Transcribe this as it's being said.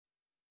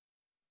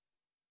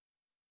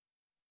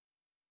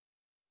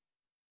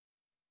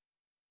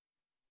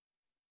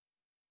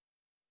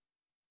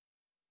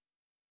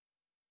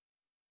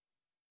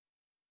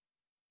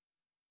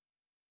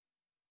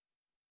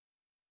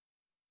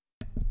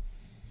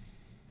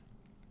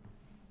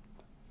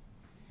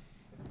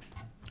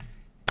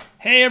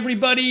Hey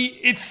everybody,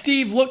 it's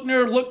Steve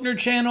Lookner, Lookner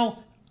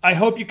channel. I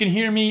hope you can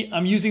hear me.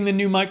 I'm using the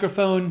new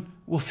microphone.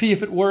 We'll see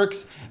if it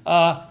works.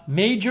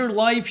 Major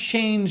life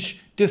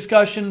change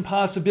discussion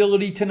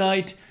possibility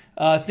tonight.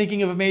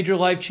 Thinking of a major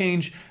life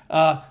change.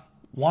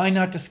 Why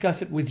not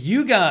discuss it with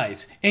you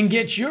guys and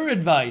get your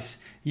advice?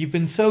 You've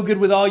been so good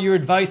with all your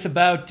advice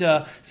about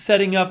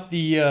setting up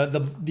the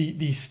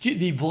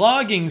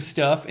vlogging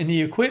stuff and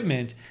the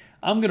equipment.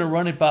 I'm gonna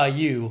run it by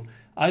you.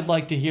 I'd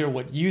like to hear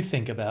what you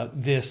think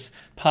about this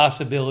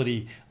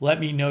possibility. Let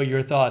me know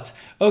your thoughts.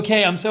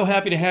 Okay, I'm so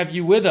happy to have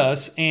you with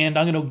us, and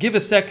I'm going to give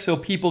a sec so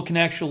people can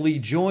actually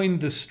join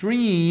the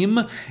stream,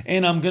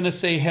 and I'm going to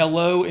say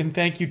hello and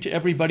thank you to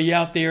everybody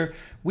out there.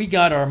 We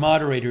got our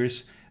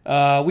moderators.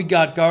 We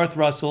got Garth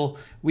Russell,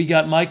 we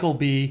got Michael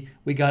B,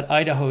 we got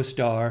Idaho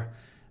Star,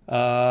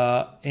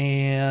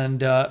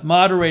 and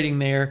moderating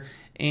there.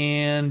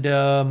 And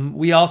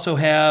we also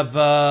have,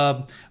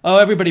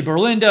 everybody,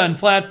 Berlinda and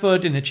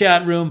Flatfoot in the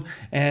chat room,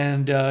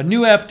 and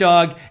New F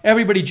Dog,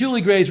 everybody,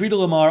 Julie Grays, Rita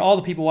Lamar, all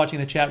the people watching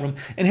in the chat room.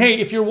 And hey,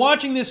 if you're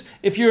watching this,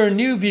 if you're a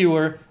new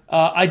viewer,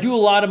 I do a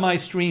lot of my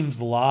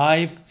streams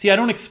live. See, I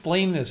don't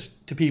explain this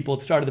to people at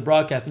the start of the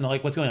broadcast, and they're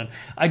like, what's going on?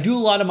 I do a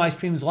lot of my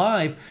streams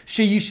live,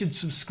 so you should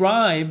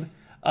subscribe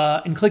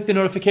and click the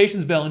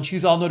notifications bell and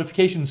choose all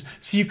notifications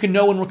so you can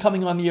know when we're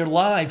coming on the air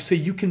live, so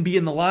you can be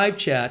in the live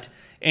chat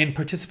and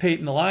participate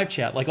in the live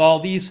chat like all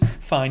these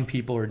fine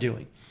people are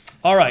doing.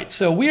 All right,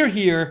 so we're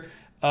here.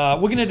 We're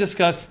going to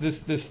discuss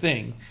this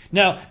thing.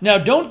 Now,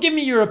 don't give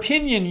me your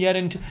opinion yet.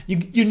 And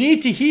you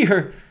need to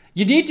hear.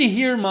 You need to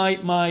hear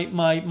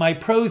my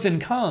pros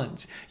and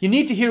cons. You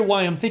need to hear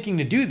why I'm thinking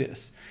to do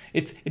this.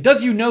 It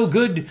does you no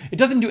good. It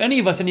doesn't do any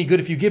of us any good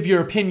if you give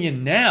your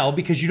opinion now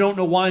because you don't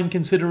know why I'm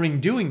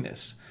considering doing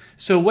this.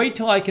 So wait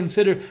till I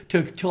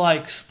till I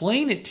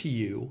explain it to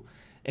you.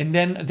 And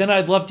then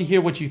I'd love to hear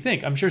what you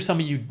think. I'm sure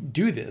some of you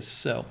do this,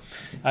 so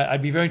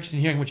I'd be very interested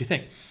in hearing what you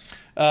think.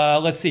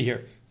 Let's see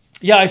here.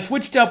 Yeah, I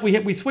switched up.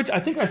 We switched. I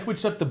think I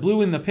switched up the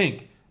blue and the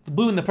pink, the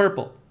blue and the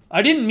purple.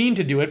 I didn't mean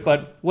to do it,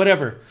 but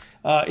whatever.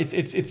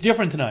 It's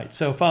different tonight,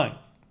 so fine.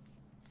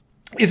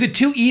 Is it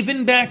too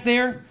even back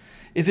there?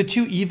 Is it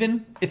too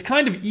even? It's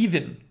kind of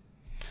even.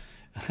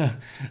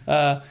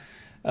 But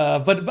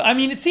I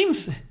mean, it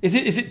seems.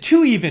 Is it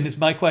too even? Is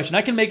my question.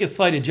 I can make a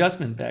slight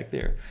adjustment back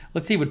there.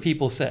 Let's see what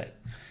people say.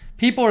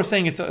 People are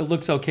saying it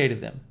looks okay to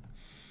them.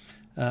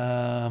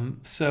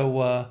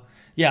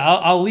 Yeah,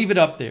 I'll leave it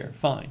up there.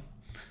 Fine.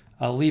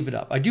 I'll leave it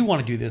up. I do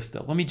want to do this,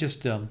 though. Let me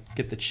just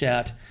get the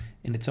chat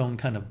in its own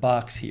kind of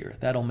box here.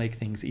 That'll make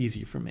things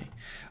easy for me.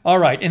 All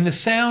right. And the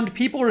sound,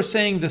 people are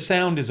saying the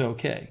sound is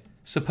okay.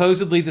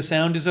 Supposedly the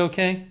sound is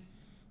okay,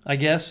 I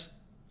guess.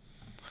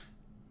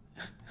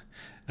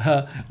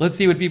 Let's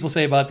see what people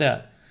say about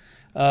that.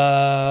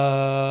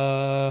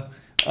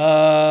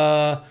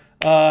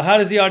 How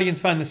does the audience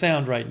find the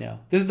sound right now?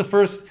 This is the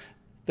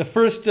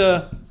first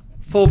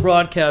full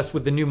broadcast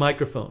with the new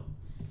microphone.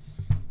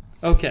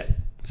 Okay,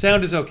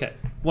 sound is okay.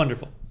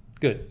 Wonderful,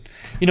 good.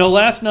 You know,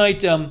 last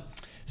night,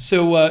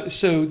 so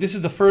this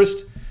is the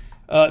first.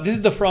 This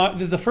is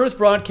the first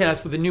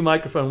broadcast with the new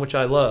microphone, which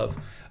I love.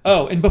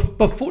 Oh, and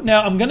before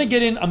now, I'm gonna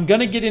get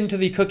into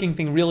the cooking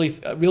thing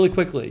really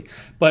quickly,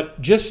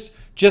 but just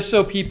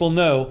so people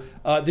know,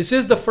 this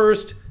is the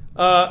first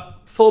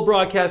full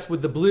broadcast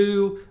with the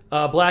blue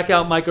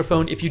blackout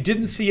microphone. If you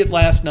didn't see it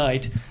last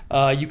night,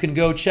 you can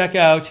go check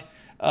out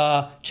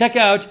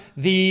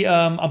the,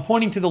 I'm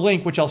pointing to the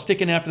link, which I'll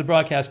stick in after the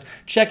broadcast.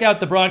 Check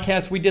out the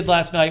broadcast we did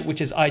last night,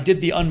 which is I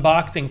did the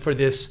unboxing for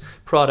this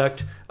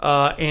product,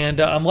 and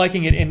I'm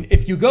liking it. And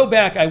if you go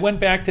back, I went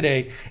back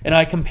today, and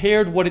I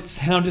compared what it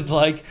sounded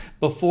like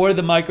before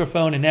the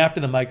microphone and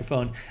after the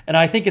microphone, and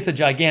I think it's a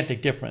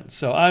gigantic difference.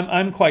 So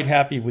I'm quite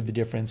happy with the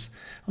difference.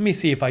 Let me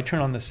see if I turn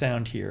on the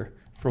sound here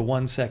for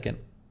 1 second.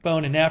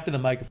 Phone and after the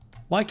microphone.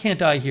 Why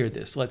can't I hear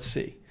this? Let's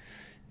see.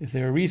 Is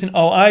there a reason?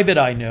 Oh, I bet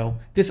I know.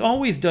 This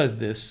always does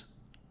this.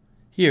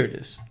 Here it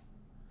is.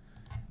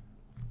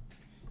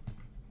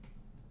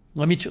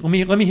 Let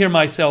me hear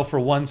myself for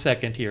 1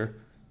 second here.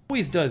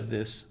 Always does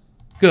this.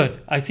 Good.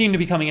 I seem to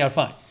be coming out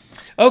fine.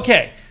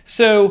 Okay.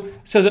 So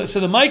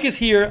the mic is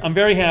here. I'm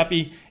very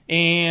happy,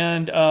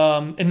 and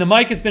the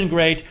mic has been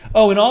great.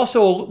 Oh, and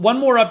also one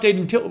more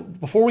update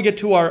before we get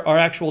to our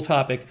actual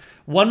topic.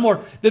 One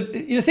more. The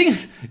thing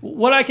is,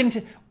 what I can,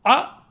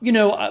 I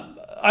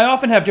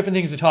often have different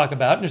things to talk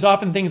about, and there's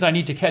often things I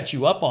need to catch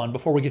you up on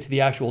before we get to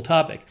the actual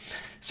topic.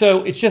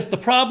 So it's just the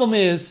problem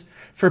is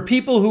for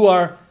people who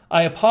are,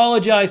 I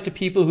apologize to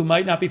people who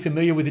might not be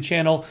familiar with the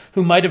channel,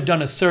 who might have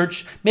done a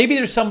search. Maybe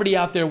there's somebody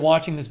out there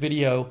watching this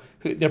video,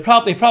 who they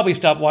probably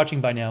stopped watching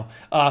by now,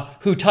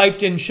 who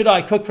typed in, should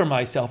I cook for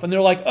myself? And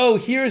they're like, oh,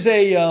 here's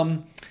a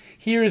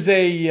here's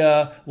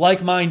a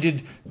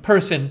like-minded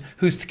person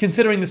who's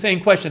considering the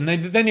same question.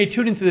 Then they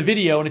tune into the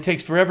video and it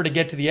takes forever to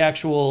get to the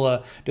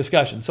actual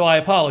discussion. So I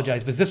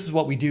apologize, but this is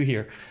what we do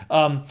here.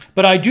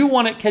 But I do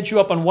want to catch you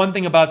up on one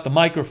thing about the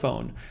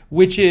microphone,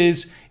 which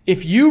is,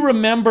 if you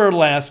remember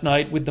last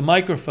night with the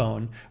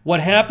microphone, what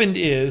happened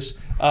is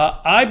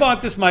I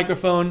bought this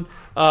microphone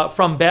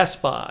from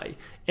Best Buy,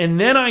 and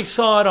then I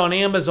saw it on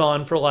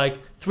Amazon for like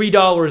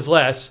 $3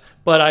 less,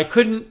 but I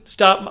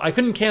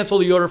couldn't cancel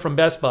the order from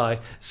Best Buy.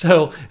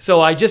 So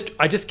I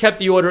just kept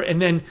the order,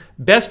 and then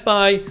Best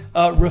Buy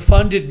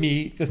refunded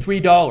me the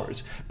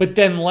 $3. But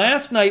then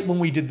last night when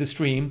we did the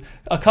stream,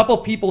 a couple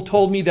people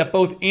told me that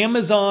both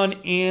Amazon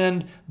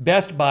and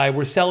Best Buy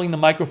were selling the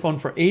microphone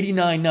for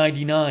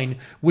 $89.99,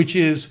 which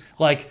is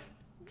like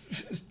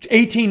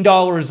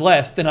 $18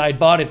 less than I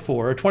bought it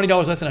for, or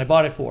 $20 less than I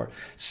bought it for.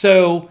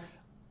 So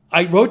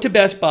I wrote to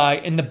Best Buy,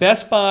 and the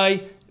Best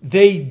Buy,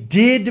 they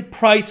did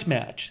price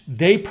match.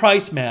 They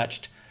price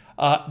matched.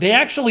 They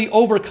actually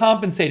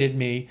overcompensated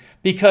me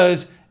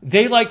because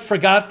they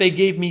forgot they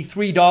gave me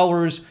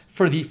 $3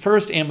 for the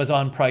first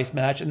Amazon price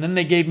match, and then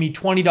they gave me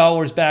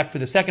 $20 back for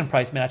the second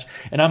price match.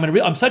 And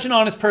I'm such an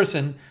honest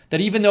person that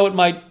even though it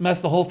might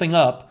mess the whole thing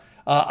up,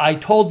 I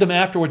told them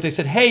afterwards, they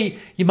said, hey,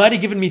 you might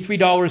have given me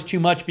 $3 too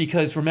much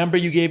because remember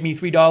you gave me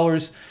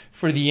 $3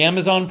 for the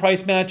Amazon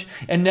price match?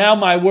 And now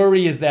my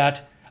worry is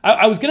that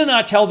I was going to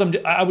not tell them.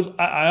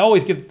 I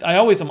always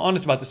am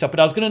honest about this stuff, but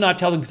I was going to not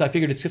tell them because I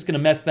figured it's just going to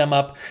mess them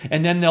up.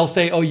 And then they'll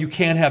say, oh, you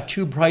can't have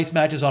two price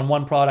matches on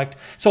one product.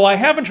 So I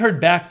haven't heard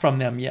back from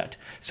them yet.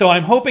 So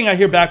I'm hoping I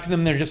hear back from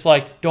them. They're just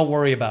like, don't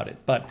worry about it.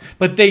 But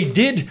they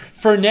did,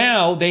 for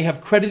now, they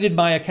have credited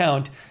my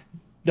account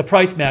the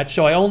price match.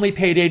 So I only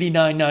paid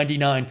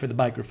 $89.99 for the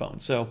microphone.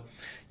 So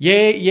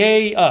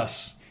yay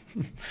us.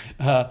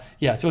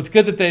 Yeah, so it's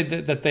good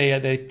that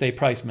they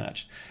price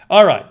matched.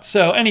 All right.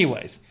 So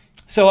anyways.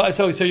 So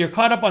you're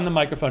caught up on the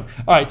microphone.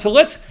 All right, so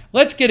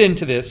let's get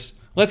into this.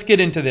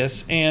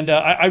 And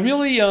I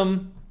really,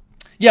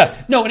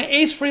 yeah, no, and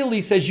Ace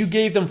Freely says you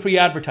gave them free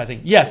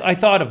advertising. Yes, I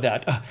thought of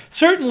that.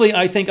 Certainly,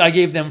 I think I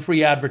gave them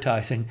free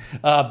advertising,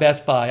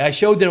 Best Buy. I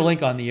showed their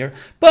link on the air,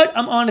 but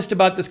I'm honest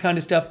about this kind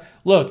of stuff.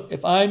 Look,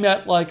 if I'm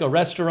at like a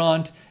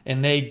restaurant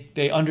and they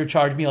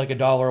undercharge me like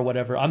 $1 or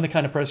whatever, I'm the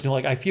kind of person who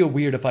I feel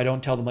weird if I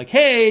don't tell them like,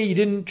 hey, you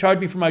didn't charge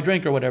me for my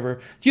drink or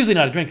whatever. It's usually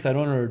not a drink because I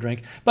don't order a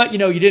drink, but you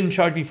didn't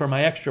charge me for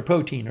my extra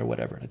protein or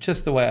whatever. It's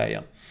just the way I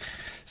am.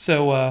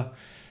 So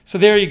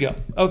there you go.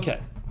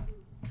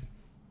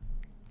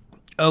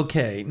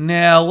 Okay,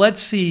 now let's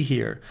see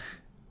here.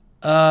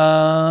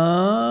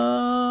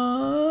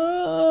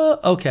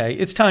 Okay,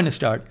 it's time to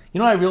start. You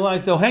know what I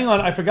realized though? Hang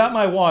on, I forgot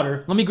my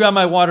water. Let me grab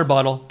my water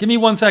bottle. Give me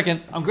 1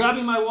 second. I'm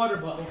grabbing my water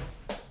bottle.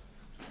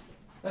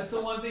 That's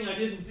the one thing I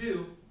didn't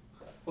do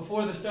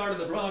before the start of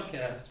the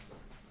broadcast.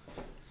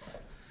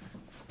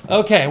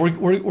 Okay,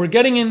 we're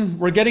getting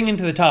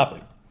into the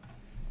topic.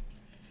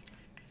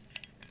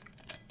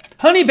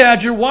 Honey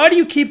Badger, why do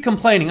you keep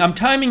complaining? I'm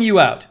timing you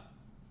out.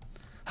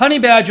 Honey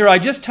Badger, I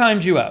just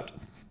timed you out.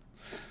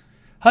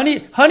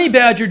 Honey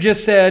Badger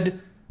just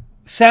said,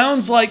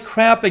 sounds like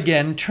crap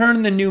again,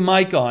 turn the new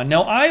mic on.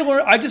 Now,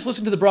 I just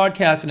listened to the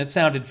broadcast and it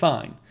sounded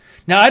fine.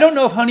 Now, I don't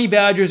know if Honey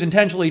Badger is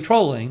intentionally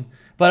trolling,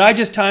 but I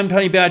just timed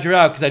Honey Badger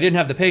out because I didn't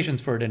have the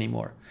patience for it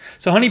anymore.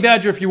 So Honey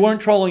Badger, if you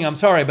weren't trolling, I'm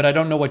sorry, but I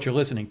don't know what you're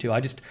listening to.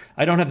 I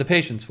don't have the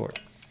patience for it.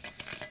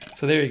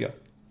 So there you go.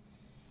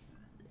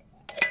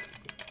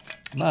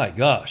 My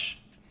gosh.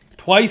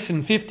 Twice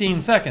in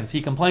 15 seconds,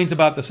 he complains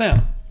about the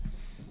sound.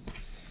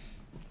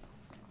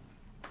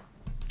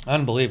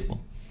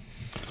 Unbelievable.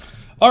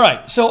 All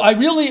right, so I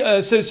really,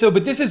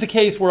 but this is a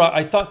case where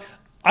I thought,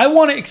 I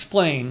want to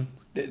explain,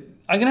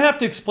 I'm going to have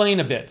to explain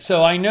a bit.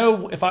 So I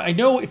know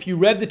if you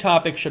read the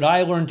topic, should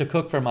I learn to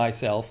cook for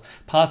myself,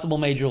 possible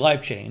major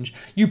life change,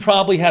 you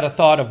probably had a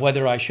thought of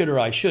whether I should or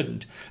I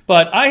shouldn't.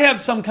 But I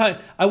have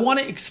I want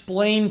to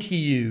explain to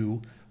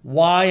you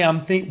why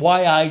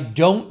I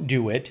don't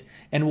do it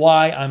and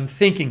why I'm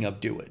thinking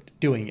of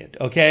doing it,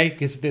 okay?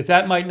 Because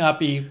that might not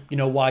be,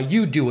 why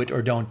you do it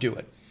or don't do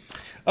it.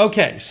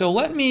 Okay, so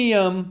let me,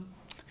 oh,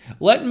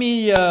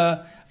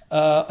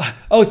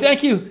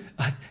 thank you.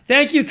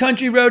 Thank you,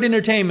 Country Road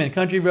Entertainment.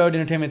 Country Road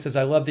Entertainment says,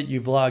 I love that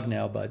you vlog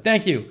now, bud.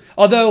 Thank you.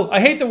 Although I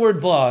hate the word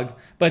vlog,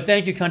 but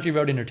thank you, Country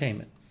Road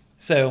Entertainment.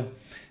 So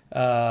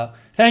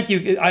thank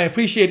you. I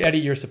appreciate, Eddie,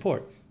 your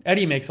support.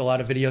 Eddie makes a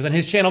lot of videos on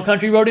his channel,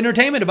 Country Road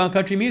Entertainment, about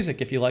country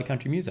music, if you like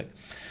country music.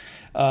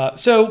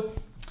 So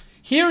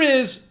here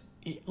is,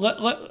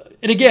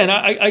 and again,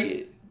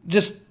 I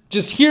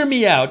just hear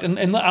me out,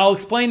 and I'll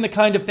explain the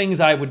kind of things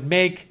I would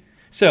make.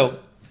 So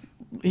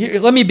here,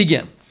 let me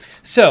begin.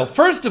 So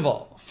first of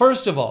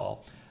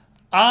all,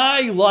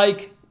 I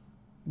like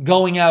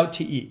going out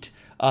to eat.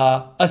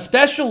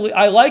 Especially,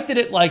 I like that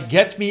it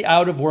gets me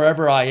out of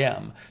wherever I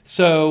am.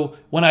 So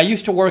when I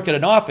used to work at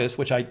an office,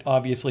 which I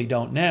obviously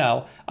don't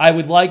now, I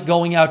would like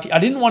going out I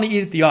didn't want to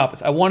eat at the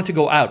office. I wanted to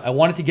go out. I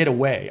wanted to get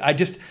away.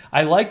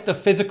 I like the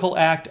physical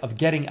act of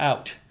getting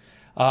out.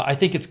 I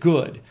think it's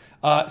good.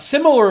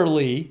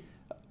 Similarly,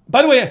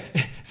 By the way,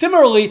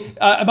 similarly,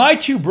 am I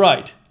too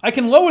bright? I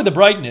can lower the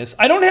brightness.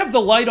 I don't have the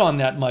light on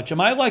that much.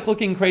 Am I like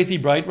looking crazy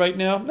bright right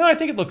now? No, I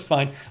think it looks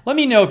fine. Let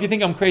me know if you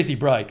think I'm crazy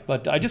bright.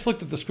 But I just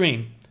looked at the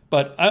screen.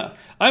 But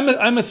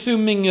I'm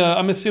assuming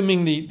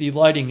the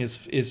lighting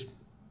is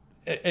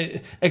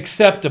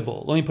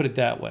acceptable. Let me put it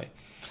that way.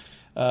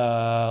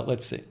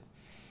 Let's see.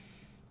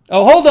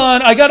 Oh, hold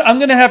on. I'm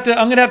gonna have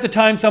to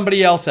time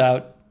somebody else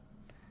out.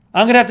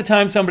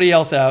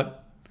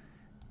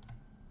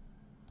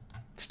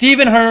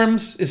 Stephen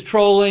Herms is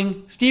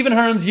trolling. Stephen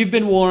Herms, you've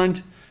been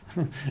warned.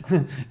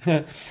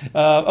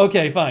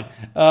 Okay, fine.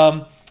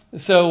 All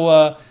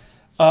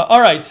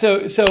right.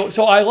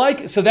 So I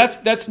like. So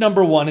that's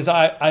number one. Is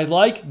I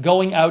like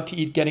going out to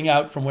eat, getting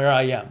out from where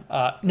I am.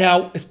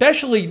 Now,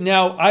 especially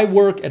now, I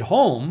work at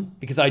home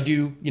because I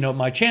do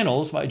my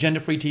channels, my Agenda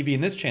Free TV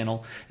and this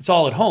channel. It's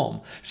all at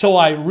home. So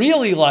I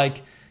really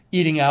like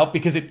eating out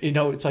because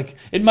it's like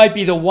it might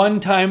be the one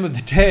time of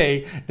the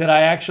day that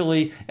I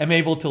actually am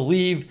able to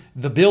leave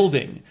the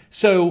building.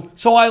 So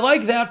I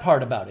like that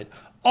part about it.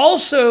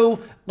 Also,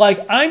 like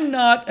I'm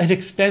not an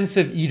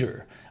expensive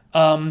eater.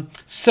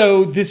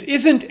 So this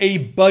isn't a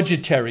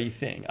budgetary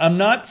thing. I'm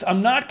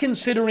not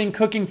considering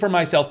cooking for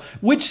myself,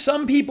 which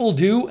some people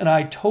do, and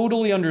I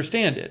totally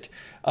understand it.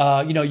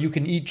 You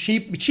can eat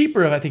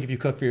cheaper, I think, if you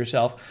cook for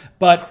yourself,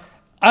 but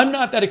I'm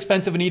not that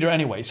expensive an eater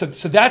anyway. So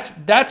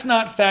that's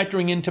not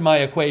factoring into my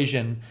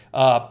equation,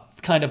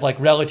 kind of like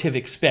relative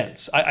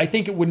expense. I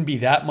think it wouldn't be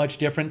that much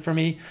different for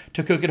me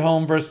to cook at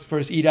home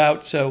versus eat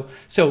out. So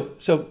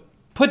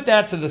put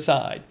that to the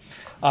side.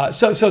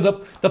 So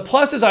the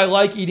plus is I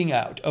like eating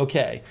out.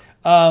 Okay.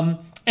 And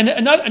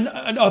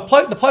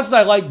the plus is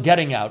I like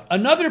getting out.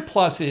 Another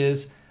plus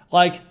is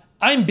like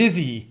I'm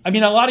busy. I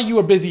mean, a lot of you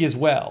are busy as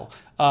well.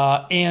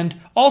 And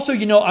also,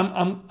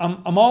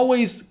 I'm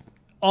always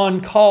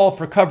on call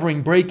for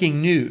covering breaking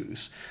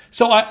news.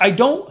 So I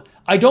don't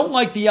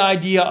like the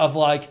idea of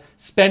like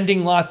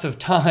spending lots of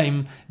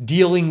time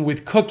dealing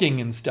with cooking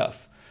and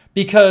stuff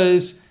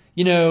because,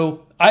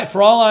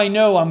 for all I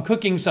know, I'm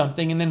cooking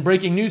something and then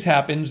breaking news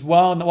happens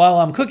while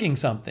I'm cooking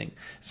something.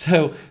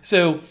 So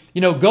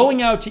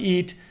going out to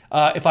eat,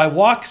 if I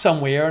walk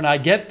somewhere and I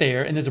get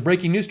there and there's a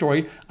breaking news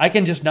story, I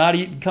can just not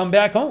eat and come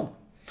back home.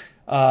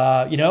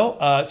 And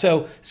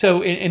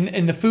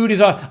the food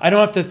is on. I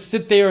don't have to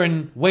sit there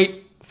and wait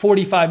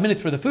 45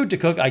 minutes for the food to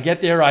cook. I get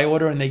there, I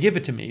order, and they give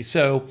it to me.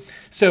 So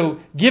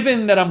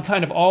given that I'm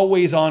kind of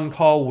always on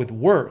call with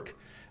work,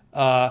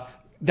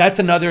 that's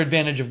another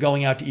advantage of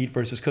going out to eat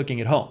versus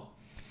cooking at home.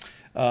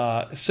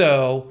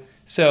 So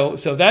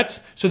those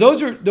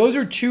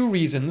are two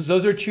reasons.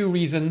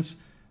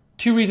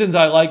 Two reasons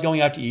I like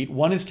going out to eat.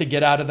 One is to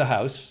get out of the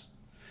house,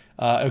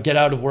 or get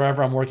out of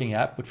wherever I'm working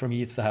at, but for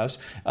me it's the house.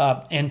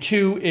 And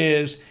two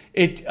is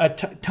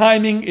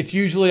timing. It's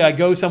usually I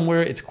go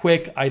somewhere, it's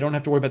quick. I don't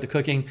have to worry about the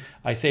cooking.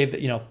 I save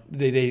that,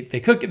 they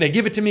cook it, they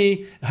give it to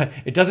me.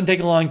 It doesn't take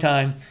a long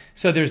time.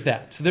 So there's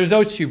that. So there's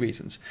those two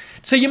reasons.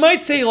 So you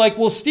might say like,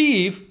 well,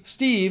 Steve,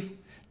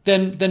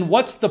 then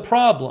what's the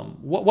problem?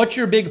 What's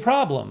your big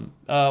problem?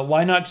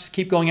 Why not just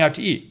keep going out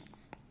to eat?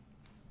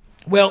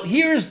 Well,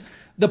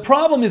 the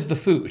problem is the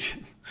food.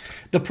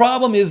 The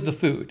problem is the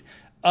food.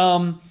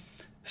 I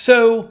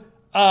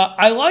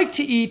like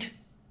to eat.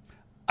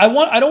 I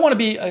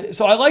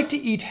like to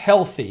eat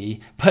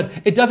healthy, but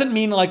it doesn't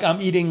mean like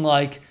I'm eating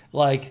like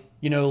lettuce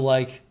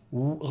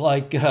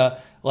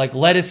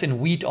and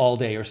wheat all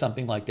day or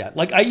something like that.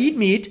 Like I eat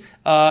meat,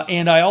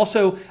 and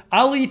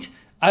I'll eat.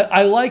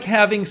 I like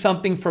having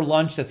something for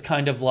lunch that's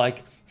kind of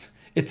like,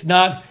 it's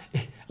not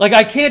like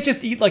I can't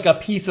just eat like a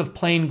piece of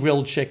plain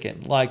grilled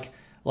chicken. Like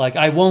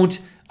I won't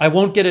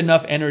get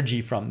enough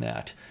energy from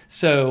that.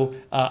 So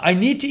I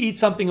need to eat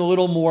something a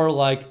little more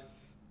like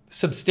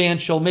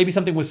substantial, maybe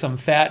something with some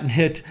fat in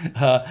it.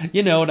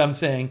 You know what I'm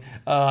saying?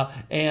 But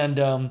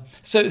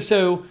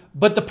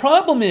the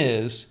problem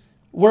is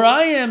where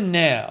I am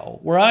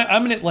now,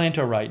 I'm in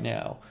Atlanta right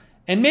now,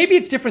 and maybe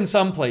it's different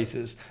some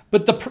places,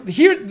 but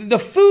the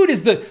food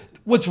is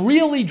what's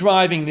really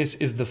driving this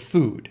is the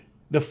food.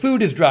 The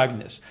food is driving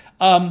this.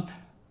 I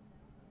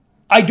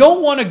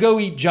don't want to go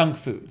eat junk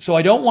food. So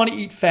I don't want to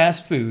eat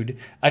fast food.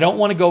 I don't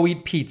want to go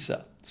eat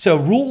pizza. So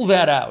rule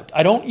that out.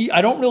 I don't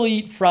really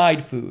eat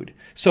fried food.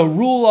 So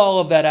rule all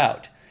of that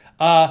out.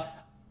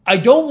 I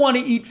don't want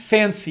to eat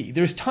fancy.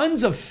 There's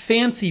tons of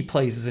fancy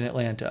places in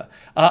Atlanta.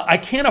 I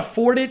can't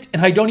afford it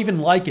and I don't even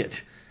like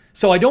it.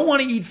 So I don't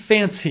want to eat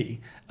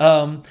fancy.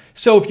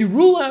 So if you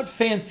rule out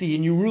fancy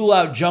and you rule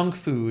out junk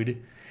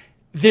food,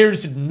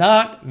 there's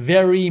not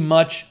very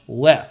much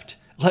left.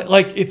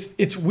 Like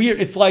it's weird.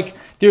 It's like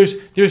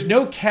there's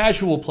no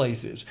casual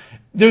places.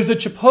 There's a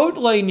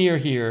Chipotle near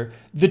here.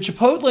 The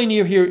Chipotle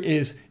near here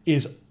is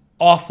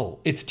awful.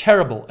 It's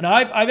terrible. And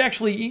I've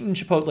actually eaten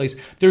Chipotles.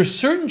 There's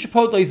certain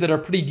Chipotles that are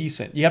pretty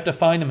decent. You have to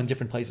find them in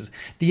different places.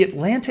 The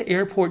Atlanta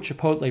Airport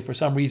Chipotle, for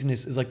some reason,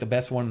 is like the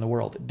best one in the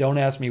world. Don't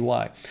ask me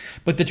why.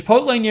 But the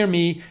Chipotle near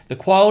me, the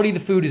quality of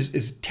the food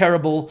is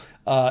terrible.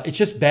 It's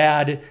just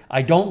bad.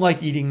 I don't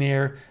like eating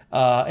there.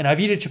 And I've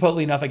eaten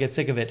Chipotle enough, I get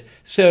sick of it.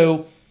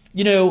 So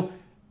you know,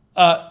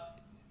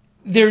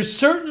 there's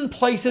certain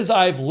places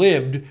I've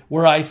lived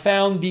where I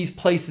found these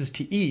places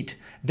to eat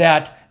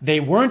that they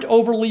weren't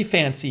overly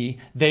fancy,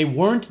 they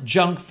weren't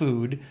junk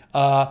food.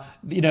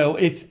 You know,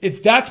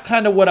 that's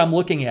kind of what I'm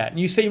looking at. And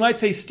you might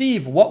say,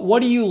 Steve,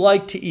 what do you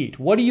like to eat?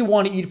 What do you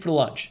want to eat for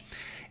lunch?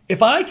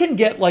 If I can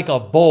get like a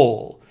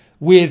bowl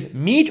with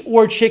meat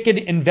or chicken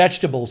and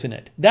vegetables in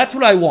it, that's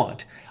what I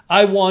want.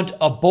 I want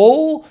a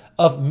bowl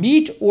of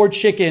meat or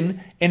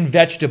chicken and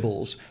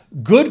vegetables,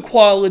 good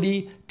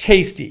quality,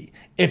 tasty.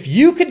 If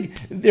you could,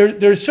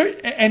 there's certain,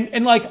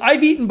 and like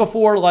I've eaten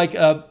before, like,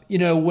 you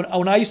know,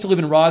 when I used to live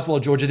in Roswell,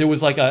 Georgia, there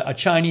was like a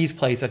Chinese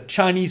place, a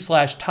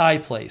Chinese/Thai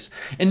place,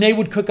 and they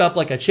would cook up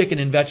like a chicken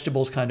and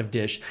vegetables kind of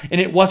dish,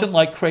 and it wasn't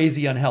like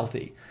crazy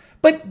unhealthy.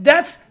 But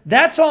that's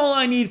all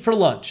I need for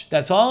lunch.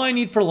 That's all I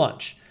need for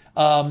lunch.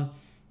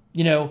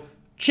 You know,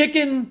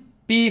 chicken,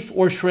 beef,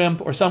 or shrimp,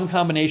 or some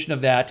combination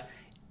of that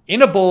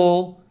in a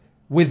bowl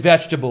with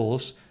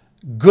vegetables,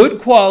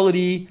 good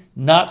quality,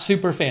 not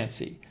super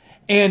fancy.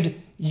 And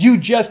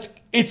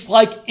it's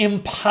like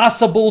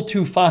impossible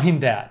to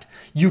find that.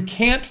 You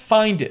can't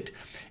find it.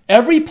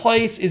 Every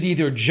place is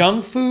either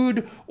junk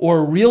food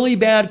or really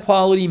bad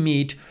quality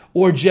meat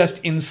or just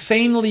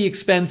insanely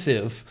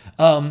expensive.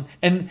 And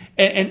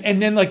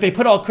then like they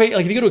put all crazy,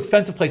 like if you go to an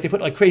expensive place, they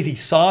put like crazy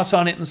sauce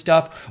on it and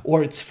stuff,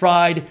 or it's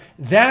fried.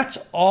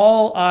 That's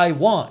all I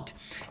want.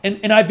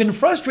 And I've been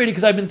frustrated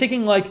because I've been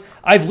thinking like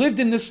I've lived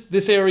in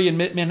this area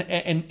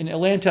in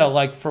Atlanta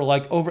like for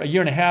like over a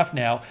year and a half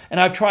now, and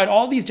I've tried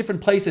all these different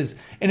places,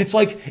 and it's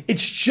like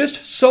it's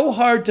just so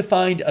hard to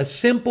find a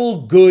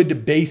simple,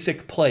 good,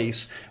 basic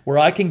place where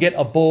I can get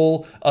a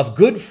bowl of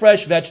good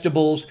fresh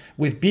vegetables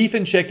with beef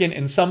and chicken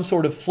and some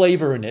sort of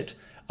flavor in it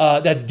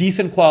that's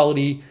decent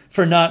quality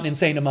for not an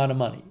insane amount of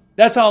money.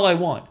 That's all I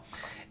want.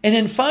 And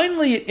then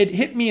finally it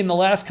hit me in the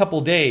last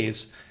couple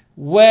days.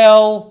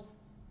 Well,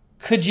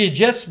 could you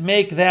just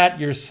make that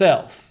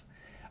yourself?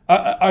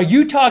 Are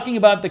you talking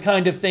about the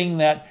kind of thing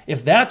that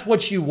if that's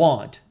what you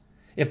want,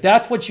 if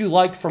that's what you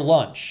like for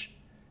lunch,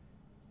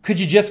 could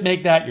you just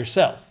make that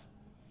yourself?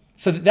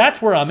 So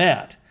that's where I'm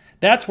at.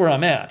 That's where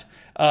I'm at.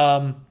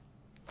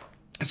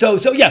 So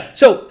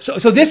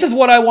this is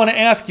what I want to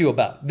ask you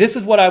about. This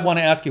is what I want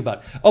to ask you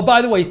about. Oh,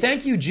 by the way,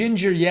 thank you,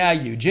 Ginger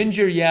Yayu.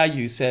 Ginger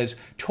Yayu says,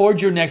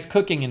 towards your next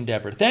cooking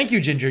endeavor. Thank you,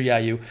 Ginger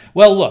Yayu.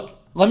 Well,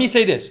 look, let me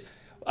say this.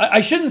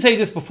 I shouldn't say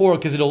this before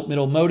because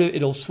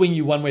it'll swing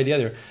you one way or the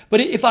other.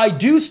 But if I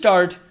do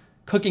start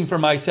cooking for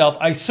myself,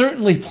 I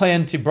certainly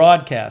plan to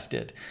broadcast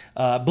it.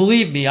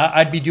 Believe me,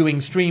 I'd be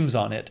doing streams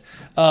on it.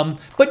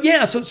 But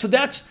yeah, so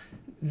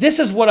this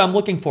is what I'm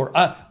looking for.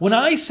 When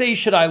I say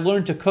should I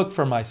learn to cook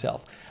for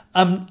myself,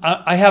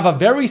 I have a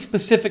very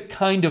specific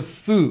kind of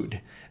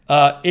food.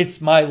 It's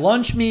my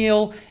lunch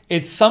meal.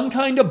 It's some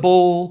kind of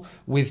bowl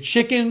with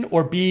chicken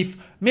or beef,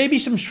 maybe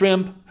some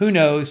shrimp, who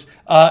knows,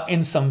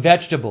 and some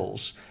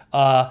vegetables.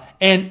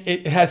 And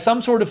it has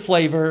some sort of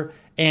flavor,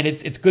 and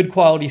it's good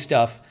quality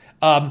stuff.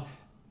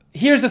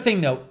 Here's the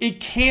thing, though. It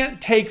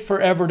can't take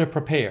forever to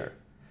prepare.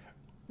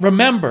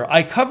 Remember,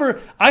 I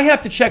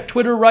have to check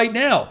Twitter right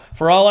now.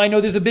 For all I know,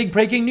 there's a big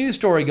breaking news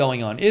story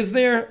going on. Is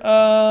there?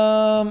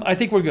 I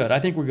think we're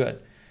good.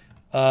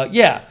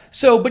 Yeah.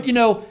 So, but you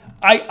know,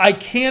 I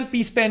can't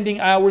be spending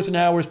hours and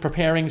hours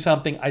preparing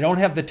something. I don't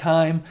have the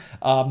time.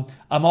 I'm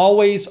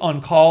always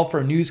on call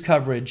for news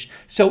coverage.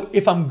 So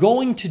if I'm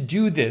going to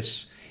do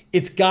this,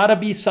 it's got to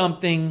be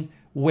something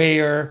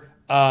where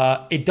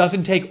it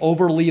doesn't take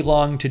overly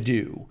long to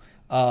do.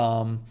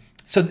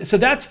 So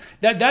that's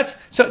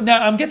so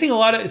now I'm guessing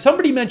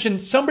somebody in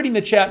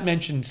the chat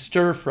mentioned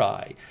stir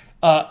fry.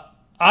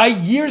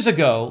 Years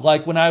ago,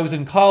 like when I was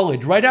in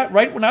college,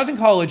 right when I was in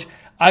college,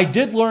 I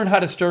did learn how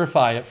to stir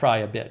fry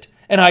a bit,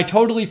 and I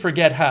totally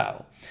forget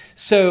how.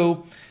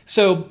 So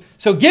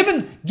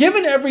given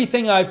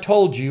everything I've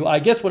told you, I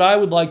guess what I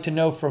would like to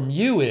know from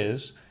you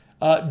is,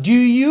 do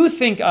you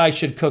think I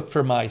should cook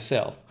for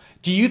myself?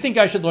 Do you think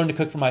I should learn to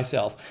cook for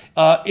myself?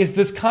 Is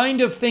this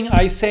kind of thing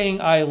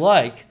I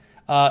like?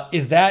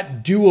 Is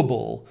that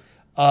doable?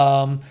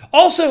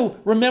 Also,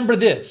 remember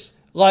this,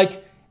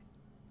 like,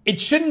 it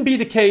shouldn't be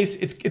the case.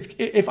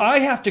 If I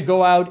have to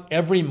go out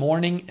every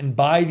morning and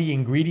buy the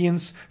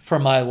ingredients for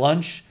my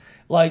lunch,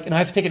 like, and I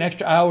have to take an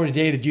extra hour a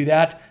day to do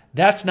that,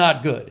 that's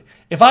not good.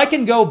 If I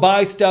can go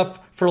buy stuff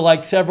for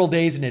like several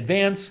days in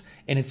advance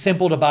and it's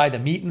simple to buy the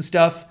meat and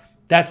stuff,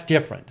 that's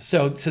different.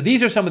 So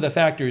these are some of the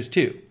factors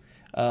too.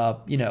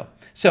 You know.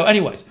 So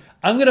anyways,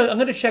 I'm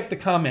gonna check the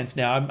comments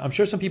now. I'm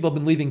sure some people have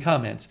been leaving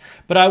comments,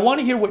 but I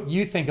want to hear what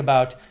you think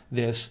about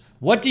this.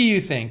 What do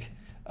you think?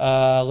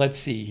 Let's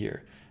see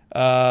here.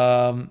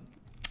 I'm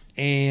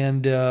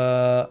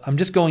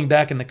just going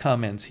back in the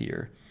comments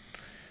here.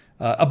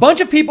 A bunch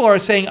of people are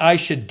saying I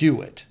should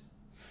do it.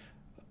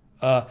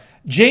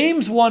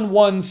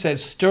 James11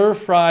 says stir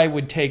fry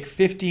would take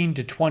 15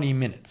 to 20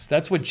 minutes.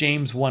 That's what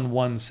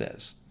James11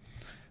 says.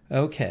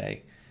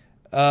 Okay.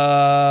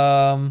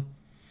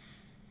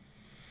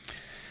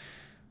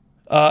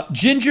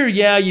 Ginger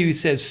Yayu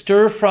says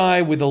stir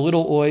fry with a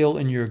little oil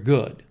and you're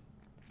good.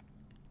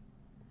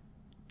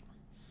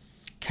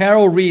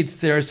 Carol Reeds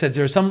there says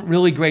there are some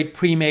really great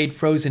pre-made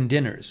frozen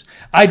dinners.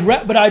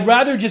 But I'd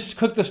rather just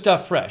cook the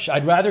stuff fresh.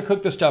 I'd rather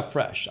cook the stuff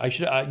fresh. I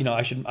should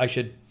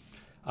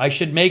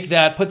make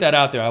that, put that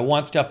out there. I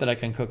want stuff that I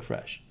can cook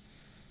fresh.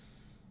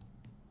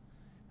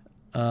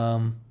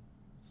 Wellness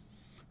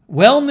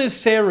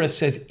Sarah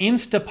says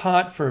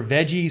Instapot for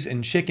veggies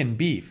and chicken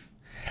beef.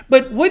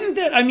 But wouldn't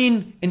that, I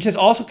mean, and just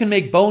also can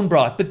make bone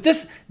broth. But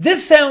this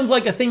sounds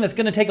like a thing that's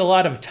going to take a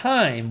lot of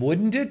time,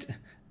 wouldn't it?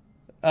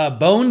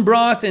 Bone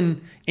broth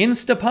in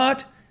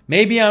Instapot?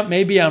 Maybe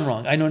I'm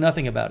wrong. I know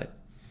nothing about it.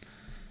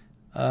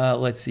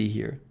 Let's see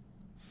here.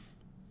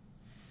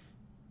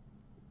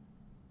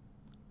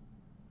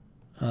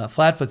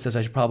 Flatfoot says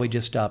I should probably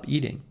just stop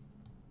eating.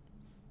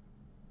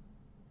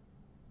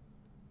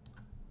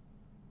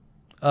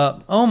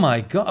 Oh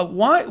my God!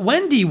 Why,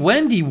 Wendy?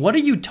 What are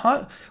you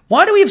talking?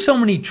 Why do we have so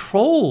many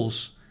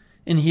trolls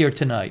in here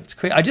tonight? It's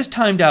crazy. I just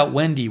timed out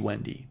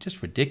Wendy.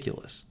 Just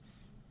ridiculous.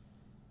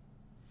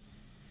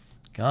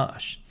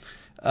 Gosh.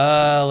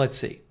 Let's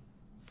see.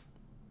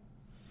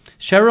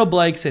 Cheryl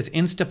Blake says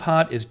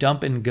Instapot is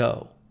dump and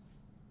go.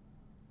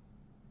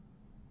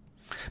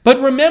 But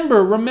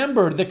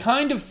remember the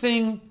kind of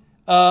thing.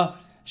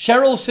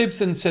 Cheryl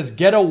Simpson says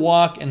get a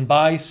walk and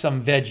buy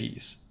some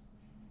veggies.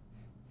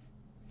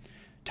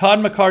 Todd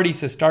McCarty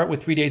says, start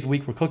with 3 days a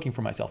week for cooking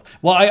for myself.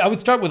 Well, I would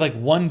start with like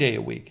 1 day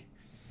a week.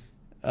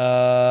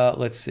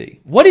 Let's see.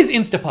 What is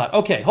Instapot?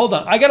 Okay, hold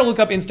on. I got to look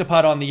up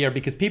Instapot on the air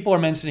because people are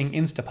mentioning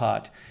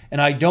Instapot,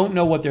 and I don't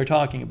know what they're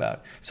talking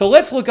about. So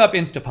let's look up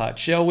Instapot,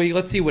 shall we?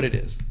 Let's see what it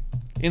is.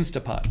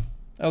 Instapot.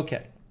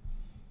 Okay.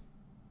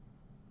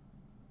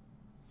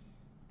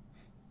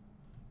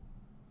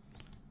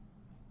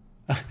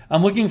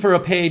 I'm looking for a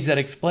page that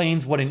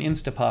explains what an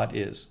Instapot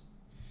is.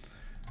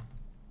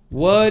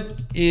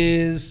 What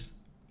is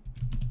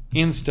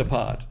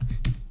Instapot?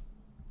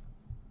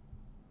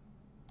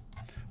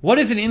 What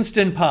is an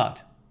Instant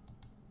Pot?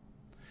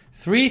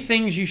 3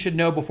 things you should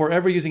know before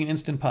ever using an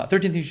Instant Pot.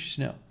 13 things you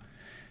should know.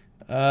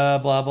 Blah,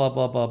 blah, blah,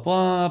 blah, blah,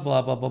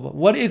 blah, blah, blah, blah.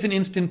 What is an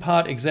Instant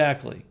Pot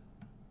exactly?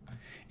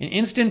 An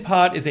Instant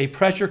Pot is a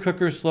pressure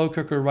cooker, slow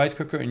cooker, rice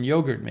cooker, and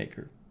yogurt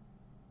maker.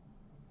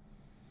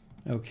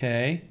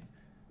 Okay,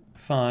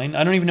 fine.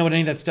 I don't even know what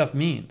any of that stuff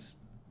means.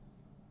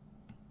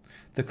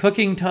 The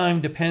cooking time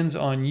depends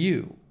on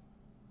you.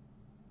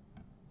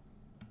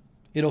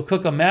 It'll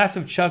cook a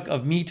massive chunk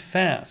of meat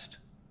fast.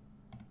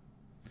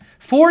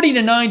 40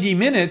 to 90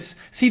 minutes?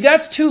 See,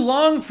 that's too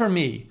long for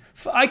me.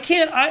 I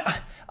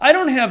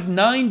don't have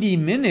 90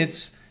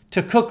 minutes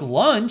to cook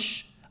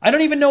lunch. I don't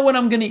even know what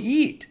I'm going to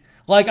eat.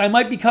 Like, I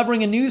might be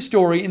covering a news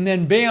story and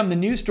then bam, the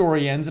news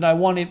story ends and I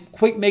want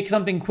to make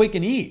something quick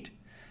and eat.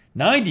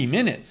 90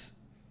 minutes.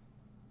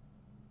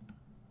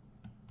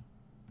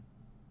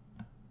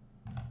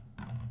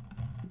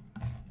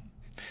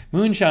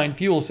 Moonshine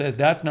Fuel says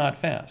that's not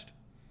fast.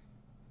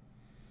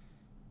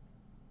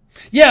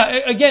 Yeah,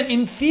 again,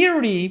 in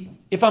theory,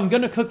 if I'm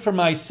going to cook for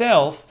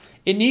myself,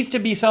 it needs to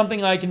be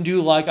something I can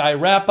do like I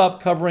wrap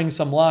up covering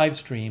some live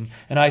stream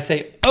and I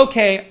say,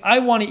 okay, I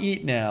want to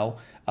eat now.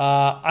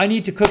 I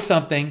need to cook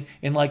something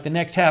in like the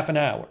next half an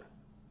hour.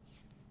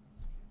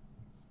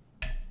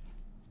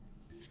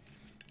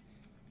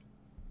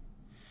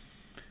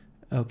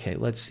 Okay,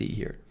 let's see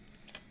here.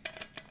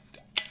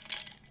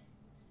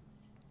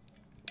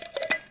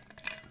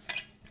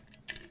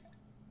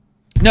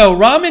 No,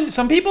 ramen,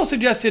 some people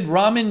suggested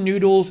ramen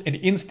noodles and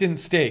instant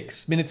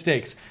steaks, minute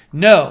steaks.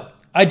 No,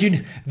 I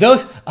do,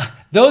 those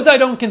I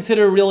don't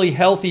consider really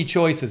healthy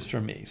choices for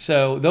me.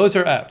 So those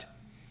are out.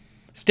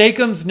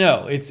 Steakums,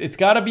 no, it's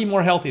got to be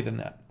more healthy than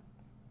that.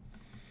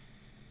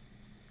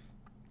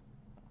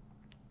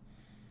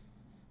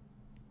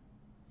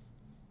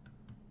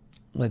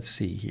 Let's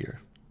see here.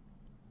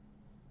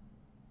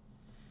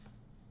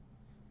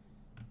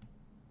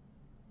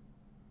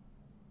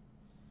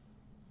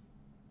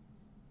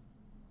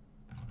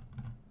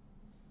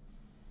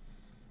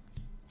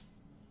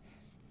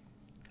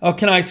 Oh,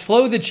 can I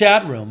slow the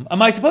chat room?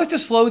 Am I supposed to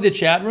slow the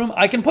chat room?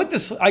 I can put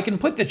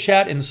the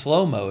chat in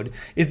slow mode.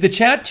 Is the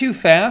chat too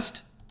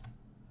fast?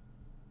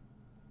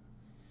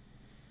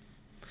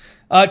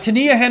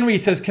 Tania Henry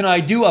says, can I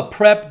do a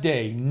prep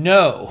day?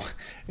 No.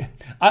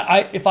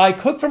 If I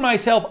cook for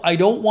myself, I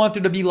don't want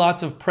there to be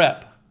lots of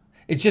prep.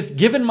 It's just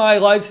given my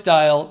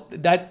lifestyle,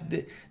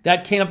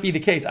 that can't be the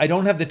case. I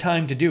don't have the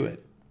time to do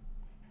it.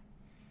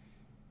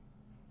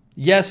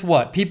 Yes,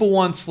 what? People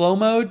want slow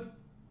mode?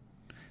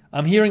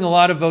 I'm hearing a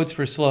lot of votes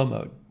for slow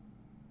mode.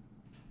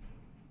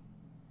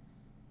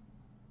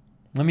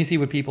 Let me see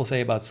what people say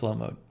about slow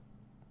mode.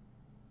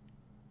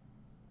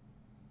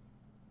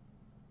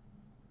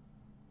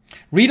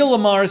 Rita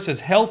Lamar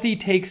says, healthy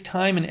takes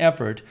time and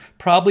effort.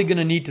 Probably going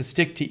to need to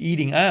stick to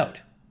eating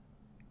out.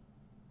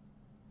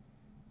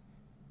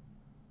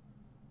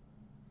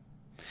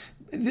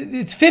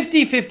 It's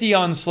 50-50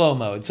 on slow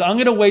mode, so I'm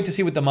going to wait to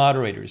see what the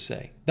moderators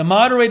say. The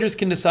moderators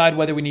can decide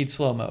whether we need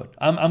slow mode.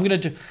 I'm going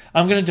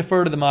to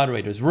defer to the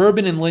moderators.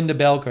 Rubin and Linda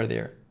Belk are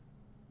there.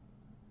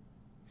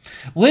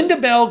 Linda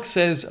Belk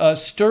says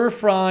stir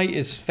fry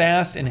is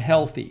fast and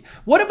healthy.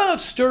 What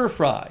about stir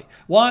fry?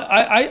 Well,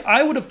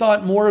 I would have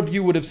thought more of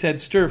you would have said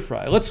stir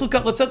fry. Let's look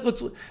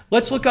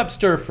up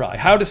stir fry.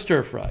 How to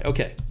stir fry.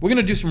 Okay, we're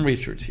gonna do some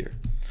research here.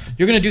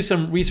 You're gonna do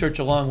some research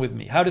along with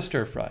me. How to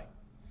stir fry.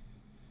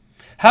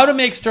 How to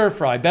make stir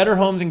fry. Better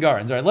Homes and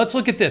Gardens. All right, let's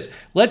look at this.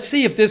 Let's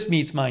see if this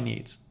meets my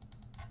needs.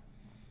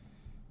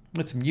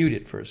 Let's mute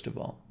it first of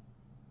all.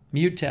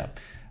 Mute tab.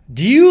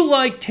 Do you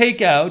like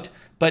takeout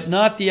but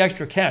not the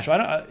extra cash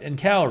and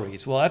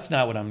calories? Well, that's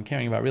not what I'm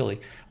caring about really.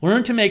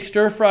 Learn to make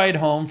stir fry at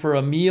home for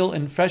a meal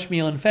and fresh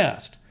meal and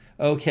fast.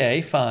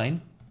 Okay,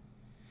 fine.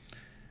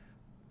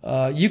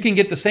 You can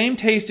get the same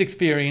taste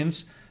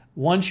experience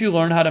once you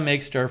learn how to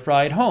make stir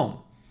fry at home.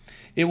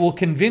 It will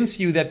convince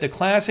you that the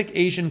classic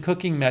Asian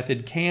cooking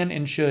method can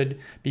and should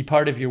be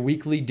part of your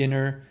weekly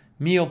dinner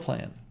meal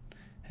plan.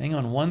 Hang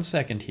on one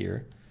second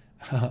here.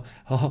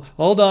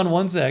 Hold on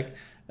one sec.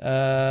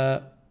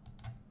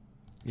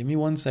 Give me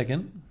 1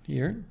 second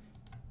here.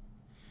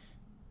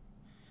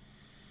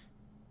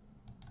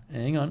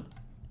 Hang on.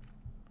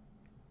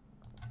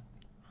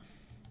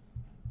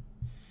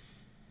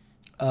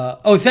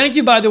 Oh, thank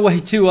you, by the way,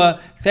 to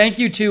thank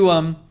you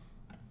to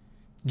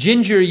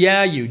Ginger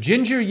Yayu.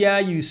 Ginger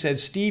Yayu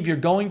says, Steve, you're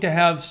going to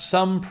have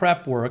some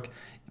prep work,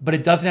 but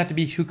it doesn't have to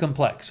be too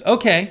complex.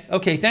 Okay,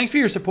 okay. Thanks for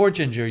your support,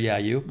 Ginger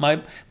Yayu.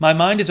 My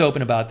mind is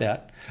open about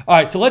that. All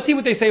right, so let's see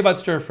what they say about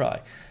stir fry.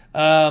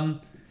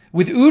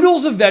 With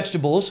oodles of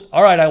vegetables,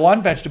 all right, I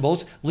want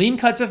vegetables. Lean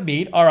cuts of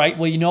meat, all right,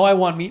 well, you know I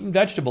want meat and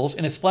vegetables,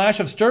 and a splash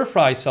of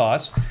stir-fry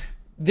sauce.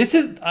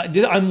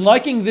 I'm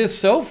liking this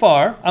so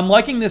far.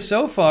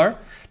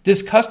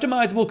 This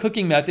customizable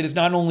cooking method is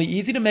not only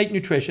easy to make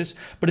nutritious,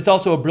 but it's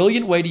also a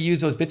brilliant way to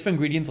use those bits of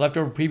ingredients left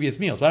over from previous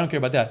meals. I don't care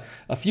about that.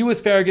 A few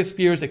asparagus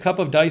spears, a cup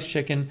of diced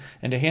chicken,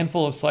 and a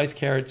handful of sliced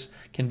carrots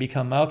can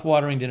become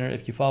mouth-watering dinner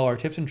if you follow our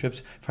tips and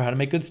trips for how to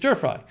make good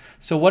stir-fry.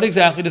 So what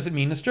exactly does it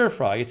mean to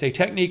stir-fry? It's a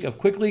technique of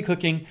quickly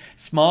cooking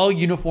small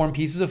uniform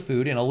pieces of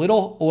food in a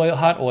little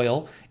hot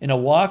oil in a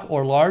wok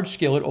or large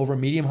skillet over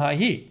medium-high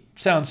heat.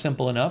 Sounds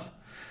simple enough.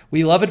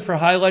 We love it for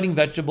highlighting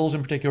vegetables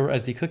in particular,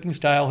 as the cooking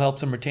style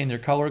helps them retain their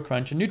color,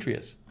 crunch, and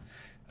nutrients.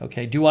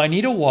 Okay, do I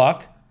need a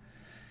wok?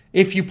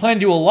 If you plan to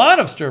do a lot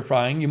of stir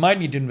frying, you might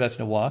need to invest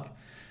in a wok.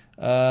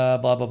 Blah,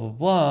 blah, blah,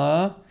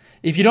 blah.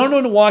 If you don't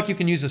own a wok, you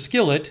can use a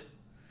skillet.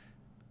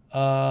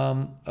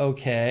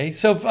 Okay,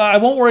 so I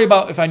won't worry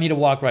about if I need a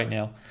wok right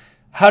now.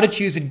 How to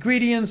choose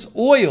ingredients.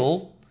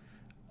 Oil.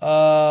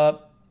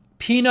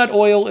 Peanut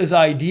oil is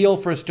ideal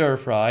for stir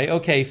fry.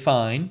 Okay,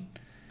 fine.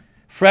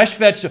 Fresh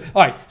vegetables.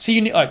 All right, so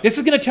all right, this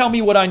is going to tell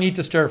me what I need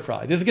to stir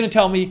fry. This is going to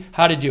tell me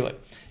how to do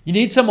it. You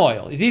need some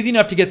oil. It's easy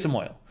enough to get some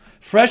oil.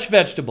 Fresh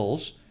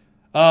vegetables,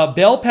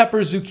 bell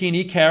peppers,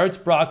 zucchini, carrots,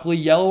 broccoli,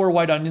 yellow or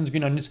white onions,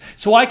 green onions.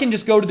 So I can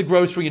just go to the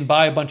grocery and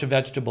buy a bunch of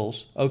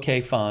vegetables.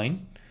 Okay,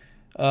 fine.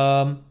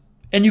 And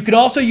you could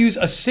also use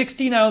a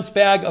 16-ounce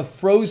bag of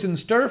frozen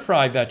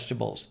stir-fry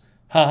vegetables.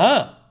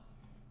 How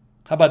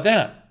about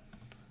that?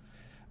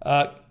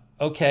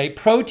 Okay,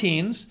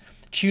 proteins.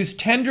 Choose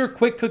tender,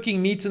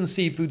 quick-cooking meats and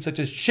seafood such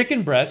as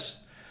chicken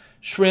breasts,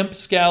 shrimp,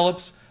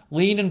 scallops,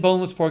 lean and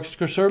boneless pork,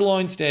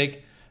 sirloin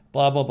steak,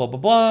 blah, blah, blah, blah,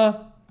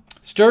 blah.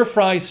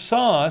 Stir-fry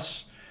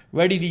sauce.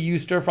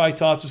 Ready-to-use stir-fry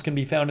sauces can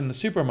be found in the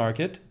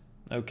supermarket.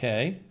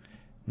 Okay.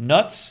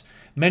 Nuts.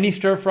 Many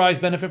stir-fries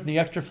benefit from the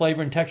extra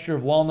flavor and texture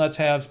of walnuts,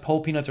 halves,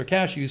 whole peanuts, or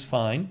cashews.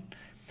 Fine.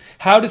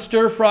 How to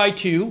stir-fry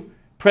too.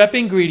 Prep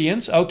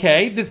ingredients.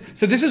 Okay.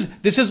 So this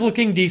is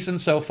looking decent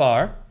so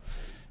far.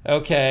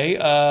 Okay.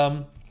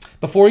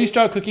 Before you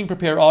start cooking,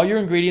 prepare all your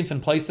ingredients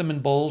and place them in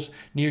bowls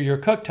near your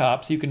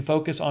cooktop so you can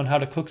focus on how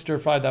to cook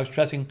stir-fry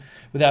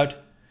without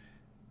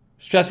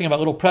stressing about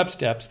little prep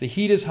steps. The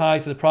heat is high,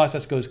 so the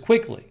process goes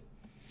quickly.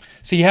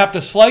 So you have to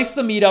slice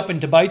the meat up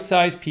into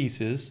bite-sized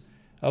pieces.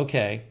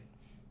 Okay,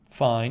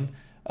 fine.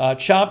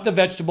 Chop the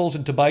vegetables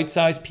into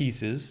bite-sized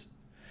pieces.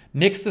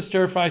 Mix the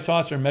stir-fry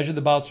sauce or measure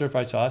the bottled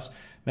stir-fry sauce.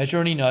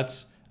 Measure any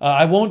nuts.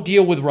 I won't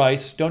deal with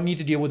rice. Don't need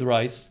to deal with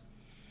rice.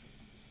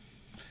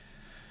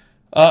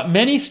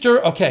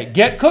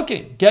 Get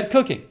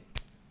cooking.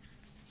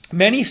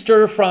 Many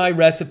stir-fry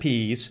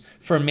recipes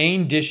for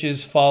main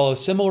dishes follow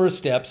similar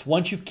steps.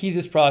 Once you've keyed into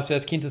this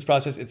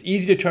process, it's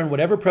easy to turn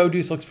whatever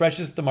produce looks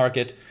freshest at the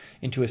market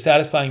into a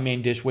satisfying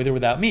main dish with or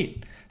without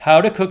meat. How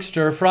to cook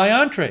stir-fry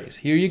entrees.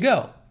 Here you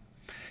go.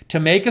 To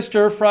make a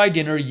stir-fry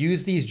dinner,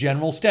 use these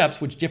general steps,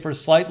 which differ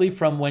slightly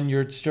from when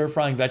you're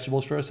stir-frying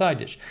vegetables for a side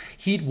dish.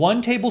 Heat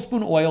 1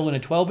 tablespoon oil in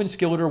a 12-inch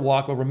skillet or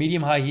wok over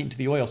medium-high heat until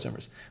the oil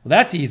simmers. Well,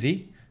 that's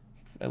easy.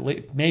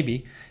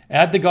 Maybe.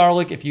 Add the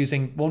garlic if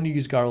won't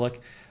use garlic.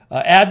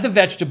 Add the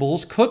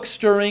vegetables. Cook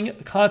stirring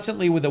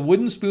constantly with a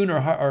wooden spoon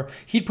or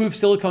heat-proof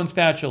silicone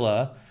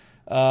spatula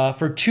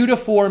for 2 to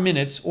 4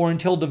 minutes or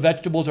until the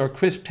vegetables are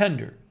crisp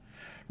tender.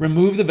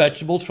 Remove the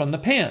vegetables from the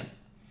pan.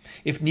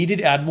 If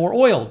needed, add more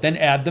oil. Then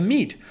add the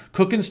meat.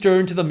 Cook and stir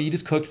until the meat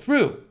is cooked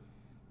through.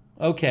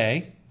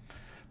 Okay.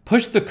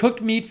 Push the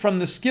cooked meat from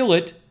the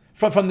skillet,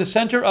 from the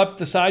center up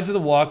the sides of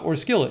the wok or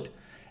skillet.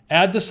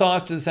 Add the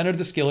sauce to the center of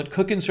the skillet.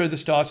 Cook and stir the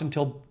sauce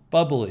until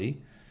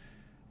bubbly.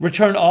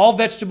 Return all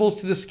vegetables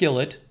to the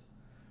skillet.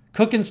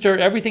 Cook and stir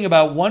everything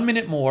about 1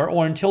 minute more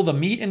or until the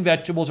meat and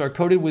vegetables are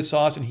coated with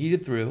sauce and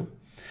heated through.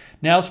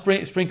 Now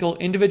sprinkle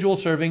individual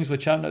servings with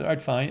chopped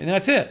art fine, and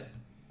that's it.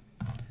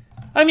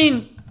 I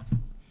mean,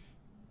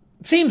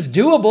 seems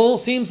doable.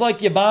 Seems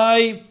like you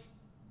buy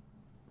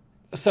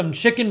some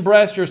chicken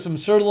breast or some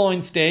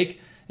sirloin steak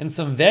and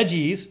some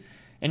veggies,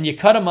 and you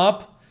cut them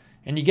up,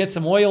 and you get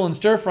some oil and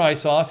stir-fry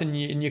sauce, and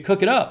you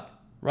cook it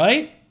up,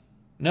 right?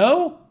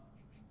 No?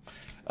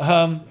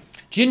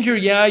 Ginger,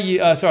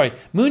 yeah, sorry.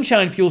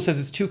 Moonshine Fuel says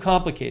it's too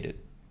complicated.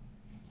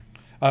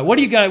 All right, what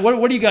do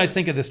you guys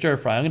think of the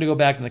stir-fry? I'm going to go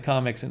back in the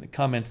comments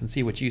and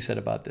see what you said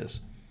about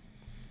this.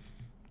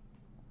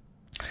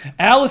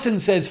 Allison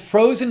says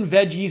frozen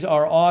veggies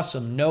are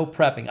awesome. No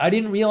prepping. I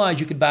didn't realize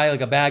you could buy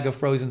like a bag of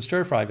frozen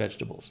stir-fry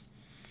vegetables.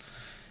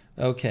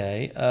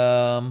 Okay.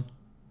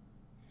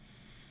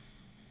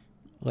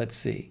 Let's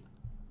see.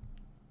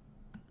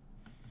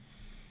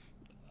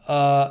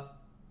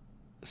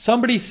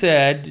 Somebody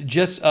said,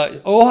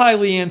 Ojai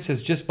Leanne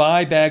says, just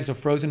buy bags of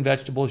frozen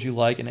vegetables you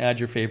like and add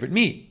your favorite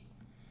meat.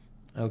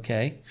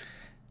 Okay.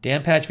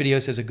 Dan Patch Video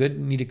says,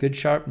 need a good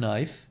sharp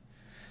knife.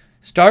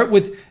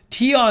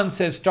 Tion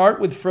says, start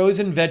with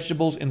frozen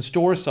vegetables and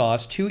store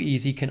sauce. Too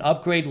easy. Can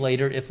upgrade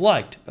later if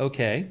liked.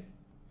 Okay.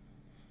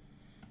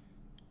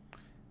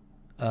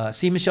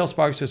 C. Michelle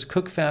Sparks says,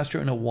 cook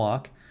faster in a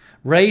wok.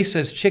 Ray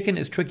says, chicken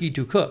is tricky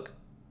to cook.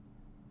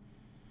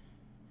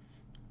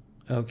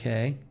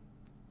 Okay.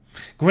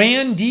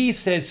 Grand D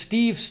says,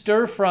 Steve,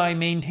 stir fry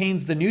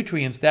maintains the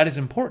nutrients. That is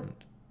important.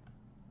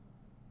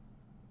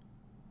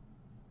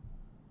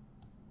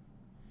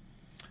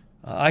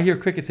 I hear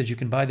Cricket says you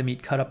can buy the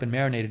meat cut up and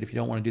marinated if you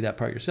don't want to do that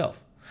part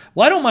yourself.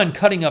 Well, I don't mind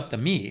cutting up the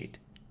meat.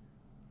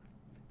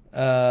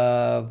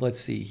 Let's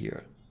see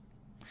here.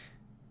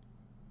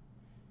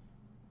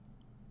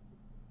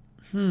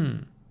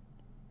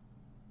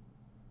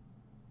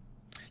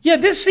 Yeah,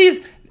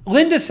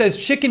 Linda says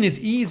chicken is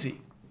easy.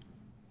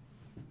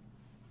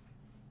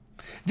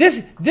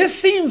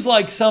 This seems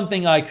like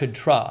something I could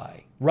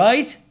try,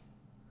 right?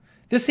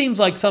 This seems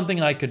like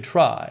something I could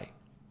try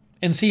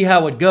and see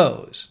how it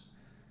goes.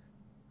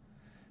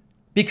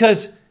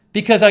 Because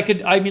I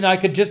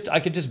could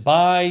just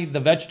buy the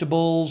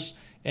vegetables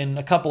and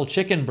a couple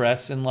chicken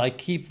breasts and like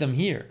keep them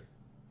here.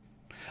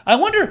 I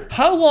wonder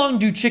how long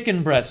do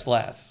chicken breasts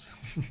last?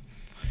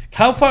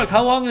 How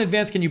long in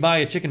advance can you buy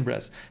a chicken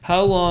breast?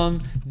 How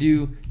long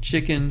do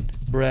chicken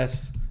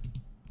breasts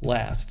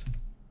last?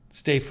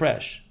 Stay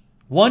fresh.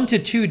 1 to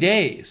 2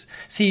 days.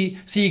 See,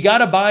 you got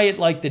to buy it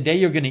like the day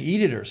you're going to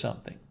eat it or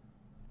something.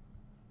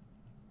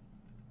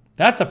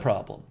 That's a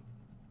problem.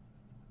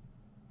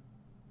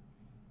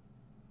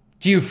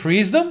 Do you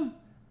freeze them?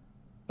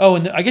 Oh,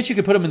 and I guess you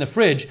could put them in the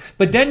fridge,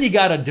 but then you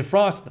got to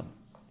defrost them.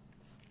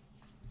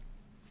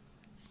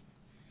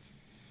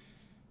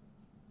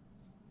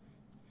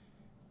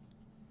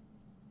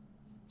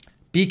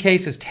 BK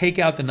says take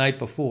out the night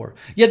before.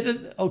 Yeah,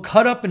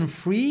 cut up and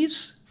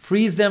freeze?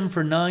 Freeze them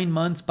for 9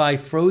 months. Buy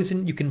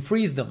frozen. You can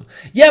freeze them.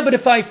 Yeah, but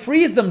if I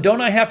freeze them,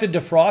 don't I have to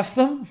defrost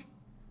them?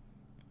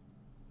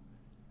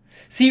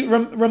 See,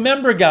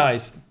 remember,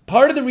 guys,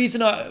 part of the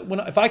reason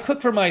if I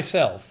cook for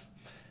myself,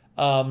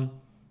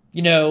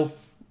 you know,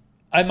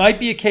 I might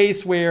be a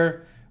case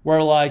where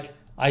like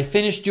I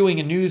finished doing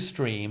a news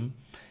stream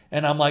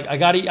and I'm like,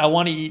 I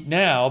want to eat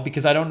now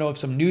because I don't know if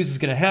some news is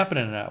going to happen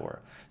in an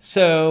hour.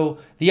 So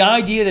the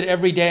idea that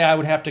every day I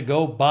would have to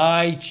go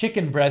buy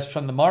chicken breast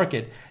from the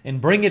market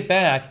and bring it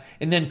back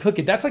and then cook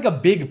it, that's like a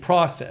big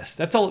process.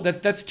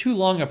 That's too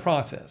long a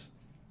process.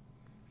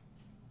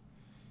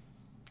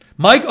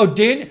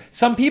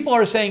 Some people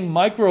are saying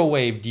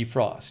microwave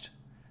defrost.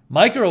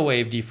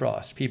 Microwave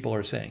defrost, people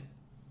are saying.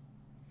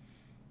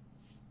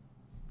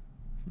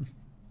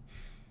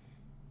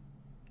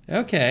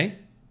 Okay,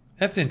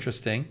 that's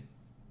interesting.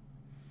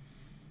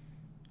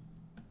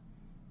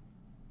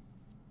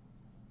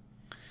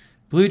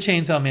 Blue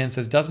Chainsaw Man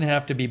says, doesn't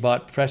have to be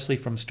bought freshly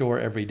from store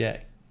every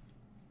day.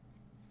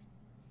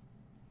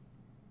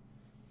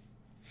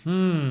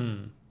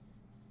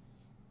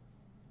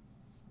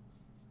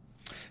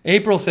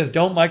 April says,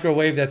 don't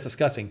microwave, that's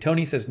disgusting.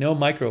 Tony says, no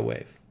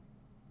microwave.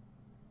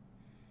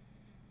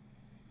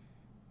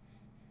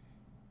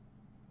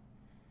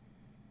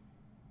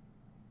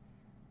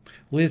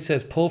 Liz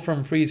says, pull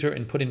from freezer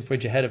and put in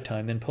fridge ahead of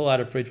time, then pull out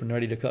of fridge when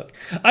ready to cook.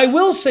 I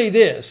will say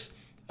this.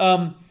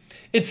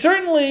 It's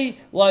certainly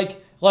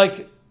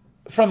it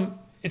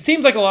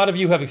seems like a lot of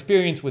you have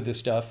experience with this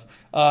stuff.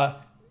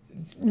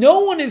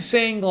 No one is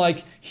saying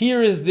like,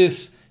 here is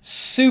this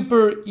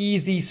super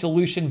easy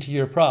solution to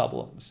your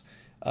problems.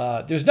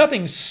 There's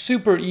nothing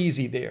super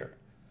easy there.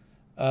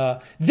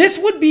 This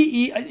would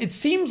be, it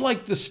seems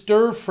like the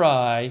stir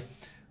fry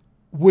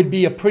would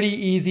be a pretty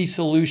easy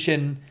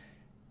solution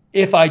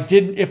if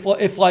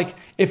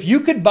you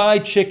could buy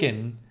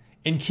chicken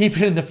and keep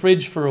it in the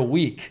fridge for a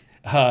week.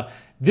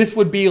 This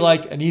would be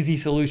like an easy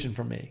solution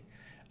for me.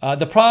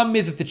 The problem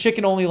is if the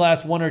chicken only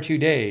lasts 1 or 2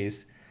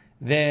 days,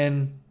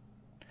 then,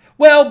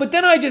 well, but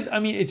then I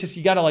mean, it's just,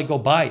 you got to like go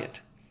buy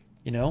it,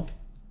 you know?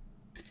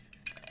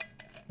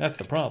 That's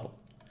the problem.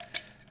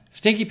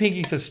 Stinky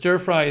Pinky says stir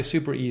fry is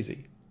super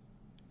easy.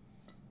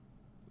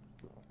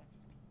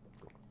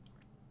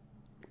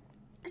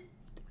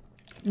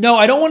 No,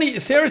 I don't want to.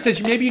 Sarah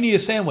says maybe you need a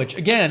sandwich.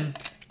 Again,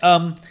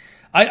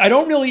 I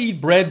don't really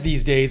eat bread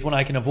these days when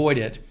I can avoid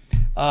it.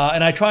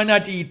 And I try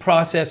not to eat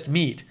processed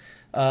meat.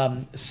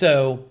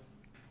 So,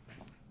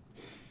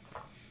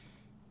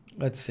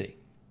 let's see.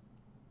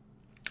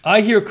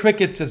 I hear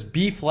Cricket says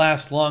beef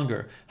lasts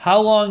longer.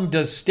 How long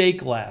does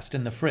steak last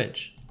in the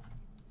fridge?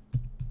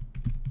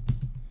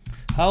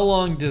 How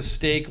long does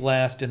steak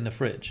last in the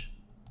fridge?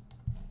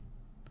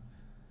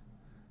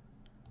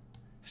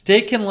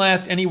 Steak can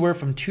last anywhere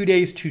from 2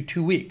 days to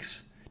 2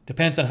 weeks.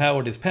 Depends on how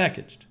it is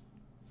packaged.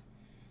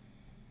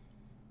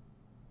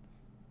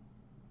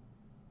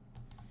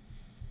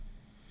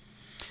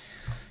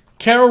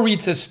 Carol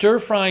Reed says stir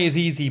fry is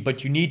easy,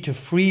 but you need to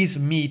freeze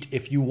meat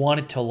if you want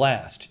it to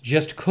last.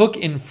 Just cook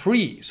and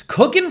freeze.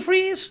 Cook and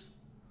freeze?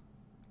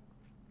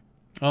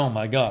 Oh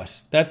my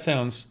gosh, that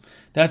sounds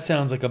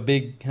like a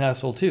big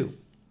hassle too.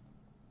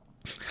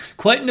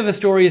 Quentin of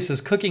Astoria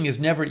says cooking is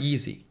never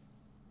easy.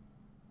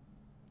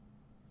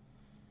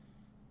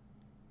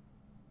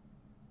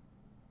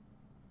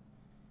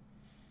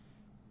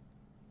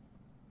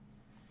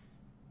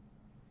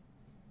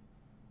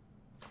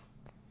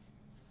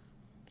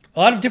 A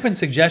lot of different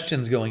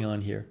suggestions going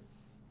on here.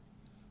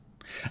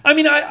 I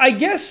mean, I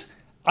guess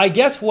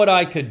what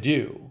I could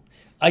do,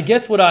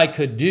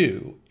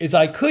 is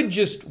I could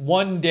just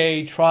one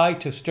day try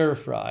to stir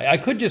fry. I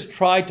could just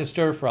try to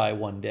stir fry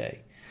one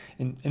day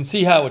and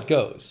see how it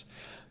goes.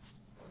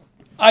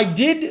 I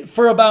did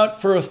for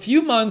a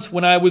few months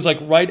when I was like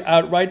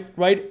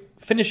right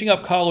finishing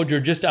up college or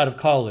just out of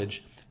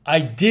college. I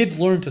did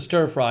learn to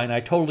stir fry and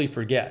I totally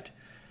forget.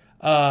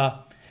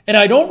 And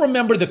I don't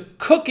remember the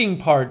cooking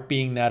part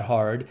being that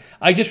hard.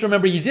 I just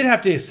remember you did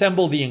have to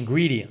assemble the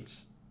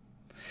ingredients.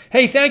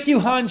 Hey, thank you,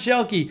 Hans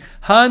Schelke.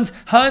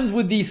 Hans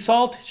with the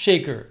salt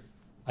shaker.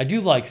 I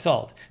do like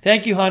salt.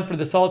 Thank you, Hans, for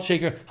the salt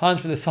shaker. Hans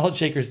for the salt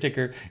shaker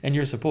sticker and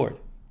your support.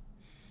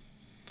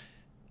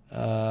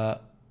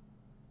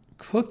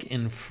 Cook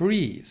and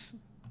freeze.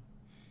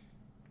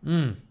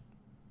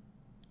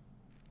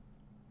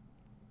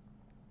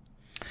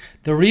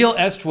 The Real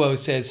Estuo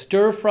says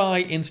stir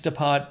fry,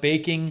 Instapot,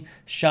 baking,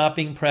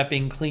 shopping,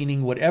 prepping,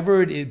 cleaning,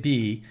 whatever it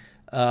be,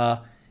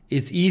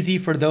 it's easy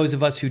for those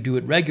of us who do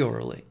it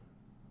regularly.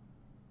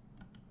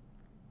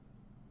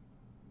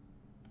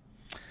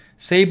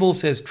 Sable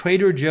says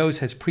Trader Joe's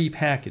has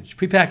prepackaged.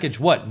 Prepackaged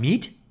what?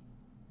 Meat?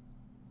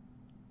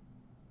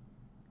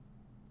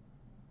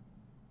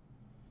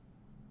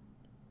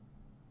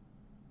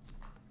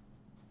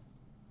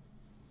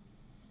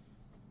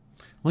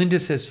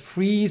 Linda says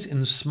freeze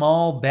in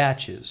small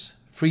batches.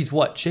 Freeze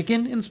what?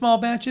 Chicken in small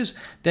batches?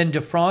 Then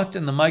defrost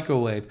in the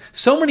microwave.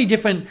 So many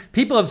different,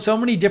 people have so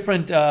many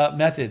different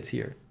methods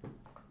here.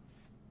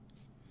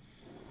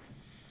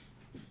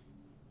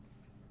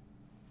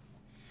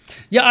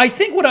 Yeah, I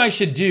think what I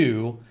should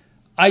do,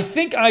 I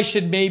think I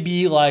should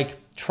maybe like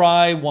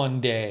try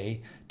one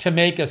day to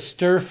make a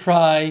stir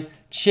fry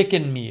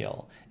chicken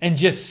meal and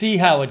just see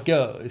how it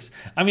goes.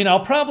 I mean,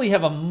 I'll probably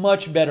have a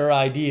much better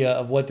idea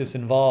of what this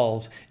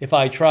involves if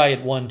I try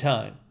it one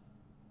time.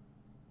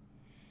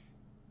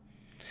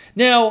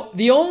 Now,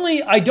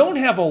 I don't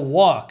have a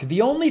wok.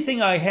 The only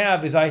thing I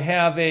have is I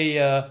have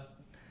a,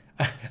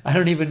 I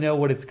don't even know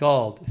what it's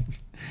called.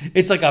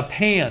 It's like a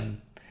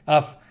pan.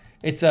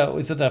 Is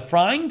it a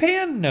frying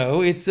pan?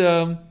 No, it's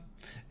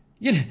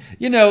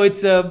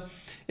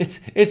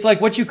it's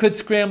like what you could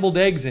scrambled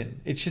eggs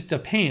in. It's just a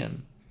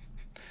pan.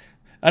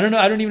 I don't know.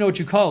 I don't even know what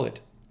you call it.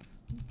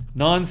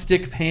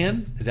 Non-stick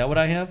pan? Is that what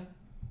I have?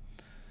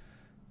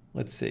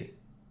 Let's see.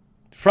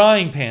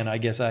 Frying pan, I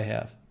guess I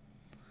have.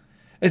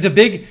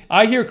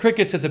 I hear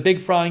Cricket says a big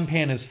frying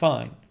pan is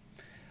fine.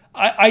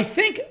 I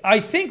think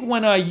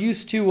when I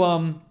used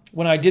to,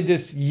 when I did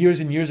this years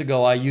and years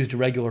ago, I used a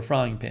regular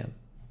frying pan.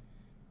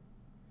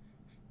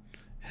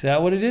 Is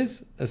that what it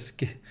is?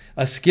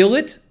 A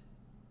skillet?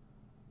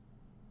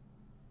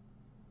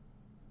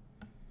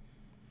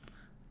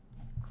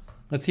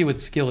 Let's see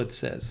what skillet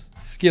says.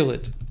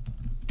 Skillet.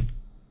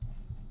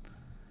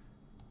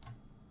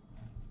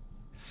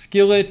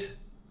 Skillet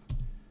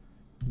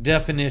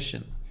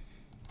definition.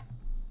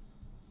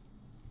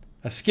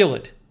 A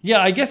skillet.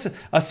 Yeah, I guess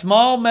a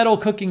small metal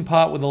cooking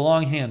pot with a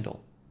long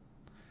handle.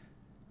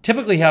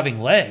 Typically having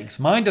legs.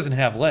 Mine doesn't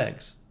have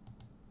legs.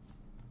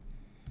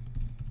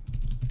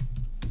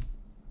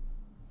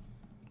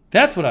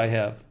 That's what I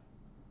have.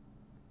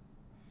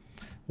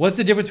 What's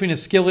the difference between a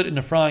skillet and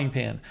a frying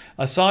pan?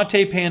 A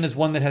saute pan is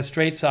one that has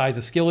straight sides.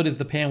 A skillet is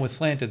the pan with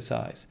slanted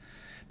sides.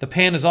 The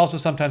pan is also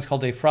sometimes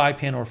called a fry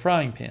pan or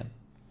frying pan.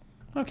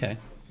 Okay.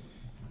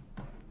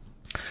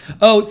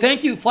 Oh,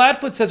 thank you.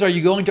 Flatfoot says, are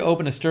you going to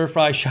open a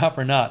stir-fry shop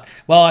or not?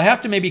 Well, I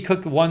have to maybe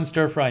cook one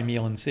stir-fry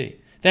meal and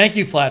see. Thank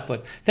you,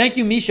 Flatfoot. Thank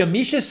you, Misha.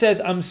 Misha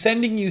says, I'm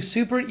sending you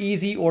super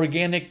easy,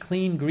 organic,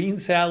 clean green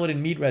salad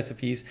and meat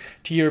recipes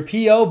to your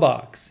P.O.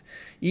 box.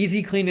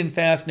 Easy, clean, and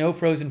fast. No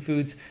frozen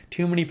foods.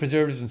 Too many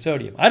preservatives and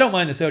sodium. I don't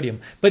mind the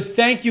sodium. But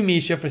thank you,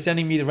 Misha, for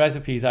sending me the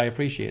recipes. I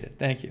appreciate it.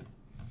 Thank you.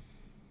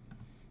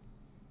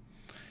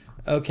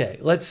 Okay,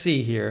 let's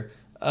see here.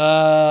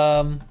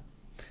 So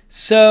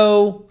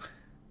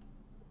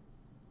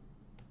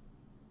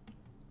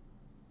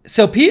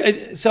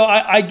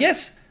I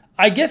guess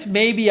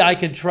maybe I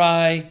could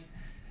try.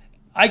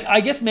 I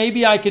guess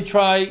maybe I could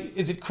try.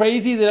 Is it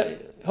crazy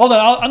that? Hold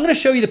on, I'm going to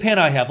show you the pen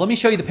I have. Let me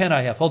show you the pen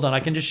I have. Hold on, I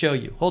can just show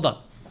you. Hold on.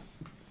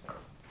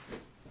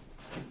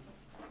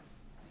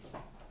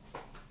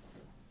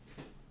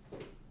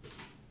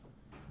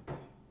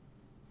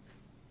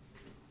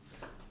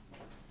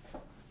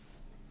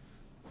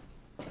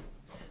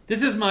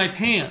 This is my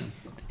pan.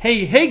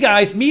 Hey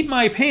guys, meet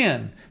my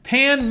pan.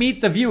 Pan, meet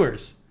the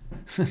viewers.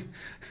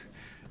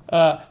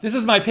 This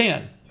is my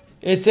pan.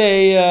 It's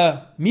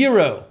a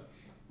Miro.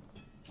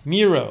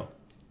 Miro.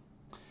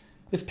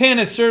 This pan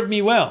has served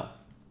me well.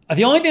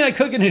 The only thing I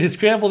cook in it is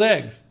scrambled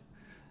eggs.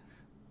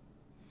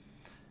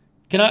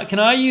 Can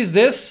I use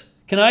this?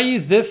 Can I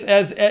use this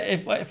as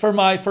for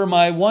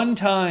my one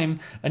time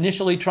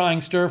initially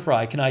trying stir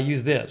fry? Can I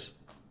use this?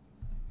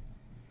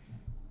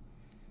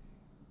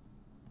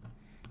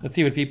 Let's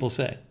see what people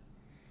say.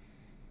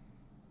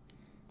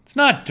 It's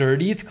not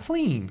dirty, it's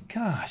clean.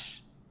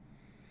 Gosh.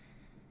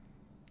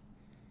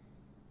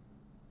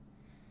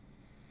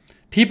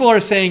 People are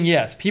saying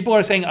yes. People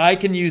are saying I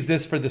can use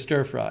this for the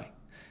stir fry.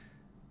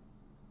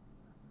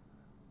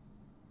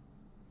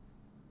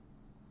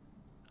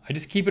 I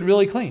just keep it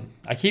really clean.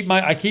 I keep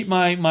my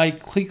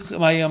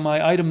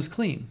items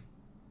clean.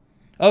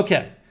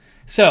 Okay.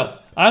 So,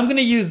 I'm going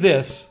to use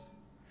this.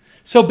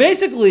 So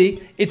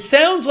basically, it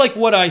sounds like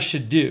what I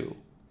should do.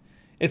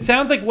 It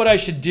sounds like what I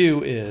should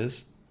do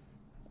is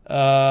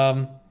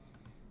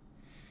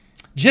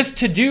just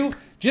to do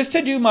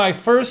my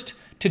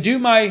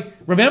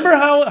remember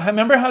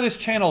how this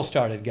channel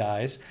started,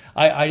 guys.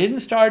 I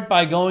didn't start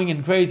by going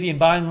and crazy and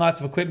buying lots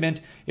of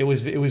equipment. It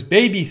was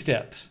baby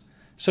steps.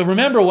 So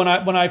remember when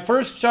I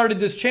first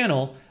started this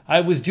channel, I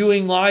was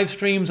doing live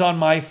streams on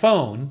my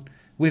phone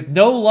with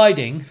no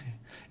lighting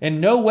and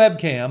no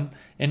webcam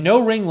and no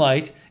ring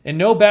light and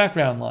no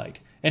background light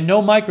and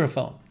no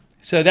microphone.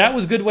 So that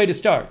was a good way to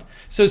start.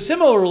 So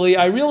similarly,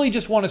 I really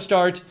just want to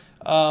start,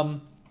 I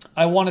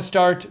want to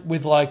start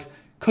with like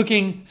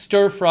cooking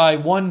stir fry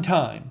one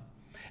time.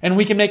 And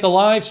we can make a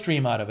live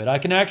stream out of it. I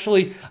can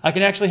actually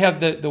have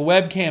the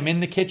webcam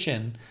in the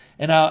kitchen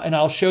and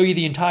I'll show you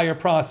the entire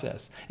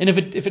process. And if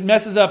it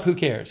messes up, who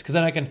cares? Because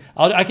then I can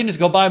just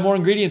go buy more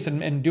ingredients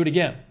and do it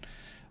again.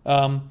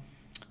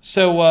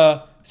 So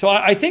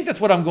I think that's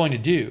what I'm going to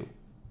do.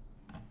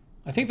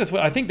 I think that's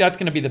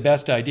going to be the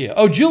best idea.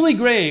 Oh, Julie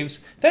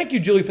Graves. Thank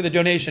you, Julie, for the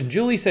donation.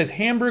 Julie says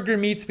hamburger,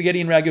 meat,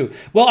 spaghetti, and ragu.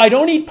 Well, I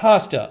don't eat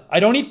pasta.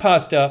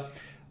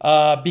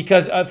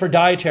 Because for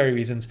dietary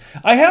reasons.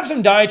 I have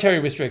some dietary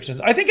restrictions.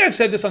 I think I've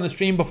said this on the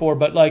stream before,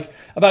 but like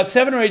about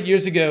 7 or 8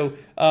 years ago,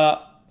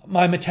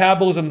 my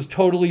metabolism's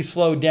totally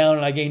slowed down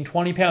and I gained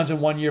 20 pounds in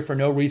 1 year for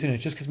no reason.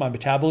 It's just because my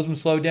metabolism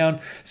slowed down.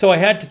 So I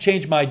had to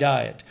change my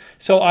diet.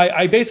 So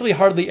I basically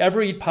hardly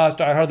ever eat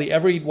pasta. I hardly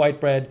ever eat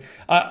white bread.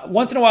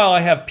 Once in a while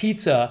I have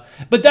pizza.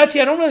 But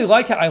I don't really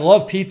like it. I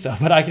love pizza,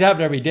 but I could have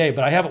it every day.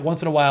 But I have it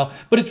once in a while.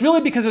 But it's really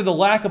because of the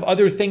lack of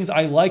other things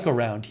I like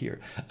around here.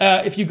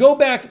 If you go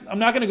back,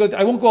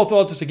 I won't go through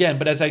all this again,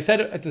 but as I said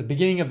at the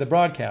beginning of the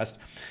broadcast,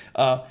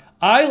 I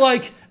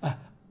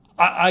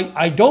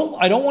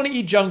don't want to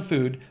eat junk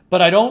food,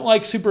 but I don't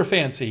like super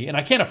fancy, and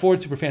I can't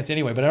afford super fancy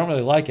anyway, but I don't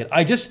really like it.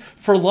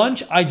 For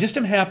lunch, I just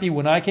am happy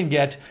when I can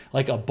get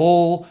like a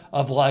bowl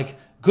of like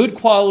good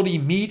quality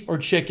meat or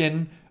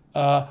chicken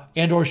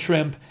and or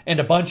shrimp and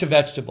a bunch of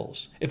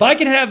vegetables. If I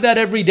can have that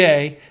every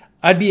day,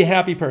 I'd be a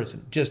happy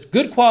person. Just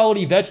good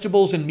quality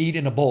vegetables and meat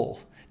in a bowl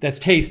that's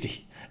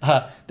tasty.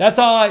 That's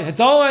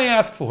all I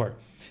ask for.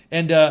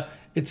 And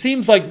it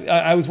seems like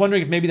I was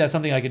wondering if maybe that's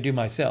something I could do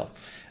myself.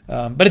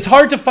 But it's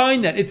hard to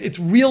find that. It's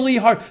really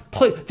hard.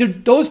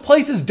 Those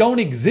places don't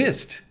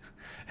exist.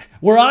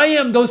 Where I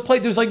am,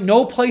 there's like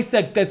no place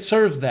that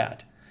serves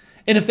that.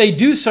 And if they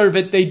do serve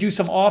it, they do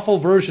some awful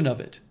version of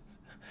it.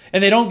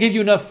 And they don't give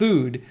you enough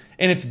food,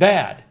 and it's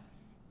bad.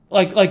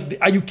 Like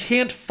you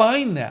can't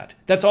find that.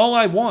 That's all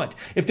I want.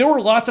 If there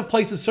were lots of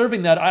places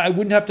serving that, I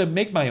wouldn't have to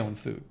make my own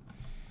food.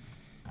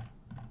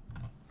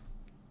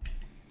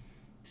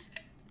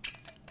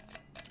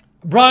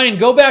 Brian,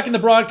 go back in the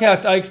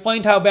broadcast. I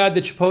explained how bad the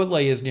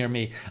Chipotle is near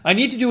me. I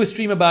need to do a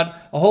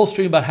whole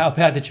stream about how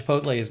bad the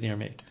Chipotle is near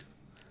me.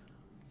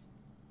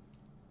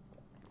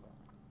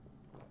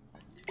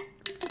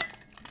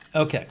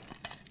 Okay.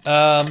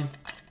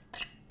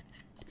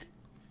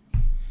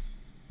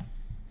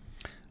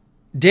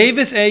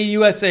 Davis A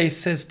USA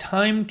says,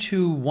 time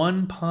to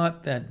one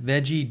pot that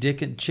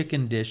veggie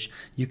chicken dish.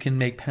 You can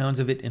make pounds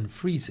of it and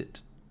freeze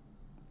it.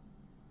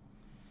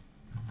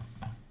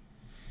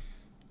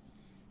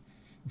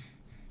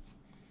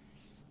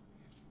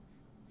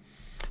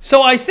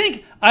 So I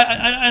think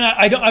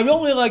I don't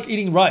really like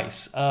eating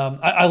rice.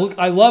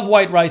 I love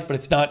white rice, but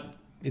it's not.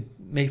 It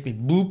makes me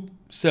boop.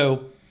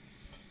 So.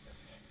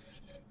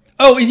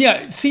 Oh, and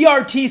yeah,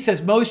 CRT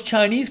says most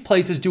Chinese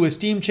places do a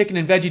steamed chicken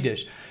and veggie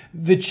dish.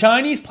 The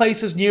Chinese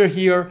places near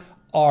here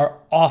are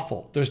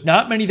awful. There's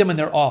not many of them, and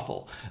they're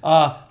awful.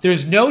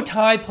 There's no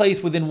Thai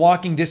place within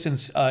walking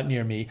distance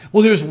near me.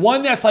 Well, there's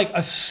one that's like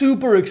a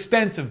super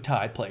expensive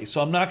Thai place,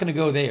 so I'm not going to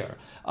go there.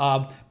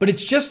 But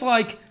it's just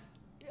like,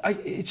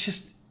 it's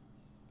just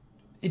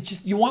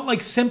you want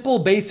like simple,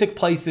 basic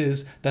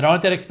places that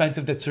aren't that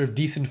expensive that serve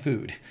decent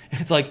food.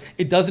 It's like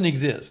it doesn't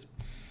exist.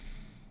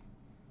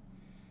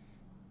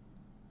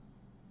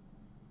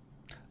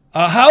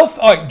 All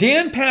right,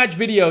 Dan Patch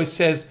Videos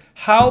says,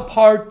 how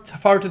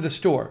far to the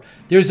store?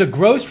 There's a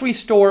grocery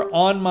store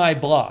on my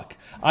block.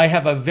 I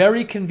have a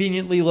very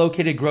conveniently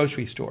located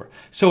grocery store.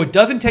 So it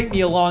doesn't take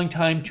me a long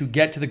time to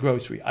get to the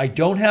grocery. I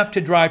don't have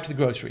to drive to the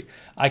grocery.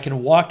 I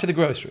can walk to the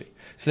grocery.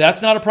 So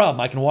that's not a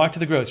problem. I can walk to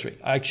the grocery.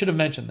 I should have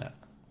mentioned that.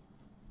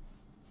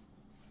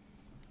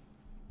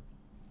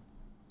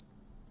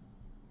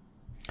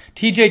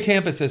 TJ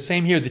Tampa says,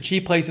 same here. The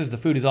cheap places, the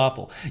food is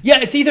awful.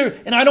 Yeah, it's either,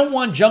 and I don't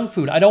want junk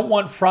food. I don't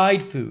want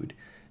fried food.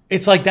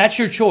 It's like, that's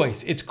your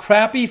choice. It's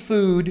crappy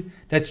food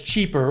that's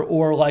cheaper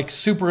or like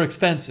super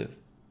expensive.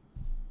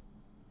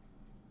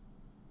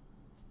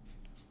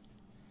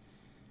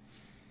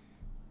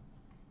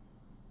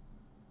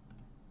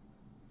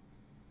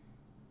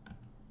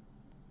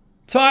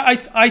 So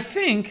I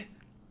think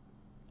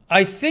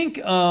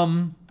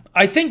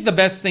the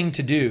best thing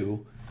to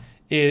do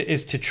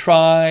is to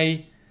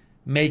try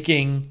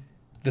making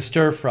the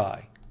stir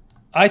fry.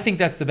 I think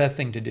that's the best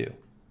thing to do.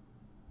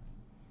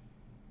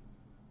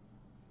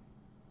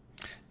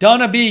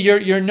 Donna B,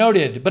 you're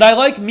noted, but I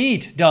like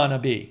meat, Donna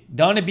B.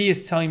 Donna B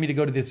is telling me to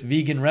go to this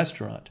vegan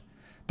restaurant,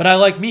 but I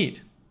like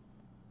meat.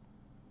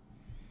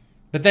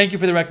 But thank you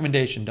for the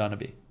recommendation, Donna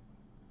B.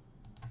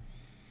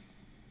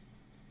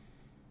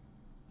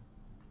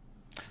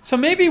 So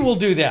maybe we'll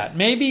do that.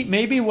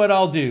 Maybe what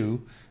I'll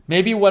do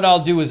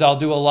is I'll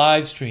do a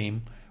live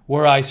stream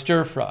where I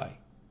stir fry.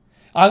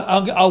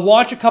 I'll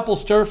watch a couple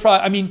stir fry.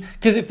 I mean,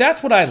 because if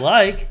that's what I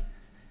like.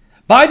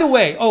 By the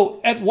way,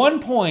 at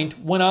one point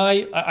when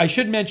I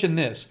should mention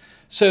this.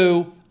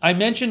 So I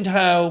mentioned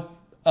how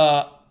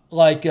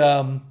like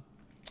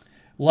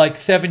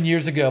 7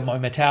 years ago my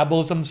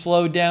metabolism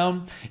slowed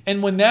down,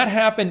 and when that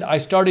happened, I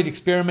started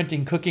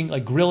experimenting cooking,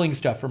 like grilling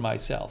stuff for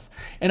myself,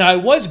 and I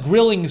was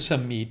grilling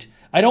some meat.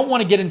 I don't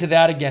want to get into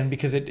that again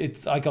because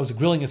it's like I was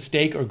grilling a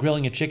steak or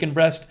grilling a chicken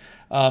breast,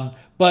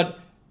 but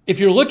if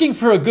you're looking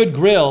for a good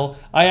grill,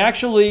 I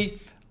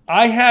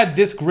had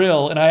this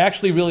grill and I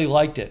actually really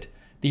liked it.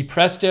 The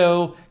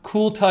Presto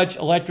Cool Touch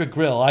electric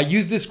grill. I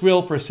used this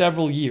grill for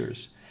several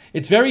years.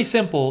 It's very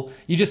simple.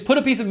 You just put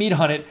a piece of meat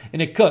on it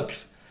and it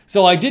cooks.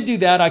 So I did do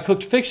that. I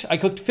cooked fish,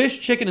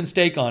 chicken, and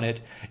steak on it.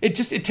 It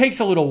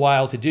takes a little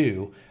while to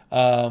do.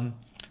 But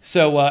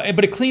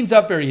it cleans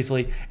up very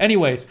easily.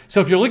 Anyways, so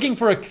if you're looking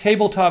for a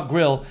tabletop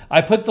grill, I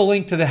put the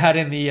link to that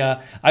in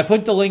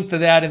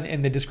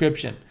the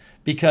description.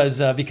 Because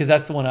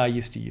that's the one I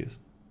used to use.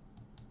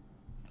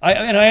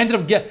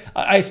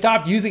 I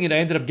stopped using it. I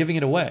ended up giving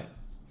it away.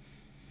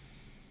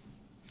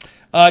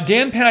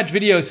 Dan Patch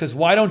Video says,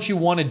 why don't you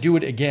want to do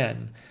it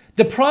again?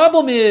 The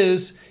problem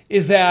is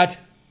that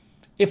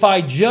if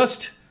I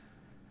just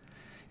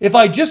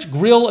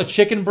grill a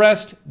chicken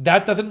breast,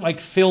 that doesn't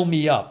like fill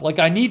me up. Like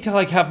I need to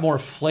like have more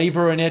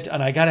flavor in it,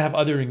 and I got to have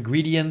other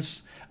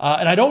ingredients.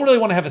 And I don't really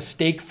want to have a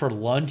steak for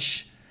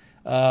lunch.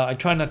 I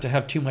try not to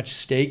have too much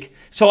steak.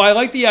 So I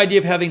like the idea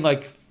of having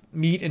like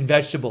meat and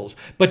vegetables.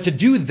 But to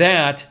do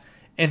that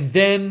and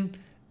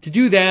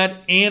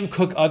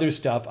cook other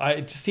stuff,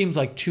 it just seems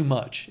like too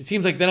much. It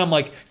seems like then I'm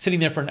like sitting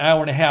there for an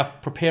hour and a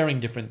half preparing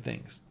different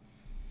things.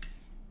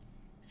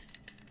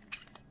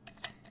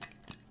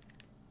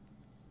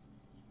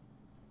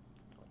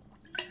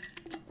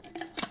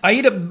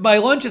 My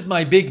lunch is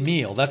my big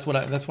meal. That's when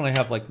I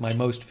have like my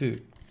most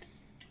food.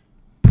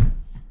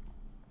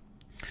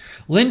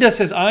 Linda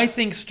says, I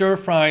think stir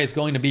fry is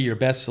going to be your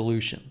best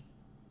solution.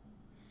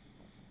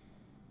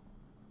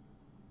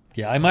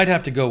 Yeah, I might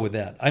have to go with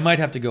that.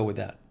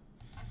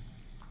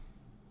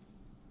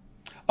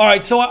 All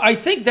right, so I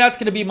think that's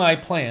going to be my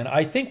plan.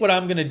 I think what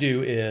I'm going to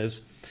do is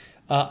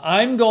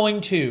I'm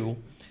going to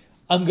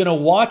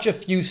watch a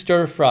few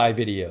stir fry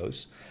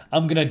videos.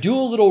 I'm going to do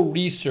a little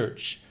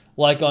research,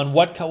 like on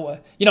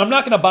I'm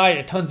not going to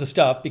buy tons of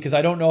stuff because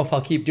I don't know if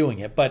I'll keep doing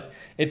it, but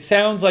it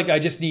sounds like I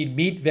just need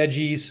meat,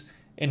 veggies,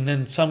 and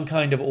then some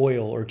kind of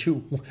oil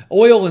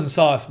oil and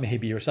sauce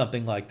maybe, or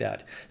something like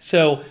that.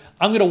 So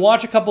I'm going to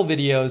watch a couple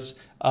videos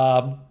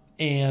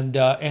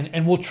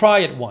and we'll try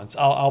it once.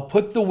 I'll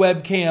put the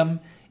webcam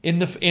in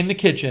the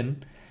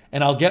kitchen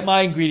and I'll get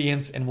my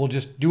ingredients and we'll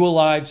just do a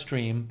live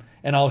stream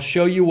and I'll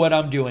show you what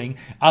I'm doing.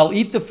 I'll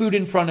eat the food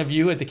in front of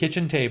you at the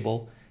kitchen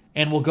table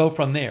and we'll go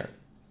from there.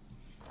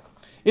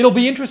 It'll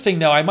be interesting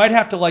though. I might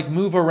have to like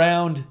move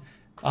around.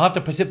 I'll have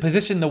to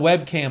position the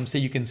webcam so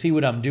you can see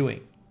what I'm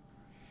doing.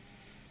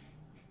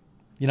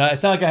 You know,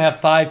 it's not like I have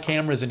 5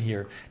 cameras in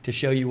here to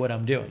show you what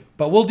I'm doing.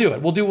 But we'll do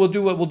it. We'll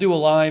do a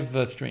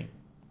live stream.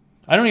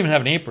 I don't even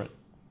have an apron.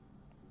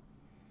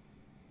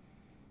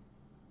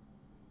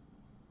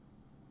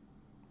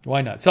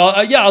 Why not?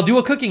 So yeah, I'll do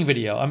a cooking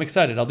video. I'm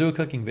excited. I'll do a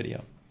cooking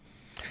video.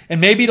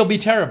 And maybe it'll be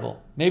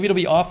terrible. Maybe it'll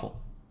be awful.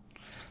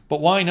 But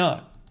why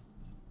not?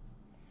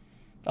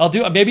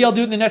 Maybe I'll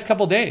do it in the next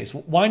couple days.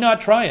 Why not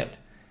try it?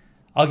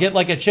 I'll get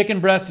like a chicken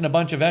breast and a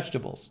bunch of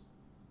vegetables.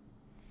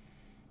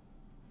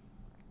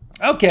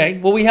 Okay,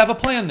 well, we have a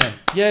plan then.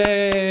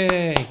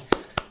 Yay!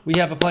 We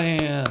have a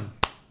plan.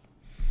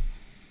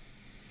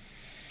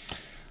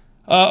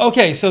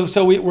 Okay,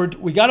 so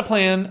we got a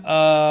plan,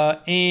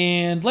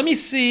 and let me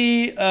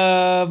see if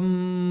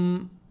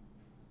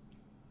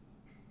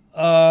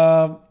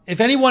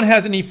anyone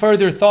has any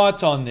further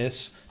thoughts on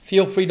this.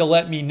 Feel free to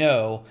let me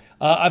know.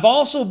 I've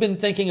also been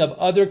thinking of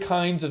other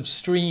kinds of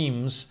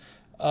streams.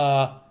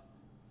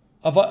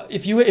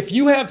 If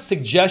you have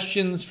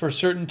suggestions for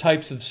certain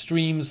types of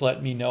streams,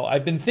 let me know.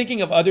 I've been thinking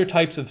of other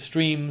types of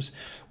streams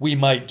we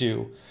might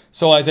do.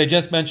 So as I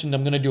just mentioned,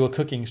 I'm going to do a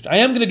cooking stream. I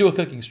am going to do a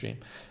cooking stream.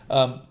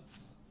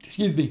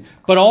 Excuse me.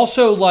 But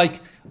also I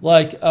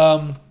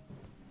kind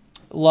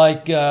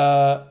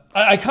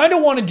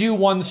of want to do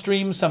one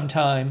stream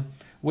sometime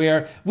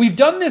where we've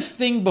done this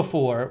thing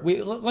before.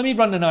 Let me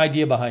run an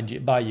idea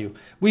by you.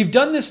 We've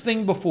done this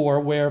thing before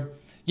where,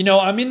 you know,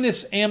 I'm in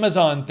this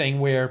Amazon thing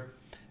where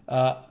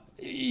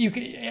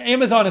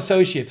Amazon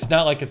Associates, it's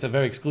not like it's a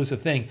very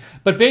exclusive thing,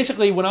 but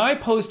basically when I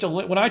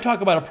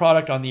talk about a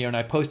product on the air and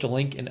I post a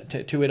link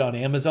to it on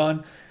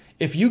Amazon,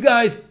 if you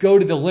guys go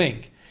to the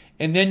link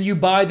and then you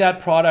buy that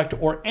product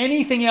or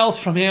anything else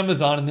from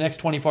Amazon in the next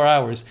 24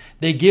 hours,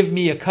 they give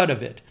me a cut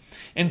of it.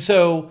 And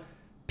so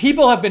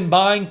people have been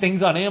buying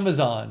things on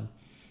Amazon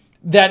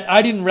that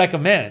I didn't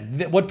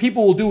recommend. What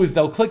people will do is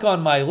they'll click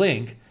on my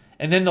link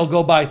and then they'll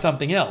go buy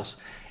something else.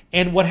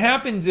 And what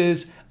happens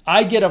is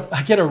I get a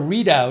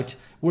readout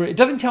where it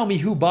doesn't tell me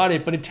who bought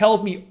it, but it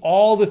tells me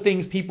all the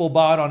things people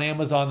bought on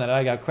Amazon that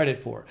I got credit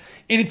for.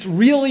 And it's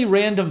really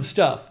random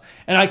stuff.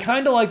 And I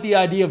kind of like the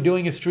idea of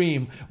doing a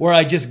stream where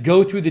I just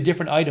go through the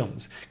different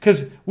items.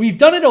 Because we've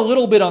done it a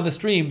little bit on the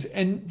streams,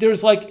 and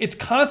there's like, it's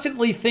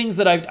constantly things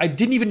that I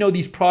didn't even know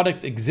these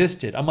products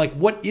existed. I'm like,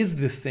 what is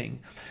this thing?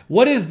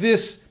 What is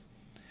this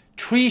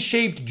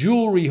tree-shaped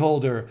jewelry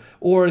holder?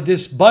 Or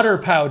this butter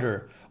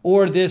powder?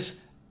 Or this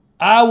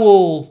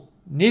owl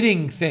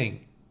knitting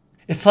thing?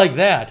 It's like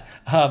that.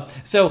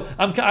 So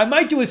I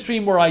might do a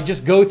stream where I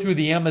just go through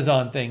the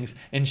Amazon things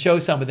and show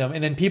some of them,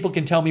 and then people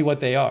can tell me what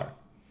they are.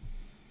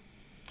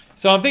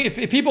 So I'm thinking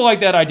if people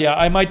like that idea,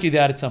 I might do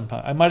that at some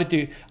point. I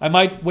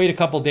might wait a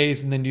couple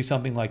days and then do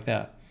something like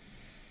that.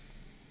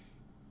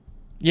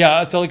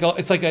 Yeah, it's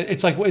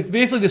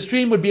basically the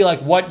stream would be like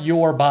what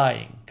you're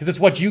buying, because it's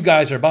what you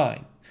guys are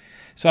buying.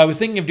 So I was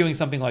thinking of doing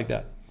something like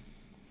that.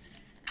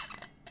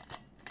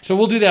 So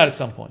we'll do that at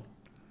some point.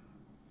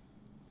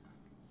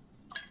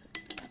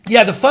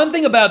 Yeah, the fun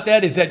thing about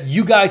that is that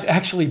you guys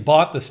actually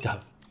bought the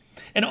stuff.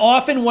 And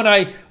often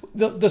when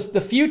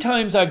the few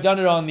times I've done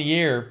it on the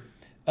air,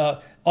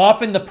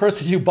 often the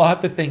person who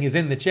bought the thing is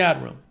in the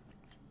chat room.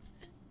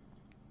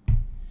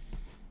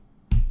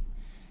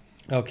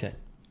 Okay.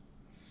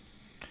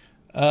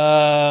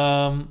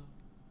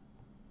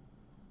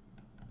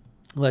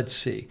 Let's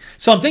see.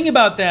 So I'm thinking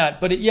about that.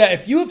 But yeah,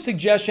 if you have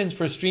suggestions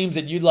for streams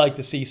that you'd like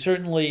to see,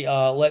 certainly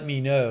let me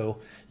know.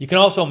 You can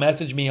also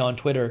message me on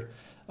Twitter.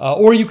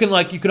 Or you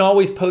can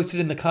always post it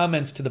in the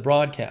comments to the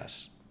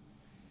broadcasts.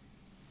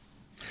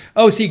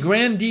 Oh, see,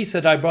 Grand D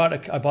said I bought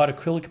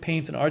acrylic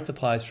paints and art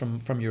supplies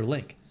from your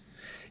link.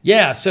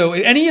 Yeah, so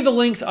any of the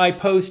links I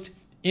post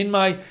in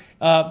my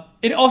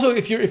and also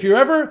if you're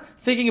ever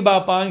thinking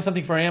about buying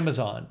something for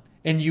Amazon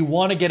and you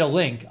want to get a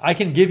link, I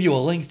can give you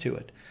a link to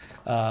it.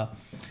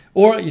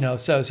 Or you know,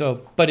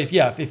 but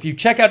if you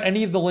check out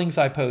any of the links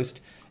I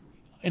post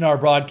in our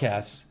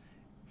broadcasts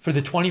for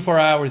the 24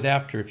 hours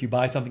after, if you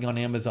buy something on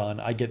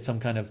Amazon, I get some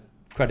kind of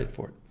credit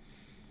for it.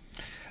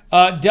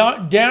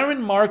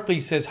 Darren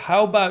Markley says,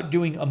 how about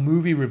doing a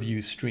movie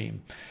review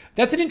stream?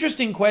 That's an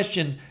interesting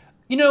question.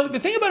 You know, the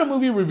thing about a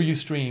movie review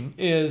stream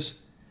is,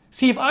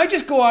 see, if I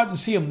just go out and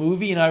see a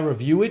movie and I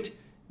review it,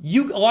 a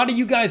lot of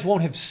you guys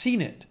won't have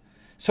seen it.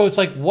 So it's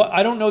like,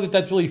 I don't know that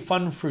that's really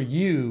fun for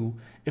you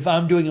if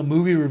I'm doing a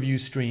movie review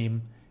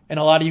stream and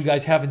a lot of you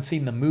guys haven't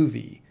seen the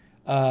movie.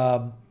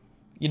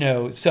 You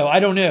know, so I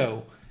don't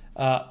know.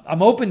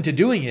 I'm open to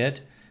doing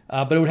it,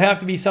 but it would have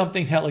to be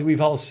something that like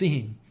we've all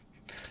seen.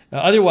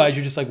 Otherwise,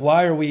 you're just like,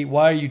 what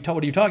are you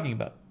talking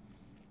about?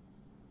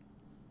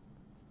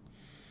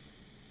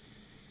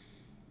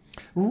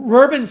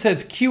 Rubin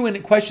says Q&A,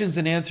 questions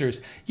and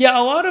answers. Yeah,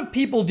 a lot of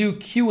people do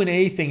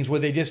Q&A things where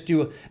they just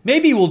do,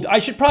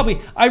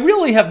 I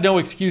really have no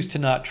excuse to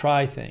not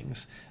try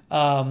things.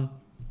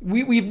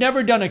 We've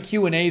never done a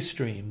Q&A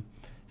stream,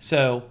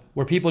 so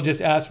where people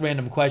just ask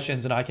random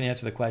questions and I can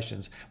answer the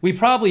questions. We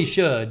probably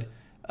should,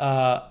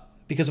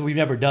 because we've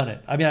never done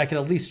it. I mean, I could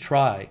at least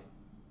try.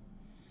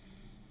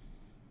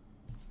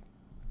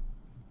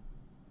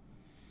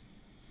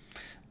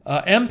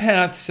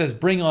 Empath says,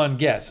 bring on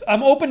guests.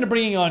 I'm open to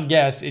bringing on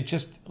guests. It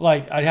just,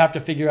 like, I'd have to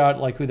figure out,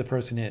 like, who the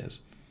person is.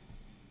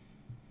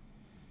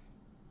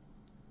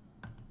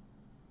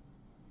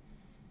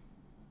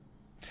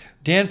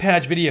 Dan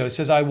Patch Video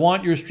says, I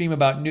want your stream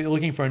about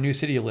looking for a new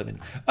city to live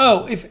in.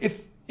 Oh,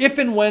 if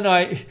and when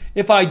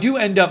if I do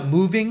end up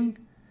moving,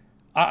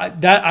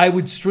 I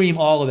would stream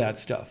all of that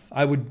stuff.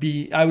 It would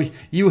be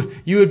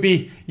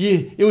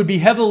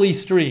heavily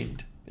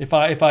streamed if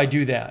I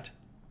do that.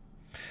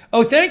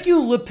 Oh, thank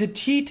you, Le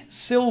Petite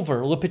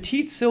Silver. Le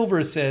Petite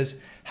Silver says,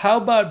 how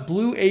about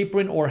Blue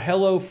Apron or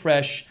Hello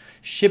Fresh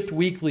shipped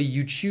weekly?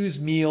 You choose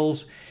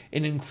meals.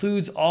 It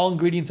includes all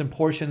ingredients and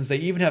portions. They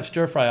even have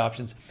stir fry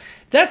options.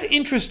 That's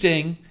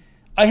interesting.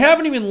 I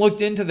haven't even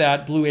looked into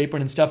that, Blue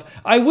Apron and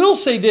stuff. I will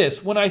say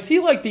this, when I see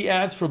like the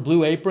ads for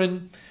Blue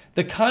Apron,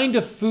 the kind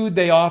of food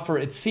they offer,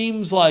 it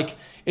seems like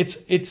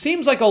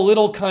a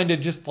little kind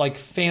of just like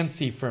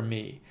fancy for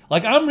me.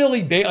 Like I'm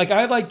really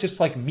I like just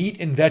like meat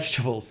and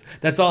vegetables.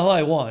 That's all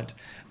I want.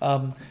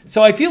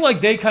 So I feel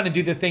like they kind of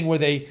do the thing where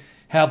they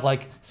have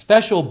like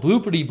special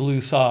bloopery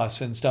blue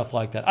sauce and stuff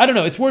like that. I don't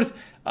know. It's worth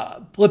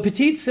Le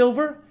Petite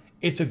Silver.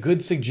 It's a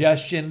good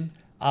suggestion.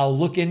 I'll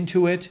look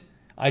into it.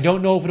 I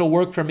don't know if it'll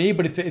work for me,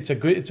 but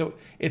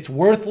it's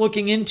worth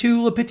looking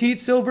into, Le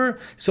Petite Silver.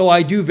 So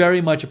I do very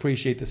much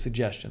appreciate the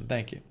suggestion.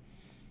 Thank you.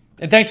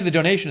 And thanks for the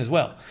donation as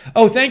well.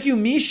 Oh, thank you,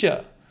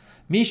 Misha.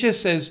 Misha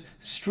says,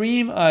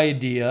 stream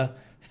idea,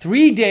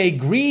 3-day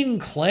green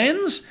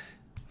cleanse?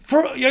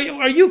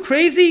 Are you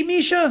crazy,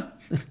 Misha?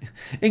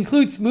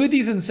 Include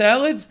smoothies and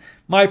salads?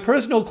 My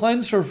personal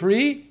cleanse for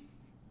free?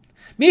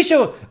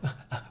 Misha,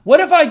 what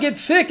if I get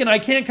sick and I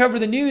can't cover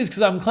the news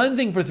because I'm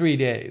cleansing for 3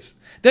 days?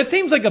 That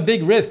seems like a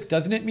big risk,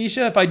 doesn't it,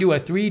 Misha? If I do a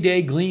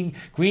 3-day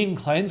green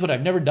cleanse, would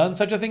I've never done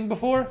such a thing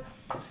before?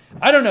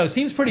 I don't know.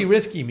 Seems pretty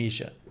risky,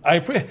 Misha. I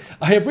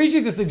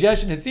appreciate the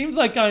suggestion. It seems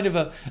like kind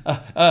of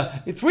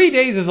 3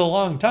 days is a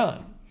long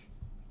time.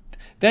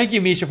 Thank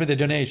you, Misha, for the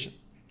donation.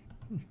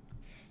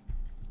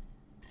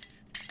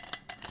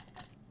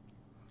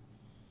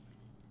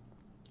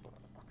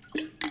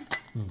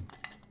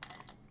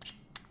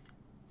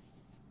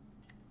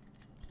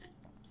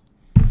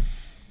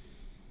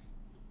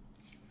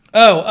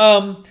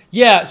 Oh,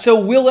 yeah.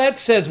 So Willette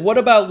says, what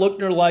about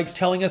Lookner likes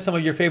telling us some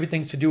of your favorite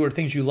things to do or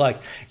things you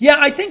like? Yeah,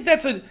 I think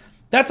that's a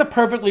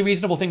perfectly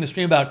reasonable thing to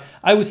stream about.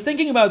 I was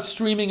thinking about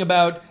streaming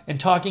about and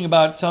talking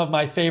about some of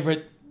my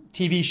favorite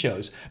TV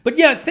shows. But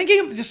yeah,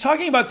 just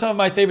talking about some of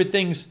my favorite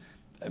things,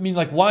 I mean,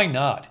 like, why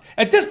not?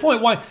 At this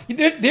point, why?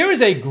 There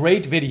is a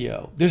great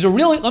video. There's a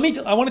really,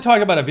 I want to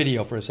talk about a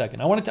video for a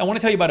second. I want to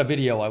tell you about a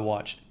video I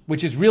watched,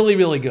 which is really,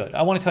 really good.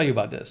 I want to tell you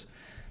about this.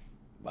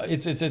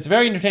 It's a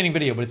very entertaining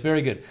video, but it's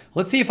very good.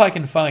 Let's see if I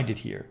can find it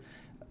here.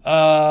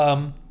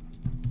 I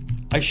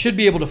should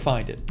be able to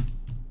find it.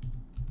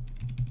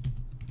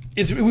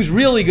 It was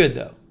really good,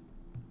 though.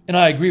 And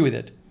I agree with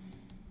it.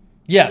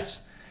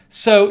 Yes.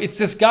 So it's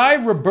this guy,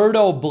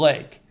 Roberto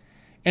Blake.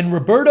 And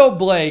Roberto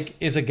Blake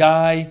is a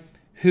guy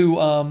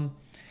who,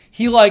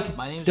 he like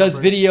does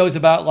videos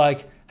about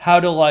like how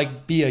to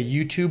like be a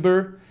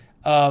YouTuber.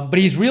 But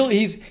he's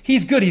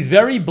good. He's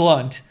very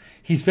blunt.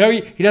 He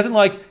doesn't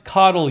like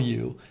coddle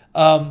you.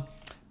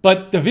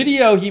 But the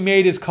video he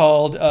made is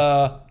called,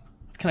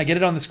 can I get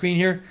it on the screen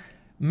here?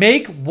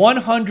 Make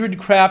 100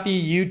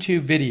 crappy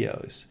YouTube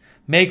videos.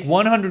 Make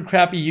 100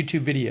 crappy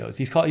YouTube videos.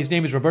 His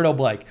name is Roberto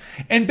Blake.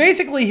 And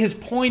basically his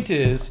point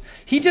is,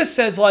 he just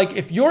says like,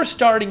 if you're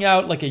starting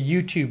out like a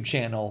YouTube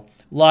channel,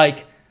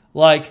 like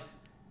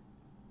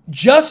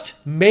just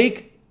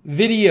make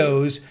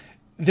videos.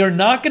 They're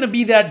not going to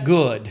be that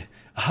good.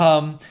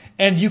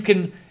 And you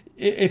can,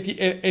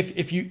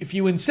 if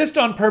you insist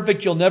on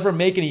perfect, you'll never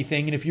make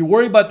anything. And if you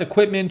worry about the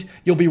equipment,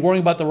 you'll be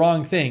worrying about the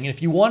wrong thing. And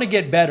if you want to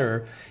get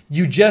better,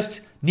 you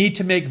just need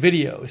to make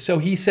videos. So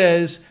he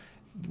says,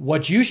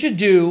 what you should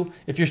do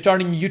if you're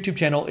starting a YouTube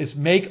channel is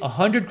make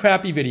 100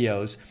 crappy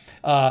videos.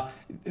 A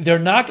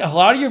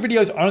lot of your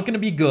videos aren't going to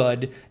be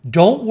good.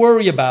 Don't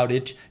worry about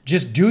it.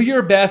 Just do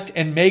your best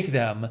and make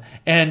them.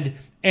 And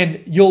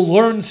you'll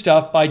learn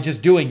stuff by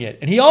just doing it.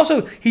 And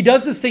he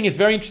does this thing, it's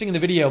very interesting in the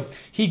video.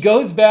 He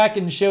goes back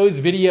and shows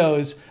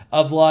videos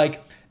of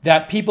like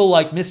that people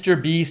like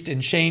Mr. Beast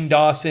and Shane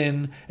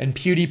Dawson and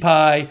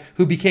PewDiePie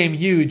who became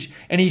huge.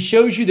 And he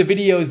shows you the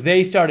videos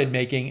they started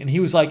making. And he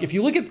was like, if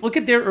you look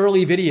at their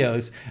early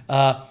videos,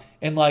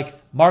 and like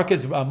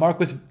Marcus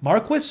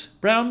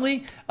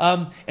Brownlee,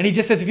 and he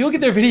just says, if you look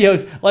at their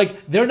videos,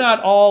 like they're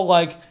not all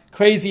like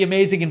crazy,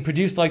 amazing, and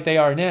produced like they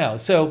are now.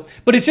 So,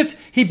 but it's just,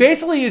 he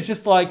basically is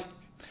just like,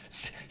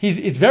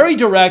 it's very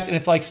direct, and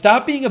it's like,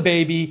 stop being a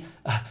baby,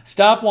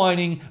 stop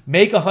whining,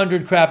 make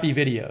 100 crappy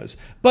videos.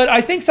 But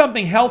I think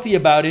something healthy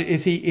about it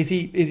is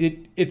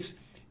it's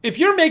if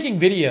you're making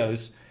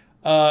videos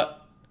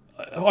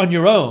on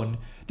your own,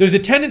 there's a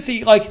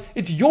tendency, like,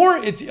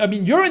 you're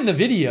in the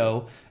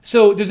video,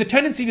 so there's a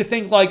tendency to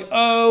think like,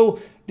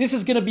 oh, this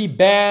is going to be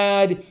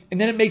bad, and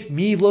then it makes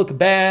me look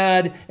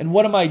bad, and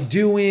what am I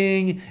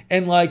doing?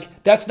 And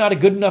like, that's not a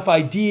good enough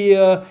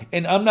idea,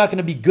 and I'm not going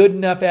to be good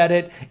enough at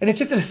it. And it's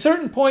just at a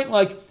certain point,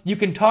 like, you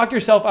can talk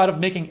yourself out of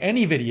making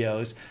any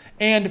videos.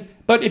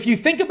 But if you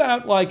think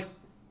about like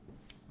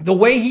the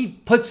way he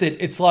puts it,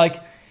 it's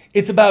like,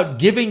 it's about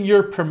giving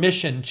your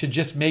permission to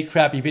just make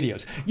crappy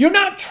videos. You're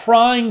not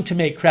trying to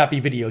make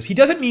crappy videos. He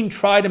doesn't mean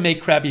try to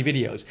make crappy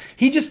videos.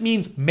 He just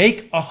means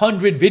make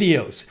 100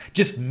 videos.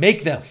 Just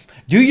make them.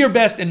 Do your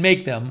best and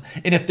make them.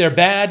 And if they're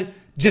bad,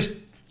 just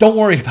don't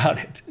worry about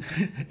it.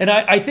 And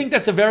I think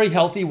that's a very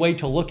healthy way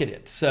to look at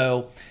it.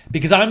 So,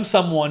 because I'm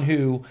someone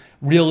who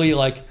really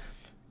like,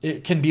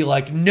 it can be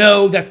like,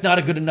 no, that's not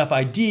a good enough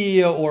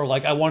idea, or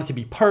like, I want it to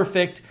be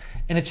perfect.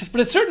 And it's just,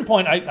 but at a certain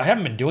point, I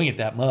haven't been doing it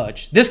that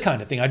much. This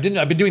kind of thing, I've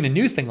been doing the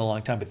news thing a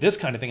long time, but this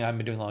kind of thing I haven't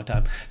been doing a long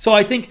time. So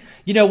I think,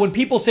 you know, when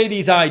people say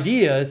these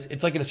ideas,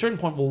 it's like at a certain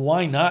point, well,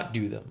 why not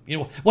do them? You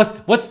know,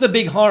 what's the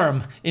big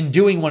harm in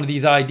doing one of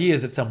these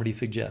ideas that somebody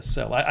suggests?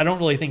 So I don't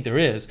really think there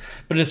is,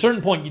 but at a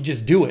certain point, you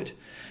just do it.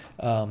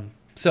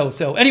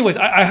 So anyways,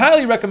 I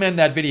highly recommend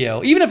that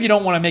video. Even if you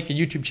don't want to make a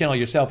YouTube channel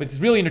yourself, it's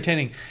really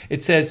entertaining.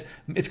 It says,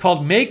 it's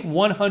called Make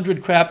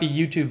 100 Crappy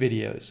YouTube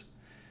Videos,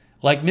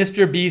 like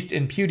Mr. Beast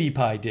and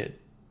PewDiePie did.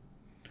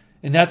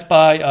 And that's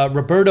by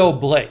Roberto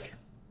Blake.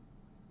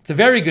 It's a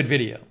very good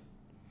video.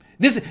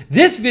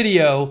 This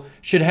video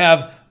should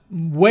have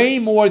way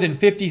more than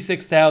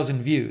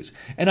 56,000 views.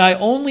 And I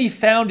only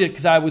found it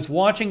because I was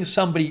watching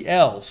somebody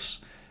else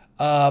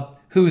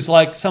who's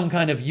like some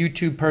kind of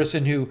YouTube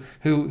person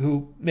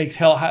who makes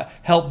help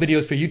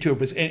videos for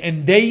YouTubers.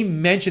 And they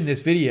mentioned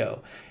this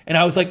video. And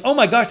I was like, oh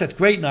my gosh, that's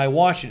great. And I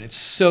watched it. It's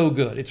so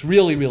good. It's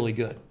really, really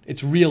good.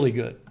 It's really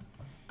good.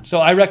 So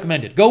I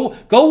recommend it. Go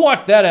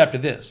watch that after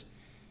this.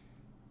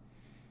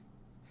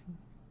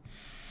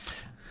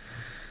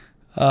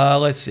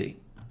 Let's see.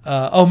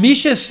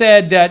 Misha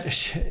said that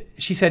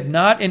she said,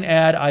 not an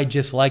ad, I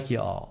just like you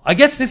all. I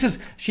guess this is,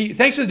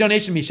 thanks for the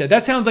donation, Misha.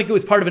 That sounds like it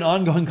was part of an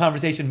ongoing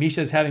conversation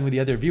Misha is having with the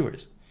other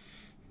viewers.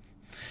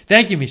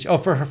 Thank you, Misha. Oh,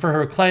 for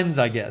her cleanse,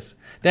 I guess.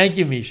 Thank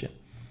you, Misha.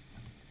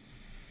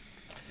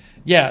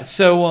 Yeah,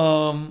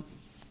 so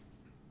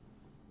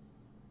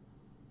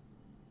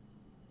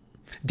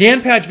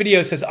Dan Patch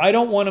Video says, I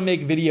don't want to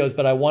make videos,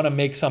 but I want to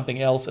make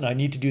something else, and I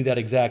need to do that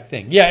exact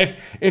thing. Yeah,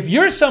 if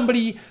you're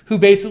somebody who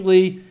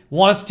basically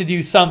wants to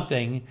do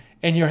something,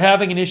 and you're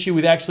having an issue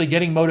with actually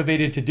getting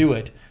motivated to do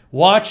it,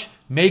 watch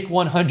Make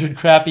 100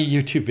 Crappy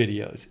YouTube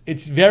Videos.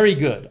 It's very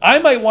good. I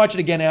might watch it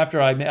again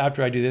after I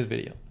do this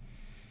video.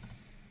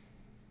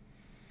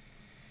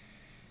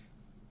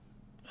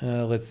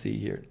 Let's see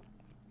here.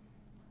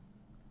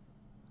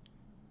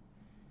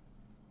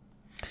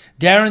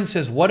 Darren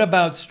says, what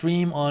about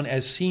stream on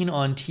as seen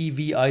on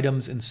TV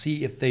items and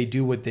see if they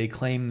do what they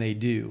claim they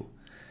do?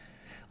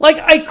 Like,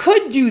 I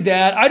could do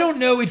that. I don't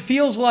know. It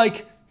feels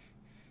like,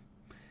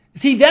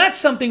 see, that's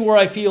something where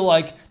I feel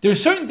like there's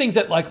certain things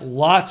that like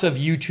lots of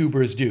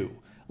YouTubers do.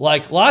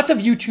 Like lots of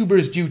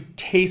YouTubers do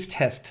taste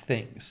test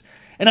things.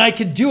 And I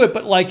could do it,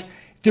 but like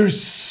there's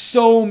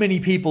so many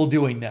people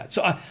doing that.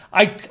 So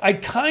I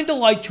kind of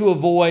like to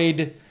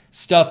avoid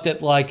stuff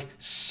that like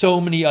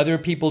so many other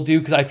people do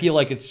because I feel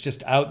like it's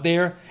just out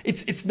there.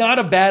 It's not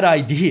a bad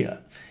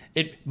idea.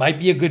 It might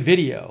be a good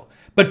video.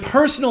 But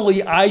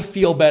personally, I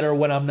feel better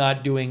when I'm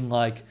not doing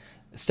like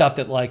stuff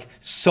that like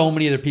so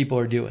many other people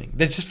are doing.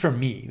 That's just for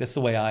me. That's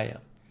the way I am.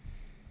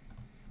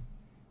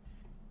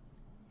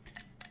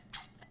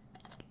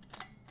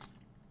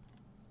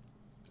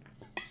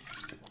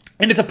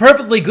 And it's a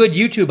perfectly good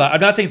YouTube.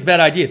 I'm not saying it's a bad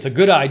idea. It's a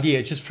good idea.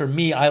 It's just for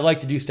me, I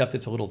like to do stuff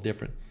that's a little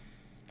different.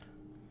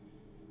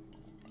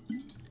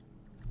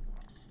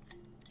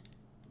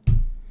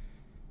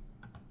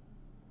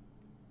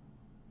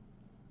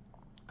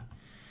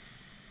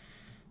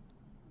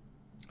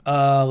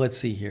 Let's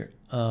see here.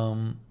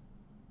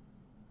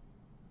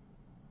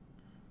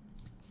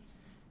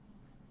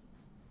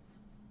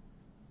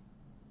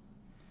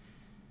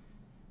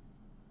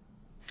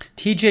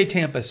 TJ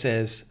Tampa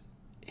says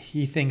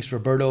he thinks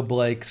Roberto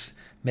Blake's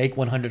Make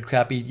 100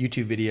 Crappy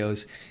YouTube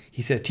Videos.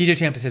 He says, TJ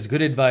Tampa says,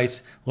 good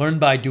advice. Learn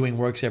by doing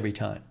works every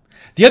time.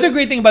 The other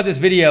great thing about this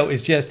video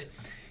is just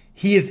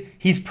he's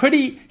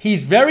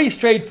very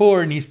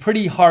straightforward and he's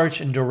pretty harsh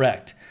and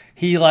direct.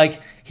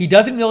 He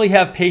doesn't really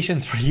have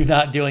patience for you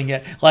not doing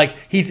it. Like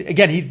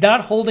he's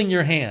not holding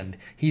your hand.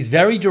 He's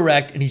very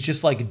direct and he's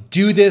just like,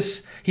 do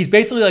this. He's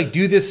basically like,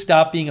 do this,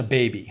 stop being a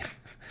baby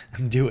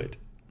and do it.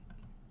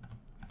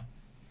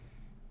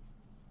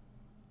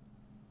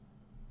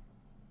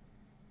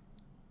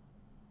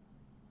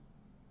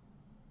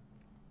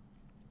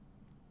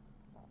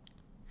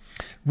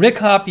 Rick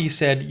Hoppy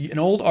said, an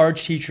old art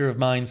teacher of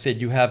mine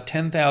said, you have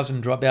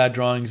 10,000 bad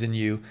drawings in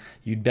you.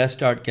 You'd best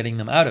start getting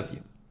them out of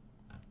you.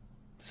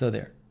 So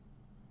there.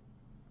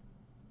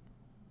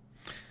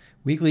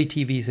 Weekly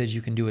TV says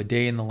you can do a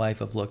day in the life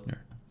of Lookner.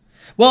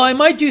 Well, I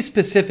might do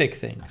specific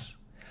things.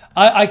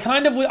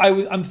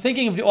 I'm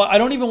thinking of, I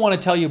don't even want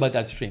to tell you about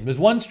that stream. There's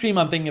one stream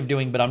I'm thinking of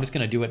doing, but I'm just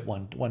going to do it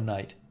one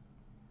night.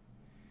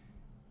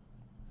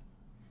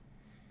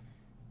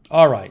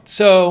 All right.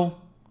 So,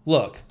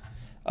 look.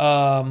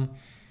 Oh,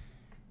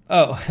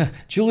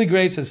 Julie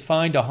Graves says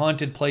find a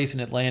haunted place in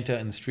Atlanta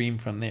and stream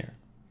from there.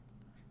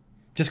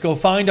 Just go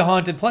find a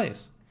haunted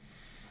place.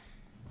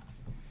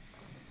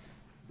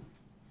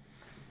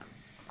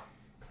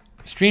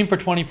 Stream for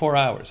 24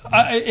 hours.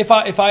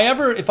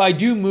 If I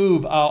do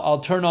move, I'll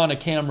turn on a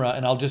camera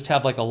and I'll just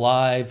have like a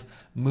live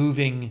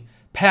moving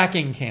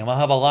packing cam. I'll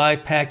have a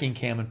live packing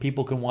cam and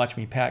people can watch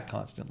me pack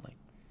constantly.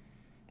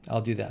 I'll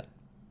do that.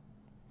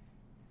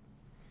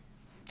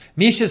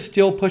 Misha's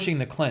still pushing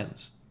the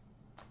cleanse.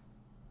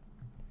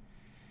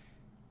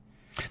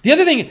 The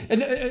other thing,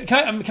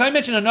 can I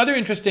mention another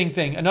interesting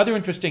thing? Another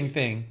interesting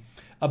thing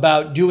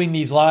about doing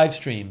these live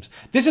streams.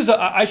 This is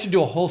I should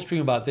do a whole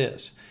stream about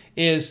this.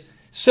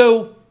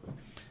 So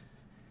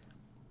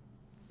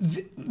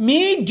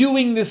me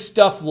doing this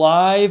stuff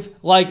live,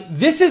 like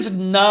this is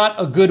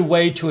not a good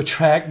way to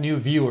attract new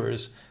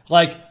viewers.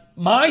 Like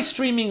my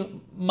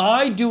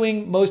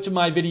doing most of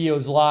my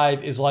videos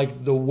live is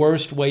like the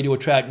worst way to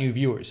attract new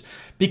viewers.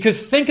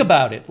 Because think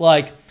about it,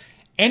 like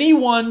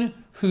anyone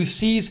who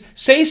sees,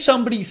 say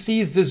somebody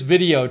sees this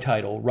video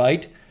title,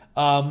 right?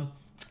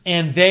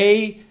 And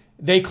they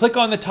click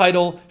on the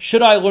title,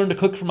 should I learn to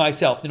cook for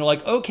myself? And they're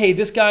like, okay,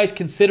 this guy's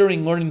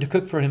considering learning to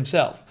cook for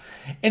himself.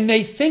 And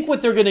they think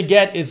what they're gonna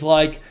get is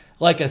like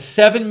a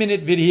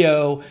 7-minute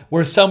video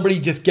where somebody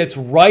just gets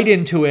right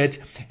into it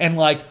and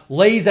like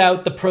lays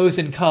out the pros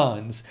and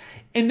cons.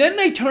 And then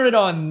they turn it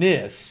on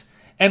this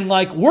and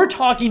like we're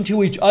talking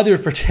to each other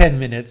for 10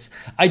 minutes.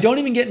 I don't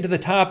even get into the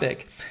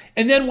topic.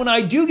 And then when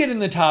I do get in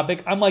the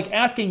topic, I'm like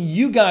asking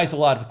you guys a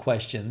lot of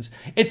questions.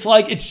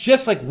 It's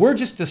just like we're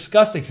just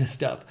discussing this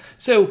stuff.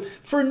 So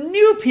for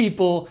new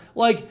people,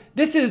 like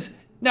this is,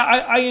 now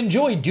I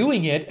enjoy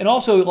doing it. And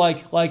also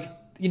like,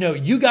 you know,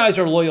 you guys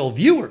are loyal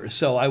viewers.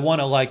 So I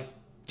want to like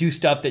do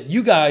stuff that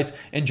you guys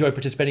enjoy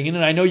participating in.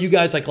 And I know you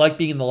guys like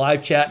being in the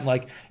live chat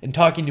and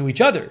talking to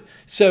each other.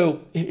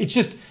 So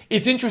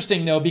it's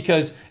interesting though,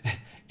 because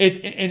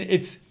look,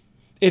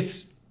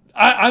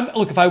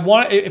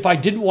 if I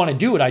didn't want to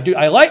do it,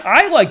 I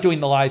like doing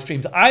the live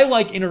streams. I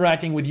like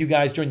interacting with you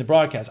guys during the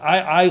broadcast.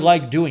 I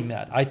like doing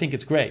that. I think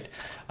it's great.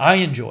 I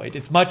enjoy it.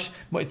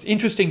 It's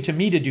interesting to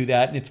me to do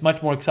that, and it's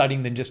much more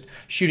exciting than just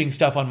shooting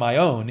stuff on my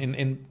own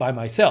and by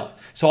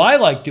myself. So I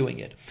like doing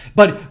it.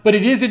 But it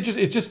is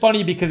interesting. It's just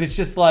funny because it's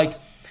just like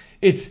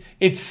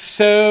it's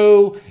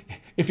so.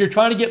 If you're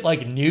trying to get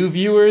like new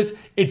viewers,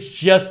 it's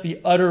just the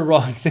utter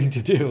wrong thing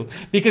to do.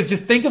 Because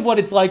just think of what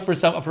it's like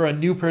for a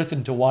new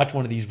person to watch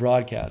one of these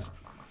broadcasts.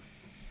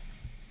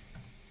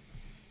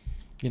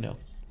 You know.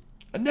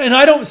 And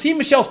I don't see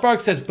Michelle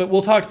Sparks says, but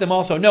we'll talk to them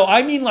also. No,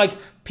 I mean like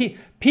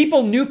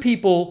new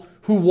people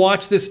who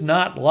watch this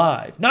not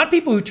live. Not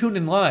people who tune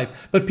in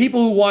live, but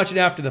people who watch it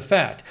after the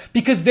fact.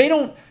 Because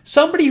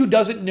somebody who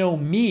doesn't know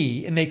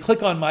me and they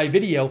click on my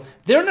video,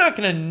 they're not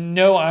going to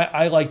know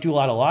I like do a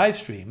lot of live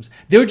streams.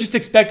 They're just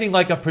expecting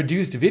like a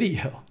produced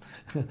video.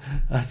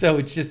 So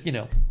it's just, you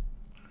know.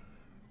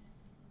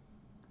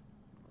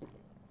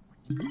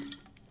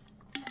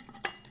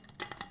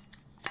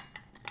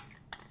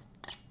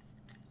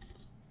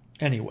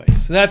 Anyway,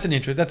 so that's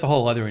a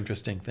whole other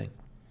interesting thing.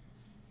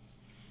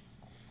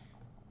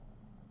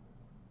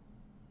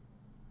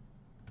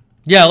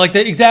 Yeah,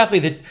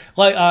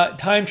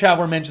 Time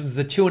Traveler mentions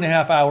the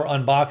 2.5-hour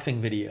unboxing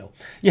video.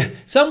 Yeah,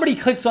 somebody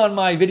clicks on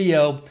my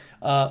video,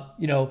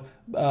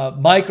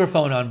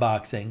 microphone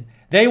unboxing.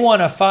 They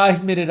want a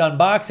 5-minute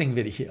unboxing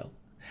video.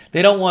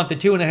 They don't want the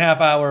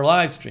 2.5-hour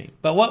live stream.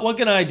 But what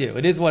can I do?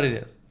 It is what it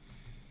is.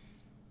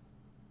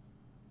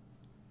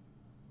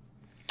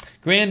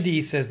 Grand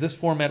D says this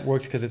format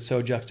works because it's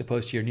so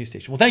juxtaposed to your news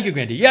station. Well, thank you,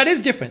 Grand D. Yeah, it is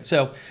different.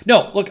 So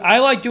no, look, I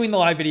like doing the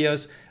live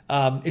videos.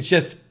 It's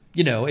just,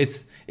 you know,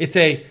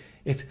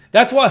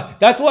 that's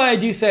why I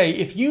do say,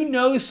 if you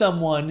know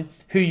someone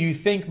who you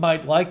think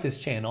might like this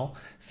channel,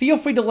 feel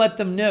free to let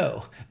them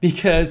know,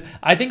 because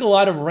I think a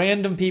lot of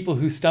random people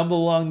who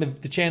stumble along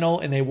the channel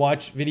and they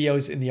watch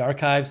videos in the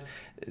archives,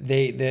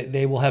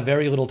 they will have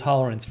very little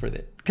tolerance for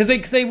it, because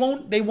they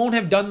won't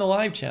have done the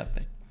live chat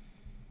thing.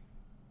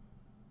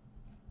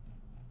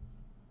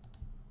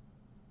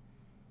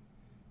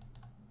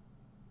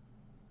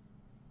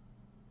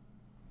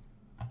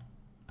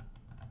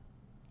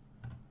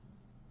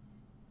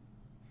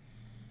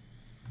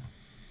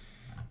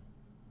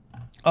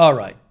 All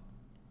right.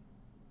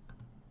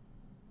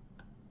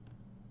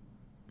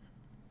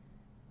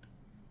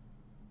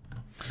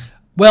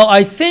 Well,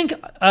 I think,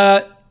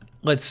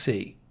 let's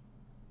see.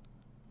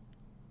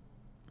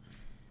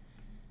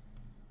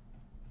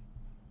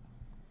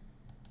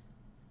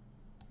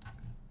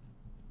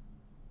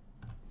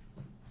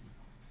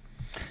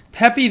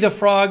 Peppy the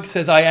Frog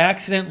says, I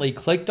accidentally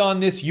clicked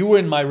on this. You were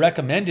in my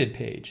recommended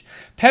page.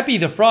 Peppy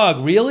the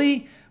Frog,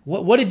 really?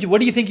 What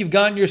do you think you've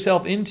gotten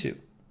yourself into?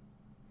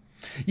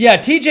 Yeah,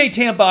 TJ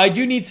Tampa, I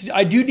do need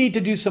to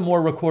do some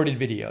more recorded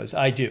videos.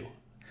 I do.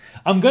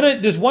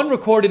 There's one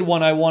recorded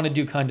one I want to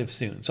do kind of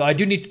soon. So I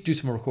do need to do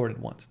some recorded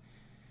ones.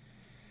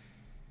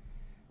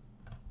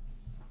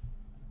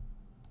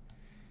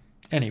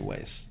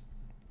 Anyways.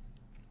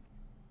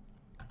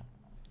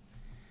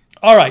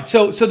 All right,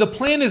 so the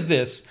plan is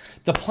this.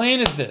 The plan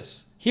is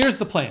this. Here's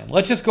the plan.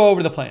 Let's just go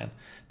over the plan.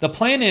 The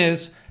plan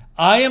is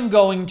I'm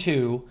going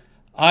to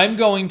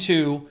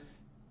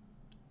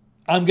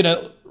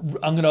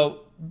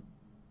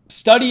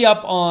study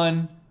up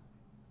on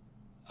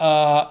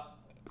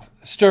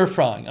stir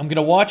frying. I'm going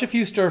to watch a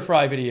few stir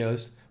fry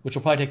videos, which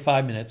will probably take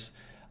 5 minutes,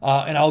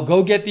 and I'll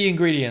go get the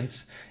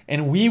ingredients,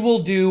 and we will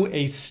do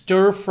a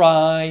stir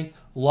fry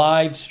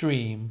live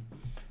stream.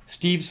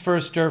 Steve's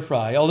first stir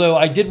fry, although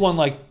I did one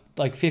like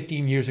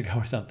 15 years ago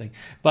or something.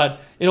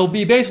 But it'll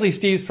be basically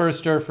Steve's first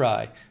stir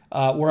fry,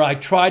 where I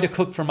try to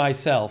cook for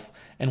myself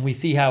and we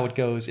see how it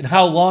goes and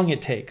how long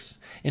it takes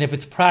and if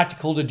it's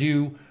practical to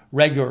do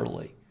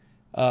regularly.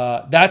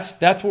 That's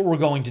what we're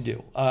going to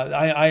do.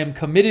 I am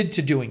committed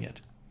to doing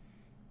it.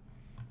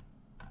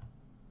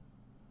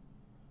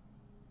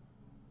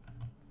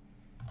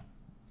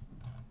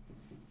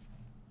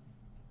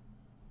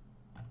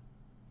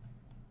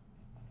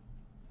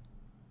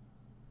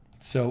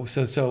 So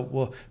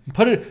well,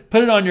 put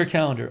it on your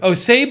calendar. Oh,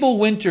 Sable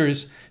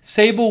Winters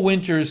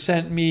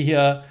sent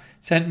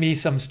me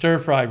some stir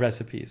fry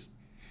recipes.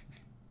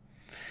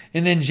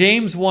 And then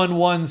James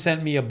 11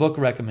 sent me a book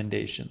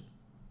recommendation.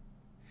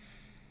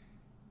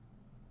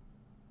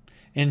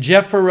 And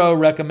Jeff Farrow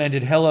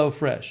recommended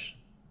HelloFresh.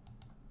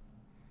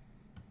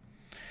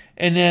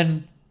 And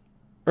then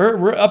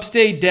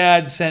Upstate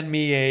Dad sent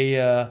me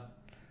a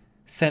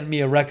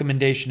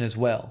recommendation as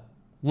well.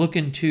 Look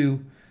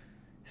into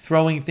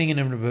throwing thing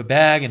into a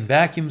bag and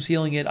vacuum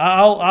sealing it.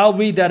 I'll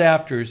read that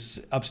after,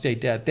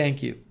 Upstate Dad.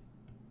 Thank you.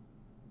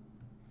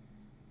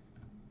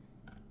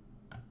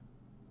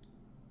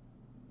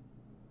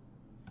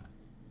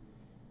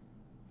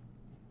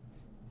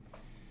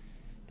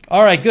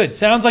 All right, good.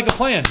 Sounds like a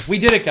plan. We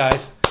did it,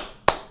 guys.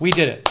 We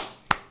did it.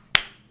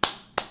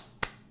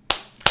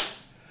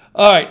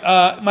 All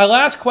right, my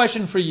last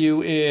question for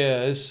you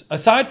is,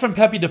 aside from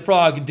Pepe the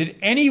Frog,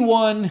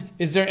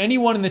 is there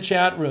anyone in the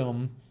chat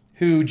room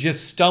who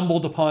just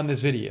stumbled upon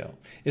this video?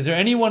 Is there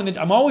anyone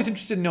I'm always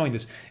interested in knowing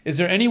this. Is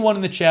there anyone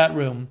in the chat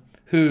room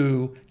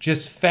who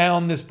just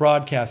found this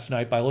broadcast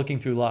tonight by looking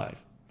through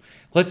live?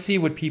 Let's see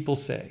what people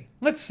say.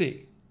 Let's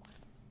see.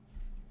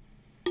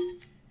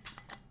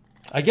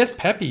 I guess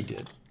Pepe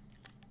did.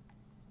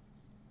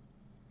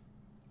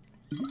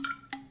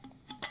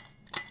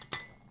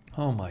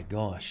 Oh my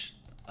gosh.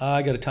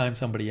 I got to time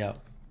somebody out.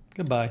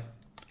 Goodbye.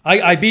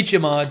 I beat you,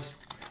 mods.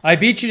 I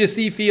beat you to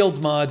see Fields,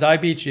 mods. I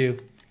beat you.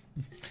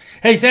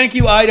 Hey, thank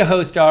you,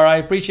 Idaho Star. I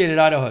appreciate it,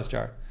 Idaho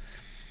Star.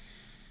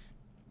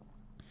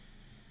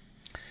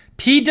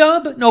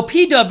 P-Dub? No,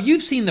 P-Dub,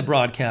 you've seen the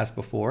broadcast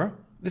before.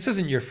 This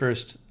isn't your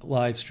first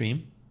live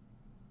stream.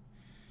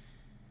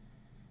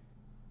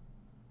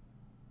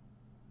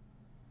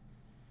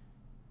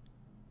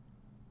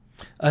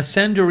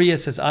 Ascendoria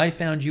says, I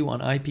found you on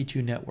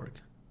IP2 Network.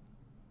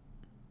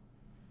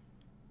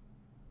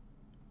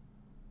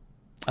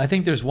 I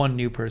think there's one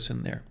new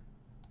person there.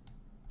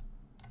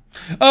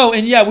 Oh,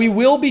 and yeah, we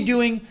will be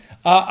doing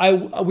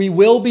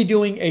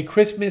a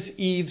Christmas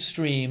Eve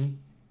stream,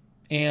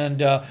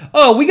 and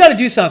oh, we got to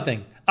do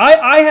something.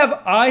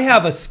 I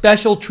have a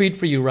special treat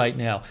for you right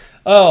now.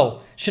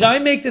 Oh, should I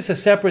make this a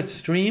separate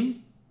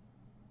stream?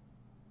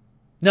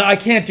 No, I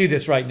can't do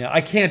this right now. I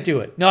can't do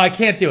it. No, I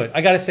can't do it.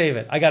 I got to save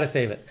it. I got to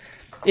save it.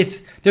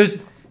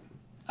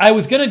 I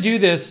was going to do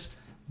this,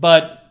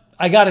 but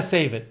I got to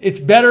save it. It's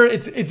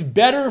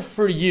better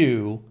for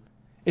you.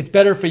 It's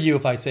better for you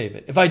if I save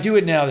it. If I do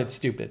it now, that's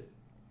stupid.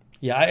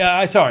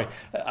 Yeah, sorry.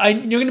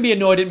 You're going to be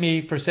annoyed at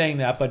me for saying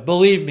that, but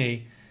believe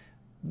me,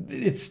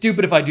 it's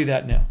stupid if I do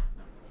that now.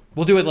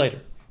 We'll do it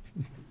later.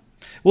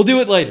 We'll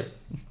do it later.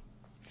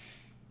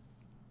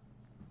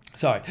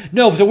 Sorry.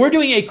 No, so we're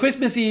doing a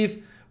Christmas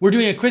Eve. We're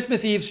doing a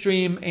Christmas Eve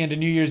stream and a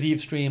New Year's Eve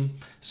stream.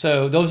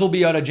 So those will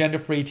be on Agenda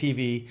Free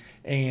TV,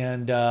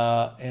 and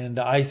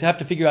I have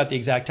to figure out the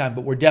exact time,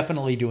 but we're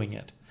definitely doing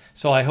it.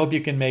 So I hope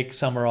you can make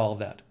some or all of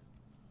that.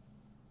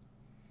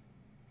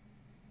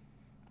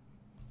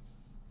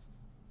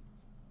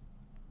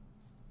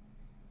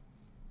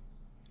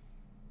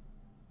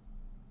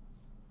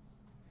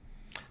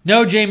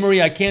 No, Jay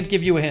Marie, I can't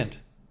give you a hint.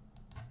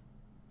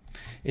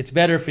 It's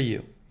better for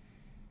you.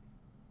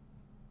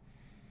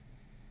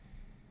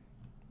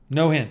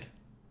 No hint.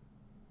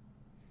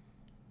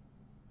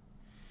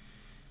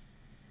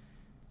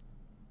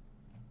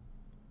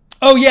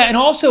 Oh, yeah, and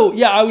also,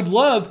 yeah, I would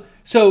love,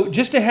 so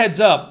just a heads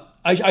up,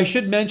 I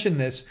should mention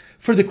this.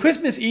 For the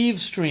Christmas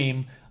Eve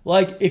stream,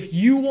 like, if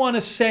you want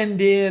to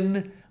send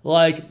in,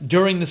 like,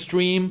 during the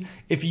stream,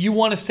 if you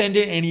want to send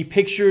in any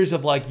pictures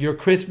of, like, your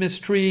Christmas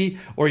tree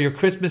or your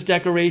Christmas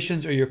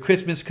decorations or your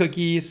Christmas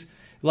cookies,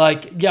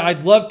 like, yeah,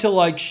 I'd love to,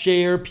 like,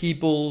 share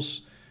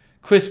people's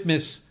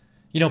Christmas.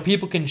 You know,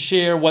 people can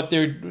share what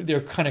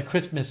their kind of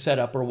Christmas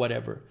setup or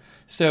whatever.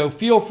 So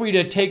feel free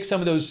to take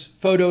some of those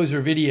photos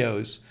or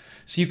videos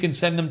so you can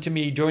send them to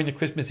me during the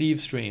Christmas Eve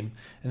stream,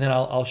 and then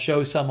I'll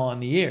show some on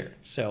the air.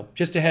 So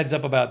just a heads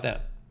up about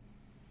that.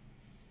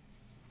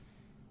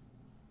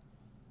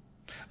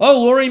 Oh,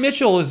 Lori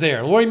Mitchell is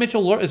there. Lori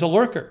Mitchell is a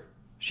lurker.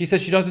 She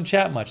says she doesn't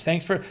chat much.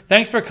 Thanks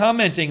for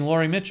commenting,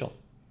 Lori Mitchell.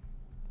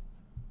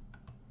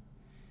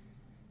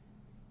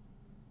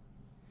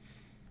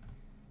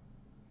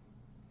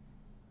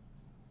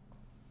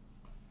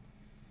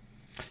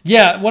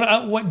 Yeah,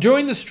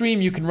 during the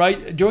stream you can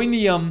write during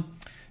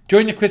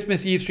the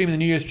Christmas Eve stream and the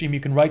New Year's stream you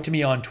can write to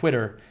me on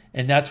Twitter,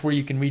 and that's where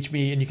you can reach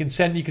me, and you can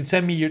send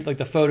me your, like,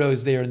 the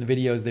photos there and the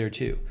videos there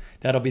too.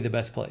 That'll be the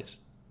best place.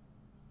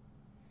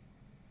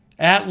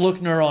 At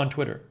Lookner on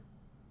Twitter.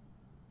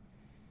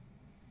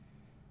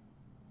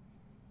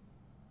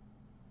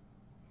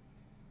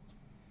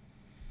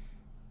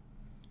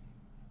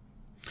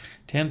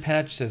 Dan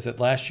Patch says that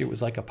last year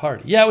was like a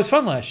party. Yeah, it was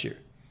fun last year.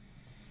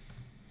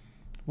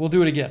 We'll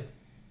do it again.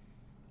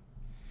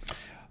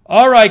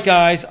 All right,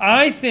 guys.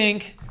 I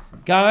think,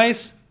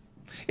 guys,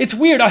 it's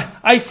weird.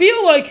 I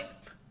feel like,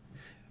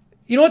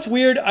 you know what's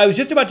weird? I was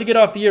just about to get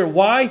off the air.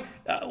 Why?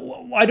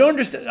 I don't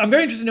understand. I'm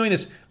very interested in knowing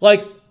this.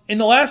 Like, in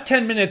the last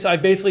 10 minutes,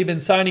 I've basically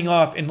been signing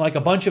off, and like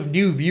a bunch of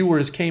new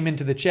viewers came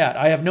into the chat.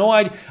 I have no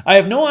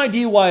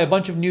idea why a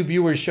bunch of new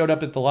viewers showed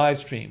up at the live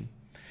stream.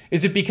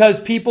 Is it because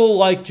people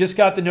like just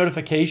got the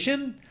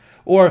notification?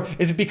 Or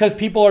is it because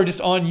people are just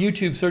on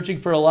YouTube searching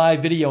for a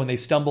live video and they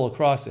stumble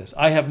across this?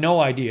 I have no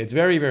idea. It's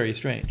very, very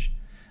strange.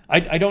 I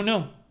don't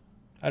know.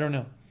 I don't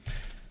know.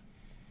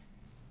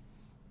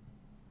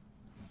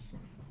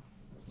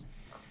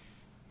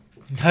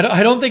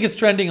 I don't think it's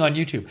trending on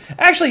YouTube.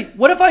 Actually,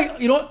 what if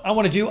you know what I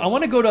want to do?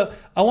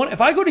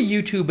 If I go to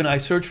YouTube and I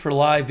search for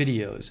live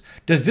videos,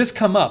 does this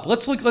come up?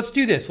 Let's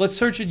do this. Let's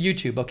search at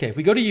YouTube. Okay, if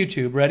we go to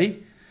YouTube,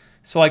 ready?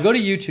 So I go to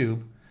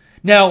YouTube.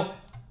 Now,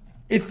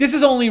 if this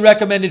is only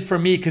recommended for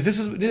me,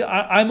 because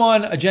I'm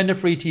on Agenda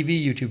Free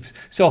TV YouTube,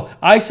 so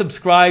I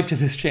subscribe to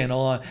this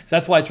channel, so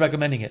that's why it's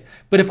recommending it.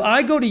 But if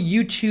I go to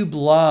YouTube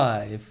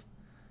Live,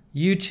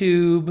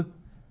 can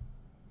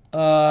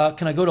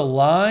I go to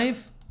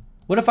Live?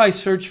 What if I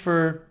search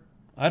for,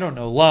 I don't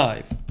know,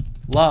 Live,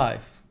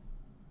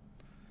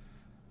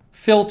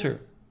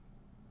 filter.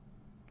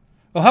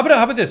 Oh, how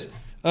about this?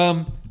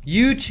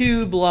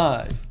 YouTube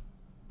Live.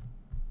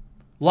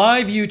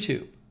 Live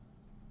YouTube.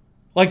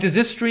 Like, does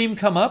this stream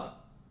come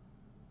up?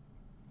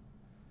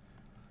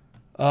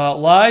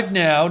 Live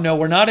Now. No,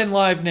 we're not in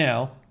Live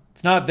Now.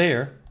 It's not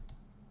there.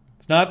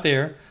 It's not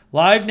there.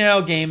 Live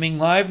Now Gaming,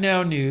 Live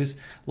Now News,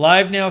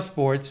 Live Now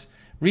Sports,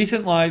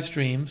 recent live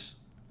streams,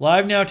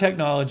 Live Now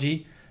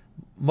Technology,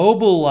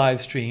 mobile live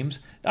streams.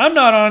 I'm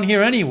not on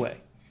here anyway.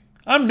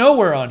 I'm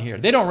nowhere on here.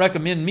 They don't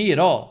recommend me at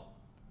all.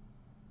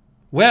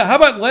 Well, how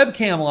about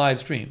webcam live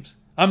streams?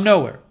 I'm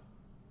nowhere.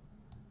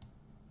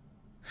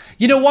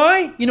 You know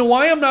why? You know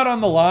why I'm not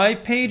on the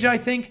live page, I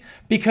think?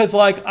 Because,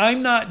 like,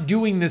 I'm not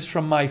doing this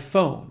from my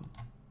phone.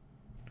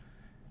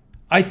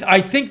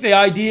 I think the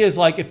idea is,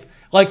 like, if,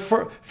 like,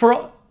 for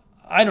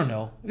I don't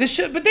know.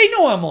 But they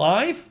know I'm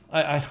live.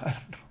 I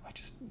don't know.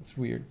 It's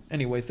weird.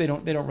 Anyways, they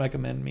don't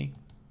recommend me.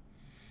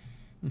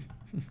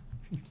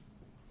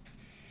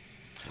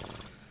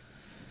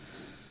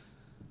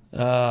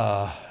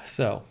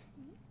 So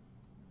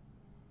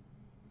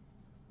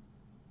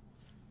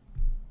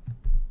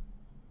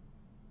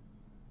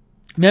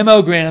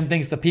Memogram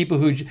thinks the people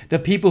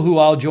who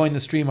all join the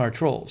stream are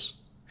trolls.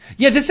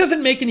 Yeah, this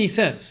doesn't make any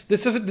sense.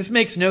 This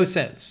makes no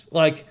sense.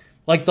 Like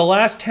the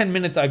last 10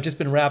 minutes I've just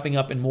been wrapping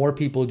up and more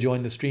people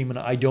join the stream and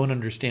I don't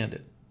understand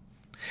it.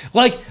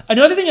 Like,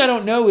 another thing I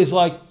don't know is,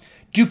 like,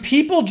 do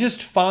people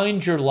just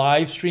find your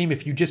live stream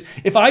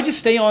if I just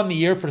stay on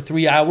the air for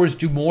 3 hours,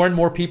 do more and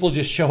more people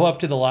just show up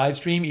to the live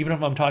stream even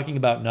if I'm talking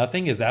about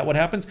nothing? Is that what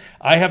happens?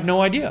 I have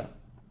no idea.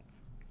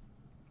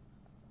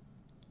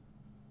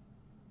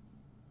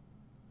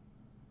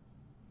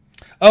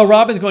 Oh,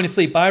 Robin's going to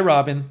sleep. Bye,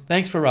 Robin.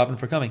 Thanks for Robin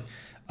for coming.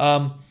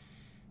 Yeah,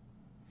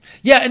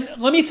 and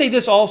let me say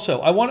this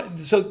also.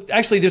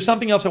 Actually, there's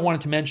something else I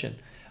wanted to mention.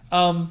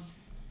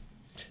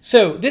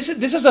 So this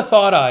is a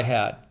thought I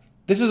had.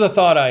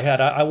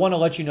 I want to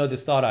let you know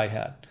this thought I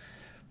had,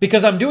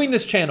 because I'm doing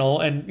this channel,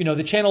 and you know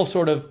the channel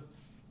sort of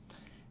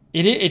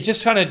it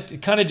just kind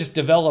of just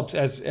develops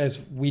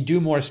as we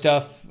do more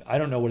stuff. I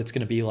don't know what it's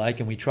going to be like,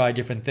 and we try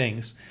different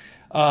things.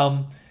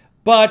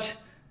 But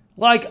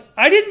like,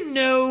 I didn't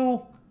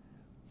know.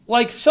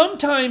 Like,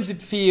 sometimes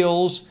it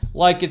feels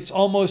like it's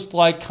almost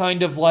like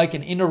kind of like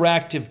an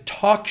interactive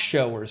talk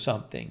show or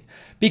something,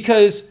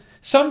 because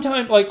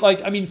sometimes,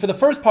 I mean, for the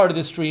first part of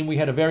the stream, we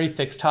had a very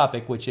fixed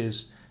topic, which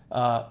is,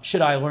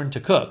 should I learn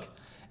to cook?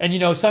 And, you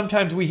know,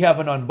 sometimes we have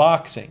an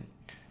unboxing,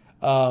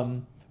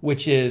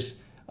 which is,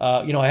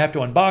 you know, I have to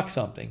unbox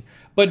something.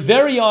 But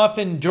very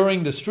often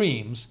during the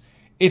streams,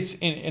 it's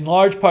in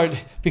large part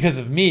because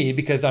of me,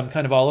 because I'm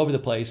kind of all over the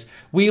place.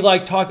 We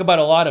like talk about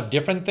a lot of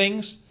different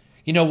things.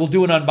 You know, we'll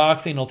do an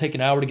unboxing, it'll take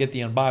an hour to get the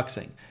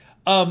unboxing.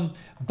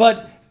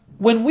 But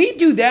when we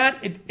do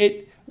that,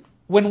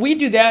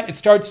 it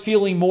starts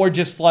feeling more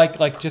just like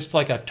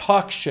a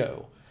talk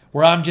show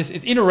where it's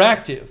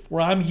interactive,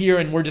 where I'm here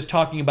and we're just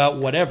talking about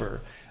whatever.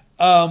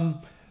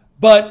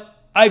 But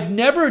I've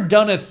never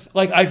done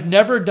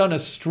a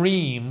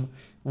stream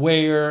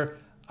where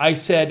I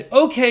said,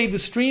 okay, the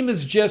stream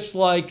is just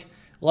like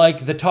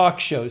like the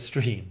talk show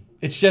stream.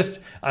 It's just,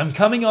 I'm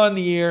coming on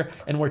the air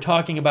and we're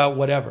talking about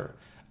whatever.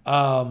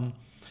 Now,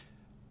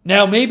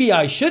 maybe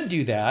I should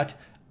do that.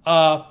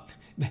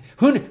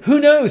 Who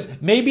knows?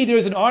 Maybe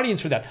there's an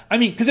audience for that. I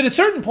mean, because at a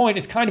certain point,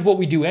 it's kind of what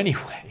we do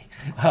anyway.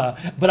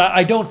 But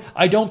I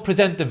don't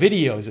present the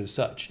videos as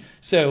such.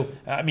 So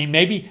I mean,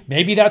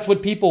 maybe that's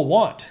what people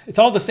want. It's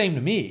all the same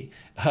to me.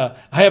 I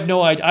have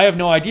no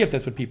idea if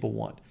that's what people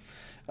want.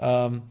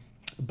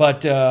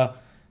 But I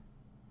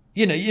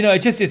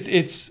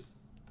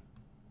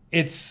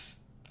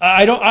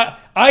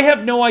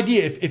have no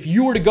idea if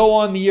you were to go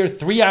on the air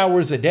 3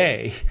 hours a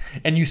day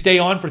and you stay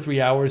on for 3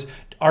 hours.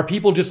 Are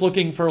people just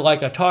looking for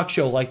like a talk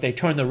show, like they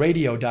turn the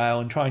radio dial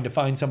and trying to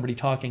find somebody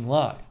talking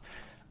live?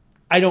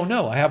 I don't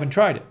know. I haven't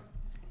tried it.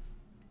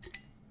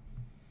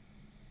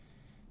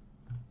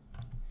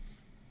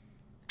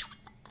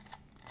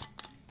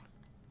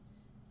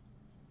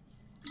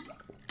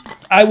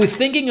 I was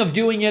thinking of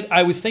doing it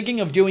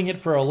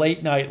for a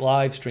late night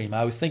live stream.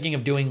 I was thinking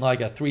of doing like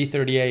a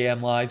 3:30 a.m.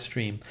 live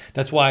stream.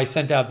 That's why I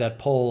sent out that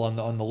poll on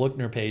the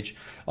Lookner page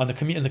in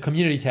the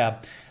community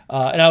tab.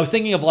 And I was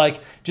thinking of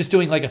like just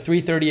doing like a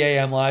 3:30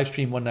 a.m. live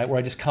stream one night where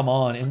I just come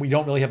on and we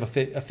don't really have a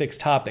fixed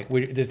topic.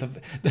 The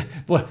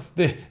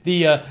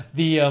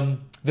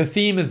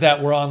theme is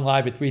that we're on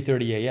live at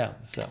 3:30 a.m.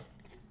 So.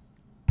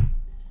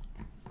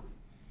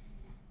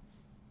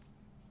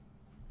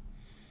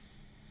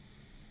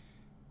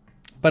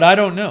 But I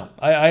don't know.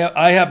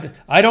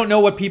 I don't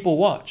know what people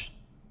watch.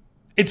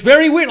 It's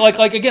very weird.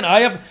 Like again, I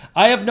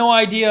have no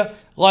idea.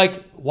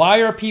 Like why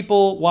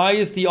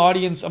is the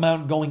audience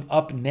amount going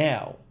up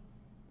now?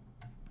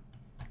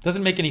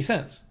 Doesn't make any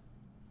sense.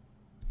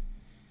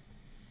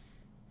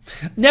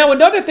 Now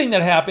another thing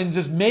that happens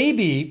is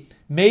maybe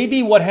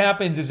what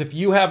happens is if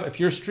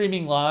you're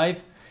streaming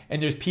live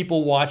and there's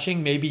people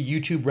watching, maybe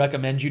YouTube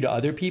recommends you to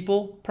other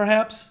people,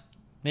 perhaps.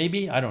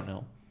 Maybe, I don't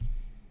know.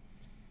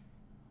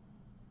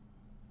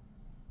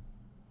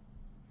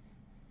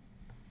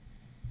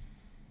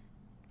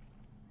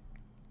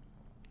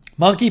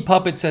 Monkey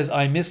Puppet says,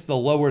 I missed the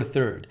lower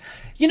third.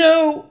 You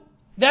know,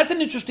 that's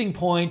an interesting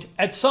point.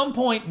 At some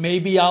point,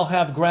 maybe I'll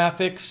have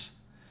graphics.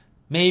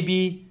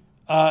 Maybe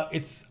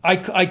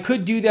I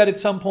could do that at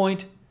some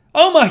point.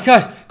 Oh my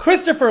God,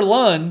 Christopher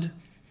Lund.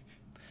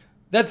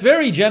 That's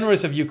very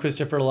generous of you,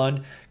 Christopher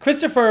Lund.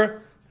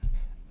 Christopher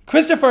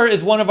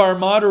is one of our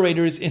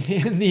moderators in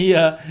the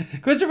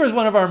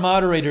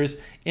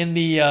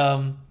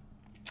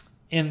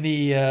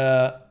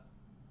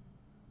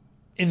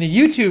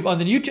YouTube on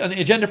the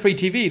Agenda Free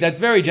TV. That's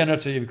very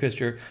generous of you,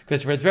 Christopher.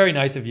 It's very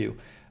nice of you.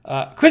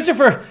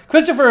 Christopher,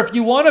 if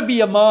you want to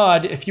be a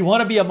mod,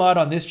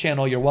 on this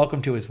channel, you're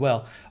welcome to as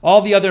well.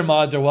 All the other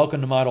mods are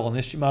welcome to model on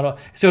this model.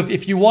 So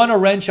if you want a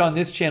wrench on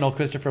this channel,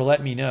 Christopher,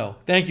 let me know.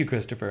 Thank you,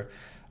 Christopher.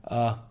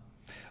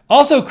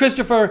 Also,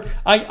 Christopher,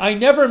 I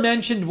never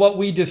mentioned what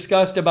we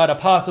discussed about a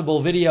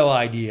possible video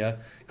idea,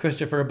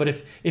 Christopher, but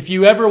if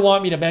you ever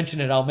want me to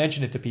mention it, I'll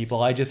mention it to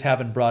people. I just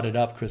haven't brought it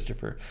up,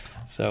 Christopher.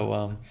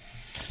 So,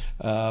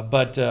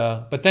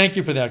 but thank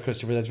you for that,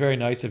 Christopher. That's very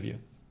nice of you.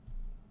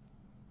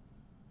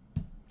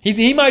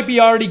 He might be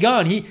already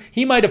gone.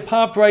 He might have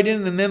popped right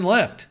in and then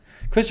left.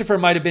 Christopher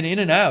might have been in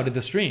and out of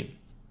the stream.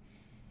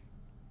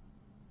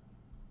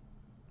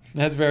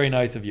 That's very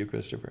nice of you,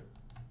 Christopher.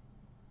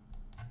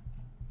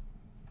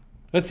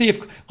 Let's see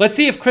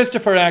if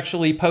Christopher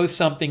actually posts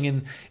something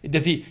in.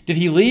 Did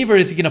he leave, or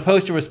is he going to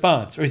post a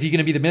response, or is he going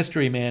to be the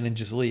mystery man and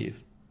just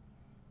leave?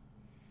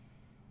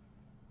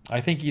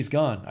 I think he's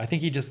gone. I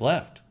think he just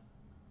left.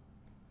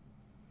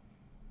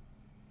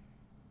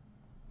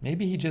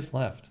 Maybe he just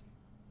left.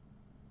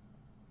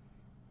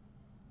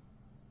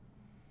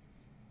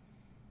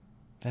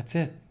 That's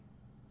it.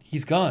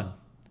 He's gone.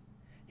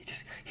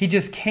 He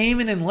just came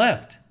in and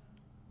left.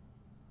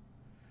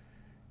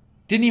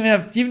 Didn't even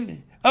have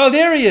oh,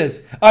 there he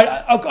is. All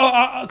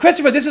right,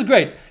 Christopher, this is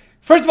great.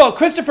 First of all,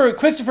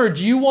 Christopher,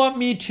 do you want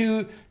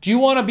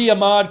to be a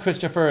mod,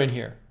 Christopher, in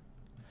here?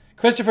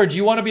 Christopher, do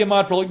you want to be a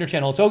mod for Lookner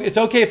channel? It's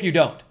okay if you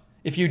don't.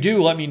 If you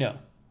do, let me know.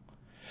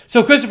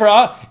 So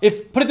Christopher,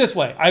 put it this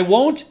way, I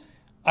won't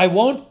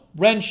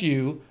wrench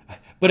you,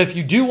 but if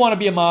you do want to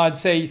be a mod,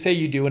 say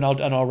you do, and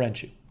I'll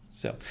wrench you.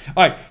 So,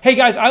 all right. Hey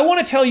guys, I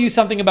want to tell you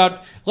something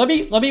about, let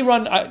me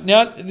run,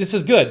 now this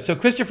is good. So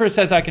Christopher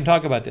says I can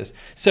talk about this.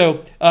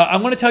 So I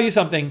want to tell you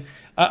something.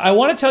 I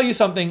want to tell you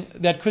something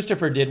that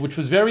Christopher did, which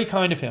was very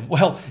kind of him.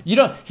 Well,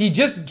 he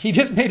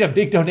just made a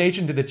big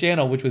donation to the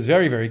channel, which was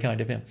very, very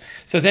kind of him.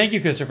 So thank you,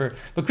 Christopher.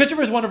 But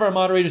Christopher is one of our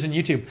moderators on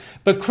YouTube.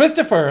 But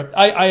Christopher,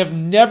 I have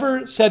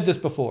never said this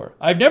before.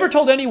 I've never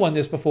told anyone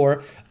this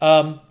before,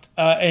 and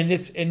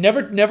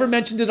never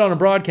mentioned it on a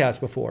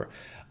broadcast before.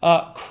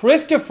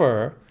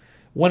 Christopher,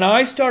 when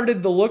I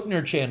started the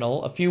Lookner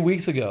channel a few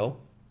weeks ago,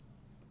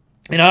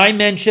 and I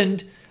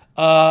mentioned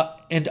that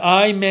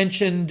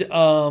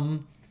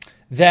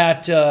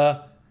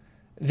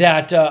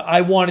that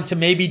I wanted to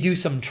maybe do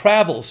some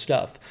travel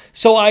stuff.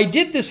 So I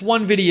did this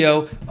one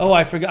video. Oh,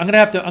 I forgot. I'm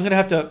gonna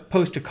have to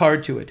post a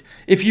card to it.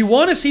 If you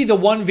want to see the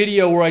one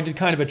video where I did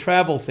kind of a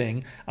travel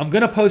thing, I'm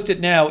gonna post it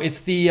now. It's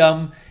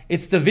the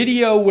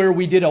video where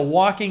we did a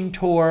walking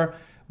tour.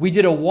 We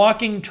did a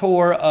walking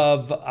tour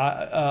of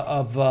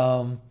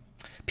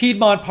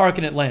Piedmont Park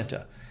in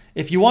Atlanta.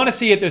 If you want to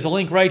see it, there's a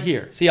link right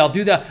here. See, I'll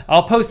do that.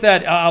 I'll post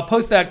that. I'll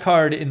post that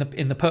card in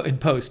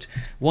post.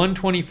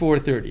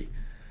 12430.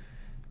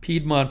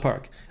 Piedmont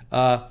Park.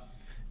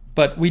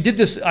 But we did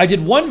this. I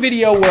did one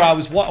video where I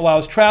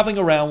was traveling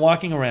around,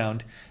 walking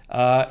around,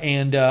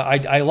 and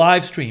I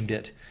live streamed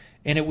it.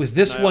 And it was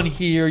this one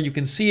here. You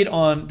can see it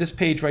on this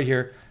page right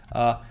here.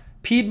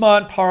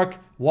 Piedmont Park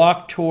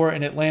Walk Tour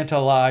in Atlanta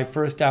Live,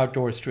 first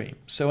outdoor stream.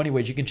 So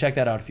anyways, you can check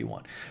that out if you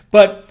want.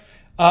 But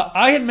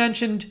I had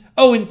mentioned,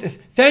 oh, and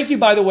thank you,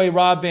 by the way,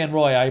 Rob Van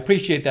Roy. I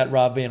appreciate that,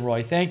 Rob Van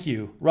Roy. Thank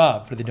you,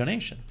 Rob, for the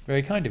donation.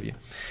 Very kind of you.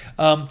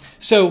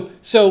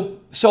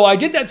 So I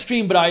did that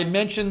stream, but I had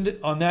mentioned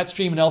on that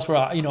stream and elsewhere,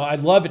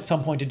 I'd love at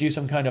some point to do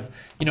some kind of,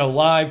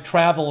 live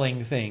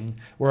traveling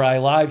thing where I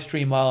live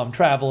stream while I'm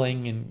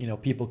traveling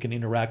and, people can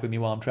interact with me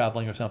while I'm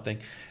traveling or something.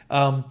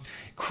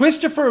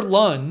 Christopher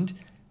Lund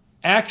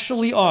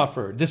actually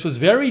offered, this was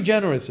very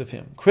generous of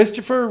him.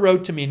 Christopher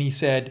wrote to me and he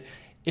said,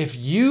 if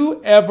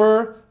you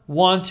ever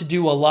want to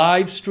do a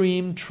live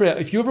stream trip,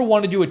 if you ever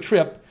want to do a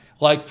trip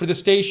like for the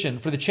station,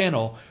 for the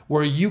channel,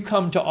 where you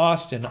come to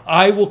Austin,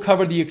 I will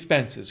cover the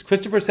expenses.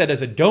 Christopher said,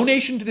 as a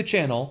donation to the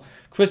channel,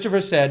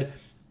 Christopher said,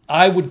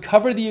 I would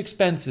cover the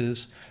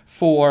expenses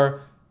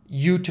for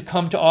you to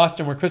come to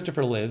Austin where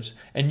Christopher lives,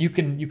 and you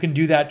can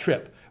do that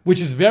trip,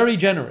 which is very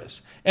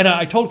generous. And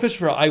I told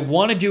Christopher, I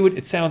want to do it.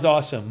 It sounds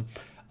awesome.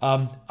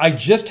 I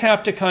just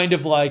have to kind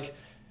of like,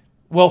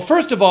 well,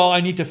 first of all,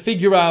 I need to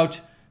figure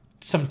out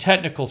some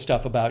technical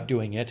stuff about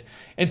doing it.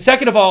 And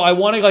second of all, I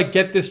want to like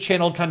get this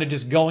channel kind of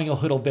just going a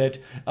little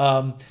bit.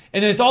 And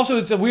then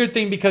it's a weird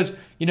thing because,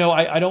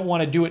 I don't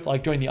want to do it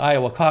like during the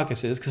Iowa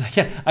caucuses because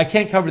I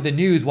can't cover the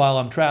news while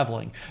I'm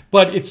traveling.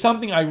 But it's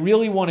something I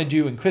really want to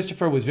do. And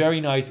Christopher was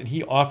very nice and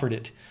he offered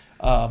it.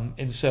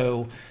 And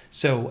so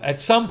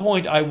at some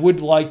point I would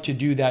like to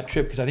do that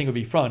trip because I think it would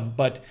be fun.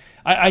 But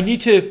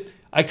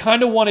I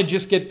kind of want to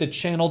just get the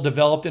channel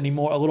developed a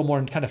little more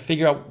and kind of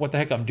figure out what the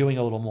heck I'm doing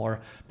a little more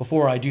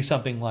before I do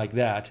something like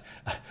that.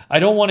 I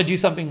don't want to do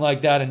something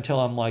like that until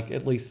I'm like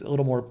at least a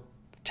little more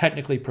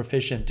technically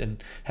proficient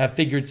and have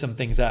figured some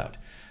things out.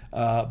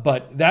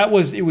 But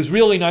it was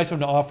really nice of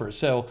him to offer.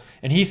 So,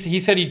 and he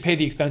said he'd pay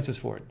the expenses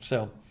for it.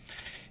 So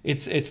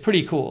it's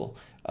pretty cool.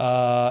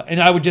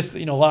 And I would just,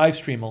 live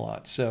stream a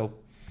lot. So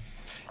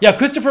yeah,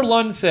 Christopher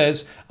Lund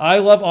says, I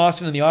love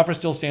Austin and the offer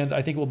still stands.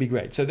 I think it will be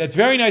great. So that's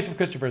very nice of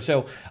Christopher.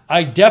 So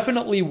I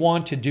definitely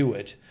want to do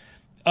it.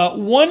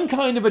 One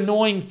kind of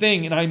annoying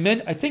thing, and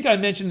I think I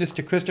mentioned this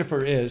to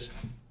Christopher, is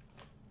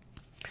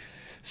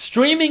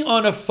streaming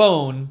on a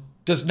phone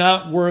does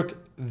not work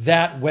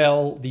that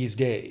well these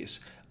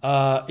days.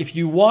 If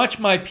you watch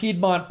my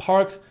Piedmont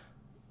Park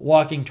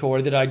walking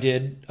tour that I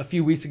did a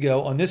few weeks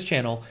ago on this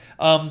channel,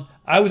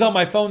 I was on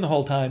my phone the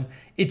whole time.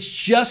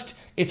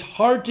 It's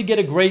hard to get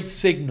a great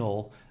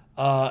signal,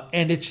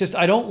 and it's just,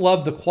 I don't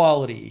love the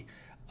quality.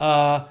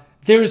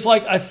 There's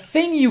like a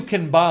thing you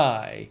can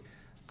buy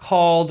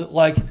called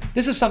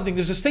there's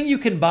this thing you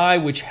can buy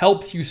which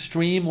helps you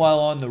stream while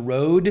on the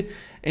road,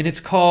 and it's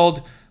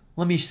called,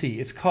 let me see,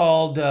 it's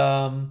called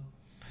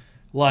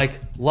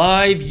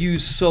Live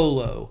Use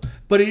Solo,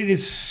 but it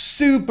is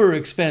super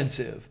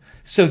expensive.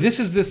 So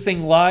this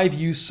thing, Live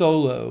Use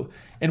Solo,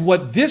 and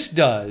what this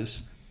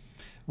does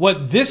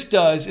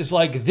is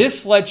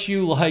this lets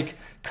you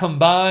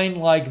combine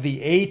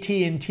the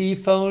AT&T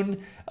phone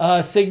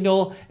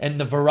signal and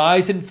the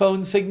Verizon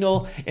phone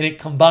signal, and it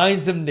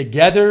combines them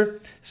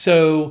together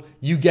so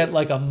you get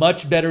a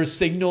much better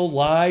signal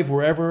live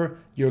wherever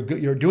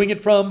you're doing it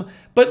from.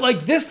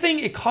 But this thing,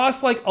 it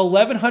costs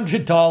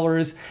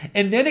 $1,100,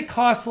 and then it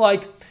costs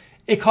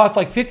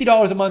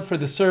 $50 a month for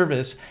the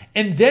service,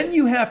 and then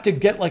you have to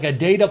get a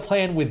data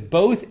plan with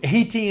both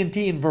AT&T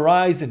and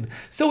Verizon.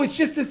 So it's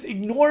just this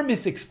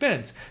enormous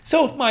expense.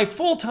 So if my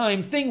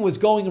full-time thing was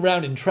going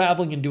around and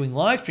traveling and doing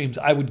live streams,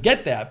 I would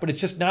get that, but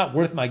it's just not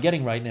worth my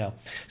getting right now.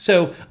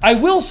 So I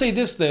will say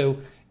this though,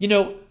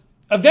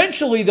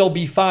 eventually there'll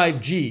be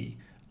 5G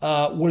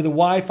where the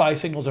Wi-Fi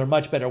signals are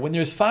much better. When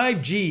there's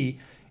 5G,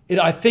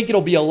 I think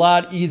it'll be a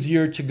lot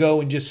easier to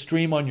go and just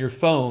stream on your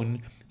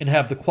phone and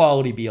have the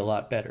quality be a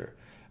lot better.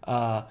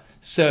 But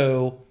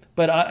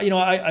I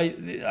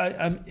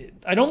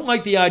don't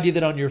like the idea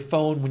that on your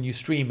phone when you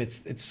stream,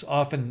 it's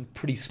often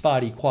pretty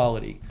spotty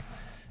quality,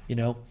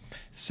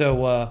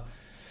 So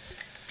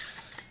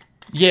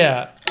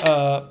yeah.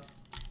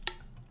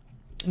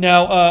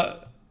 Now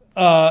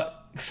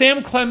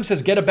Sam Clem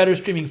says get a better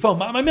streaming phone.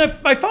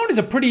 My phone is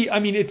a pretty.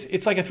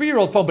 It's like a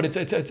 3-year-old phone, but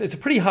it's a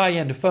pretty high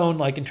end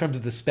phone, in terms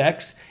of the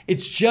specs.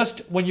 It's just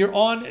when you're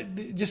on,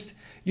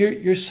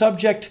 you're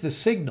subject to the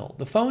signal,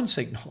 the phone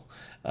signal.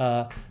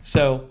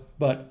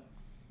 But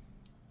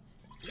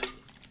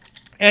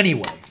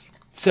anyways,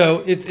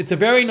 So it's a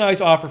very nice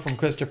offer from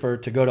Christopher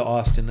to go to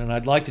Austin, and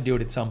I'd like to do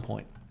it at some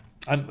point.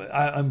 I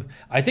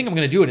think I'm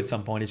going to do it at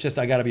some point. It's just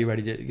I got to be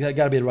ready to. I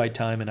got to be at the right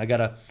time, and I got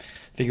to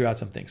figure out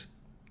some things.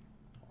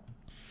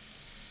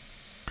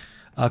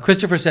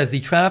 Christopher says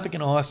the traffic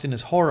in Austin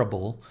is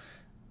horrible.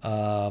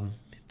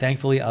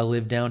 Thankfully, I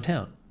live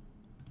downtown.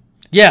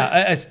 Yeah,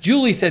 as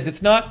Julie says,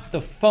 it's not the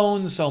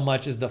phone so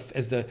much as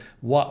the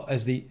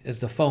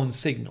phone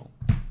signal.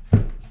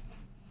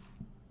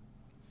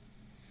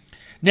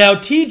 Now,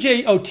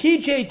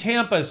 TJ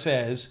Tampa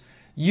says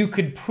you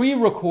could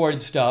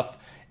pre-record stuff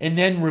and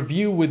then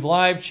review with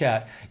live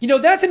chat. You know,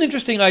 that's an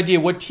interesting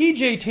idea. What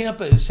TJ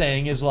Tampa is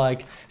saying is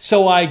like,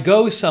 so I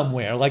go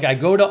somewhere, like I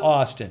go to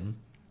Austin,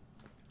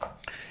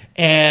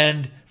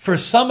 and for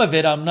some of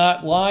it, I'm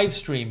not live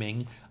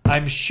streaming,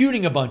 I'm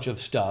shooting a bunch of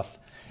stuff.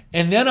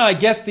 And then I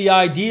guess the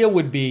idea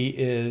would be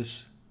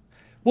is,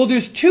 well,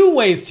 there's two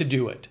ways to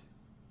do it.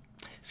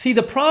 See,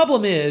 the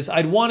problem is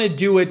I'd want to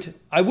do it,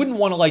 I wouldn't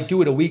want to like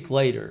do it a week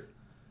later.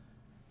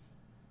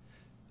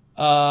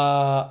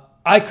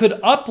 I could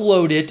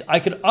upload it, I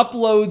could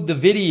upload the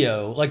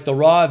video, like the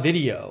raw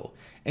video,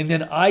 and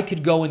then I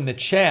could go in the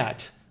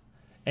chat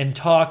and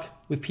talk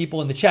with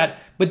people in the chat.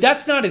 But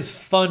that's not as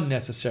fun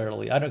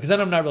necessarily, because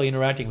then I'm not really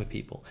interacting with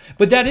people.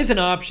 But that is an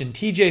option.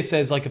 TJ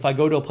says like if I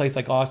go to a place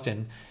like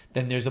Austin,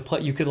 then there's a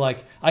place you could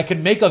like, I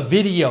could make a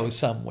video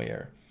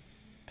somewhere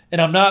and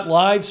I'm not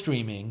live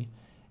streaming.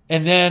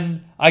 And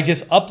then I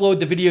just upload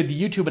the video to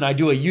YouTube and I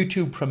do a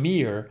YouTube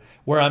premiere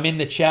where I'm in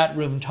the chat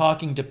room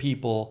talking to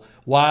people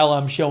while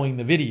I'm showing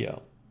the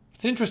video.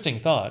 It's an interesting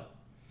thought.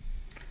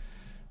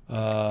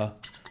 You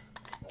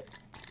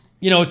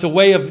know, it's a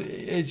way of,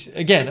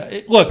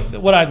 look,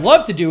 what I'd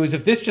love to do is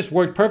if this just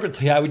worked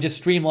perfectly, I would just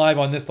stream live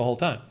on this the whole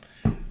time.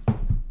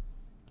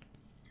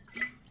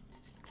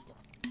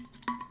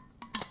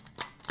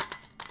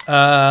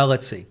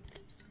 Let's see.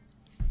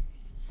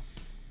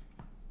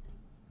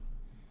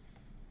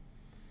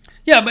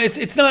 Yeah, but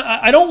it's not,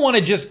 I don't want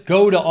to just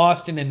go to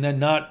Austin and then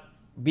not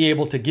be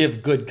able to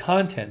give good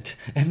content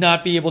and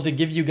not be able to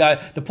give you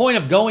guys, the point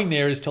of going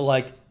there is to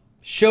like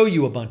show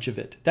you a bunch of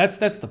it. That's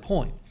the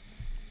point.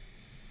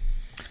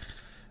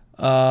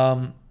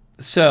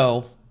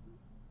 So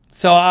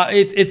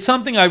it's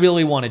something I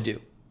really want to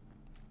do.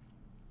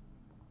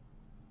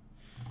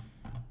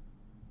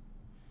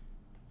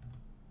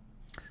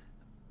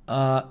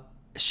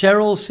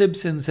 Cheryl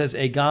Simpson says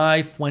a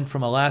guy went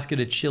from Alaska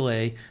to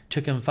Chile,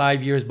 took him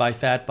 5 years by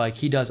fat bike.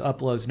 He does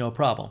uploads, no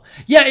problem.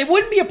 Yeah, it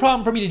wouldn't be a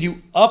problem for me to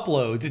do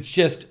uploads. It's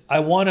just I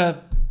want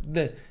to,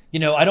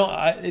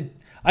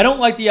 I don't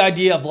like the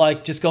idea of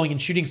like just going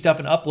and shooting stuff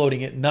and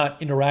uploading it and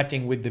not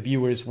interacting with the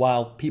viewers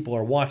while people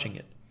are watching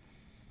it.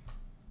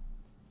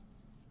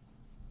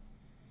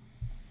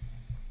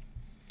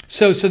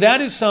 So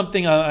that is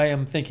something I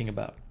am thinking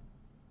about.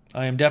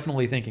 I am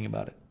definitely thinking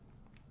about it.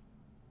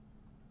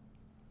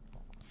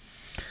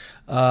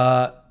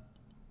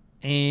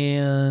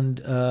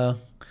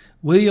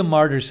 William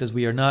Martyr says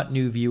we are not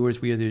new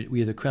viewers. We are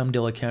the creme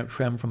de la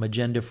creme from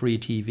agenda-free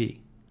TV.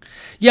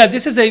 Yeah,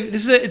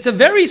 it's a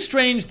very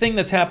strange thing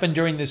that's happened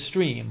during this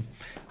stream.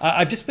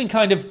 I've just been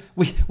kind of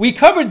we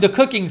covered the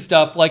cooking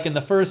stuff like in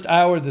the first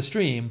hour of the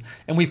stream,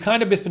 and we've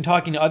kind of just been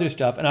talking to other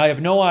stuff, and I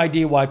have no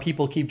idea why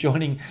people keep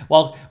joining.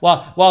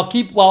 Why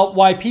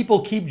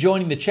people keep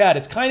joining the chat.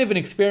 It's kind of an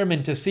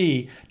experiment to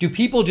see, do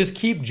people just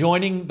keep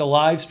joining the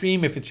live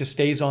stream if it just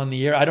stays on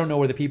the air? I don't know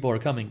where the people are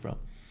coming from.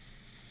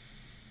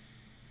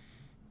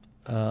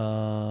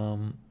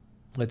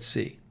 Let's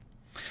see.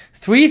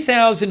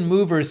 3,000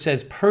 Movers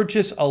says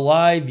purchase a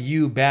Live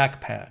View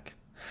backpack.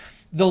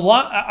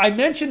 I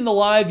mentioned the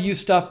Live View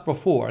stuff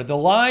before. The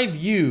Live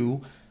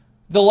View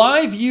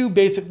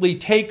basically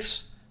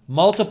takes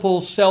multiple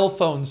cell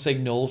phone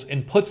signals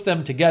and puts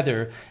them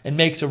together and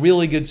makes a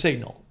really good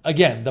signal.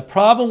 Again, the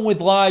problem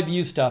with Live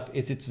View stuff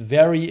is it's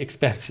very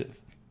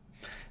expensive.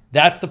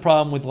 That's the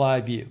problem with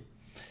Live View.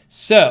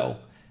 So,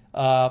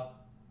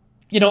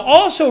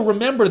 also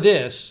remember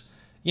this.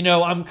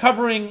 I'm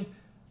covering.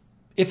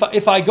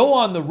 If I go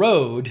on the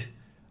road,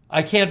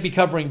 I can't be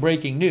covering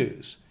breaking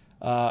news.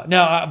 But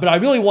I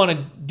really want to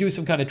do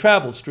some kind of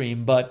travel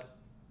stream. But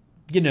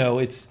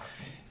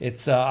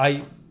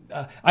I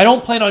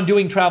don't plan on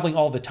doing traveling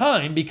all the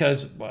time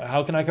because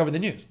how can I cover the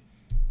news?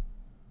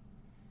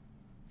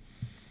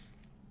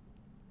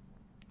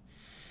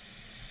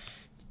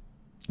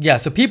 Yeah,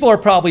 so people are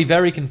probably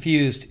very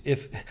confused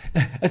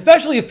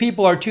especially if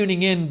people are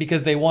tuning in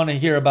because they want to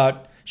hear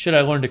about should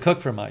I learn to cook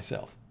for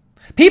myself.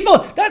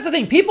 That's the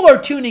thing. People are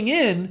tuning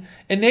in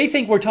and they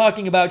think we're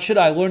talking about should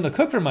I learn to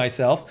cook for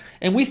myself,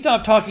 and we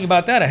stopped talking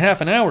about that a half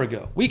an hour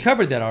ago. We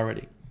covered that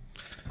already.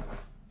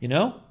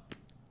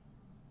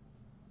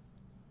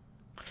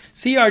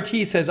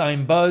 CRT says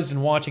I'm buzzed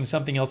and watching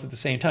something else at the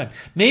same time.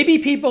 Maybe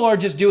people are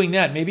just doing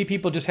that. Maybe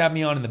people just have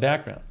me on in the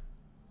background.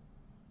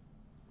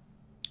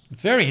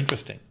 It's very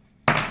interesting.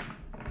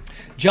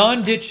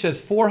 John Ditch says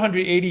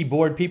 480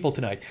 bored people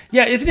tonight.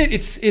 Yeah, isn't it?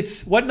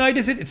 It's what night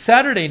is it? It's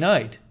Saturday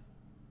night.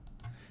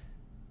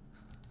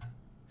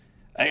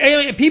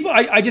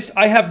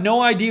 I have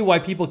no idea why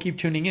people keep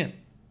tuning in.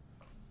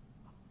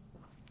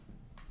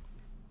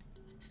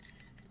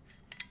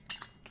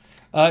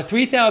 Uh,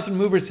 3,000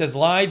 Movers says,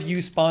 Live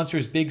View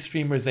sponsors big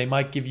streamers. They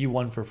might give you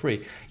one for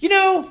free. You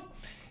know,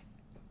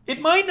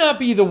 it might not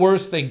be the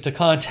worst thing to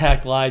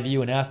contact Live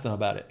View and ask them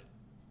about it.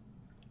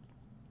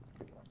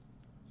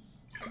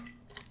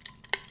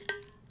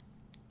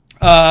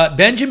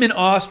 Benjamin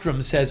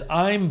Ostrom says,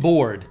 I'm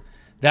bored.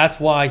 That's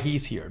why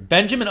he's here.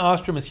 Benjamin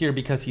Ostrom is here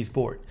because he's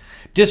bored.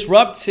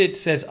 Disrupt It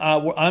says,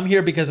 I'm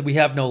here because we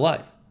have no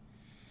life.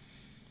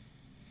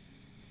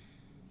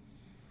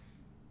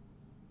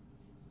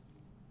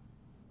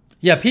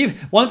 Yeah,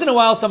 once in a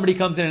while somebody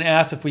comes in and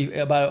asks if we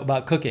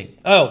about cooking.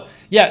 Oh,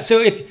 yeah. So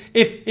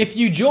if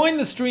you join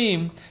the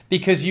stream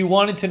because you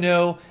wanted to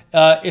know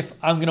if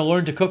I'm going to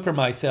learn to cook for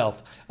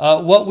myself,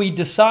 what we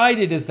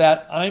decided is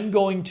that I'm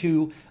going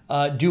to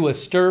do a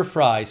stir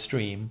fry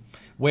stream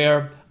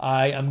where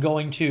I'm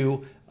going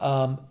to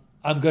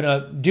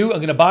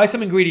buy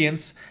some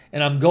ingredients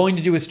and I'm going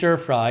to do a stir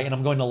fry and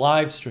I'm going to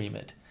live stream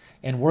it,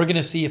 and we're going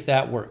to see if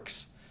that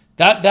works.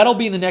 That'll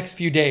be in the next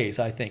few days.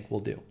 I think we'll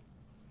do.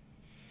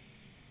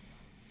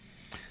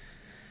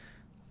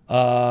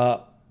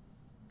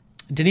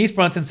 Denise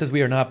Brunson says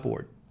we are not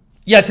bored.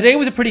 Yeah, today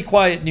was a pretty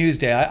quiet news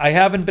day. I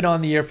haven't been on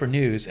the air for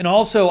news. And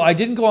also, I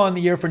didn't go on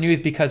the air for news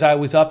because I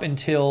was up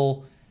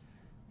until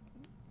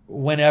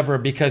whenever,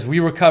 because we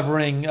were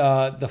covering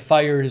the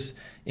fires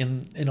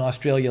in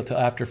Australia till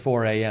after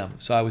 4 a.m.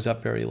 So I was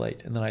up very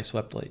late, and then I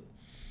slept late.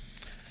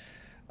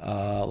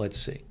 Let's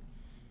see.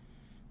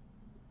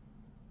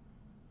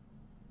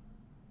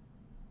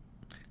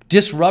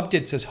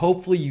 Disrupted says,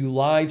 hopefully you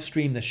live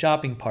stream the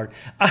shopping part.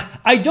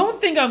 I don't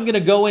think I'm going to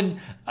go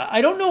in.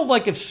 I don't know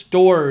like if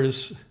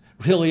stores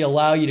really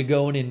allow you to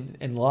go in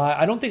and live.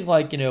 I don't think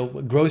like, a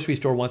grocery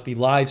store wants to be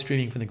live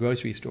streaming from the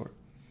grocery store.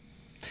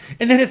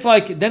 And then it's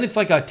like a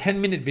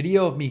 10-minute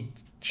video of me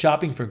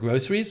shopping for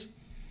groceries.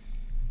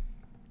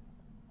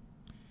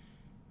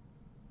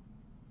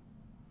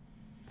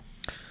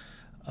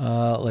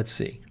 Let's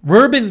see.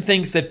 Rubin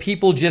thinks that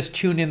people just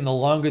tune in the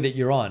longer that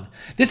you're on.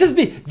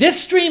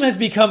 This stream has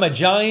become a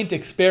giant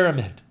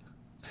experiment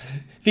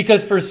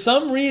because for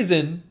some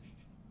reason,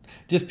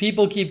 just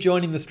people keep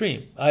joining the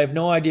stream. I have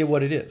no idea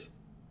what it is.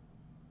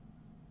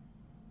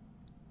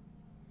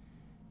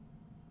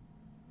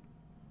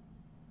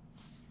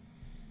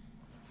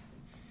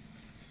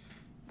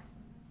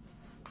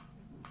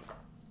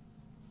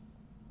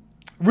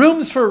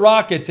 Rooms for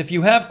Rockets. If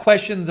you have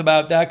questions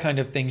about that kind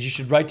of things, you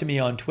should write to me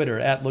on Twitter,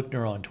 at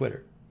Lookner on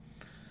Twitter.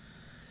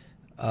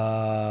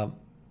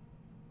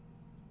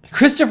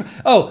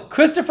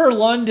 Christopher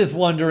Lund is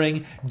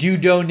wondering, do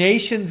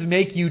donations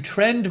make you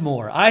trend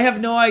more? I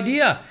have no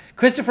idea.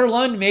 Christopher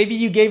Lund, maybe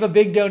you gave a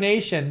big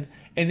donation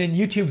and then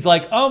YouTube's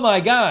like, oh my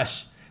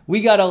gosh,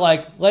 we got to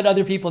let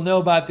other people know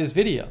about this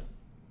video.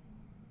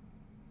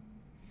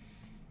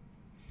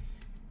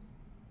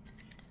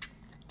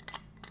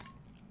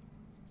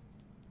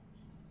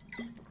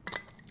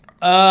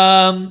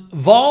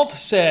 Vault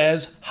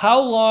says,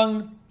 how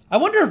long, I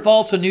wonder if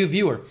Vault's a new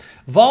viewer.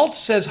 Vault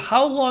says,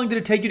 how long did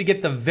it take you to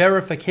get the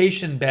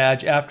verification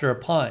badge after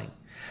applying?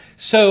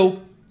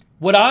 So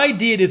what I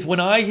did is when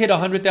I hit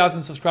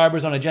 100,000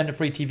 subscribers on Agenda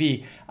Free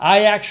TV,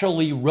 I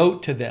actually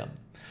wrote to them.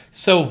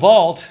 So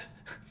Vault,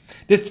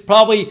 this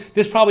probably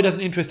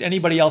doesn't interest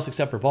anybody else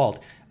except for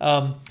Vault.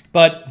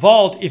 But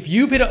Vault, if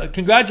you've hit,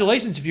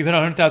 congratulations if you've hit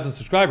 100,000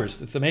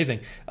 subscribers. It's amazing.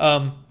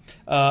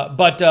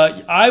 But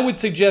I would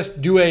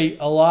suggest do a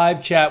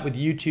live chat with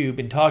YouTube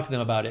and talk to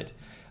them about it.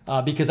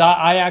 Because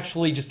I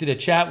actually just did a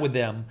chat with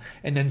them,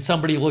 and then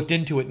somebody looked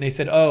into it and they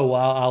said, "Oh,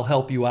 well, I'll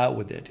help you out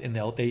with it." And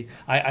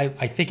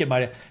I think it might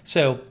have.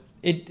 So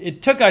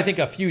it took, I think,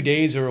 a few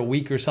days or a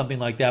week or something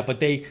like that.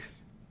 But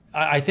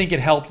I think it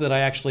helped that I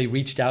actually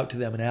reached out to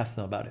them and asked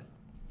them about it.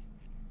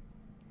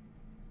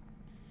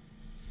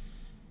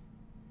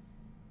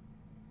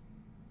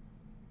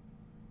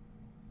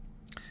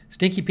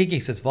 Stinky Pinky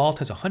says Vault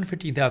has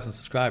 115,000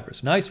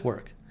 subscribers. Nice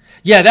work.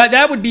 Yeah,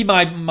 that would be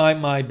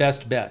my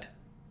best bet.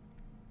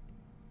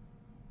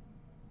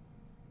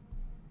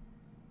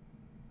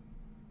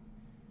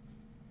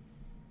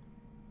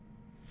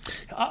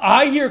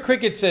 I hear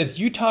Cricket says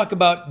you talk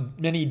about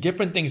many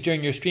different things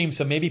during your stream,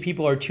 so maybe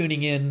people are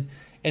tuning in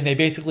and they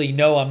basically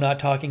know I'm not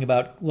talking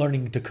about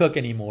learning to cook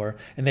anymore,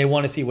 and they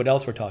want to see what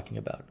else we're talking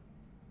about.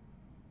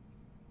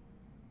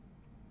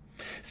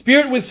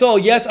 Spirit with Soul,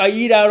 yes, I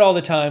eat out all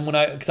the time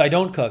because I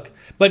don't cook.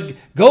 But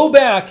go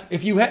back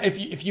if you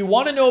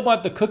want to know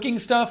about the cooking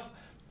stuff,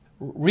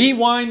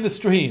 rewind the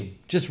stream.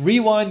 Just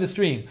rewind the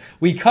stream.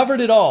 We covered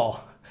it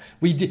all.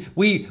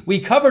 We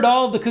covered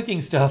all the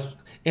cooking stuff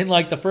in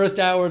like the first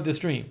hour of the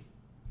stream.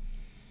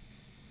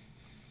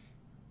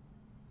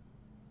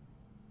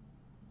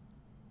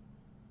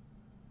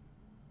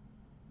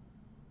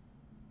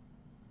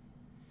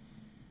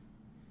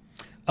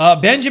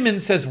 Benjamin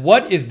says,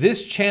 what is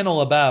this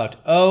channel about?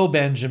 Oh,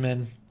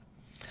 Benjamin.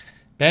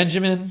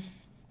 Benjamin,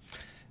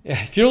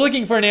 if you're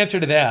looking for an answer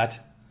to that,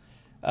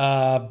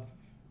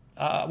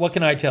 what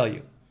can I tell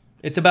you?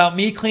 It's about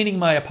me cleaning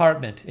my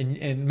apartment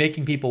and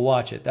making people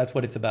watch it. That's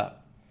what it's about.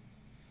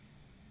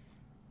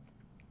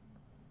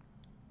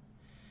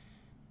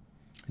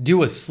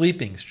 Do a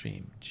sleeping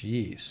stream.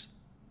 Jeez.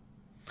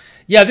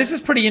 Yeah, this is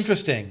pretty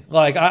interesting.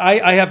 Like,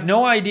 I have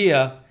no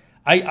idea.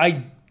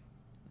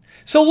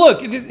 So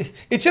look,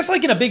 it's just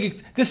like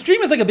this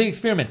stream is like a big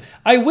experiment.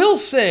 I will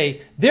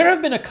say there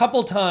have been a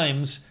couple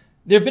times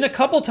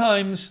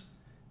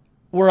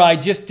where I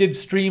just did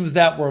streams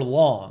that were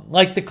long.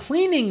 Like the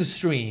cleaning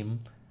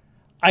stream,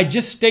 I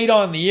just stayed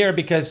on the air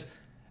because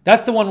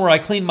that's the one where I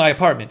clean my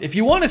apartment. If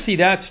you want to see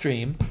that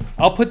stream,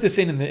 I'll put this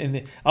in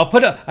the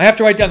I have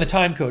to write down the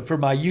time code for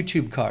my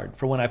YouTube card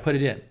for when I put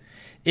it in.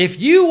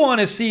 If you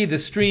want to see the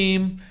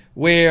stream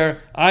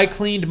where I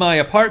cleaned my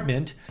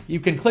apartment, you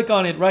can click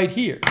on it right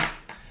here.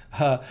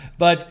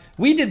 But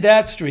we did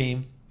that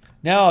stream.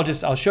 Now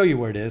I'll show you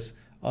where it is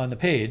on the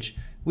page.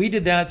 We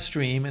did that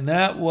stream, and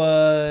that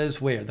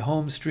was where? The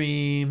home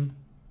stream.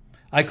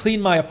 I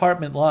cleaned my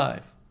apartment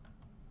live.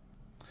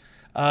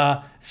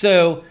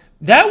 So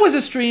that was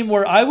a stream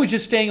where I was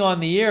just staying on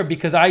the air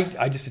because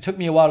it took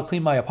me a while to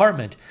clean my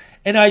apartment.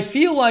 And I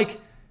feel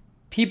like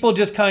people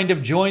just kind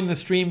of joined the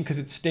stream because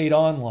it stayed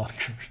on longer.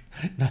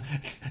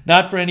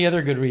 Not for any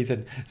other good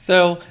reason.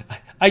 So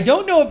I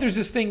don't know if there's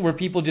this thing where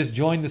people just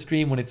join the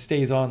stream when it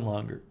stays on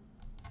longer.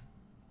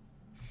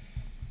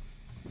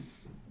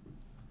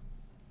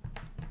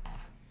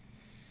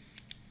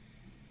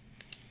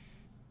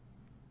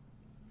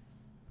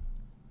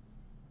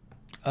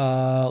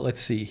 Let's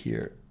see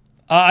here.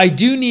 I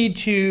do need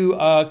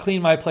to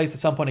clean my place at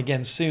some point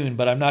again soon,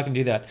 but I'm not going to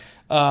do that.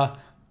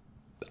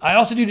 I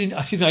also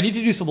I need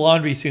to do some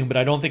laundry soon, but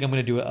I don't think I'm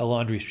going to do a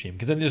laundry stream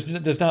because then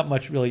there's not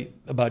much really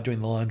about doing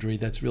the laundry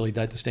that's really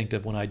that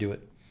distinctive when I do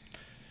it.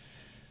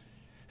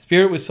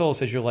 Spirit with Soul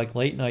says you're like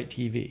late night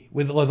TV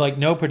with like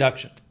no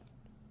production.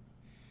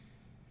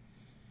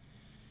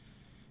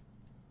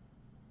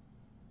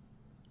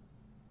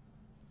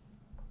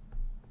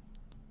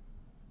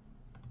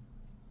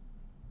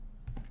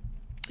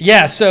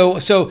 Yeah,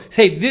 so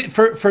hey,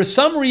 for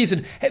some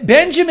reason,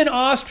 Benjamin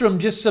Ostrom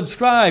just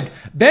subscribed.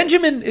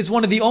 Benjamin is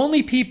one of the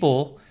only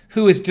people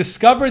who has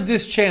discovered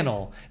this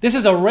channel. This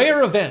is a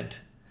rare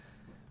event.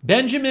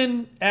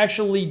 Benjamin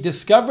actually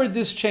discovered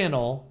this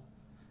channel,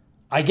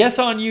 I guess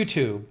on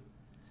YouTube,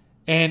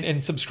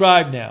 and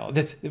subscribe now.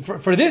 That's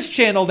for this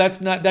channel.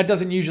 That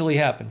doesn't usually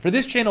happen. For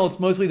this channel, it's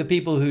mostly the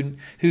people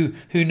who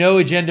know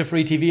Agenda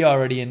Free TV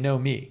already and know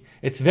me.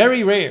 It's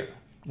very rare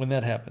when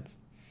that happens.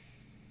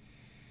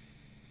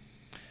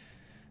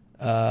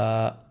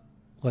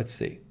 Let's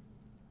see.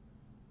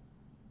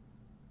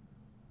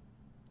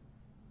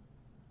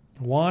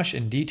 Wash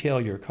and detail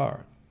your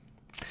car.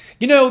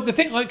 You know, the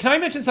thing, like, can I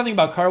mention something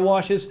about car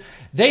washes?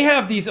 They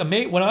have these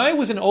amazing, when I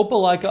was in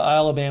Opelika,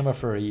 Alabama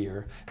for a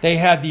year, they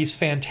had these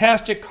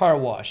fantastic car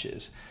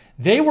washes.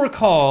 They were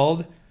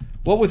called,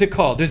 what was it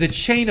called? There's a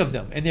chain of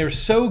them, and they're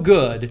so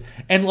good.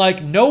 And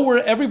like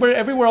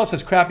everywhere else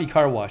has crappy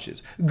car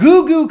washes.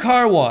 Goo Goo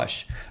Car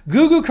Wash.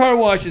 Goo Goo Car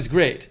Wash is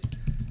great.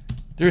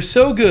 They're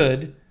so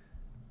good.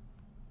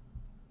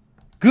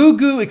 Goo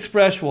Goo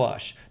Express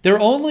Wash. They're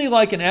only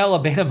like in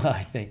Alabama,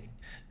 I think.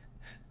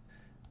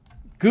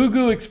 Goo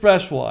Goo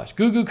Express Wash.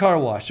 Goo Goo Car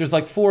Wash. There's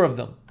like 4 of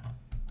them.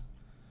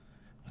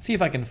 Let's see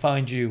if I can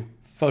find you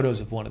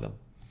photos of one of them.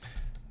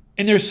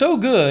 And they're so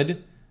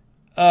good.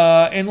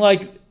 And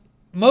like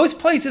most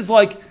places,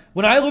 like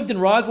when I lived in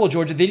Roswell,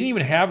 Georgia, they didn't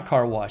even have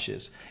car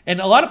washes.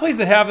 And a lot of places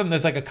that have them,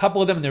 there's like a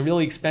couple of them and they're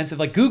really expensive.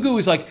 Like Goo Goo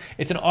is like,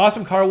 it's an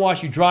awesome car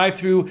wash. You drive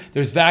through,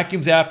 there's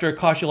vacuums after. It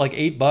costs you like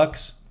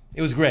 $8.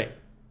 It was great.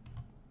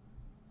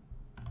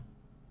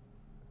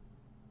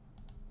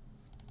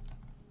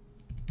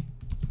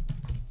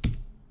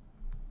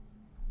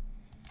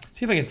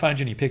 See if I can find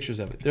you any pictures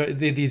of it.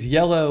 They're these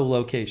yellow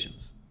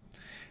locations.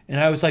 And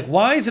I was like,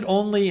 why is it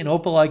only in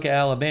Opelika,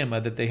 Alabama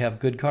that they have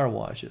good car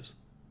washes?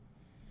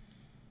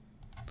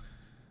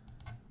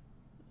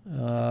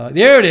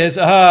 There it is.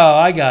 Oh,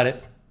 I got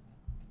it.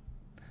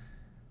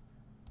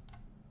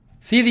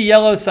 See the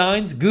yellow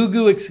signs? Goo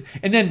Goo.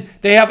 And then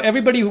they have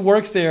everybody who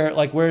works there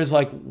like wears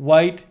like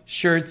white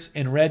shirts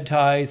and red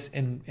ties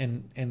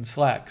and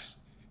slacks.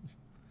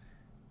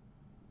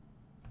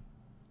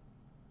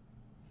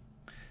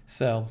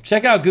 So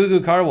check out Goo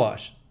Goo Car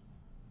Wash.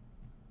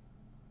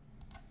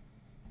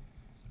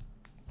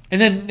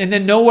 And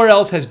then nowhere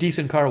else has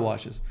decent car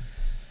washes.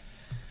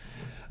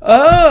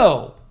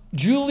 Oh,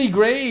 Julie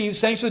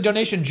Graves, thanks for the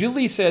donation.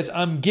 Julie says,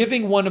 I'm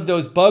giving one of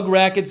those bug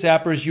racket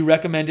zappers you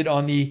recommended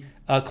on the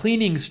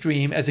cleaning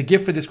stream as a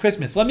gift for this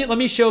Christmas. Let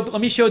me show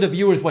the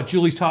viewers what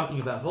Julie's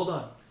talking about. Hold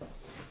on.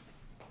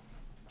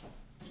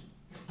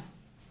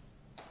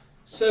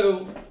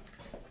 So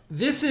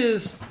this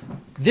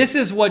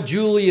is what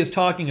Julie is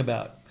talking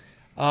about.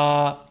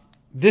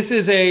 This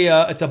is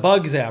it's a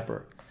bug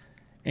zapper,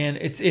 and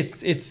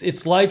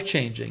it's life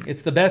changing.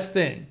 It's the best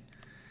thing.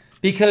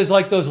 Because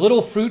like those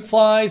little fruit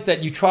flies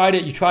that you try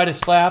to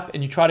slap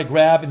and you try to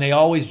grab and they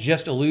always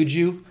just elude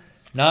you.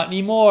 Not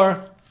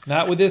anymore.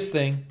 Not with this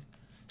thing.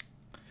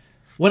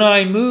 When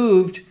I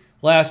moved,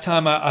 last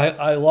time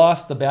I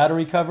lost the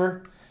battery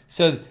cover.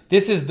 So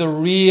this is the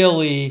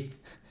really,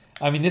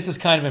 I mean, this is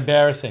kind of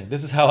embarrassing.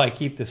 This is how I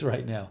keep this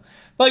right now.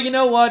 But you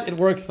know what? It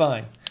works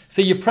fine.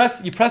 So you press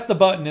the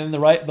button and the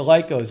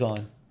light goes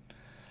on.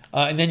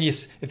 And then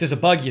if there's a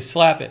bug, you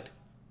slap it.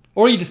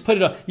 Or you just put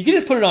it on. You can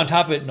just put it on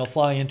top of it and it'll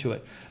fly into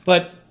it.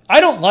 But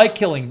I don't like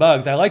killing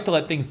bugs. I like to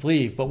let things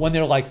leave. But when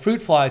they're like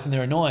fruit flies and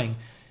they're annoying,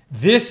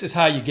 this is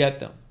how you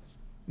get them.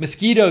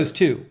 Mosquitoes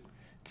too.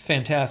 It's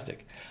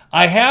fantastic.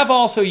 I have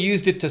also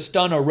used it to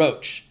stun a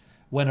roach.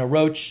 When a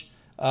roach,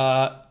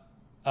 you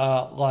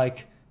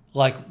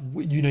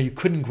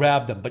couldn't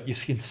grab them, but you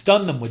can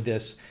stun them with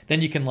this.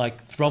 Then you can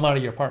like throw them out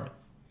of your apartment.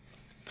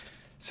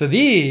 So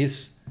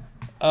these,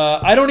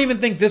 I don't even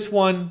think this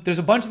one. There's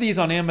a bunch of these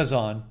on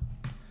Amazon.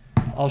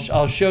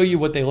 I'll show you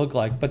what they look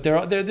like, but they're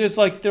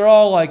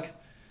all like,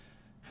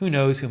 who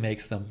knows who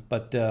makes them?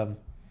 But the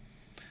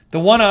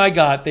one I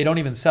got, they don't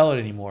even sell it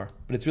anymore,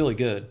 but it's really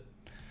good.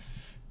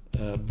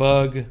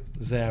 Bug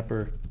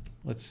zapper.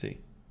 Let's see.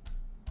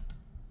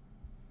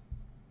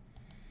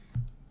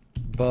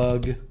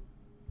 Bug.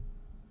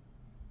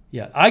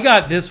 Yeah, I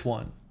got this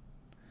one.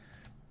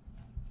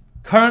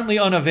 Currently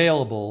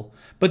unavailable,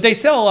 but they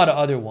sell a lot of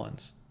other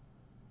ones.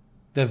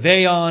 The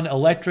Vayon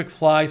electric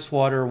fly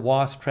swatter,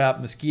 wasp trap,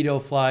 mosquito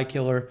fly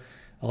killer,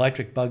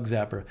 electric bug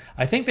zapper.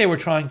 I think they were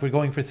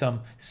going for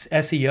some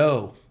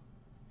SEO,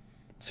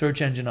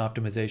 search engine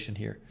optimization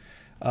here.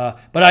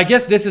 But I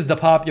guess this is the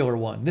popular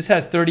one. This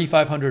has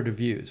 3,500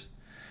 reviews.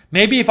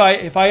 Maybe if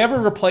I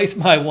ever replace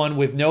my one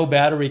with no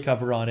battery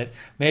cover on it,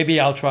 maybe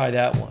I'll try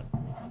that one.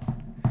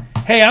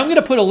 Hey, I'm going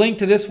to put a link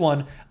to this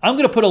one. I'm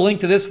going to put a link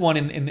to this one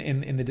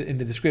in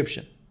the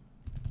description.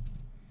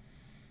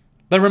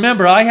 But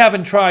remember, I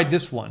haven't tried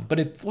this one, but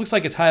it looks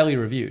like it's highly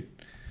reviewed.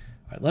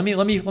 All right,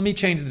 let me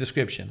change the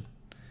description.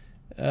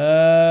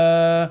 Edit.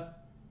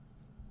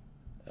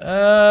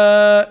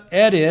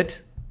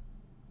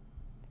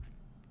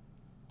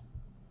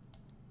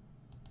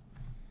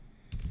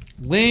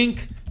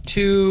 Link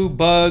to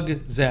bug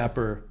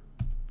zapper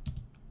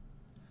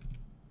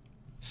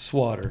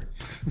swatter.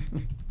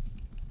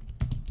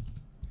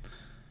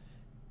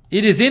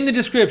 It is in the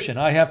description.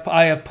 I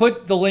have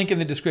put the link in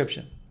the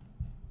description.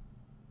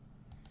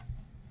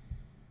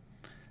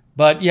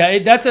 But yeah,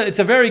 it's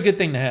a very good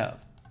thing to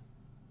have.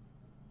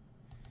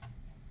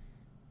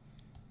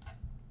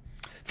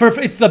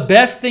 It's the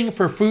best thing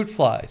for fruit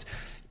flies.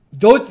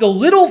 The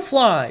little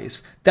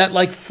flies that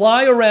like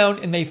fly around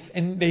and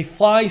they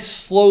fly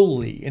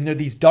slowly and they're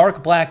these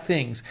dark black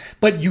things,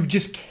 but you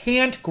just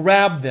can't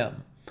grab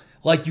them.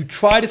 Like you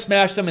try to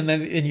smash them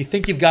and you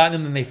think you've gotten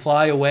them and they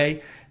fly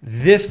away.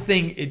 This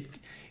thing,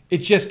 it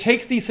just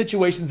takes these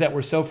situations that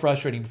were so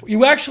frustrating before.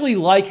 You actually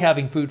like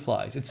having fruit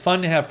flies. It's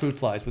fun to have fruit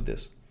flies with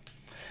this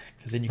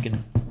because then you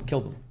can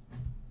kill them.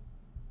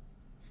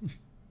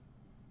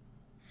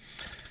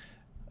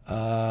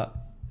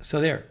 So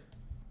there.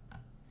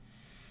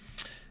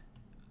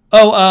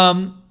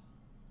 Oh,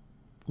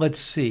 let's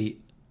see.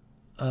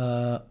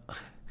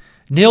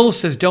 Nils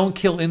says, don't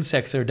kill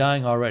insects. They're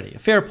dying already. A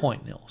fair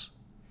point, Nils.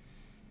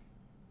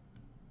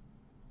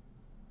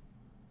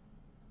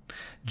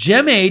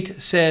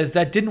 Gem8 says,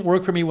 that didn't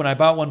work for me when I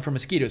bought one for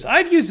mosquitoes.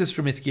 I've used this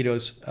for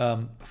mosquitoes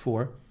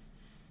before.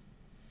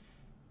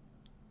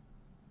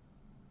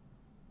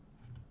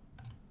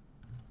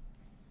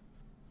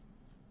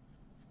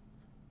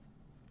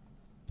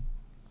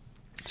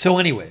 So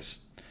anyways,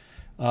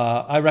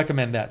 I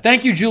recommend that.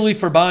 Thank you, Julie,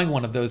 for buying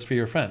one of those for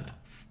your friend.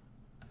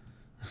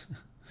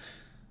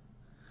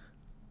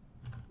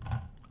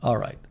 All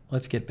right,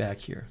 let's get back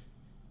here.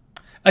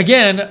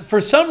 Again, for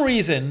some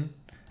reason,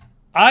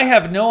 I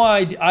have no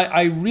idea.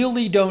 I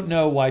really don't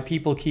know why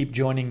people keep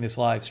joining this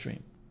live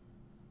stream.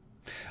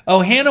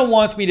 Oh, Hannah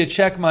wants me to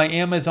check my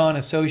Amazon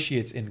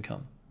Associates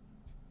income.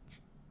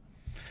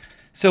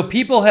 So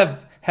people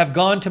have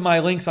gone to my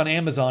links on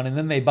Amazon and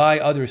then they buy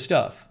other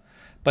stuff.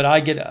 But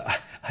I get,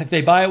 if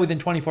they buy it within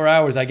 24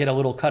 hours, I get a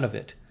little cut of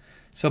it.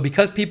 So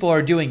because people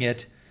are doing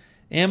it,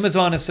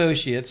 Amazon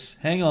Associates,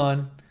 hang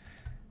on.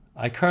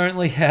 I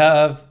currently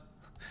have,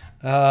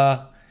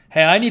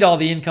 hey, I need all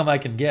the income I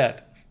can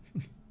get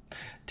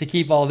to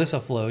keep all this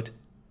afloat.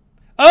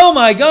 Oh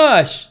my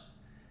gosh!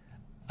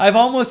 I've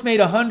almost made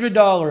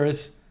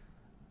 $100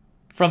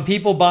 from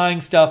people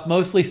buying stuff,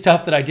 mostly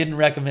stuff that I didn't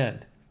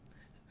recommend.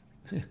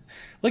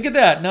 Look at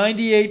that,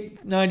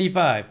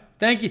 $98.95.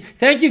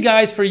 Thank you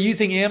guys for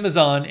using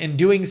Amazon and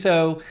doing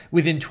so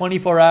within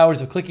 24 hours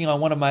of clicking on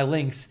one of my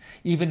links,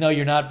 even though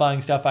you're not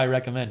buying stuff I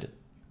recommended.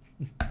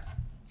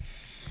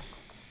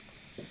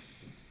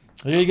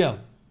 There you go.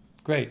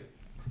 Great.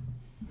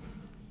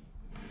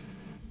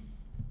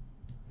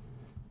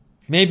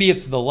 Maybe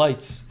it's the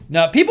lights.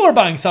 Now, people are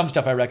buying some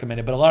stuff I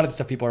recommended, but a lot of the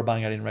stuff people are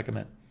buying I didn't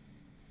recommend.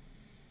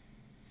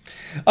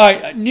 All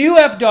right, New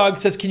F Dog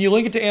says, can you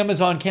link it to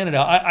Amazon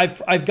Canada?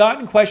 I've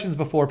gotten questions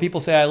before. People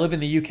say, I live in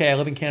the UK, I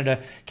live in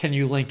Canada, can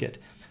you link it?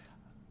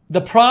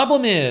 The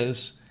problem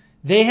is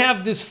they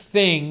have this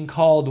thing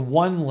called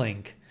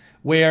OneLink,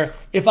 where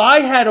if I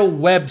had a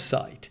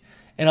website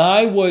and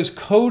I was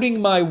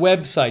coding my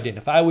website in,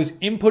 if I was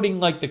inputting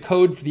like the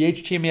code for the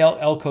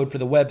HTML code for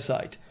the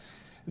website,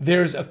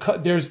 there's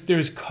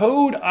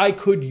code I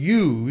could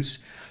use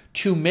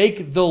to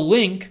make the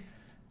link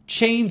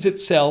change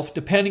itself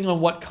depending on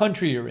what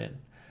country you're in.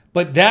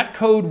 But that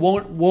code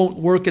won't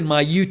work in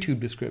my YouTube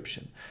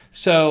description.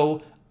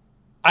 So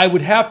I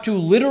would have to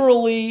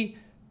literally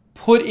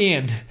put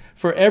in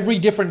for every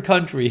different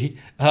country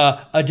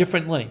a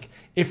different link.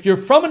 If you're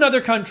from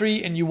another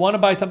country and you want to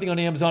buy something on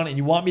Amazon and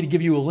you want me to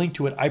give you a link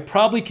to it, I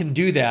probably can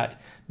do that.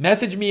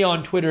 Message me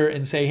on Twitter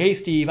and say, hey,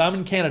 Steve, I'm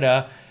in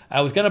Canada. I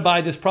was going to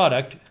buy this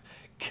product.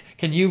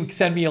 Can you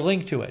send me a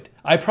link to it?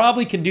 I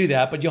probably can do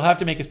that, but you'll have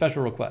to make a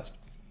special request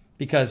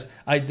because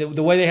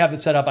the way they have it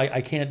set up,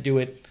 I can't do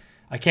it.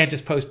 I can't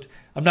just post.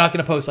 I'm not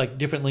going to post like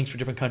different links for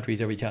different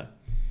countries every time.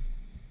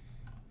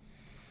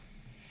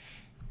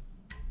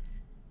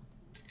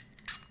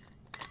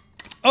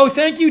 Oh,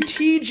 thank you,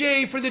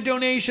 TJ, for the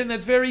donation.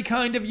 That's very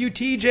kind of you,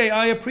 TJ.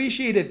 I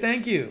appreciate it.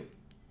 Thank you.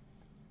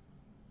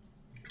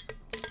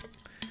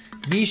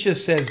 Misha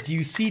says, do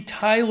you see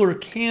Tyler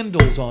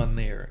candles on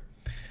there?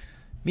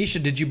 Misha,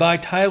 did you buy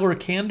Tyler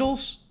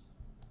candles?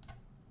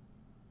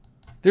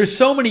 There's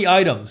so many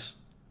items.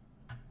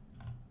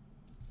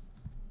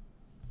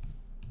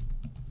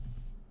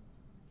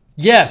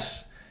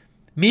 Yes.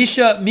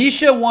 Misha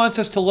wants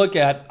us to look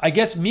at, I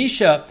guess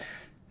Misha,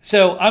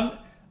 so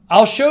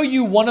I'll show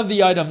you one of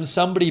the items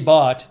somebody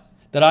bought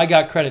that I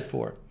got credit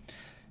for.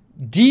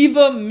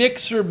 Diva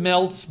Mixer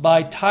Melts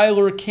by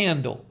Tyler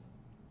Candle.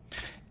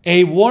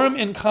 A warm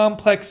and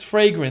complex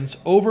fragrance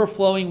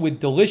overflowing with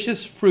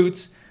delicious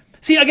fruits.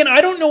 See, again,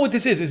 I don't know what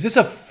this is. Is this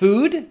a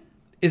food?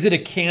 Is it a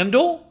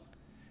candle?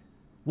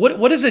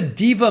 What is a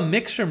Diva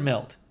Mixer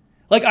Melt?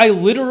 Like, I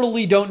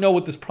literally don't know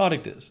what this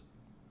product is.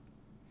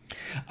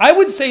 I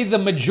would say the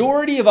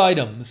majority of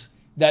items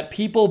that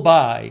people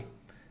buy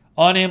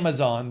on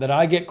Amazon that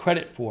I get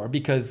credit for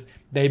because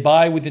they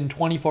buy within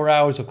 24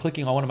 hours of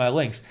clicking on one of my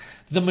links,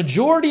 the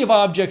majority of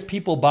objects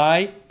people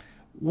buy,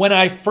 when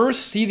I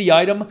first see the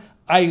item,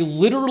 I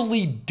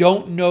literally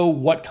don't know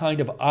what kind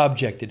of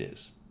object it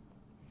is.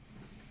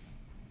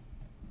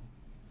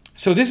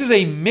 So this is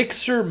a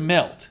mixer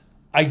melt.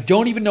 I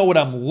don't even know what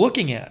I'm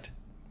looking at.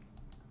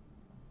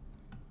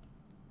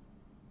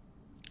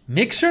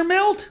 Mixer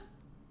melt?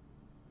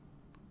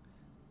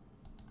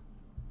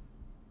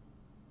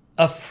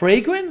 A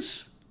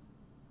fragrance?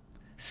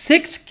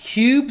 6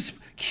 cubes?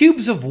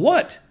 Cubes of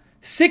what?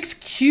 6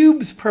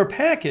 cubes per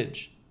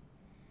package.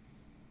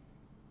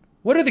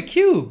 What are the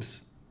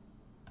cubes?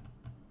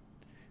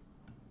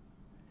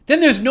 Then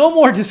there's no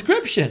more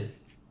description.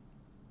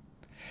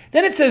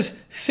 Then it says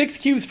 6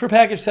 cubes per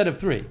package, set of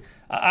 3.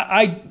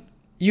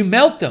 You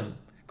melt them.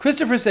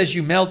 Christopher says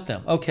you melt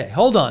them. Okay,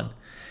 hold on.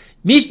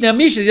 Now,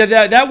 Misha,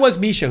 that was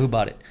Misha who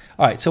bought it.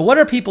 All right, so what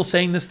are people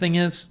saying this thing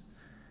is?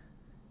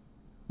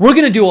 We're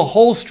going to do a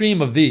whole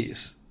stream of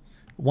these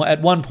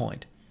at one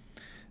point.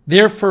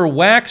 They're for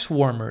wax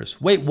warmers.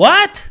 Wait,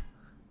 what?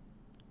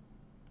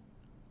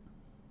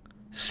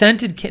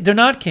 Scented, they're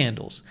not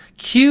candles.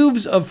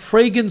 Cubes of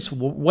fragrance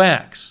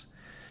wax,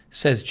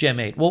 says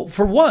Gem8. Well,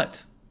 for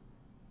what?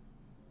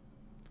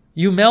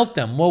 You melt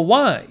them. Well,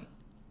 why?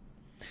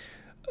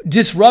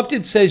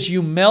 Disrupted says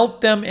you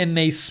melt them and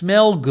they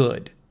smell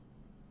good.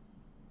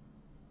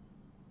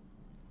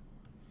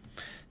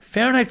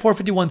 Fahrenheit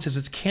 451 says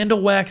it's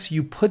candle wax.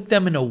 You put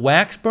them in a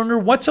wax burner.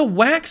 What's a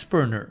wax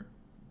burner?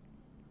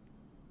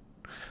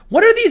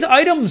 What are these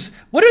items?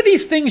 What are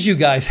these things you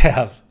guys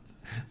have?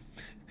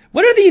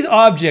 What are these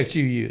objects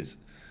you use?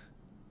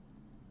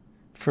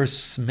 For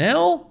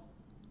smell?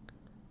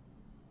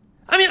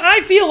 I mean,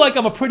 I feel like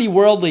I'm a pretty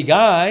worldly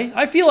guy.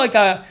 I feel like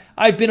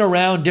I've been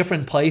around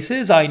different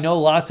places. I know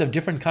lots of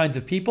different kinds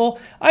of people.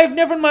 I've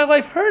never in my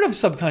life heard of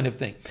some kind of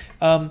thing.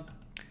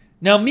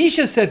 Now,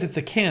 Misha says it's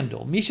a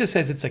candle. Misha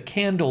says it's a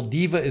candle.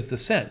 Diva is the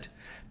scent.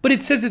 But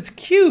it says it's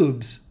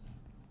cubes.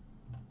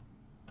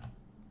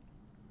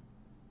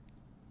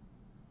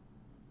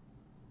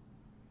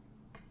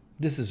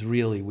 This is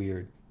really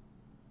weird.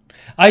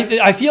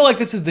 I feel like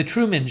this is the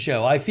Truman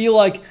Show. I feel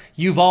like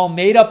you've all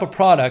made up a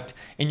product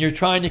and you're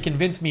trying to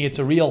convince me it's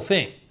a real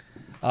thing.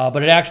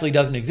 But it actually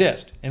doesn't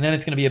exist. And then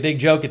it's going to be a big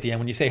joke at the end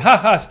when you say, ha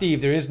ha, Steve,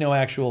 there is no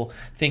actual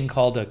thing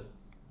called a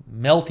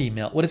melty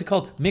melt. What is it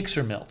called?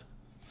 Mixer melt.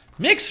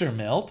 Mixer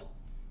melt?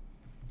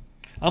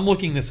 I'm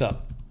looking this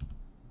up.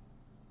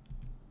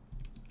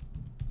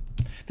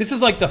 This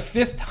is like the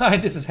 5th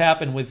time this has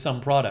happened with some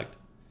product.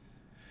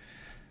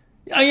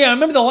 Yeah, I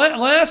remember the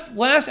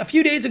last a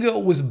few days ago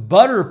it was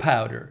butter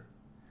powder.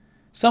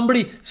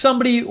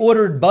 Somebody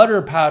ordered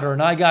butter powder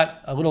and I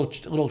got a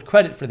little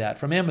credit for that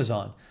from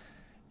Amazon.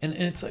 And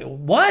it's like,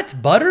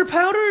 what? Butter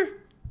powder?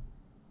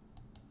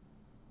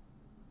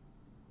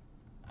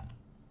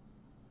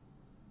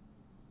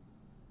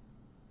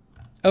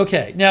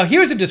 Okay, now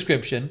here's a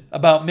description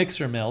about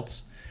mixer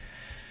melts.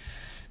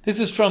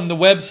 This is from the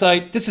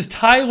website. This is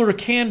Tyler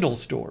Candle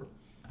Store.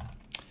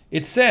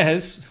 It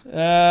says,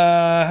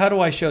 how do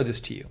I show this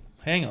to you?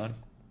 Hang on.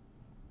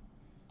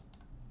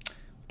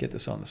 Get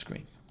this on the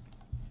screen.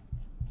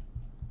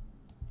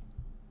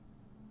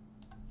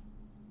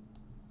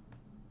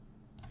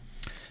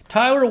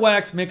 Tyler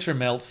Wax Mixer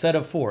Melt set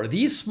of 4.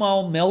 These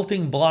small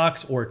melting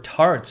blocks or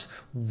tarts.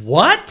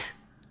 What?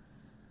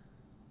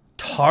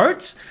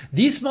 Tarts?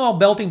 These small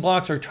melting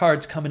blocks or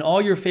tarts come in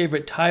all your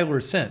favorite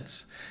Tyler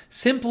scents.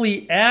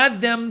 Simply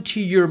add them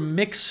to your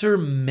mixer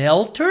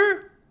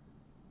melter?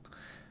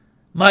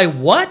 My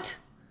what?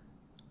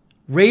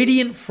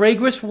 Radiant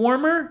Fragrance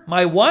Warmer?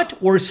 My what?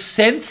 Or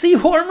Scentsy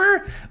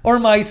Warmer? Or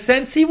my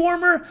Scentsy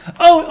Warmer?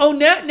 Oh,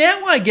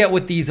 now I get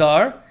what these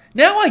are.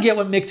 Now I get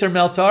what mixer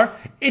melts are.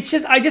 It's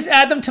just, I just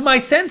add them to my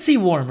Scentsy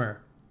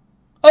Warmer.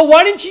 Oh,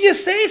 why didn't you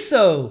just say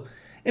so?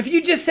 If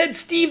you just said,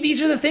 Steve,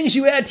 these are the things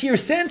you add to your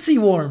Scentsy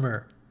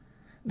Warmer,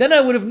 then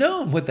I would have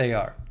known what they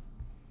are.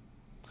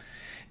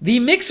 The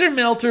mixer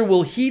melter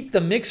will heat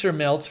the mixer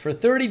melts for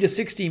 30 to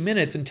 60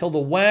 minutes until the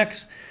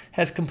wax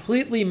has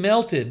completely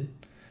melted,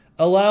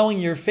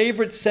 allowing your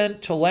favorite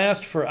scent to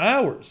last for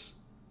hours.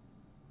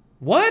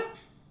 What?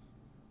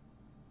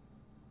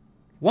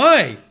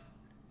 Why?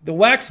 The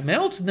wax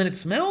melts and then it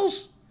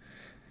smells?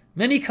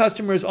 Many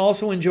customers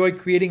also enjoy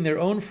creating their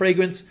own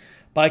fragrance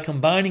by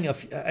combining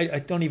I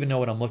don't even know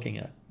what I'm looking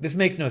at. This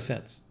makes no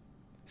sense.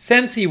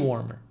 Scentsy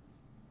Warmer.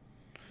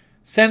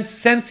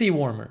 Scentsy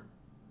Warmer.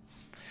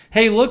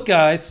 Hey, look,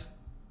 guys.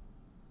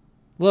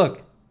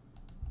 Look.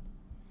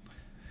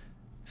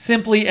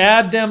 Simply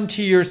add them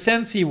to your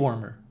Scentsy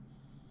Warmer.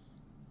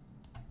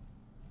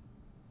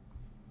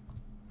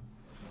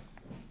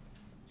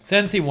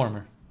 Scentsy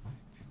Warmer.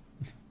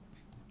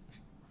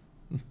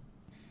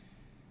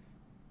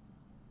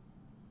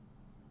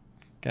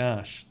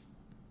 Gosh.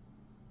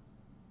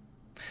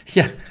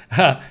 Yeah,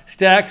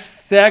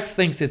 Stacks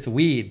thinks it's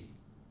weed.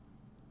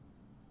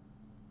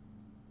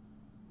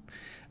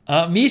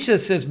 Misha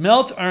says,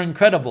 melts are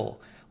incredible.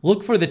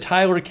 Look for the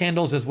Tyler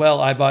candles as well.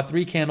 I bought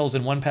 3 candles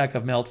and 1 pack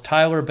of melts.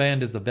 Tyler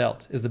brand is the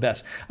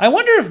best. I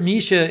wonder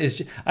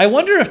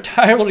if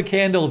Tyler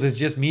candles is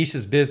just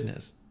Misha's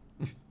business.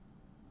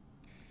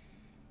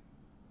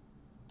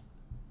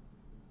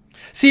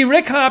 See,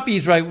 Rick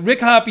Hoppy's right. Rick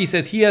Hoppy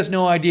says he has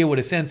no idea what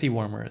a Scentsy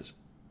Warmer is.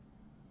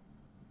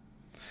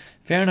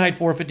 Fahrenheit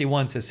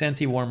 451 says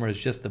Scentsy Warmer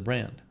is just the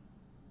brand.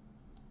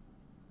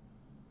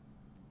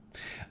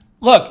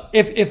 Look,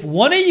 if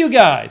one of you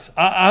guys,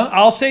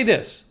 I'll say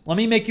this. Let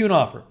me make you an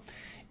offer.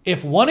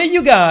 If one of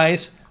you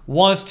guys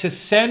wants to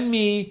send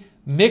me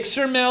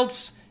mixer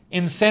melts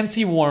and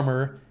Scentsy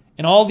Warmer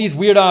and all these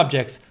weird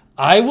objects,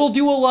 I will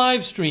do a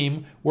live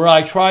stream where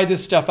I try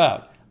this stuff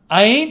out.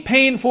 I ain't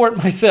paying for it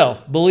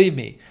myself, believe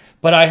me.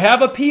 But I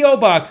have a P.O.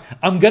 box.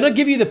 I'm going to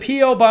give you the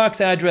P.O.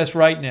 box address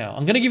right now.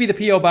 I'll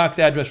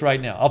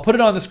put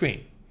it on the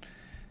screen.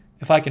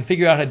 If I can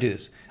figure out how to do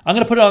this. I'm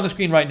going to put it on the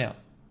screen right now.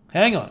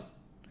 Hang on.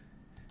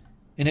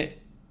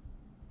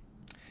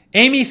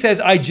 Amy says,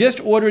 I just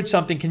ordered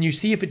something. Can you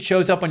see if it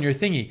shows up on your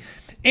thingy?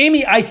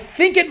 Amy, I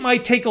think it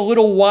might take a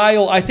little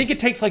while. I think it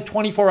takes like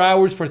 24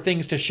 hours for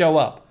things to show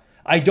up.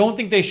 I don't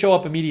think they show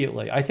up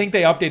immediately. I think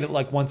they update it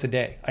like once a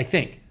day. I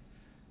think.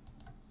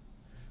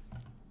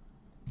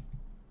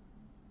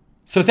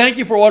 So thank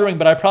you for ordering,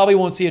 but I probably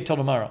won't see it till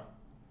tomorrow.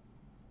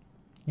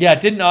 Yeah,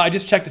 it didn't. I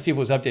just checked to see if it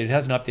was updated. It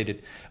hasn't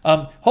updated.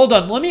 Hold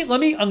on.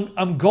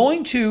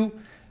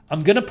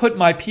 I'm going to put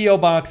my P.O.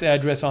 box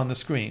address on the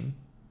screen.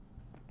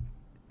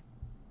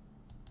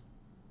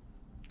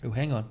 Oh,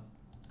 hang on.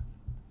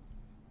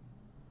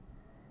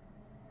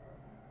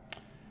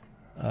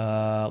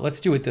 Let's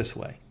do it this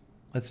way.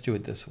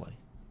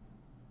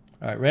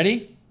 All right,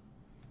 ready?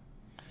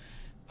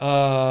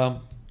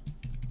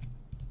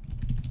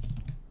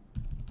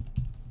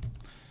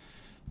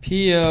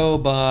 P.O.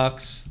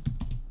 Box.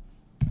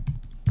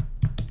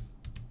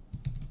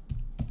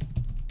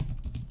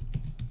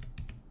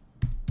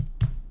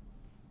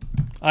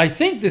 I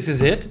think this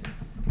is it.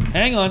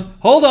 Hang on.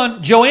 Hold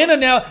on.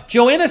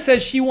 Joanna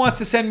says she wants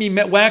to send me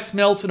wax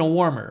melts and a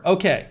warmer.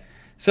 Okay.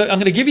 So I'm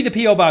going to give you the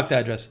P.O. Box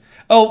address.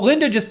 Oh,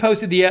 Linda just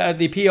posted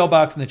the P.O.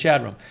 Box in the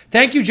chat room.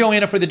 Thank you,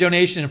 Joanna, for the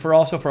donation and for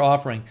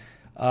offering.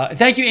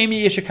 Thank you,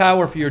 Amy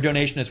Ishikawa, for your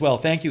donation as well.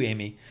 Thank you,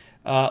 Amy.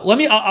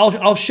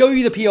 I'll show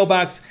you the P.O.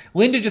 Box.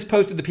 Linda just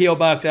posted the P.O.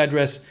 Box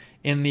address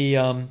in the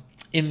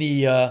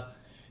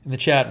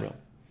chat room.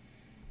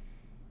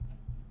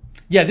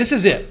 Yeah, this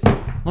is it.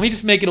 Let me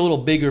just make it a little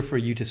bigger for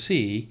you to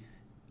see,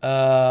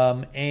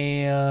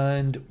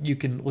 and you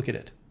can look at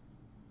it.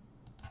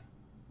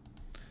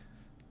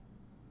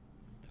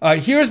 All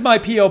right, here's my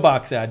P.O.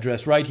 Box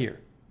address right here.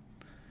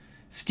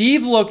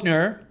 Steve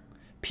Lookner,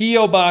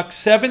 P.O. Box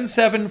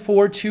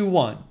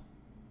 77421,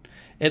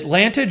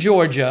 Atlanta,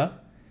 Georgia,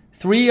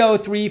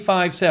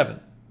 30357.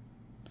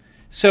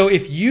 So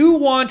if you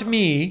want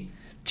me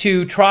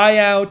to try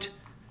out,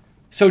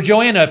 so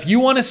Joanna, if you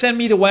want to send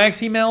me the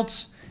waxy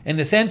melts and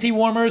the Scentsy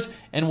Warmers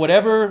and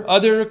whatever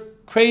other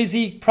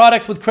crazy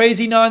products with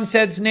crazy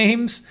nonsense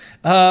names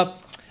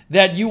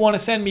that you want to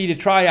send me to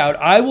try out,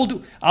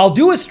 I'll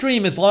do a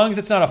stream as long as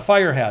it's not a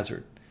fire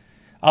hazard.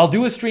 I'll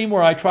do a stream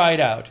where I try it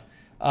out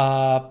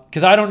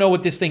because I don't know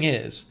what this thing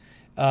is,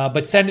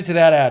 but send it to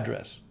that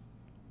address.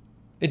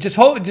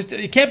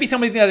 It can't be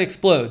something that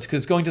explodes because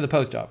it's going to the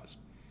post office.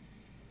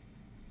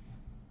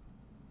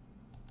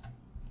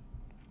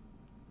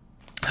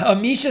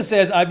 Misha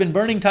says, I've been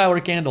burning Tyler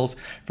candles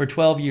for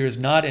 12 years,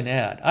 not an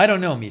ad. I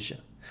don't know, Misha.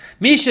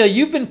 Misha,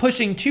 you've been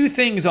pushing two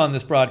things on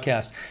this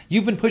broadcast.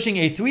 You've been pushing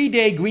a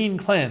 3-day green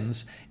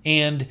cleanse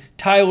and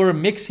Tyler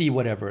Mixie,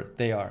 whatever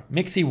they are.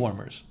 Mixie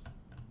warmers.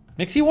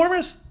 Mixie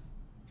warmers?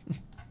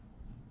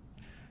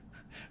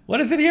 What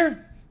is it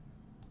here?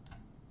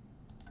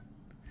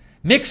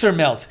 Mixer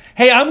melts.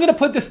 Hey, I'm going to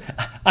put this,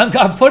 I'm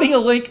putting a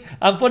link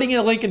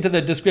into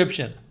the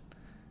description.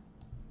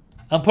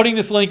 I'm putting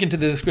this link into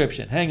the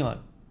description. Hang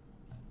on.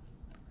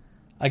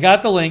 I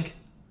got the link.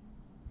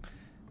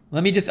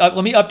 Let me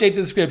update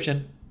the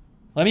description.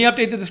 Let me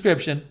update the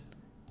description.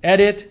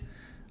 Edit.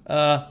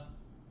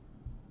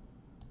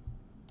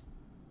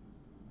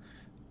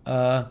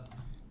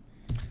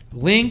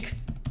 Link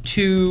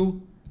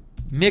to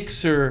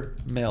mixer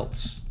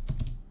melts.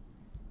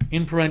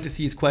 In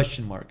parentheses,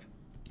 question mark.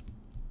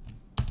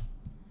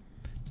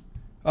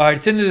 All right,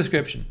 it's in the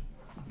description.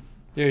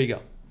 There you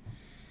go.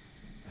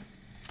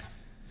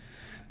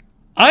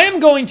 I am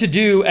going to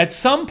do at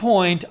some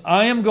point.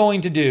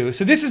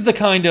 So this is the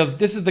kind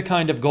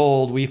of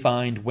gold we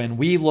find when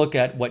we look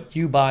at what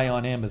you buy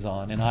on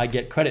Amazon, and I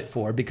get credit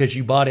for because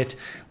you bought it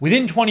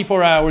within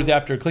 24 hours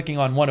after clicking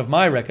on one of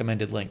my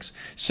recommended links.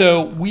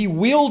 So we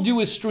will do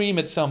a stream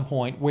at some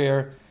point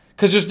where,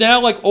 because there's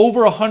now like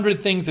over 100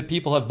 things that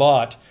people have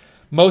bought,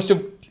 most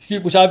of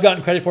which I've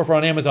gotten credit for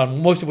on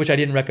Amazon, most of which I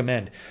didn't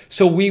recommend.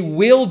 So we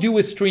will do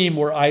a stream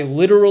where I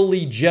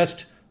literally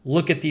just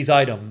look at these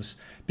items.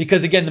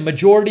 Because again, the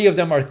majority of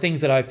them are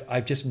things that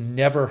I've just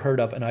never heard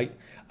of, and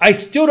I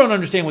still don't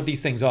understand what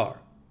these things are.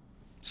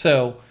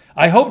 So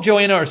I hope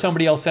Joanna or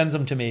somebody else sends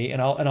them to me,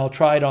 and I'll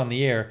try it on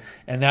the air,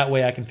 and that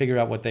way I can figure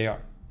out what they are,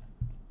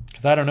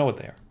 because I don't know what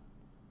they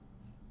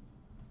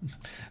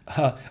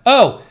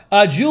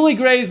are. Julie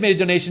Graves made a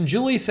donation.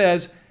 Julie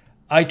says,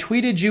 "I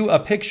tweeted you a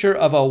picture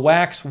of a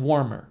wax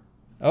warmer."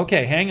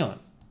 Okay, hang on.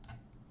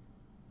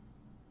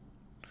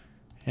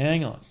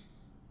 Hang on.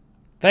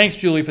 Thanks,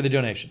 Julie, for the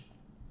donation.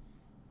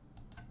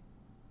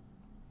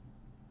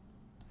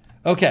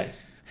 Okay,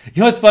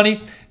 you know what's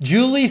funny?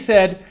 Julie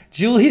said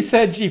she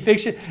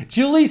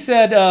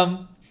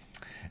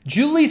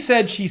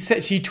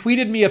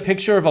tweeted me a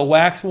picture of a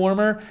wax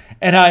warmer,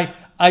 and I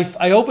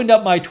opened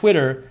up my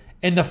Twitter,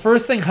 and the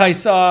first thing I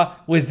saw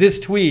was this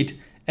tweet,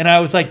 and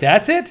I was like,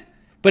 "That's it?"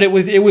 But it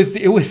was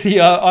the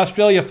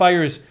Australia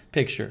Fires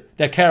picture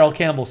that Carol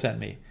Campbell sent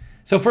me.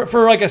 So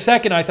for like a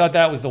second, I thought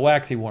that was the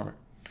waxy warmer,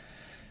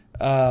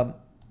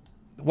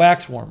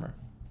 wax warmer.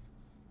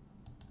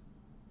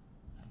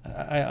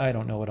 I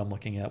don't know what I'm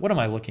looking at. What am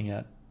I looking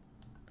at?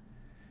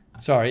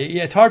 Sorry.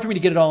 Yeah, it's hard for me to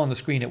get it all on the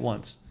screen at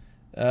once.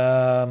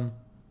 I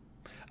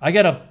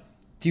got to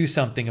do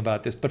something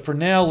about this. But for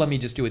now, let me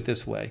just do it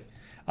this way.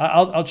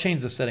 I'll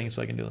change the settings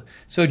so I can do it.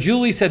 So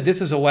Julie said this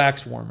is a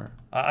wax warmer.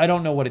 I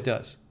don't know what it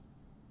does.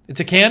 It's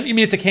a can. You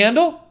mean it's a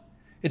candle?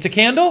 It's a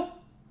candle?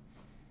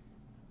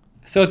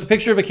 So it's a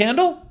picture of a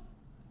candle?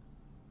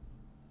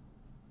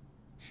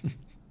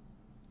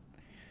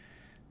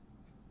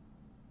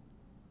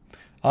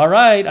 All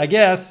right, I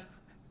guess.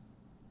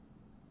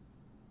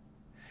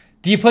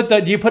 Do you put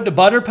the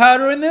butter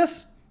powder in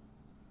this?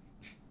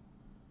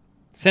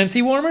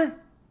 Scentsy warmer?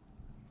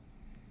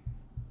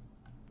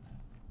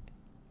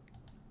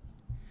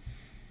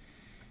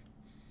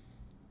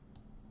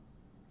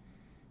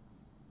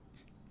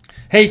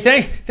 Hey,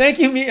 thank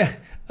you,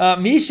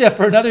 Misha,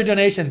 for another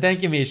donation.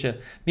 Thank you, Misha.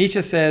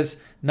 Misha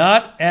says,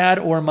 "Not ad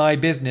or my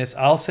business.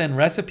 I'll send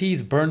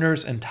recipes,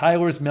 burners, and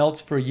Tyler's melts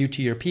for you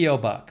to your P.O.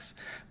 box.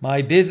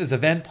 My biz is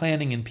event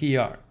planning and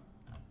PR."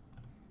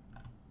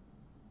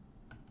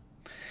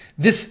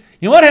 This,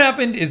 you know what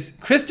happened is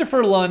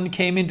Christopher Lund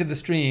came into the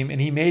stream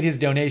and he made his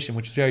donation,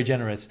 which was very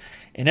generous.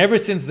 And ever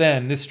since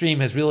then, this stream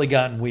has really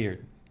gotten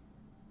weird.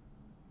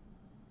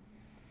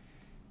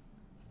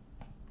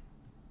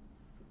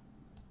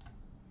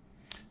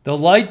 The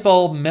light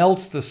bulb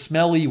melts the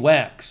smelly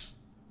wax,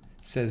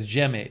 says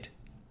Gem8.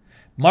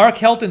 Mark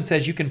Helton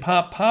says you can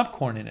pop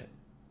popcorn in it.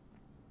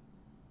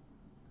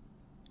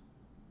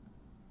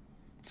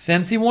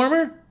 Scentsy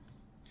warmer?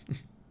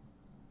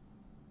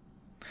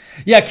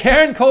 Yeah,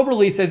 Karen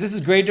Coberly says this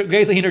is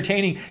greatly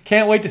entertaining.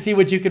 Can't wait to see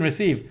what you can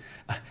receive.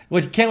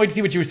 Can't wait to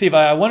see what you receive.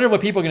 I wonder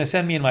what people are going to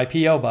send me in my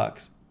P.O.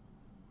 box.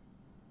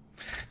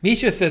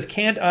 Misha says,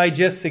 "Can't I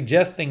just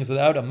suggest things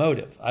without a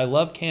motive? I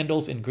love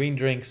candles and green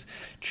drinks.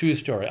 True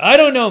story." I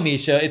don't know,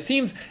 Misha.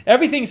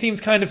 Everything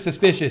seems kind of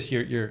suspicious.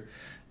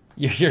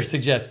 You're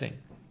suggesting,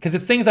 because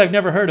it's things I've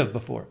never heard of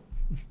before.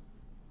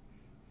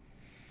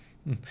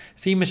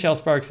 See, Michelle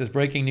Sparks says,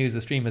 "Breaking news: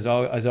 the stream has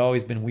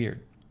always been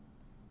weird."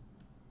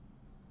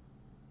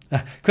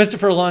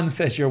 Christopher Lund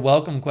says, "You're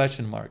welcome?" ?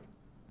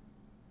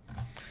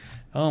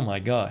 Oh my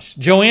gosh.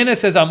 Joanna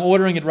says, "I'm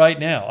ordering it right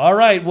now." All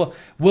right, well,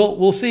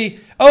 we'll see.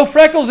 Oh,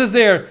 Freckles is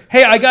there.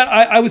 Hey,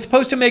 I was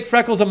supposed to make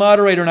Freckles a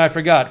moderator and I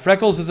forgot.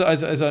 Freckles is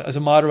a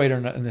moderator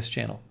in this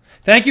channel.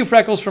 Thank you,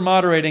 Freckles, for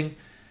moderating.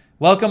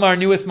 Welcome our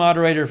newest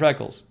moderator,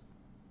 Freckles.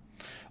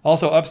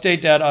 Also,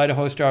 Upstate Dad,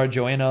 Idaho Star,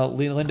 Joanna,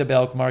 Linda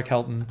Belk, Mark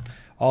Helton,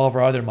 all of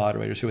our other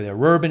moderators who are there.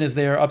 Rubin is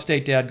there,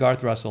 Upstate Dad,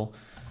 Garth Russell,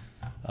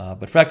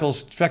 but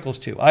Freckles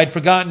too. I had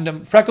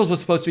forgotten. Freckles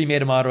was supposed to be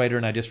made a moderator,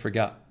 and I just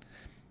forgot.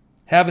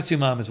 Havasu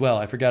Mom as well.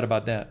 I forgot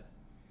about that.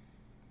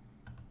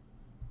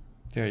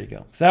 There you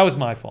go. So that was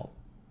my fault.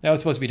 That was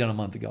supposed to be done a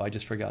month ago. I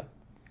just forgot.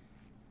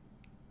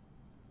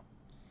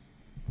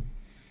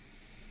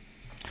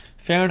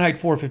 Fahrenheit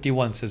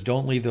 451 says,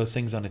 "Don't leave those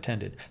things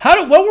unattended."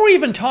 What were we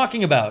even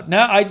talking about?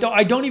 Now I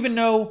don't even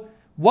know.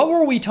 What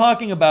were we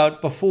talking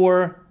about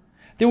before?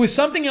 There was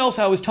something else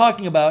I was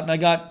talking about, and I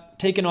got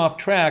taken off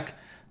track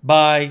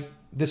by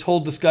this whole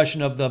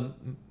discussion of the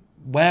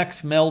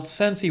wax melt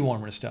Sensi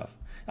warmer stuff.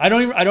 I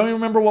don't even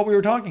remember what we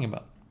were talking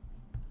about.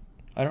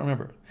 I don't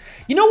remember.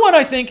 You know what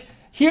I think?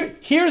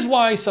 Here's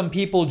why some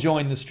people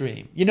join the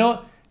stream. You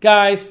know,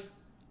 guys,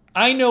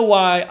 I know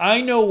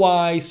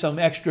why some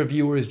extra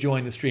viewers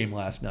joined the stream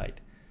last night.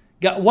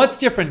 What's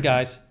different,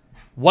 guys?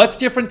 What's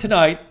different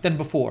tonight than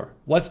before?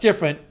 What's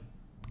different?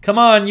 Come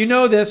on, you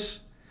know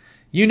this.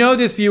 You know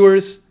this,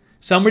 viewers.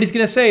 Somebody's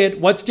going to say it.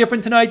 What's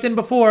different tonight than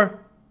before?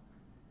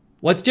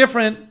 What's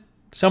different?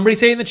 Somebody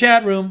say it in the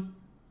chat room.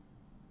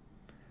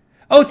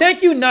 Oh,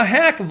 thank you,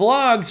 Nahak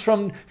Vlogs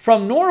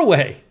from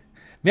Norway.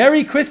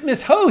 Merry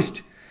Christmas,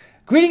 host.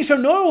 Greetings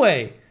from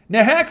Norway.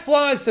 Nahak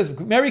Vlogs says,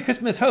 "Merry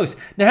Christmas, host."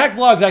 Nahak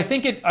Vlogs, I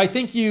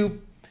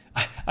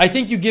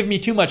think you give me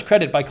too much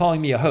credit by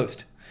calling me a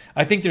host.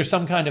 I think there's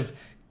some kind of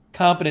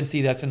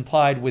competency that's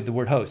implied with the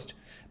word host.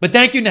 But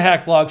thank you,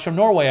 Nahak Vlogs from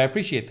Norway. I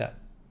appreciate that.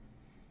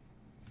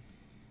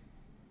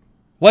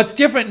 What's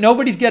different?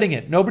 Nobody's getting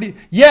it. Nobody.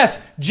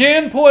 Yes,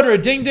 Jan Porter.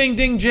 Ding, ding,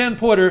 ding, Jan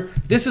Porter.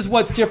 This is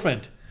what's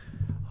different.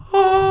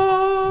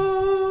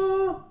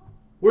 Oh,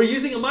 we're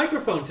using a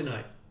microphone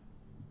tonight.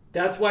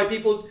 That's why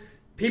people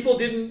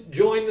didn't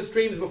join the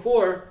streams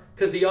before,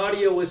 because the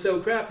audio was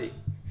so crappy.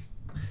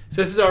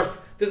 So this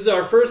is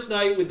our first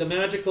night with the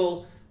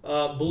magical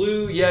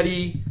Blue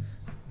Yeti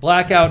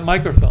blackout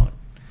microphone.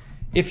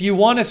 If you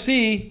want to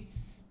see,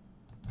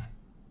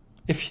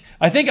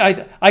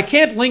 I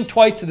can't link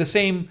twice to the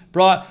same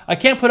I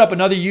can't put up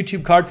another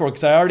YouTube card for it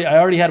because I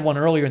already had one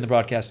earlier in the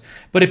broadcast.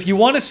 But if you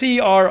want to see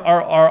our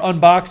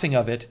unboxing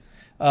of it,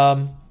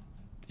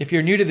 if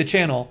you're new to the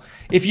channel,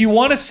 if you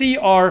want to see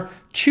our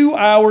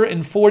 2-hour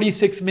and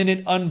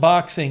 46-minute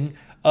unboxing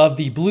of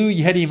the Blue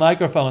Yeti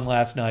microphone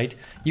last night,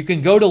 you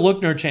can go to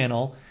Lookner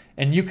channel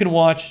and you can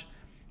watch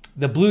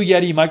the Blue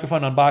Yeti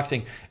microphone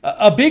unboxing.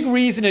 A big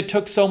reason it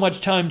took so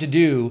much time to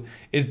do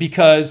is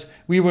because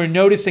we were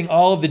noticing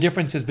all of the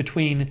differences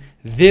between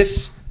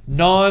this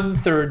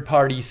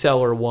non-third-party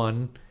seller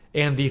one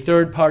and the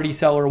third-party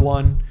seller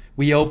one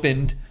we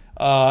opened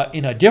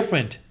in a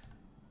different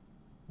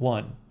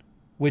one,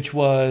 which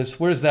was,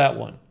 where's that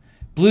one?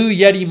 Blue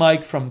Yeti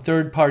mic from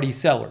third-party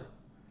seller.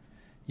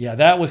 Yeah,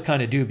 that was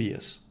kind of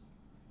dubious.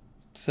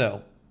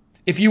 So,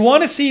 if you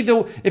want to see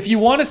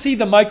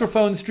the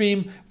microphone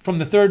stream from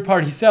the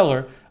third-party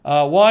seller,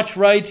 watch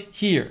right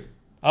here.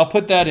 I'll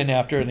put that in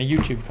after in a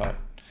YouTube card,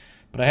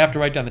 but I have to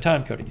write down the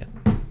time code again.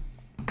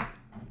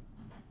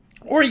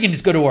 Or you can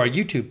just go to our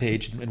YouTube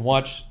page and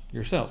watch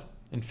yourself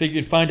and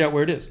find out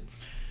where it is.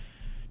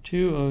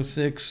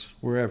 206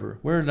 wherever.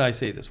 Where did I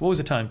say this? What was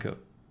the time code?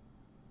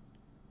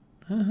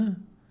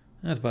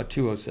 That's about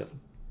 207.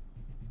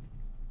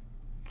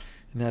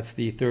 And that's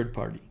the third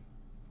party.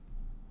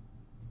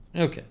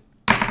 Okay.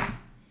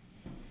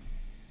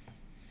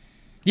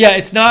 Yeah,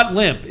 it's not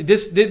limp.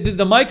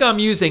 The mic I'm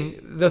using,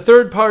 the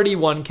third party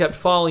one kept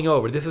falling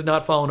over. This has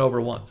not fallen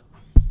over once.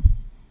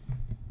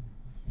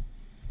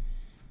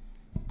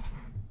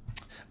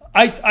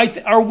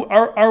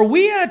 Are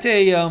we at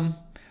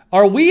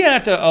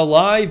a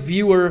live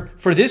viewer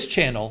for this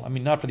channel? I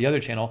mean, not for the other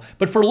channel,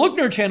 but for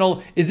Lookner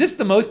channel, is this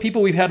the most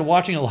people we've had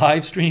watching a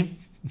live stream?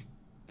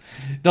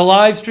 The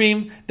live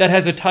stream that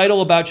has a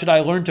title about should I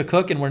learn to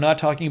cook, and we're not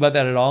talking about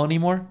that at all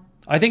anymore?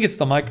 I think it's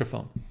the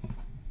microphone.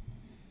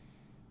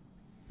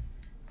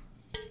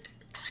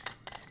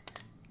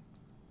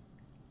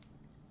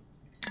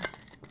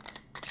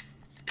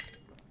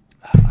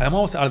 I'm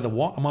almost out of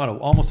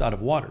almost out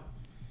of water.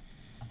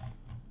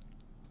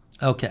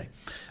 Okay.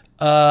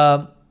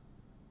 Yeah.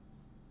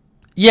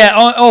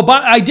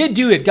 But I did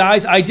do it,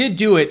 guys. I did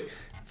do it.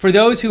 For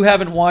those who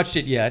haven't watched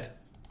it yet,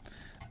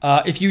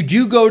 if you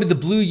do go to the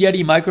Blue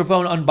Yeti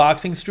microphone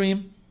unboxing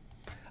stream,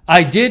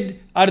 I did,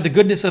 out of the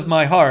goodness of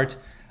my heart,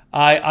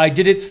 I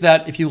did it so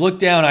that if you look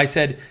down, I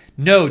said,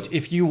 note,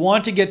 if you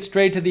want to get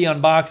straight to the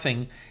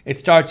unboxing, it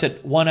starts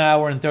at 1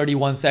 hour and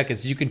 31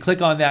 seconds. You can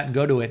click on that and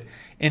go to it.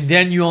 And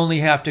then you only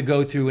have to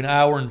go through 1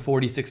 hour and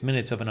 46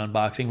 minutes of an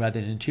unboxing rather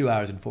than 2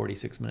 hours and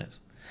 46 minutes.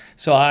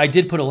 So I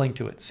did put a link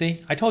to it.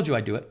 See, I told you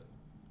I'd do it.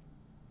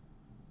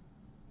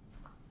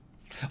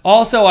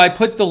 Also, I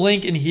put the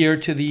link in here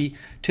to the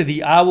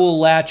Owl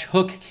Latch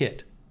Hook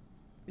Kit.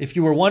 If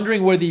you were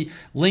wondering where the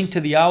link to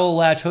the Owl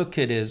Latch Hook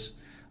Kit is,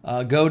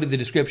 go to the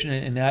description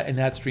in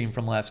that stream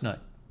from last night.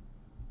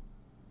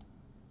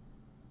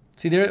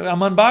 See there, I'm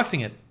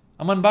unboxing it.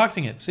 I'm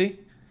unboxing it. See,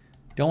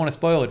 don't want to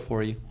spoil it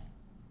for you.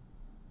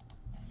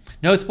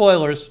 No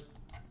spoilers.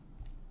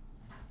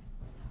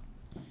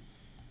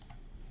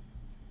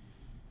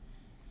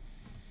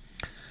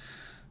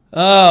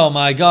 Oh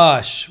my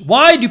gosh.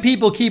 Why do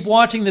people keep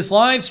watching this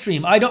live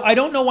stream? I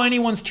don't know why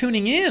anyone's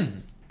tuning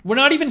in. We're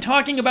not even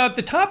talking about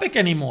the topic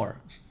anymore.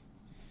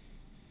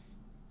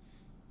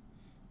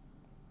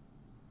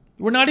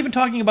 We're not even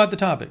talking about the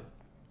topic.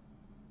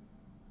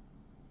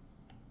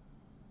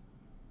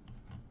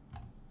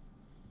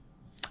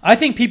 I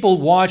think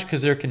people watch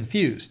because they're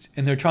confused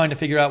and they're trying to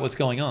figure out what's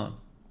going on.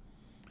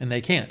 And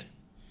they can't.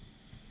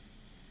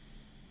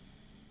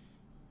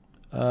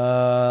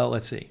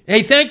 Let's see.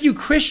 Hey, thank you,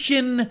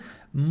 Christian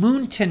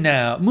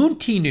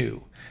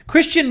Muntinu.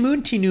 Christian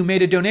Muntinu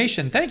made a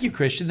donation. Thank you,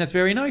 Christian. That's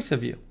very nice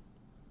of you.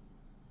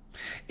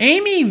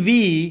 Amy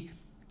V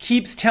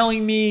keeps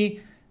telling me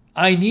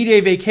I need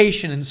a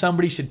vacation and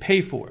somebody should pay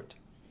for it.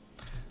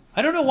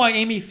 I don't know why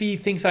Amy V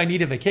thinks I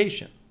need a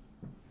vacation.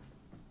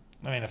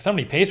 I mean, if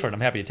somebody pays for it,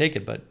 I'm happy to take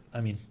it. But,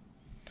 I mean,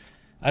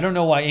 I don't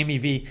know why Amy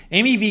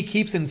V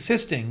keeps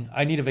insisting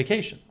I need a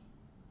vacation.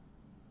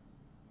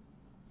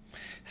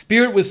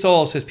 Spirit with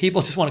Soul says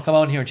people just want to come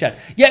on here and chat.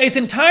 Yeah, it's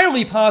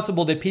entirely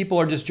possible that people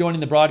are just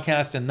joining the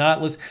broadcast and not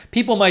listening.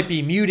 People might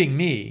be muting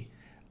me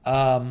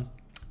and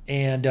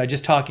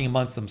just talking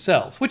amongst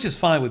themselves, which is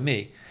fine with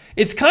me.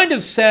 It's kind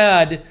of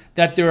sad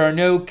that there are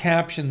no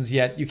captions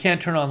yet. You can't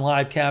turn on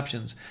live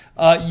captions.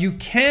 You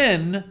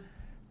can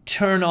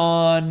turn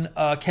on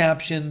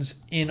captions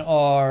in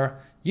our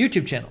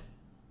YouTube channel.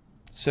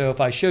 So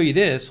if I show you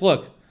this,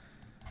 look.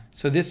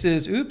 So this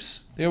is,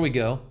 oops, there we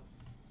go.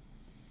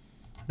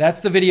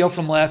 That's the video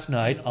from last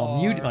night. I'll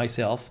mute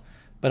myself,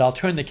 but I'll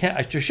turn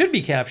there should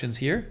be captions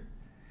here.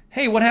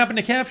 Hey, what happened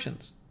to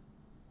captions?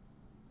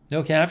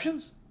 No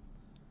captions?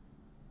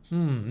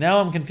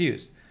 Now I'm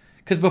confused.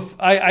 Because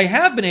I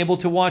have been able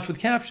to watch with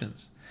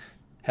captions.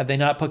 Have they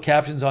not put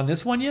captions on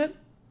this one yet?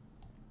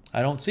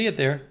 I don't see it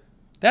there.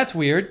 That's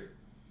weird.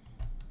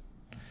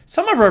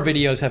 Some of our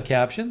videos have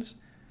captions.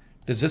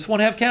 Does this one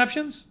have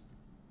captions?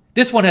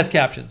 This one has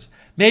captions.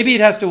 Maybe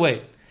it has to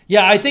wait.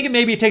 Yeah, I think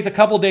maybe it takes a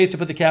couple days to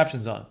put the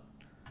captions on.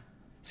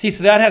 See,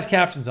 so that has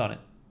captions on it.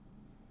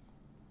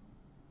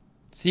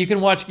 So you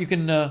can watch,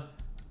 yeah,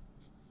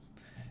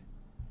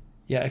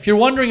 if you're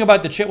wondering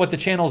about what the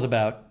channel's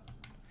about,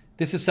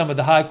 this is some of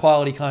the high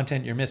quality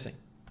content you're missing.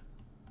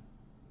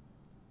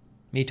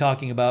 Me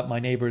talking about my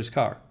neighbor's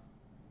car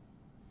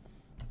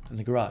in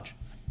the garage.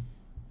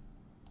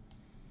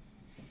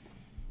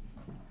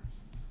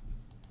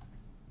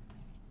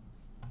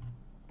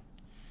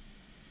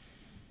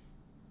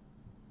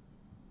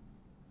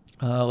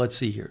 Let's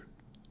see here.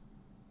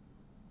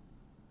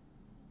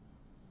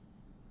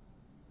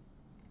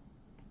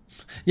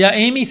 Yeah,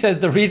 Amy says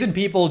the reason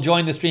people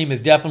join the stream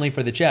is definitely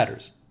for the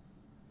chatters.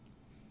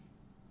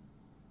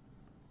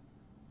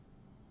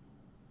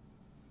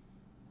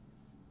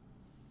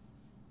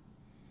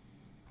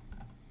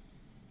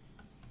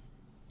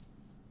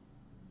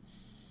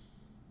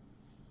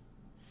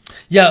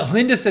 Yeah,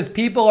 Linda says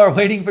people are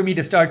waiting for me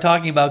to start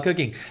talking about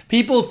cooking.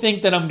 People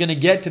think that I'm going to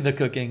get to the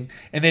cooking,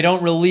 and they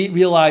don't really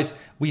realize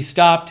we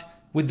stopped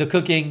with the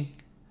cooking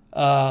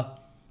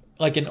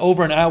like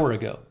over an hour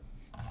ago.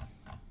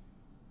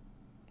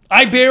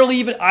 I barely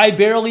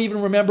even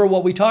remember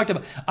what we talked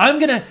about.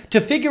 To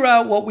figure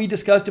out what we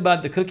discussed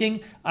about the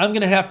cooking, I'm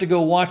going to have to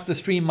go watch the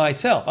stream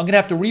myself. I'm going to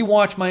have to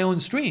rewatch my own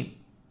stream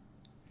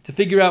to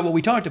figure out what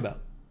we talked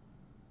about.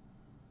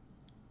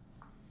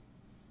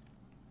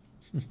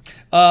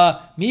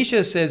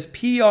 Misha says,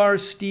 PR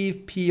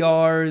Steve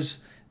PR's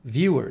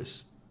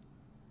viewers.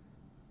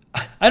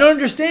 I don't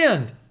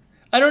understand.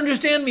 I don't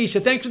understand, Misha.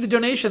 Thanks for the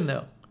donation,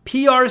 though.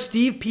 PR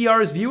Steve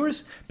PR's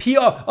viewers?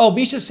 PR. Oh,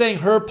 Misha's saying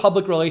her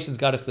public relations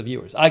got us the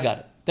viewers. I got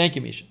it. Thank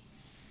you, Misha.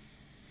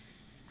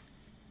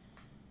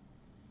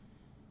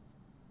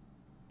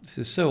 This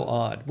is so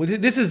odd.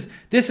 This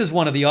is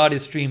one of the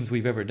oddest streams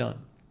we've ever done.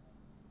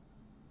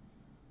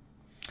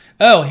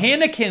 Oh,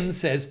 Hannikin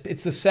says,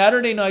 it's the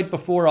Saturday night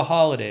before a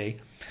holiday.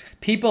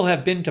 People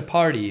have been to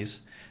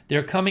parties.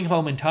 They're coming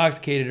home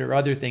intoxicated or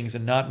other things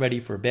and not ready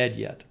for bed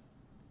yet.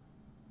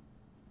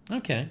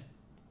 Okay.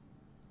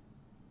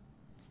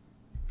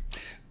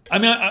 I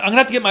mean, I'm going to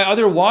have to get my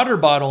other water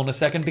bottle in a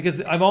second because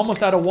I'm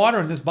almost out of water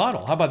in this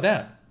bottle. How about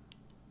that?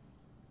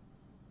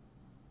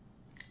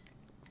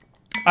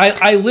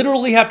 I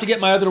literally have to get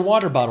my other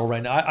water bottle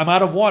right now. I'm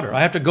out of water. I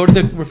have to go to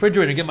the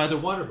refrigerator and get my other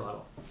water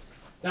bottle.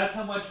 That's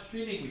how much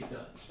streaming we've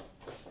done.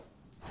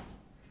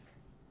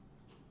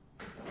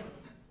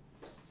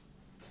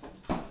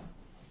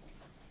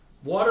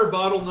 Water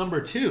bottle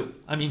number 2.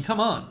 I mean, come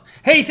on.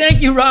 Hey,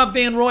 thank you, Rob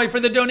Van Roy, for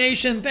the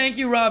donation. Thank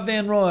you, Rob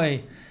Van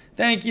Roy.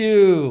 Thank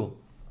you.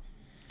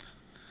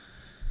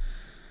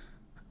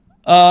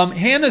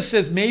 Hannah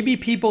says, maybe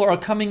people are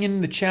coming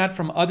in the chat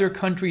from other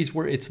countries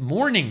where it's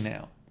morning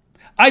now.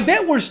 I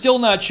bet we're still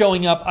not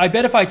showing up. I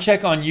bet if I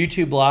check on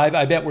YouTube Live,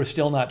 I bet we're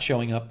still not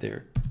showing up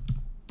there.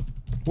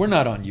 We're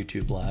not on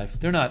YouTube Live.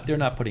 They're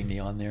not putting me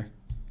on there.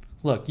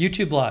 Look,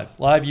 YouTube Live.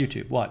 Live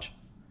YouTube. Watch.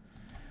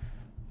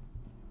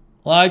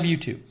 Live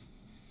YouTube.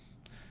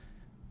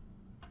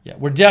 Yeah,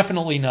 we're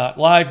definitely not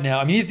live now.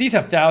 I mean, these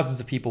have thousands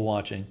of people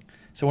watching.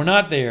 So we're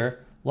not there.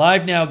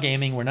 Live Now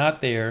Gaming, we're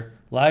not there.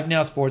 Live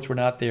Now Sports, we're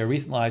not there.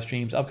 Recent live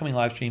streams, upcoming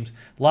live streams.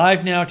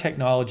 Live Now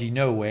Technology,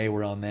 no way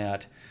we're on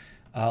that.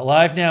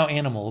 Live Now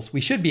Animals, we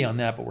should be on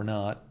that, but we're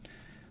not.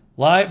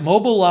 Live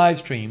Mobile live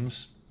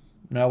streams,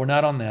 no, we're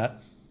not on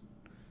that.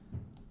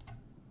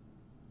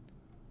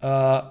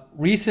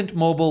 Recent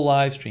mobile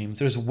live streams.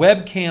 There's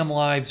webcam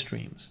live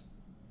streams.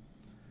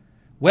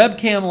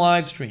 Webcam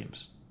live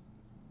streams.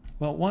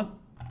 Well, what?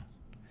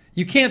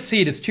 You can't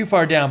see it. It's too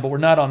far down, but we're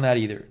not on that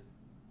either.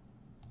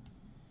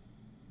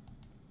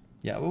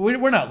 Yeah,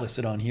 we're not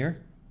listed on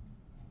here.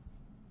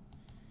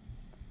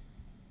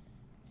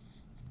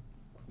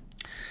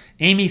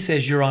 Amy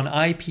says you're on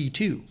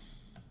IP2.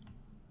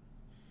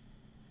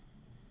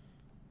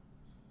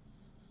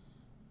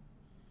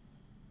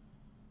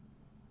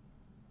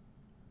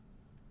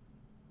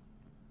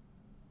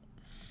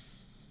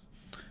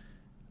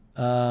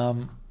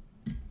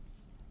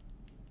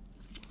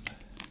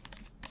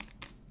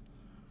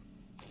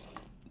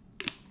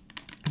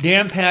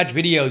 Dan Patch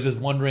Videos is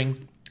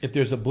wondering if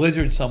there's a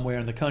blizzard somewhere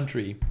in the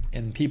country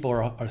and people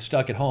are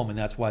stuck at home and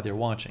that's why they're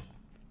watching.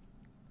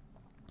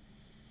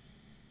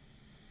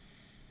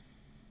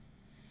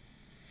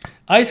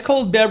 Ice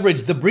cold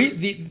beverage.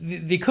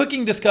 The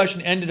cooking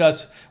discussion ended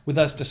with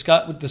us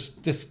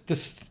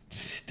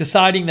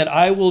deciding that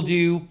I will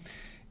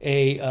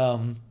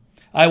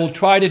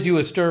try to do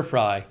a stir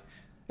fry,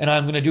 and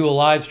I'm going to do a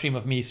live stream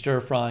of me stir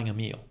frying a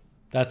meal.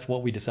 That's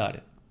what we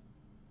decided.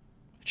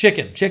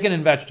 Chicken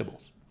and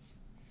vegetables.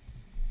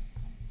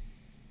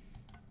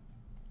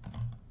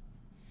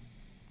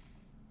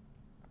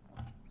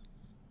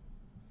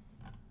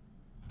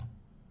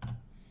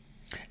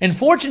 And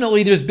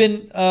fortunately, there's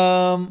been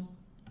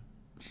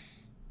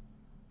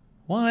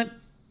what?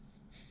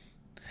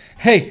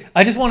 Hey,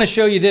 I just want to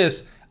show you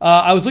this.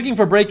 I was looking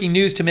for breaking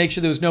news to make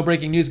sure there was no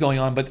breaking news going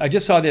on, but I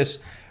just saw this.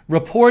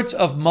 Reports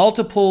of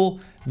multiple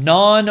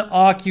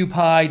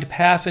non-occupied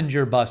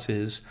passenger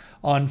buses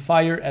on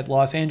fire at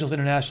Los Angeles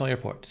International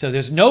Airport. So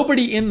there's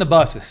nobody in the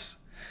buses,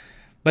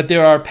 but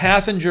there are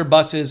passenger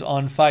buses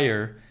on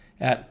fire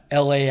at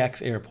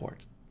LAX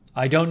Airport.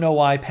 I don't know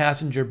why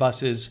passenger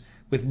buses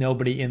with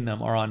nobody in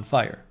them are on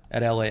fire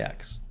at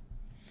LAX.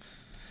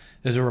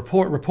 There's a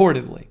report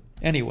reportedly.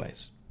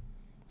 Anyways,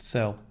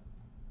 so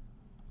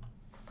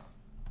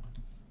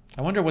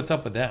I wonder what's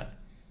up with that.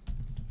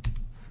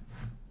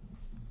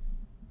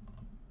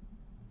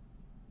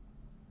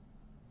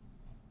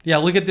 Yeah,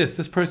 look at this.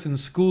 This person,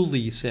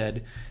 Schoolie,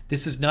 said,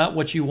 this is not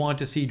what you want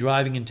to see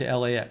driving into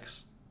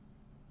LAX.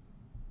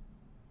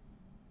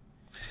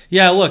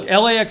 Yeah, look,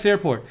 LAX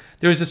Airport.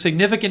 There's a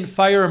significant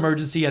fire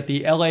emergency at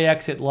the LA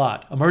exit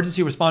lot.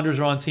 Emergency responders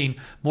are on scene.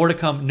 More to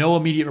come. No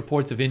immediate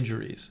reports of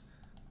injuries.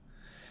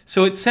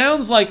 So it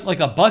sounds like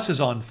a bus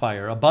is on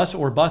fire. A bus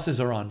or buses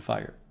are on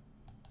fire.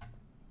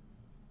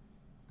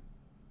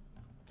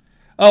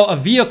 Oh, a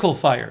vehicle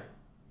fire.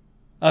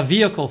 A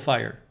vehicle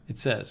fire, it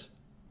says.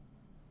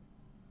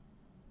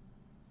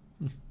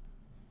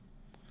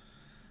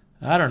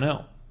 I don't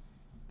know.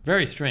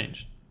 Very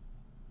strange.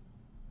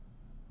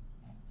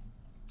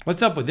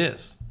 What's up with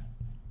this?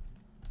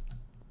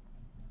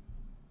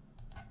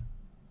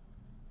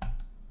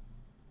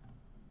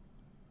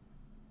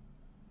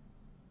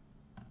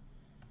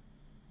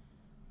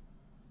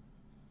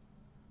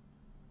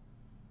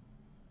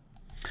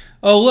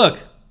 Oh, look.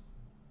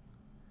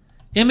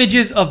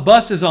 Images of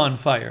buses on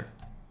fire.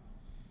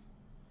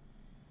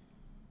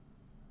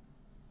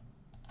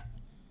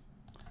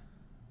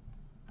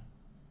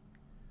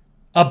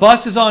 A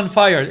bus is on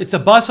fire. It's a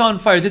bus on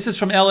fire. This is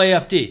from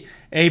LAFD.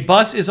 A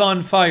bus is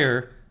on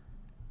fire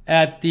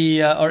at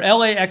the, or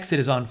LA exit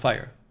is on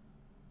fire.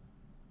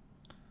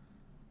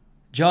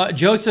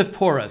 Joseph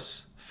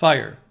Porras,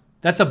 fire.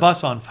 That's a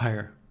bus on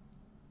fire.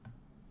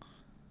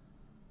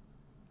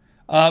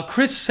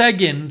 Chris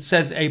Seguin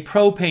says a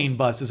propane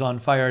bus is on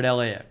fire at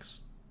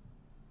LAX.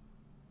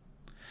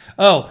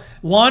 Oh,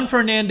 Juan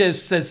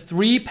Fernandez says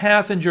 3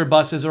 passenger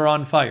buses are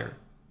on fire.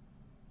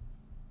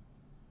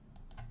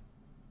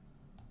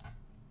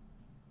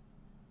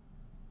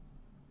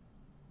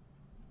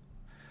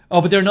 Oh,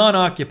 but they're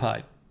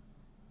non-occupied.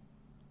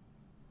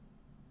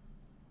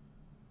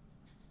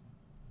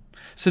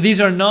 So these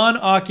are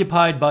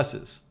non-occupied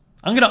buses.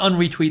 I'm going to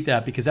unretweet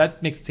that because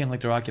that makes it sound like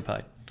they're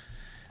occupied.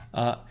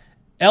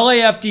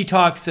 LAFD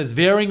Talk says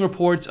varying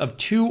reports of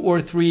 2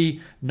 or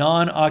 3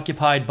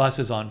 non-occupied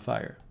buses on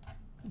fire.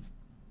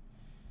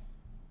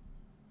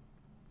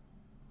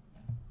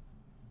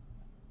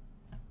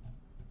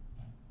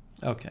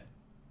 Okay.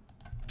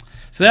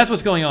 So that's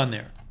what's going on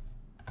there.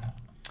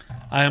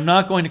 I am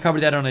not going to cover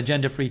that on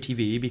Agenda Free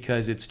TV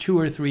because it's 2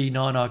 or 3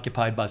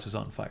 non-occupied buses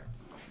on fire.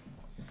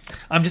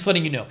 I'm just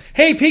letting you know.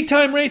 Hey, Peak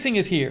Time Racing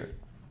is here.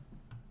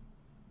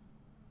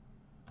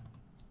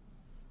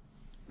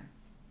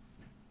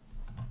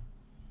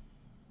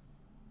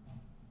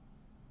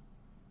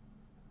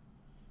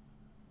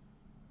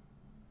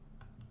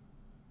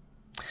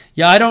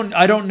 Yeah, I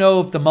don't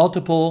know if the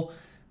multiple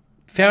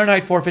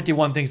Fahrenheit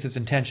 451 thinks it's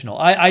intentional.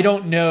 I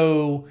don't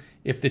know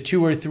if the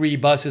 2 or 3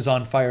 buses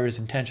on fire is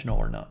intentional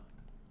or not.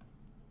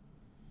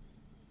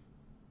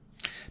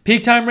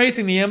 Peak Time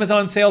Racing, the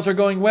Amazon sales are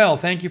going well.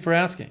 Thank you for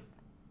asking.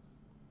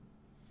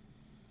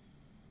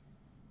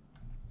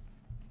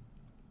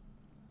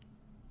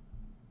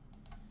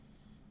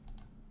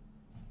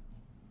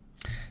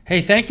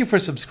 Hey, thank you for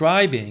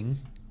subscribing.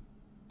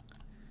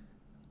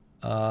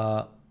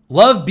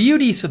 Love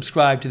Beauty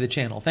subscribed to the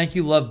channel. Thank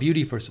you, Love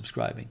Beauty, for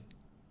subscribing.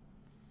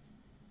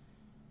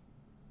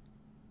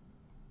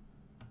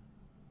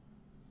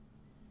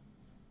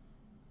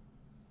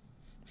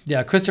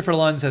 Yeah, Christopher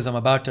Lund says I'm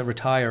about to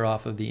retire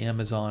off of the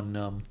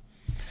Amazon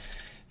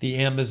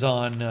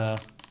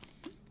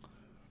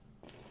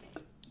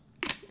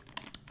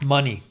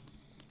money.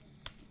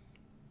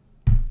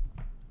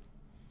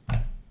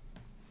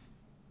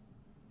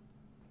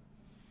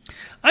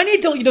 I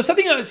need to,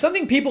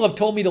 something people have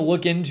told me to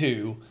look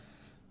into.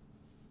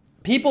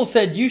 People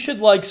said you should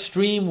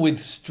stream with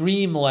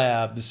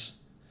Streamlabs,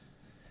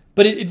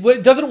 but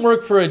it doesn't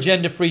work for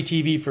agenda-free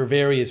TV for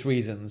various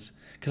reasons.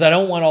 Because I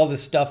don't want all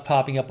this stuff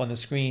popping up on the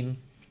screen,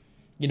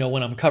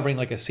 when I'm covering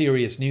a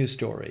serious news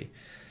story.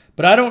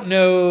 But I don't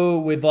know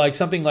with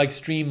something like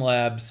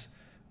Streamlabs,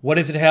 what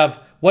does it have?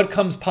 What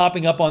comes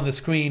popping up on the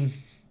screen?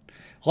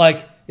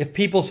 If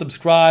people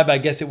subscribe, I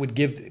guess it would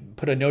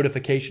put a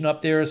notification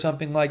up there or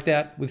something like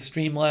that with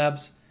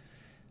Streamlabs.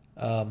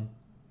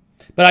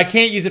 But I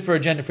can't use it for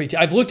agenda-free TV.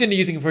 I've looked into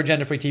using it for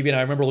agenda-free TV, and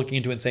I remember looking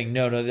into it and saying,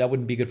 no, that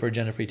wouldn't be good for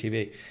agenda-free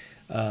TV.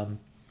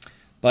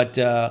 But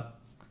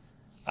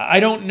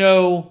I don't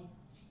know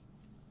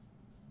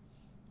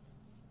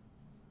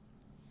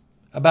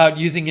about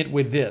using it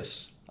with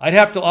this. I'll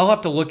have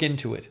to look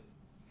into it.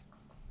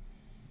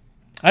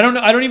 I don't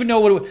know. I don't even know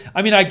what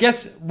I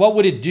guess what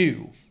would it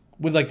do?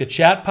 Would the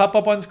chat pop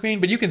up on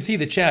screen? But you can see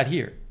the chat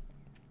here.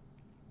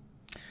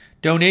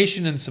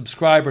 Donation and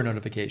subscriber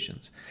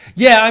notifications.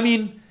 Yeah,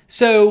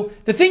 so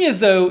the thing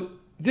is though,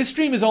 this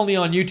stream is only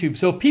on YouTube.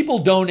 So if people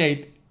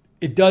donate,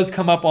 it does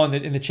come up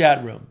in the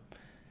chat room.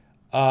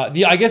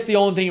 I guess the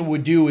only thing it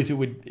would do is it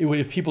would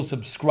if people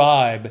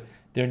subscribe,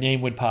 their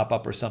name would pop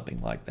up or something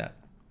like that.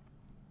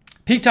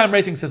 Peak Time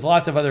Racing says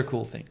lots of other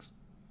cool things.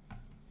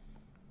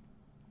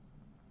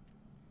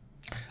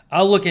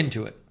 I'll look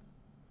into it.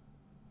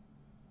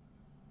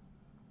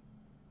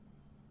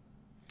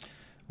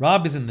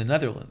 Rob is in the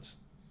Netherlands.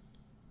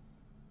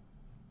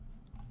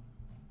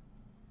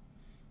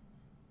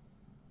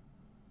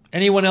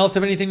 Anyone else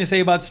have anything to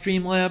say about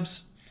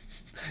Streamlabs?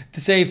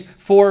 To say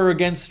for or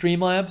against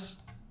Streamlabs?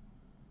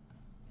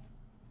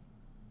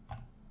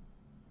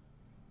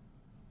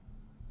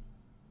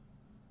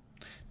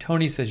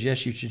 Tony says,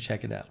 yes, you should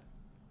check it out.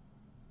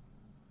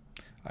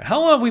 All right, how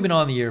long have we been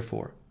on the air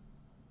for?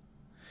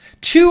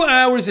 2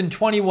 hours and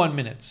 21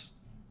 minutes.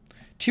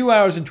 2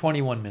 hours and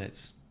 21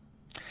 minutes.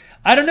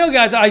 I don't know,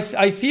 guys.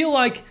 I feel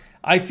like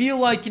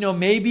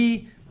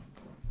maybe.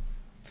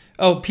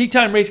 Oh, Peak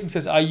Time Racing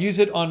says I use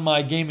it on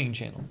my gaming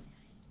channel.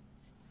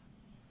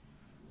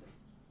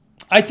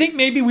 I think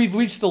maybe we've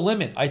reached the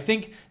limit. I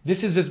think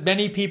this is as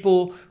many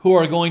people who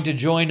are going to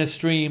join a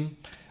stream.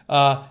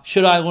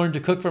 Should I learn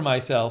to cook for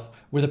myself?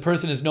 Where the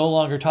person is no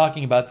longer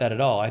talking about that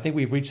at all. I think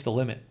we've reached the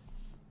limit.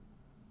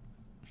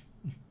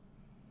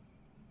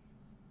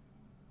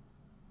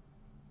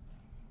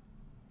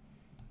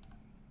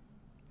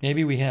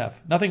 Maybe we have.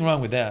 Nothing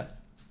wrong with that.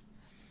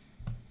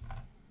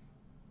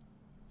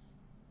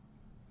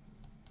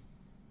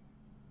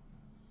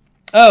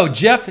 Oh,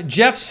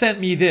 Jeff sent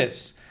me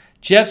this.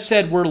 Jeff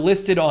said we're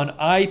listed on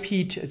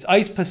it's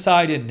Ice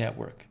Poseidon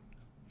Network.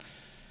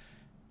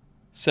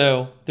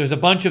 So there's a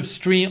bunch of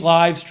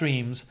live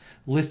streams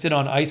listed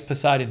on Ice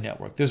Poseidon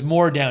Network. There's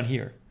more down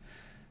here.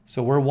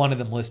 So we're one of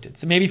them listed.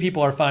 So maybe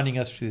people are finding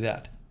us through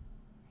that.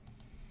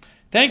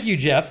 Thank you,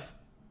 Jeff.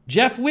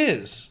 Jeff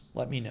Wiz,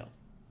 let me know.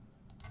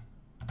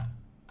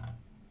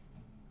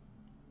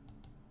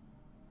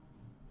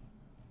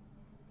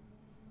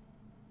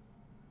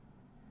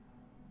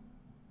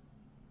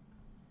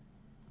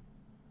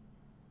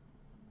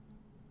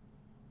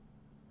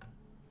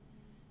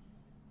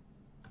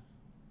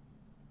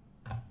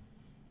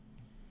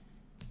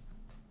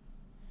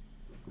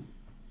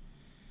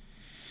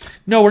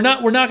 No, we're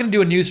not going to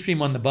do a news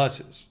stream on the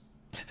buses.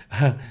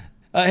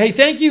 Hey,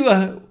 thank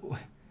you.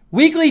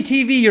 Weekly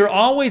TV, you're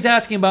always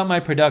asking about my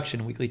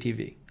production, Weekly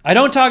TV. I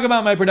don't talk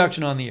about my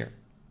production on the air.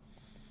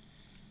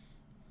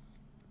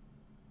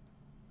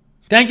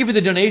 Thank you for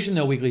the donation,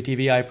 though, Weekly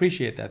TV. I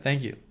appreciate that.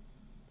 Thank you.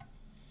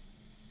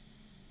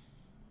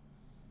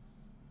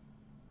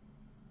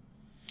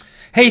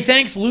 Hey,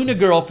 thanks, Luna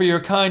Girl, for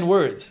your kind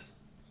words.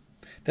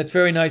 That's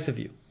very nice of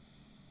you.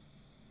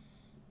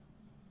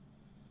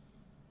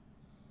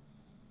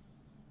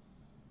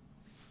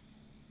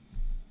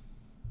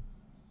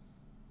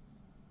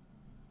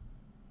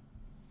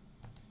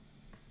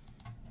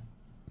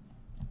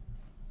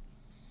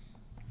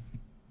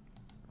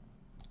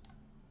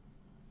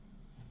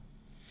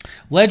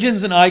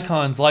 Legends and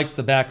Icons likes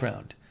the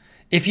background.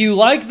 If you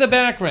like the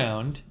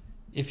background,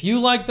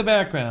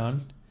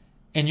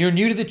 and you're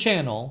new to the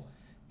channel,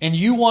 and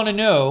you want to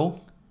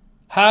know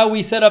how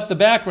we set up the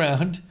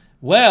background,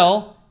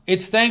 well,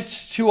 it's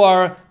thanks to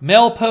our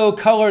Melpo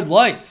colored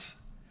lights.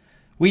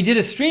 We did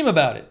a stream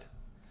about it.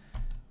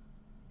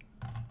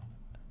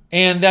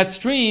 And that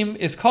stream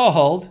is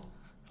called,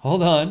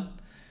 hold on,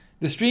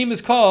 the stream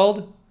is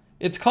called,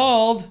 it's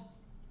called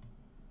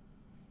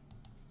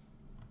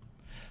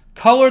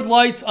Colored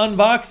Lights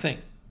Unboxing.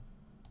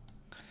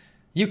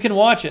 You can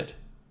watch it.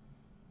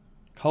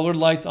 Colored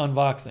Lights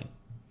Unboxing.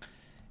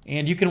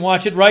 And you can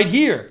watch it right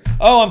here.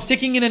 Oh, I'm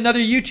sticking in another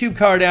YouTube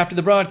card after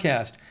the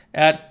broadcast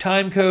at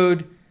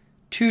timecode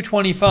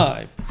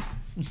 225.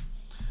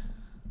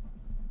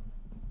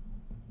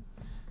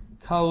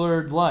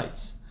 Colored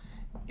lights.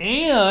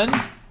 And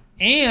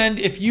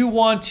if you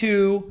want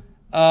to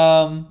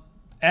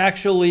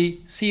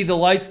actually see the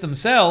lights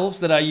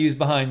themselves that I use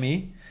behind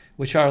me,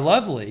 which are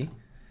lovely,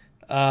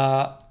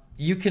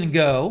 you can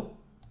go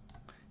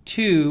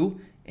to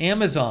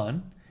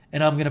Amazon,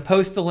 and I'm going to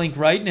post the link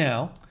right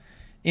now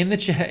in the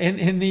chat. I'm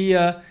going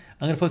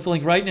to post the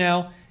link right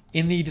now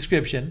in the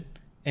description,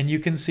 and you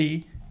can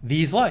see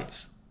these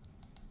lights.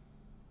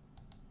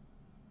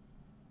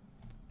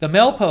 The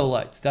Melpo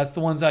lights, that's the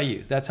ones I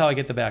use. That's how I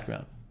get the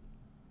background.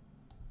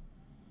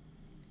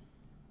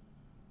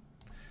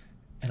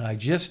 And I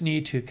just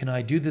need to, can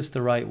I do this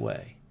the right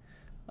way?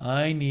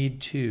 I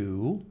need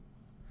to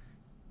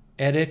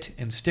edit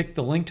and stick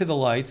the link to the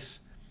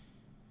lights.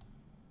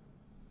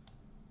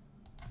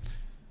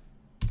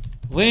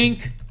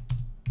 Link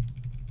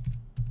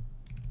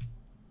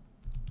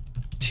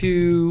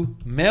to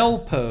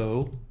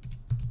Melpo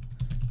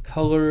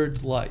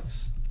colored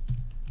lights.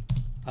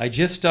 I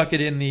just stuck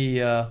it in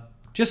the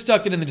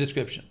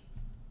description.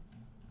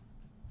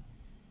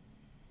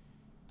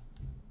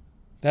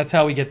 That's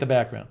how we get the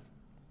background.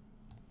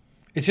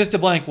 It's just a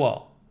blank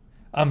wall.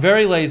 I'm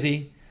very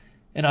lazy,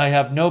 and I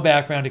have no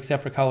background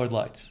except for colored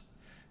lights.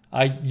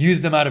 I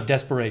use them out of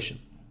desperation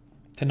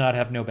to not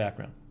have no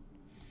background.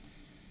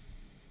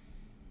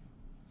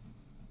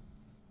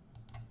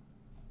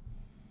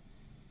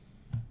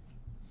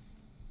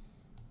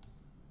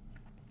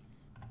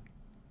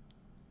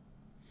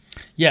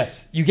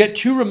 Yes, you get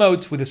 2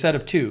 remotes with a set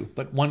of 2,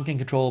 but one can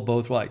control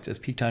both lights, as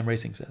Peak Time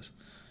Racing says.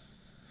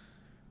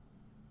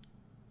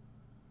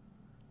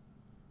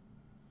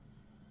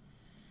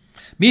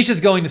 Misha's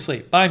going to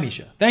sleep. Bye,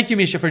 Misha. Thank you,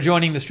 Misha, for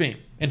joining the stream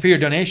and for your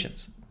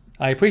donations.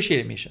 I appreciate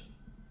it, Misha.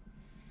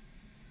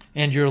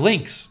 And your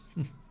links.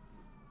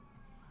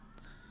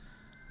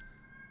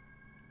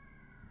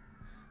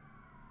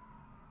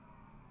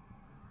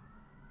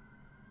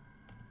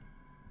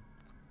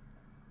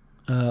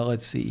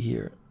 Let's see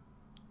here.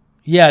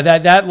 Yeah,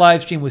 that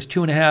live stream was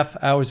 2.5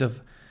 hours of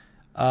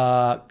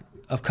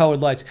colored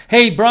lights.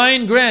 Hey,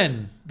 Brian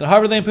Gren, the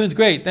Harvard Lampoon's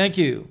great. Thank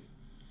you.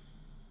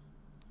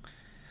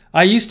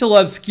 I used to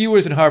love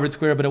skewers in Harvard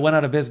Square, but it went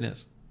out of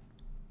business.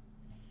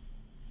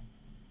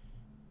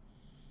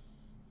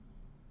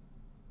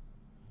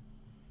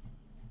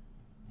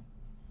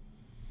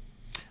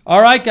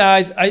 All right,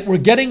 guys, we're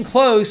getting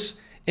close.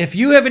 If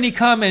you have any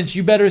comments,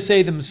 you better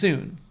say them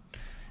soon.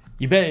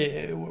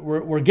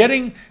 We're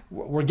getting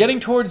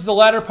towards the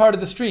latter part of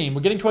the stream.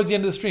 We're getting towards the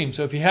end of the stream.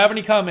 So if you have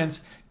any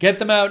comments, get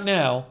them out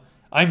now.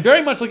 I'm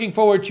very much looking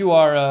forward to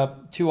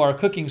our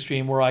cooking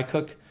stream where I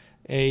cook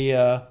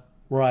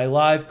where I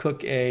live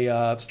cook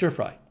a stir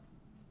fry.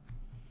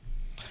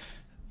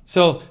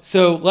 So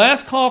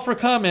last call for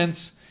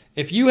comments.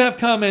 If you have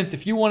comments,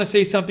 if you want to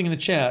say something in the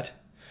chat,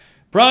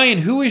 Brian,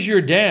 who is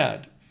your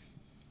dad?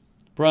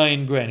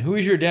 Brian Gren. Who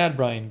is your dad,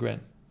 Brian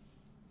Gren?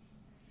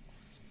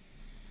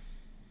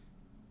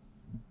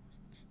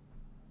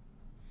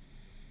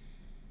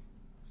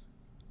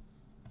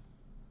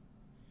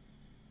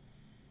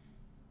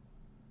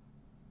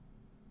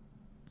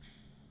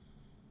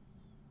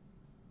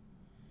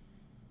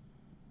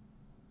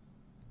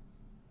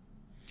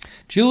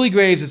 Julie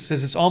Graves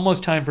says it's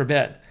almost time for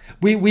bed.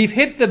 We've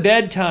hit the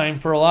bedtime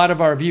for a lot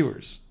of our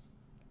viewers,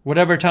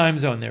 whatever time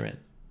zone they're in.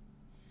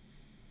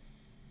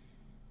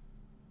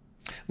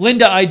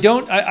 Linda,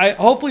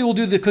 hopefully we'll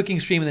do the cooking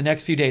stream in the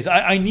next few days.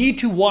 I need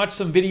to watch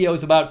some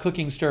videos about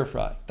cooking stir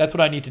fry. That's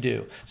what I need to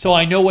do, so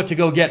I know what to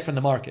go get from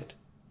the market.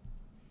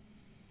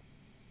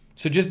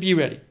 So just be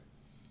ready.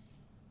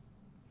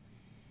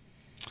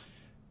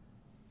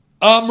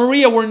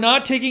 Maria, we're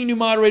not taking new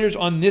moderators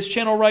on this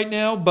channel right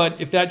now,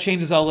 but if that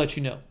changes, I'll let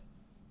you know.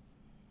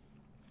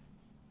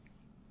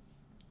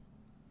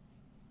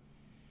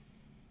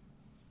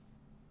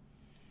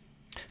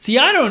 See,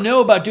 I don't know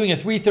about doing a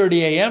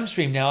 3:30 a.m.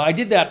 stream now. I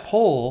did that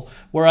poll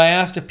where I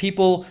asked if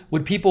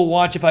would people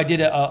watch if I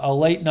did a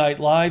late night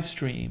live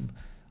stream,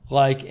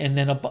 and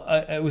then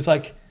it was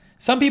like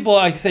some people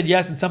I said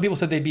yes, and some people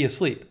said they'd be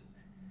asleep.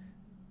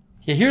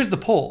 Yeah, here's the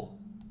poll.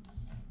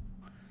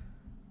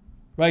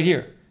 Right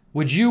here.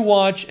 Would you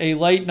watch a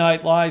late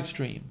night live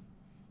stream?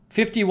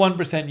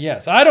 51%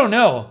 yes. I don't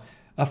know.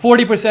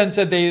 40%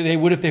 said they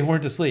would if they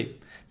weren't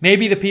asleep.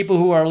 Maybe the people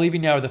who are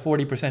leaving now are the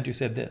 40% who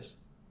said this.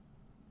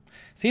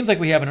 Seems like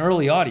we have an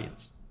early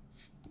audience.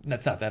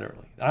 That's not that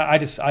early.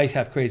 I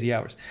have crazy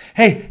hours.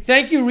 Hey,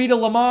 thank you, Rita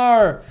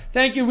Lamar.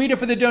 Thank you, Rita,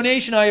 for the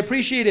donation. I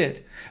appreciate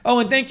it. Oh,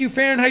 and thank you,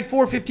 Fahrenheit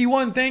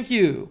 451. Thank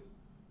you.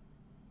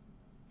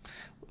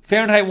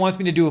 Fahrenheit wants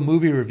me to do a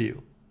movie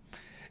review.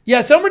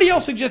 Yeah, somebody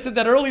else suggested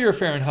that earlier,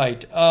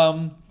 Fahrenheit.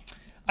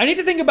 I need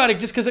to think about it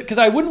just because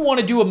I wouldn't want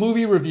to do a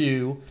movie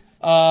review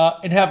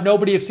and have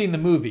nobody have seen the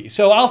movie.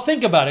 So I'll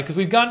think about it because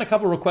we've gotten a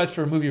couple requests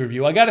for a movie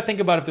review. I got to think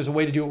about if there's a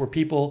way to do it where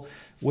people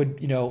would,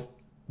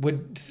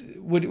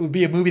 would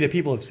be a movie that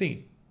people have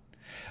seen.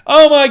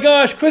 Oh my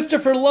gosh,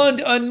 Christopher Lund,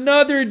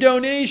 another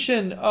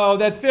donation. Oh,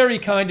 that's very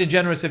kind and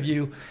generous of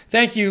you.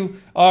 Thank you,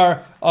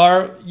 our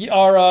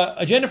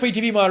Agenda Free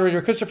TV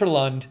moderator, Christopher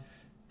Lund.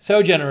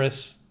 So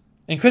generous.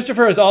 And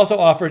Christopher has also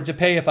offered to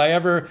pay if I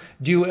ever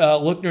do a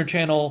Lookner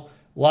channel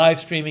live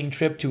streaming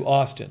trip to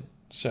Austin.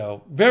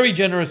 So very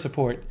generous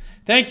support.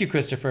 Thank you,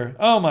 Christopher.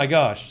 Oh my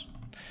gosh.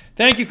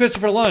 Thank you,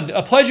 Christopher Lund.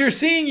 A pleasure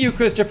seeing you,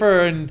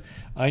 Christopher. And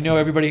I know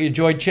everybody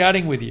enjoyed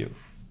chatting with you.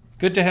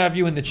 Good to have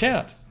you in the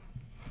chat.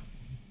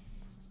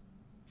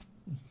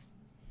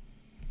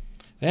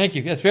 Thank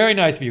you. That's very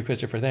nice of you,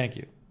 Christopher. Thank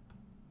you.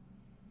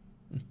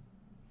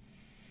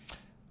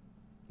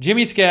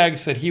 Jimmy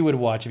Skaggs said he would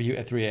watch you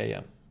at 3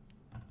 a.m.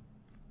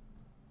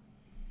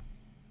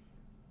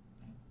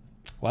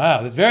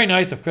 Wow, that's very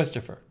nice of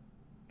Christopher.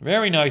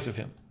 Very nice of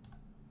him.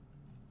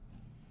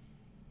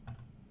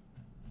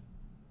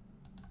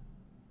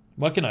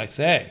 What can I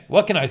say?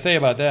 What can I say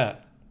about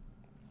that?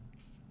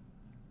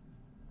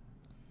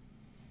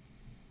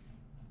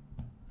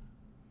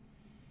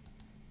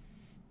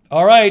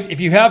 All right, if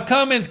you have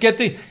comments, get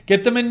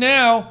them in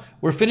now.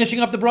 We're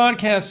finishing up the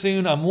broadcast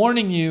soon. I'm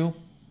warning you.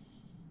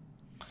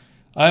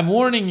 I'm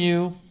warning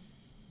you.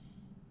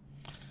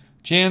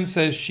 Jan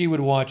says she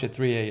would watch at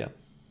 3 a.m.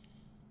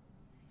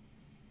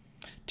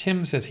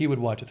 Tim says he would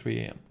watch at 3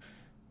 a.m.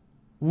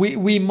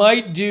 We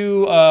might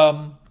do,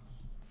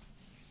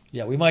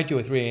 yeah, we might do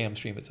a 3 a.m.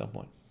 stream at some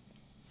point.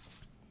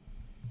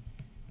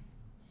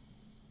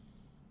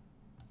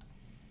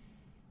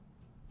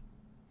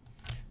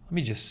 Let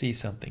me just see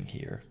something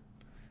here.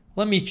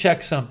 Let me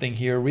check something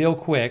here real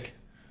quick.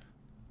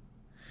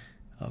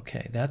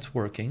 Okay, that's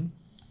working.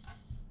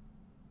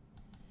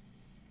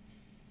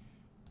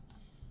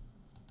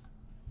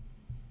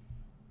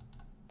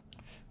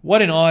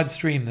 What an odd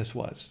stream this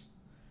was.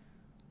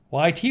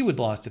 YT would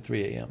watch at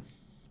 3 a.m.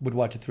 Would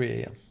watch at 3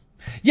 a.m.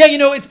 Yeah, you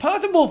know, it's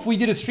possible if we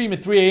did a stream at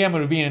 3 a.m. it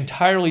would be an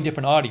entirely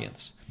different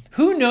audience.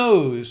 Who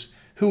knows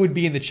who would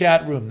be in the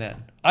chat room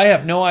then? I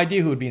have no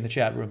idea who would be in the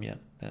chat room yet.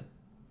 Then.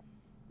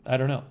 I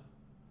don't know.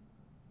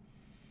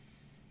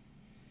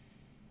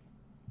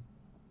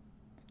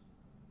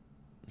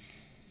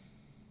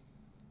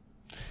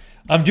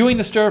 I'm doing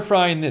the stir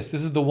fry in this.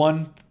 This is the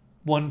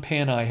one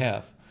pan I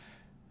have.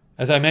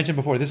 As I mentioned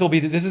before, this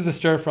is the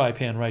stir fry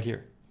pan right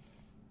here.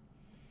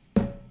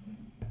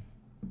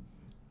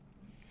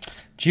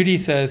 Judy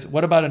says,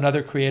 what about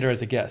another creator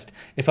as a guest?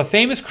 If a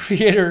famous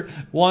creator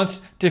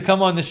wants to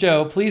come on the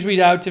show, please reach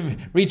out to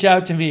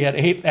me at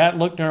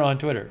Lookner on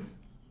Twitter.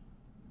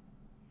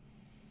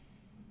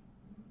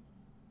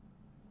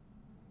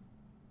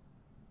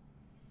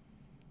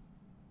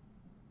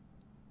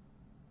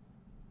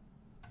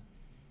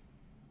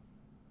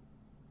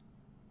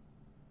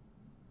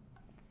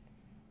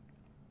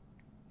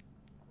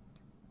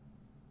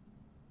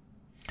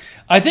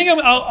 I think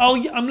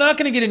I'm not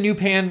going to get a new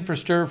pan for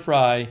stir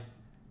fry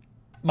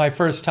my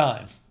first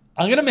time.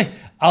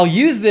 I'll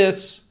use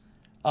this,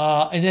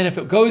 and then if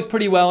it goes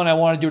pretty well and I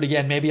want to do it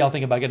again, maybe I'll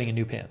think about getting a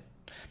new pan.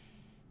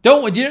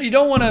 You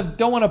don't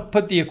want to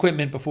put the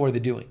equipment before the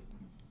doing.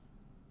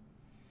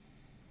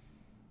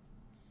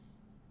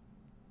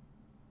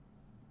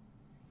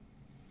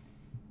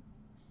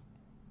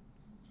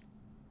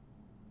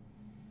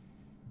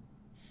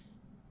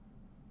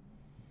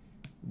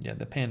 Yeah,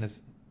 the pan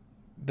is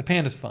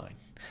fine.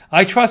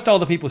 I trust all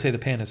the people who say the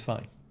pan is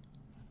fine.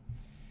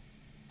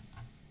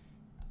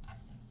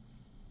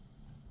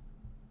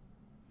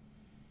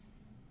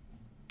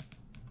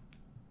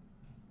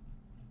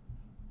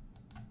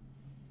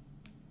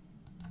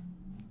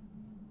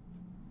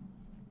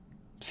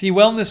 See,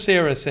 Wellness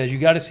Sarah says you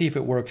got to see if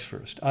it works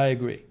first. I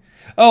agree.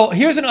 Oh,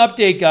 here's an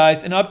update,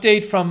 guys. An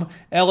update from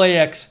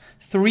LAX.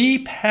 3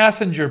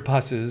 passenger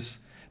buses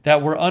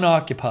that were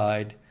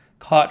unoccupied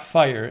caught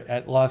fire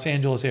at Los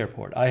Angeles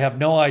Airport. I have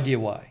no idea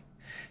why.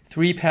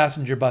 3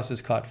 passenger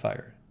buses caught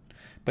fire,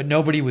 but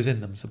nobody was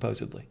in them,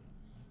 supposedly.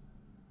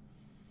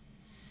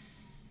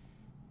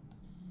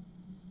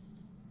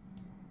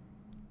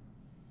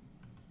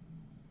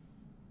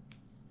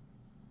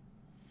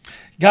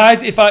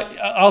 Guys,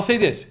 I'll say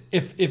this: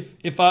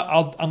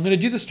 I'm going to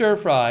do the stir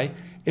fry.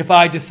 If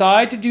I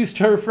decide to do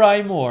stir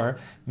fry more,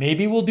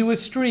 maybe we'll do a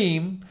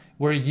stream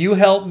where you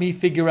help me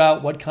figure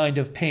out what kind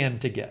of pan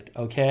to get.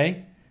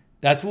 Okay,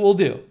 that's what we'll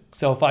do.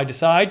 So if I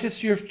decide to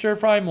stir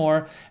fry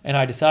more and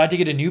I decide to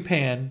get a new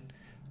pan,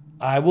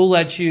 I will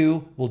let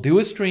you. We'll do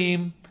a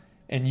stream,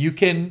 and you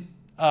can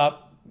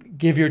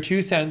give your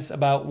 2 cents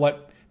about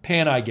what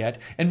pan I get,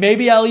 and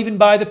maybe I'll even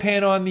buy the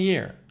pan on the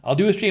air. I'll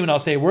do a stream and I'll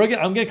say,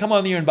 I'm gonna come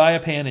on the air and buy a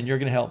pan and you're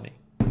gonna help me.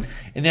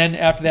 And then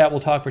after that, we'll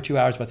talk for 2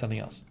 hours about something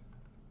else.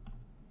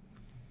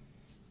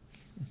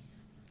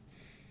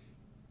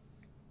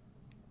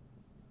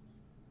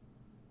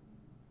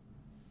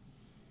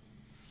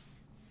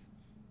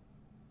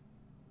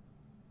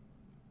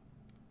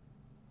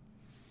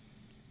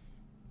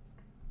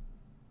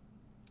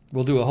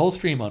 We'll do a whole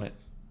stream on it.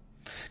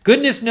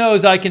 Goodness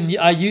knows I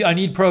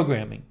need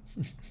programming.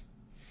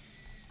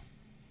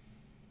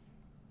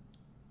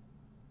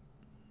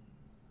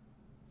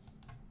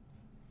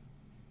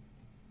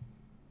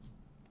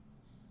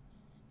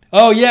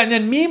 Oh yeah, and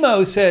then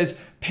Mimo says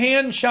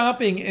pan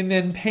shopping and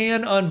then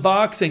pan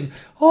unboxing.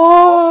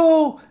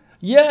 Oh,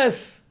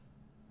 yes.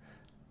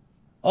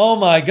 Oh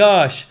my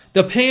gosh.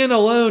 The pan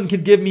alone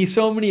could give me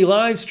so many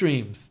live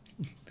streams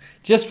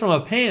just from a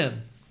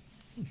pan.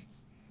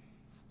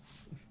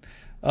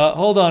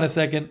 Hold on a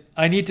second.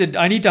 I need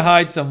to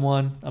hide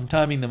someone. I'm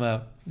timing them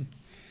out.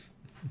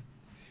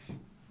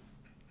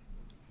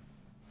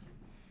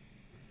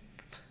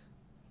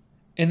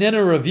 And then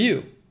a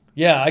review.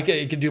 Yeah, I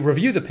could do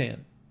review the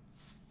pan.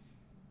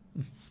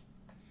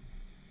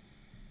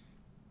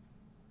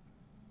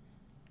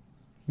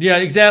 Yeah,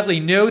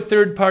 exactly. No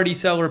third-party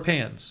seller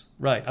pans.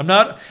 Right. I'm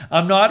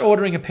not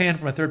ordering a pan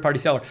from a third-party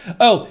seller.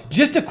 Oh,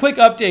 just a quick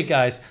update,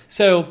 guys.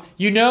 So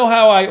you know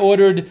how I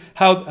ordered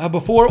how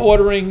before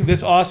ordering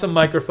this awesome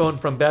microphone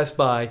from Best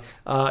Buy,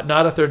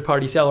 not a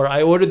third-party seller.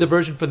 I ordered the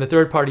version from the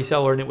third-party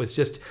seller, and it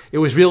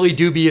was really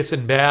dubious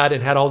and bad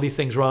and had all these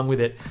things wrong with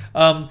it.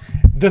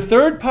 The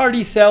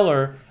third-party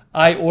seller.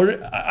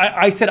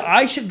 I said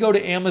I should go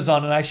to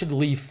Amazon and I should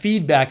leave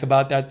feedback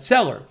about that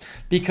seller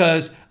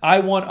because I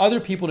want other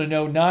people to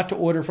know not to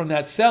order from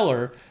that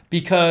seller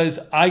because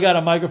I got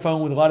a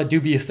microphone with a lot of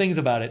dubious things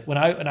about it when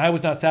I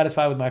was not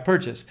satisfied with my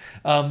purchase.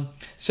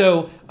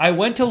 So I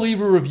went to leave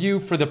a review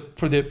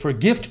for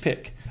Gift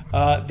Pick.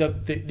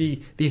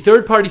 The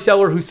third-party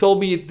seller who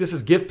sold me this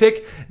is Gift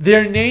Pick.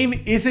 Their name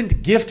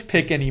isn't Gift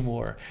Pick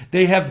anymore.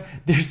 They've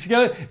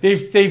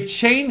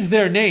changed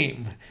their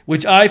name,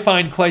 which I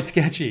find quite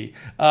sketchy.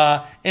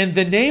 And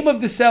the name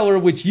of the seller,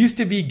 which used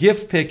to be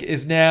Gift Pick,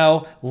 is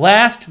now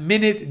Last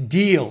Minute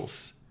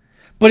Deals.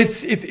 But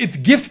it's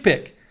Gift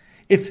Pick.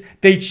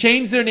 They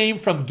changed their name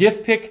from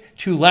Gift Pick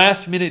to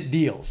Last Minute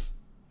Deals.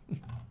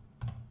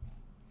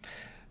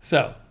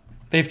 So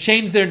they've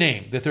changed their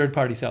name, the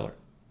third-party seller.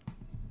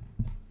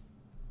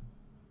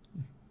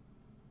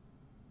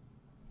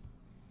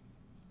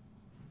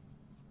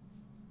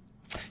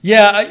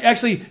 Yeah,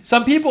 actually,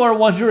 some people are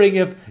wondering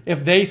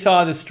if they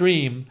saw the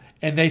stream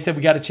and they said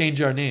we got to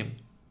change our name.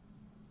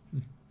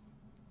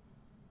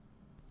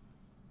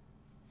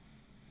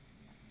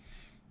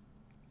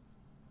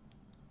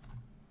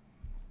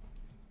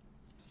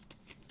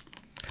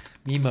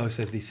 Mimo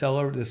says the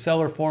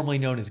seller formerly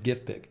known as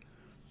Gift Pick.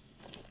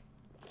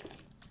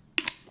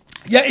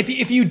 Yeah,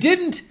 if you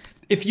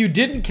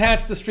didn't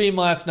catch the stream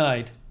last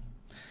night,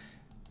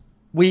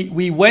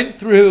 we went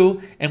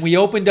through and we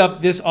opened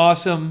up this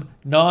awesome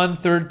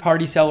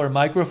non-third-party seller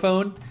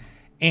microphone,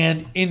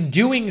 and in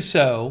doing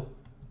so,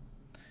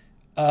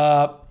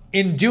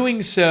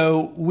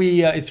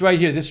 we it's right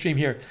here, this stream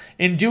here.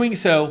 In doing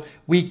so,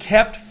 we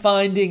kept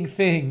finding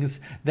things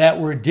that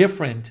were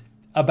different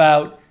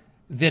about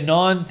the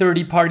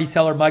non-third-party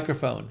seller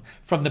microphone,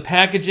 from the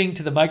packaging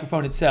to the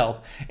microphone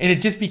itself, and it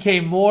just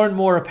became more and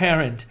more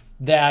apparent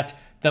that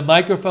the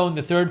microphone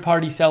the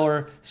third-party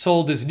seller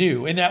sold as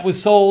new, and that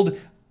was sold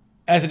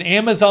as an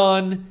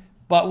Amazon,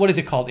 but what is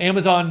it called?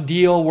 Amazon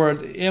deal, where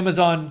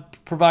Amazon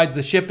provides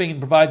the shipping and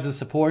provides the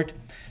support.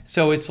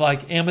 So it's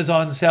like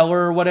Amazon seller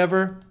or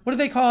whatever. What do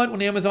they call it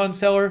when Amazon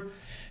seller?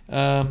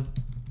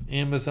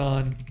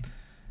 Amazon,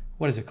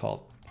 what is it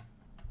called?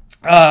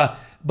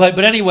 But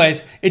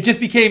anyways, it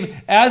just became,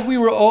 as we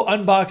were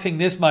unboxing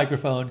this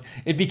microphone,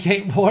 it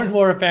became more and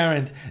more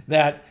apparent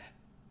that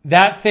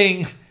that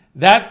thing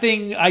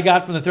I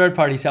got from the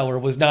third-party seller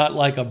was not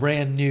like a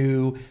brand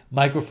new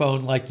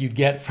microphone like you'd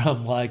get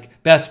from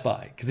like Best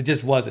Buy, because it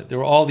just wasn't. There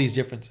were all these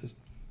differences.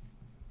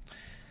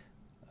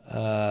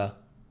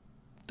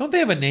 Don't they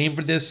have a name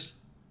for this?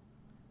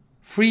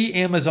 Free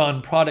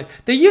Amazon product.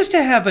 They used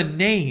to have a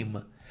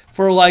name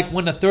for like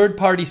when a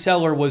third-party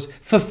seller was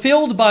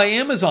fulfilled by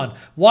Amazon.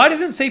 Why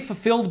doesn't it say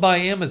fulfilled by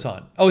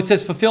Amazon? Oh, it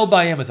says fulfilled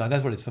by Amazon.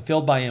 That's what it is.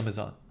 Fulfilled by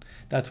Amazon.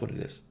 That's what it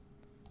is.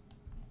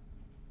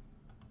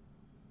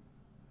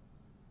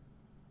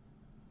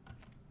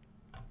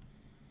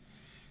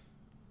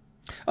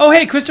 Oh,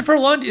 hey, Christopher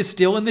Lund is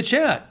still in the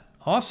chat.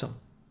 Awesome.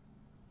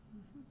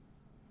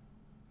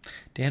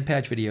 Dan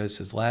Patch Videos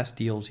says, last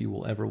deals you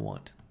will ever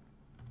want.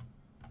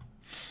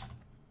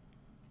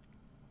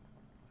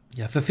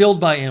 Yeah, fulfilled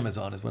by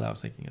Amazon is what I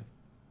was thinking of.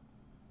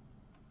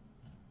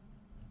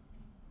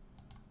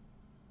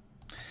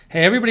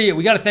 Hey, everybody,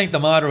 we got to thank the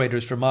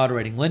moderators for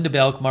moderating. Linda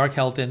Belk, Mark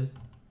Helton,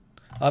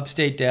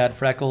 Upstate Dad,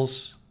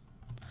 Freckles.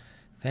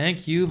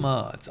 Thank you,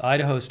 mods.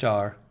 Idaho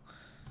Star,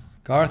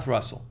 Garth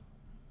Russell.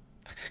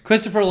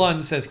 Christopher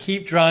Lund says,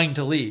 keep trying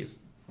to leave.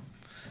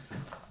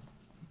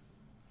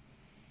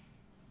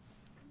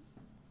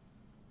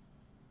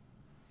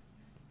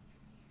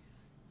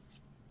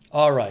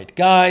 All right,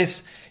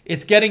 guys,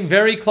 it's getting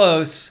very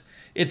close.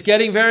 It's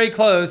getting very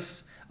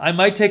close. I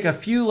might take a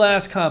few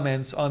last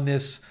comments on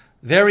this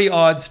very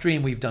odd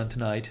stream we've done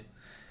tonight,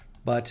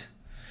 but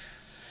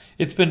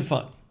it's been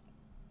fun.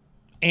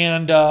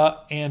 And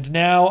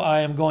now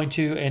I am going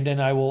to, and then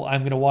I'm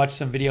going to watch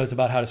some videos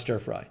about how to stir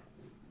fry.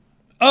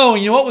 Oh,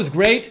 you know what was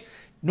great?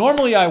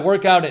 Normally I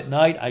work out at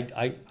night.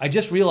 I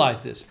just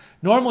realized this.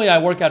 Normally I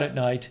work out at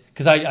night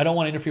because I don't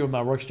want to interfere with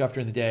my work stuff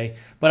during the day.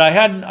 But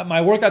my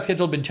workout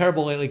schedule had been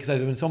terrible lately because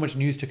there's been so much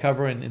news to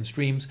cover and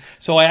streams.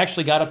 So I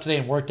actually got up today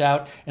and worked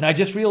out. And I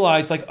just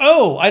realized, like,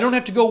 oh, I don't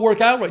have to go work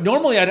out right.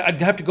 Normally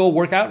I'd have to go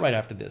work out right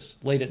after this,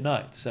 late at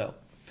night. So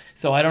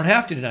I don't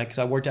have to tonight because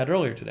I worked out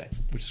earlier today,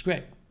 which is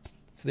great.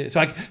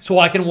 So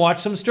I can watch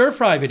some stir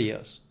fry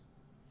videos.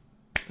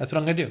 That's what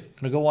I'm going to do. I'm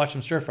going to go watch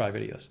some stir fry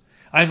videos.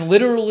 I'm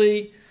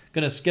literally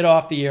going to get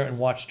off the air and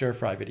watch stir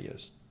fry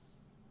videos.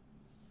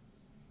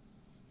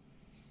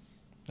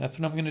 That's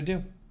what I'm going to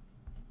do.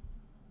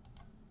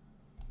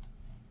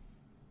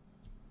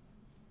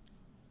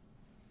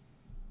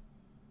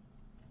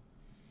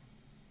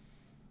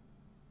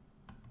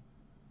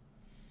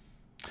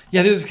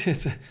 Yeah,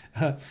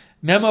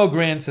 Memo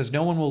Grant says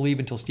no one will leave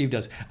until Steve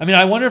does. I mean,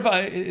 I wonder if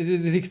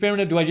the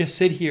experiment, do I just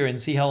sit here and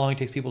see how long it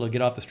takes people to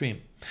get off the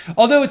stream?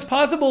 Although it's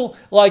possible,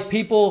 like,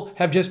 people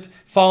have just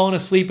fallen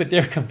asleep at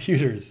their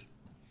computers.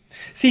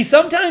 See,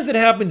 sometimes it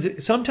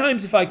happens.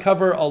 Sometimes if I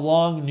cover a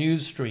long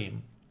news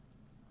stream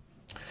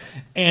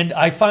and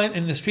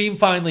the stream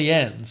finally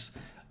ends,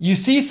 you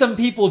see some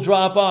people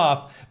drop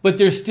off, but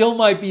there still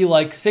might be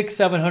like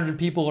 600-700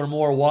 people or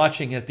more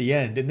watching at the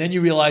end. And then you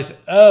realize,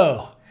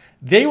 oh,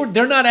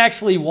 they're not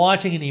actually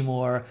watching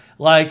anymore.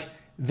 Like,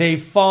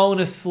 they've fallen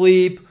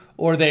asleep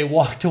or they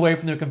walked away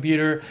from their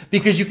computer,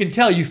 because you can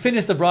tell you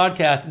finish the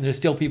broadcast and there's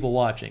still people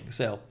watching.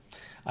 So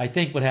I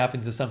think what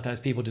happens is sometimes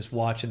people just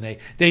watch and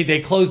they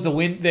close the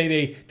window,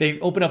 they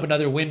open up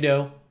another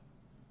window.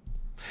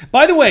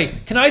 By the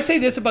way, can I say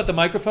this about the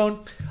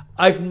microphone?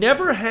 I've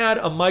never had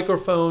a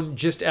microphone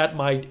just at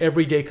my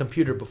everyday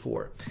computer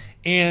before.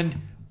 And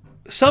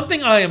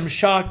something I am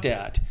shocked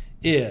at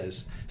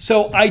is,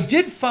 so I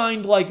did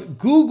find, like,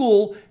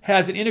 Google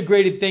has an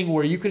integrated thing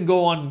where you can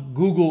go on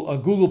a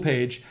Google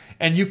page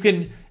and you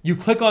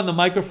click on the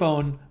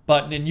microphone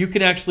button and you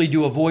can actually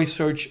do a voice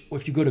search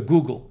if you go to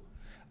Google.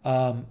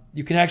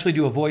 You can actually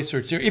do a voice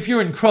search there. If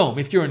you're in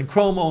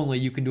Chrome only,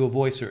 you can do a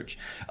voice search.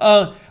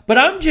 But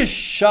I'm just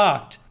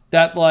shocked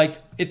that,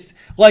 like, it's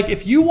like,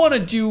 if you want to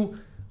do,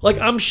 like,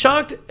 I'm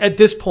shocked at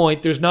this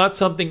point there's not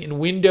something in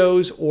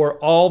Windows or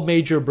all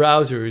major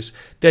browsers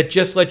that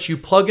just lets you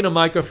plug in a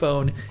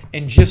microphone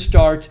and just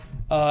start,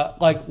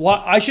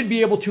 I should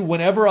be able to,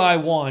 whenever I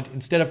want,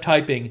 instead of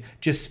typing,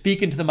 just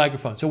speak into the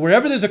microphone. So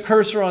wherever there's a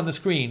cursor on the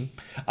screen,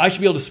 I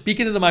should be able to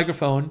speak into the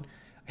microphone,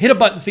 hit a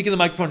button, speak in the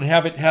microphone, and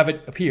have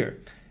it appear.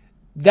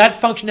 That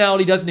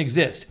functionality doesn't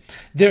exist.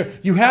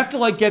 You have to,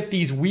 like, get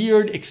these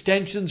weird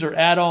extensions or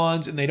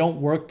add-ons, and they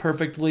don't work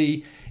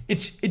perfectly.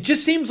 It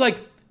just seems like,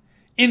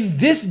 in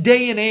this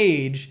day and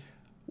age,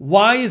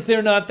 why is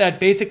there not that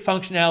basic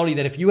functionality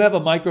that if you have a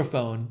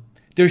microphone,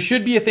 there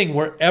should be a thing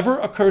wherever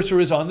a cursor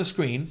is on the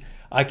screen,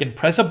 I can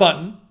press a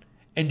button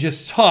and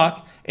just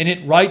talk, and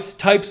it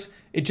types,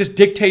 it just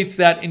dictates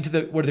that into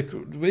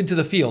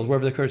the field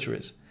wherever the cursor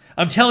is.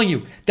 I'm telling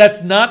you,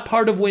 that's not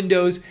part of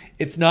Windows.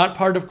 It's not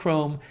part of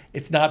Chrome.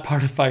 It's not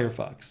part of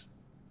Firefox.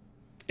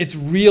 It's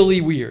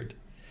really weird.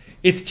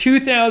 It's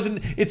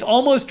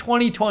almost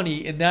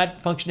 2020, and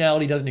that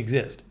functionality doesn't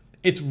exist.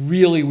 It's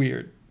really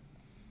weird.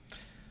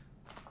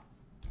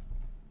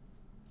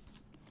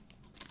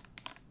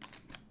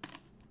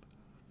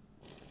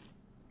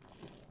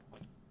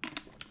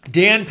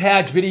 Dan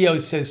Padge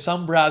Videos says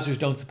some browsers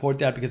don't support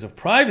that because of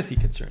privacy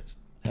concerns.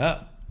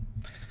 Yeah.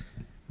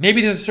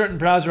 Maybe there's a certain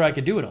browser I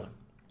could do it on.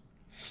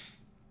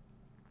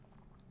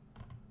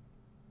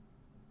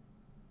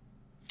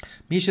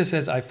 Misha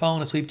says, I've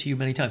fallen asleep to you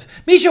many times.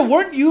 Misha,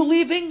 weren't you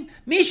leaving?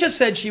 Misha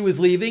said she was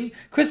leaving.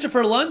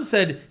 Christopher Lund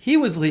said he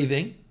was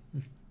leaving.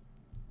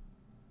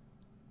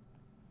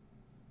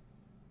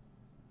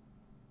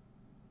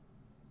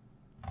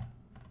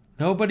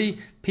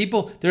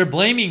 People, they're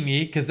blaming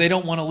me because they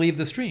don't want to leave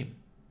the stream.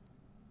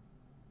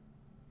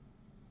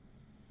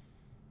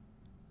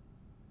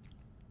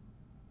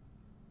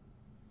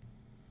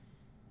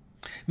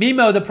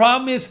 Mimo, the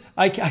problem is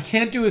I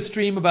can't do a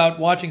stream about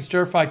watching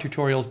stir-fry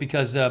tutorials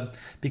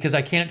because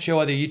I can't show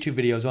other YouTube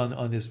videos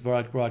on this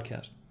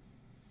broadcast.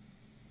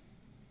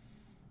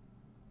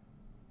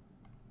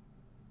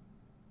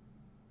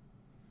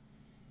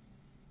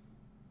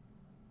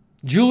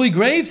 Julie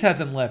Graves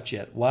hasn't left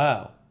yet.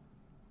 Wow.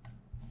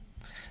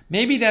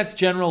 Maybe that's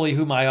generally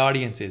who my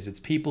audience is. It's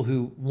people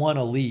who want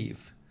to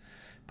leave,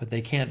 but they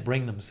can't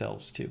bring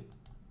themselves to.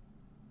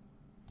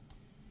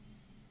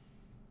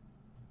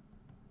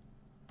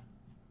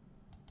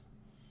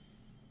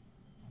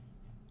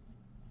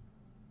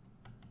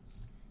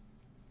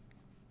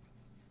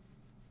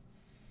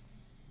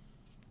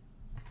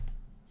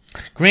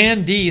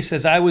 Grand D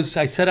says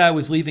I said I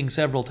was leaving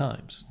several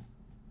times.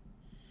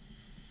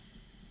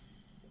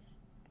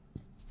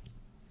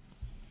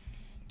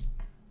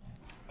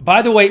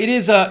 By the way,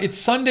 it's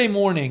Sunday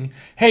morning.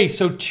 Hey,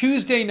 so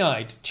Tuesday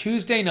night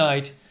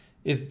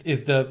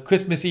is the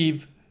Christmas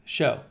Eve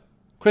show.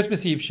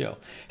 Christmas Eve show.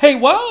 Hey,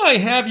 while I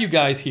have you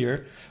guys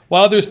here,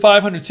 while there's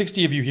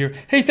 560 of you here,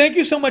 hey, thank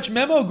you so much,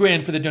 Memo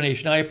Grand, for the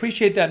donation. I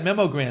appreciate that,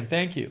 Memo Grand.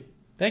 Thank you.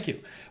 Thank you.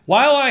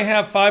 While I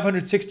have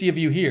 560 of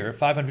you here,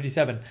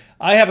 557,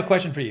 I have a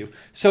question for you.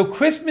 So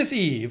Christmas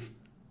Eve,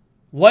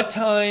 what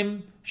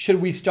time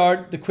should we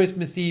start the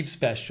Christmas Eve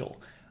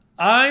special?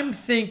 I'm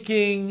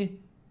thinking,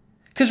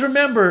 because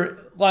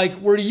remember, like,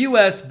 we're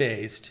US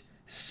based,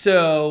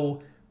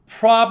 so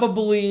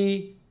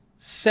probably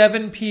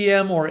 7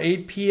 p.m. or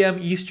 8 p.m.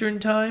 Eastern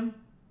time,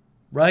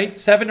 right?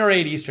 7 or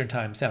 8 Eastern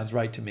time sounds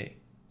right to me.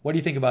 What do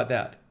you think about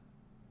that?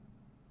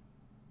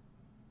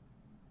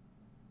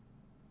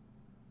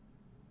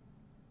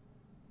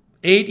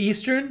 Eight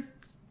Eastern?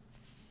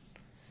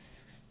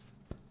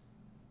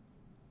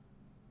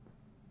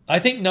 I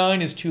think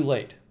 9 is too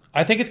late.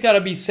 I think it's got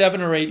to be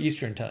 7 or 8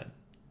 Eastern time.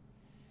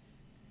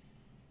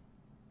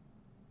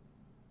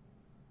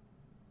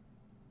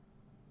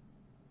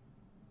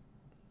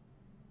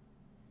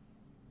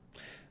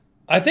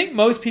 I think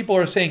most people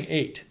are saying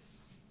 8.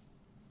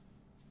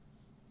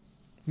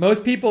 More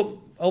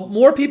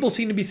people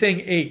seem to be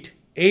saying 8.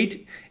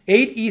 8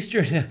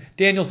 Eastern.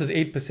 Daniel says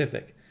 8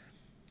 Pacific.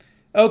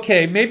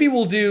 Okay, maybe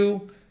we'll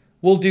do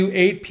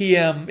 8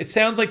 p.m. It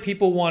sounds like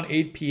people want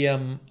 8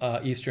 p.m.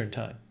 Eastern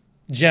time.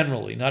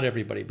 Generally, not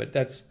everybody, but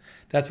that's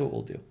what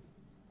we'll do.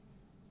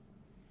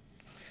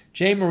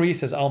 Jay Marie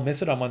says, I'll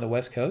miss it. I'm on the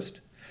West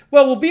Coast.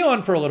 Well, we'll be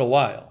on for a little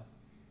while.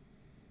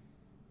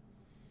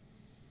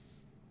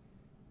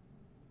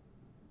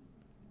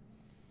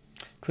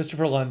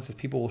 Christopher Lund says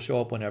people will show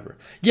up whenever.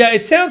 Yeah,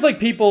 it sounds like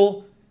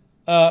people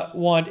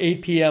want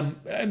 8 p.m.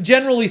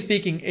 Generally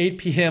speaking, 8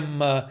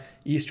 p.m.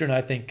 Eastern,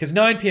 I think, because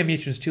 9 p.m.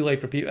 Eastern is too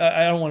late for people.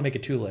 I don't want to make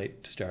it too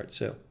late to start,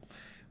 so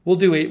we'll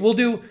do 8. We'll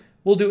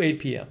do 8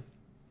 p.m.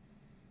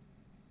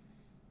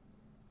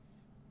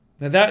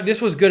 Now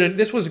this was good.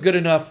 This was good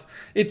enough.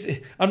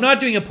 I'm not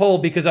doing a poll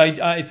because it's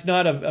not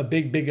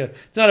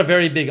it's not a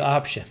very big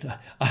option.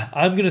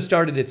 I'm going to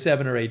start it at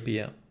 7 or 8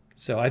 p.m.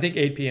 So I think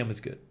 8 p.m.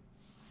 is good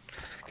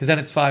because then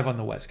it's 5 on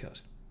the West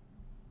Coast.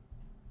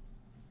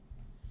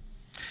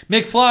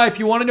 McFly, if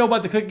you want to know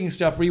about the cooking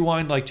stuff,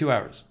 rewind like 2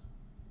 hours.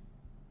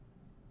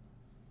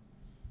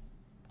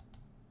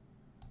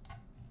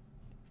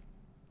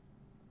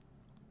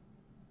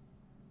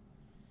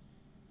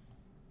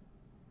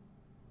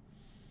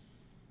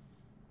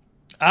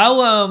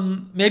 I'll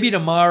maybe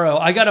tomorrow.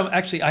 I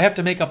have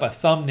to make up a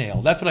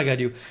thumbnail. That's what I gotta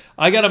do.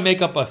 I gotta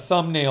make up a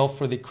thumbnail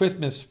for the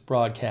Christmas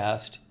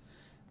broadcast.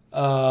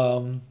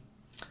 I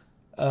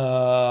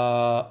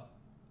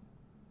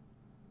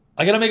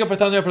gotta make up a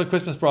thumbnail for the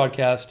Christmas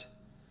broadcast,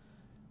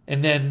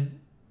 and then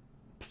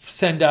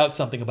send out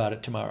something about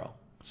it tomorrow.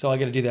 So I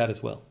gotta do that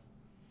as well.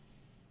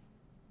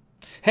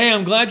 Hey,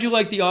 I'm glad you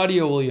like the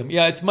audio, William.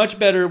 Yeah, it's much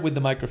better with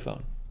the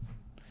microphone.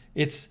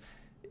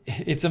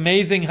 It's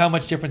amazing how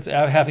much difference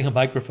having a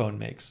microphone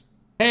makes.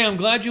 Hey, I'm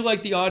glad you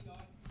like the audio.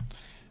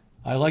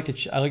 I like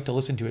to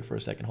listen to it for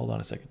a second. Hold on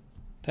a second.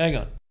 Hang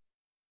on.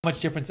 How much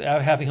difference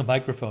having a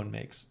microphone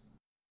makes.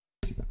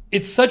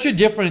 It's such a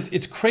difference.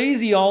 It's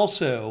crazy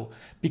also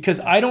because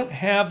I don't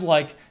have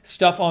like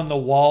stuff on the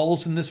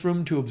walls in this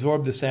room to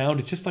absorb the sound.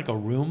 It's just like a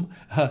room.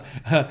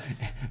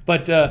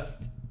 But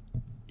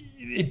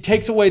it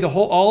takes away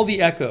all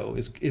the echo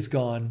is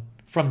gone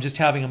from just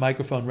having a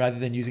microphone rather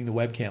than using the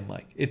webcam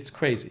mic. It's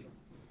crazy.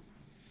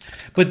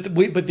 But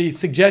the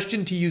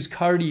suggestion to use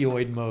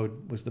cardioid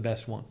mode was the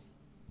best one.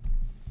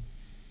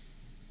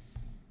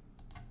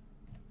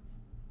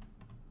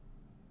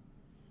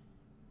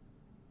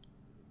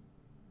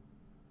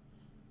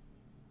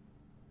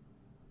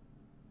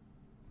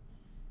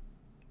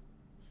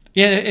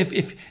 Yeah,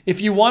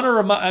 if you want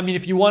to, I mean,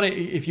 if you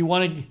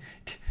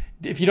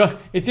don't,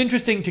 it's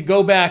interesting to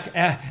go back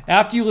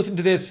after you listen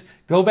to this.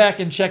 Go back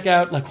and check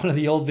out like one of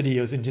the old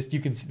videos, and just you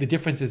can see the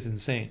difference is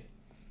insane.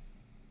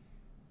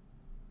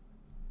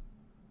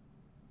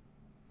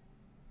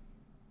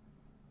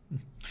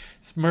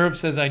 Smurv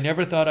says, "I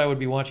never thought I would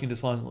be watching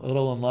this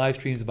little on live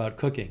streams about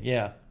cooking.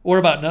 Yeah, or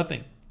about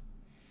nothing."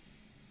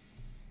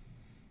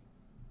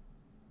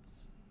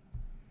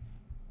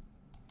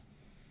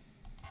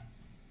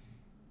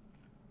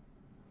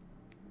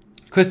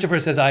 Christopher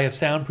says, I have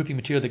soundproofing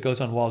material that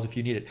goes on walls if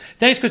you need it.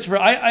 Thanks, Christopher.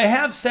 I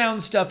have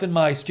sound stuff in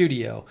my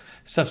studio,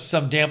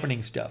 some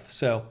dampening stuff.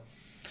 So,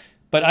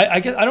 but I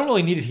guess I don't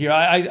really need it here.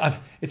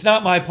 It's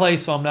not my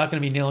place, so I'm not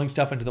going to be nailing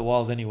stuff into the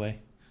walls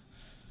anyway.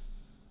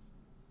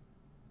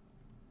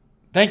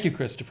 Thank you,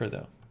 Christopher,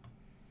 though.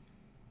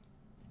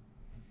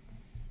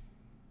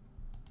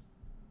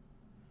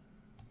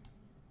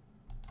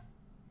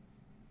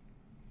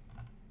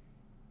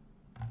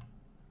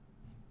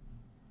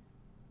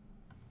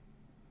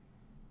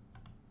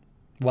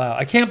 Wow,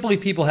 I can't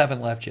believe people haven't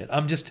left yet.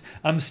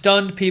 I'm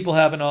stunned people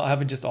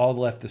haven't just all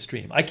left the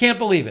stream. I can't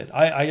believe it.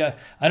 I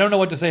don't know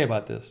what to say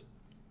about this.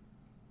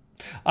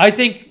 I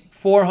think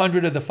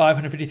 400 of the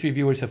 553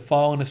 viewers have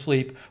fallen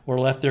asleep or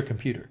left their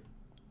computer.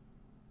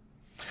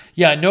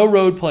 Yeah, no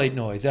road plate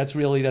noise. That's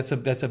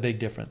a big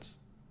difference.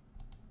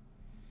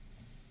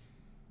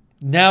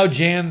 Now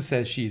Jan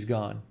says she's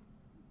gone.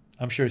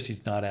 I'm sure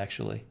she's not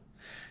actually.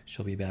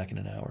 She'll be back in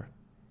an hour.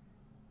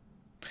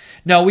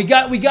 No, we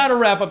got to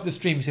wrap up the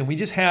stream soon. We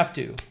just have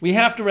to. We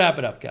have to wrap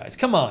it up, guys.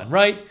 Come on,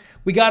 right?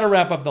 We got to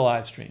wrap up the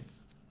live stream.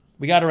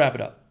 We got to wrap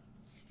it up.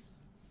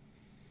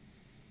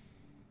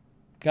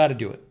 Got to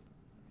do it.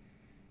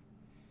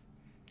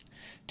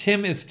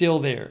 Tim is still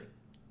there.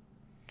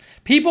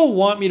 People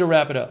want me to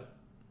wrap it up,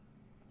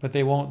 but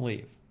they won't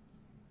leave.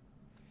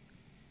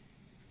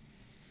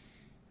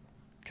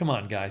 Come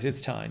on, guys.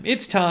 It's time.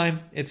 It's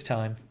time. It's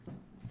time.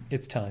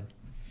 It's time.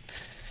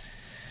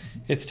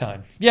 It's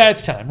time. Yeah,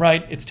 it's time,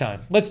 right? It's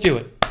time. Let's do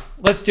it.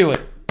 Let's do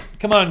it.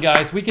 Come on,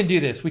 guys. We can do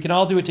this. We can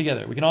all do it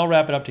together. We can all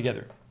wrap it up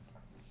together.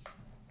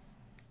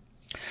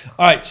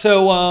 All right,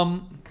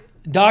 so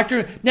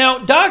Dr.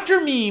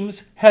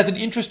 Memes has an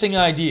interesting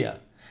idea.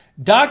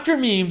 Dr.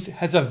 Memes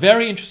has a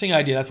very interesting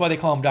idea. That's why they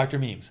call him Dr.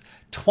 Memes.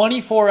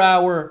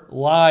 24-hour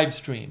live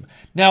stream.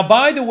 Now,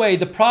 by the way,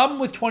 the problem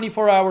with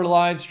 24-hour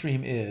live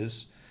stream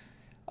is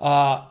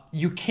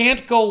you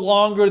can't go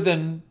longer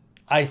than,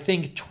 I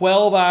think,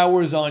 12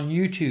 hours on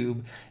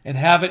YouTube and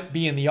have it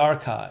be in the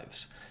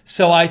archives.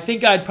 So I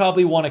think I'd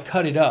probably want to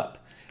cut it up.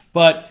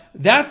 But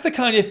that's the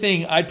kind of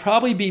thing it'd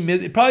probably be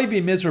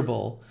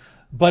miserable.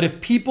 But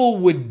if people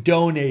would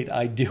donate,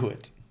 I'd do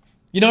it.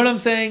 You know what I'm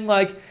saying?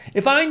 Like,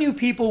 if I knew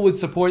people would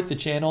support the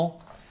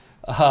channel,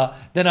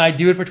 then I'd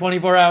do it for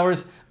 24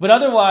 hours. But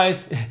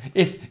otherwise,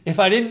 if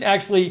I didn't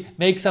actually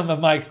make some of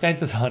my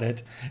expenses on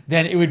it,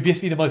 then it would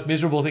just be the most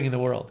miserable thing in the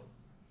world.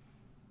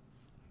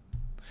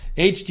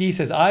 HD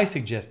says, I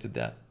suggested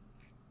that.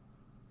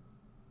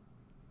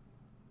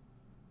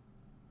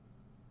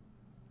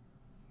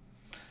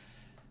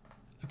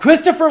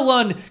 Christopher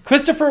Lund,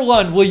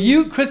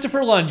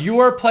 you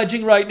are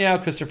pledging right now,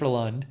 Christopher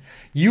Lund.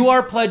 You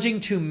are pledging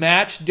to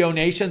match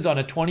donations on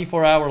a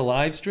 24-hour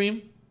live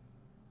stream.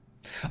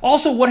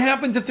 Also, what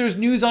happens if there's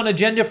news on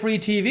Agenda Free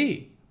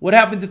TV? What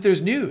happens if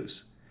there's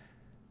news?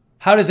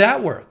 How does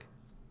that work?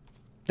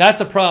 That's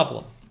a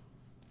problem.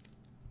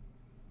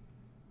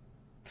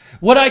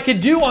 What I could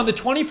do on the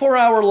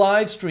 24-hour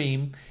live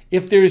stream,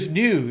 if there's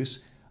news,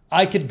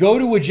 I could go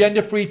to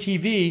Agenda Free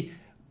TV,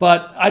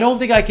 but I don't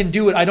think I can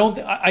do it. I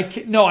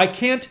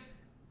can't.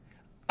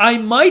 I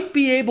might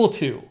be able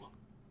to.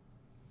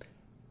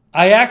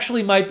 I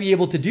actually might be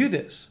able to do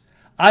this.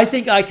 I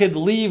think I could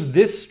leave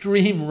this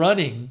stream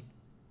running.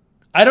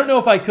 I don't know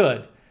if I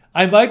could.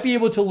 I might be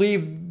able to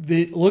leave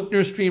the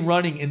Lookner stream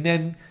running and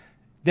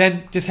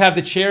then just have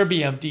the chair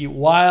be empty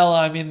while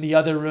I'm in the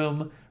other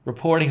room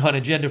reporting on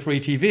Agenda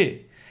Free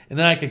TV. And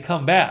then I could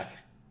come back.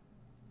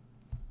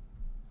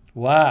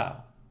 Wow.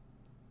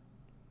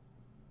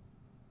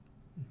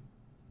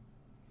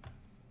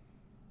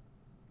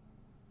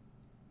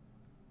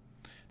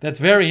 That's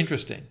very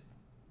interesting.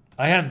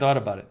 I hadn't thought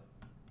about it.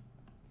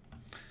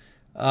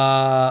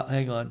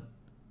 Hang on.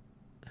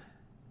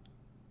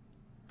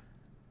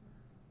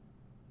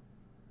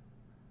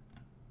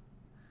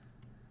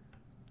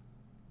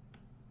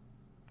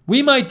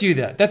 We might do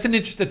that. That's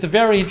a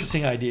very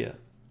interesting idea.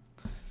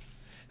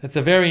 That's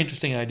a very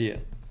interesting idea.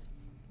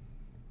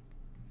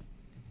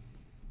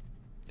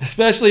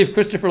 Especially if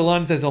Christopher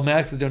Lund says he'll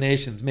match the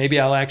donations. Maybe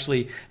I'll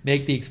actually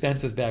make the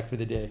expenses back for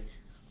the day.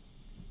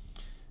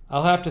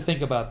 I'll have to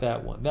think about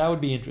that one. That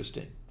would be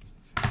interesting.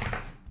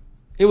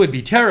 It would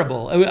be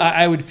terrible.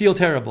 I would feel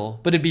terrible,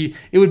 but it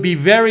would be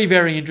very,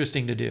 very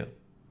interesting to do.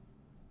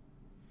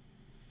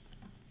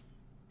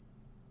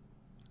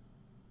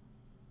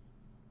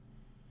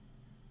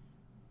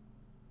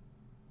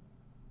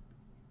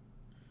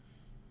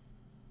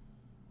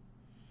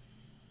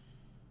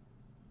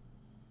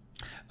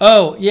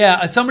 Oh,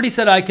 yeah, somebody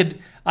said I could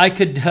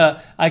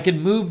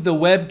move the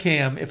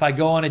webcam if I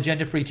go on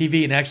Agenda Free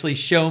TV and actually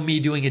show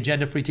me doing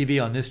Agenda Free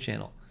TV on this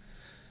channel.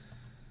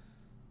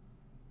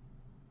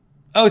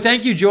 Oh,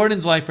 thank you,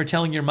 Jordan's Life, for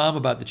telling your mom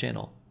about the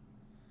channel.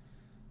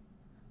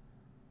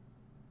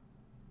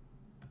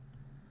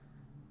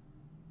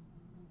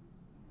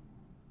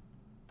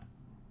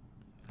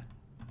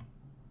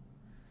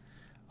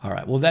 All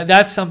right. Well,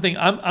 that's something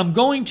I'm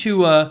going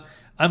to.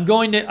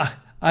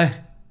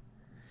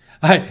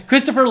 All right,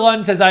 Christopher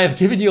Lund says, I have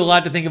given you a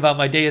lot to think about.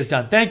 My day is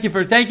done. Thank you,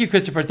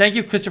 Christopher. Thank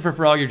you, Christopher,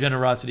 for all your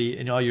generosity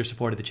and all your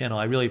support of the channel.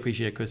 I really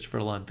appreciate it,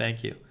 Christopher Lund.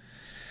 Thank you.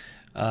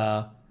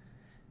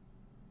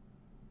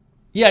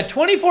 Yeah, a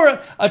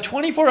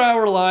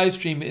 24-hour live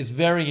stream is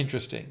very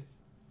interesting.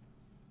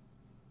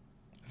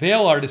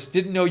 Veil Artist,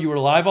 didn't know you were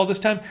live all this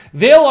time.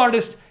 Veil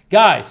Artist,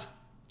 guys,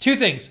 two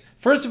things.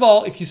 First of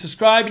all, if you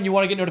subscribe and you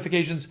want to get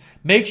notifications,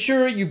 make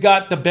sure you've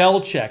got the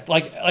bell checked.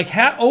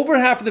 Over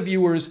half of the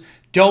viewers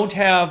don't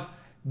have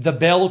the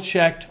bell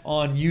checked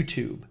on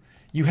YouTube.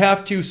 You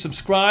have to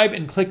subscribe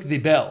and click the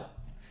bell.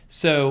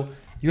 So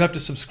you have to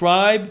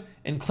subscribe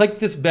and click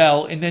this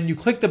bell, and then you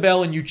click the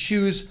bell and you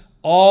choose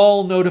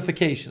all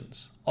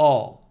notifications,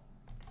 all.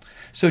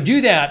 So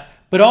do that,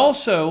 but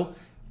also,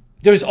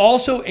 there's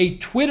also a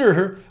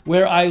Twitter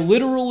where I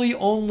literally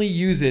only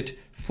use it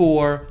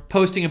for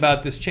posting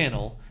about this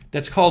channel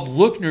that's called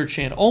Lookner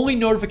channel. Only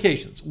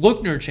notifications.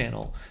 Lookner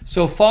channel.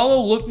 So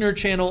follow Lookner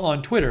channel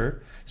on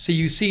Twitter so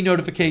you see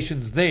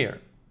notifications there.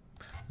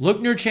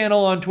 Lookner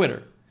channel on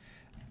Twitter.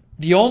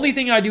 The only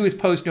thing I do is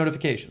post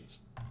notifications.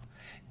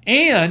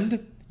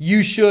 And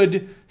you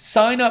should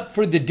sign up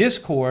for the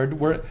Discord,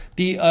 where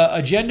the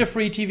Agenda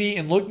Free TV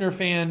and Lookner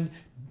Fan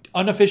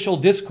unofficial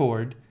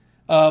Discord,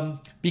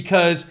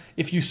 because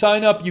if you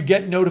sign up, you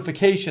get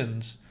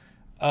notifications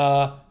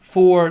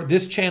for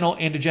this channel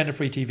and Agenda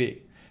Free TV.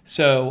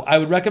 So I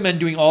would recommend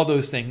doing all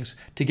those things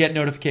to get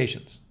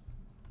notifications.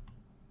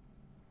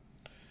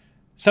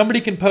 Somebody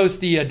can post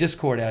the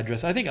Discord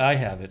address. I think I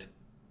have it.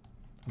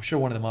 I'm sure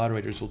one of the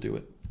moderators will do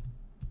it.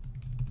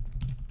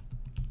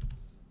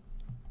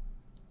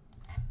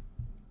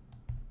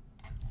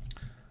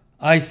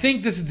 I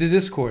think this is the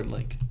Discord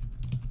link.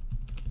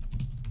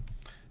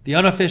 The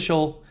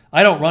unofficial,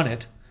 I don't run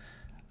it,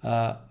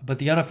 but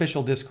the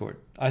unofficial Discord.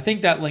 I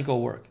think that link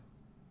will work.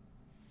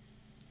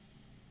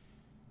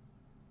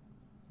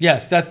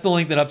 Yes, that's the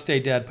link that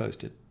Upstate Dad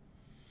posted.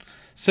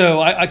 So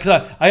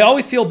I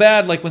always feel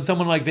bad like when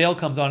someone like Vale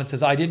comes on and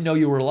says, I didn't know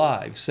you were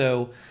live.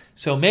 So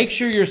make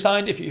sure you're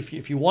signed.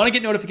 If you want to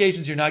get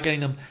notifications, you're not getting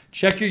them,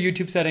 check your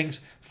YouTube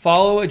settings,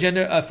 follow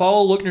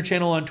Lookner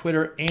channel on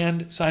Twitter,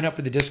 and sign up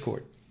for the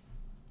Discord.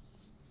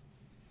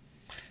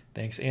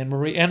 Thanks,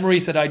 Anne-Marie.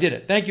 Anne-Marie said I did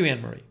it. Thank you,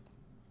 Anne-Marie.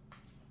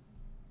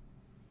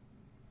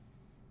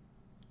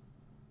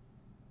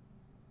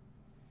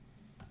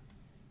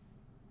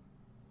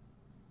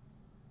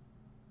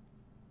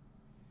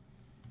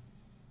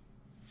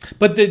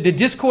 But the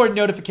Discord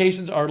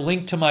notifications are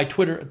linked to my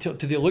Twitter, to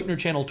the Lookner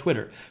channel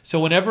Twitter. So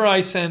whenever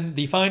I send,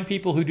 the fine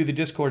people who do the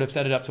Discord have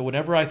set it up. So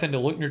whenever I send a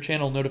Lookner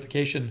channel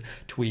notification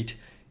tweet,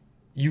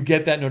 you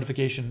get that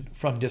notification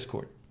from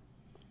Discord.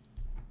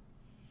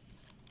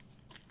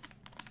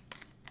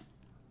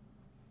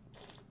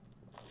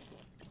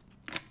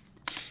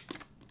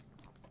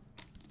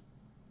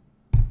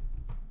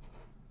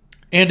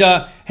 And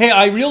hey,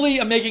 I really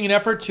am making an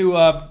effort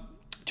to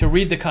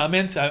read the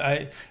comments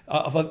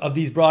of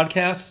these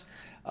broadcasts.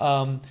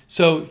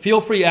 So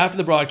feel free after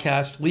the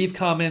broadcast, leave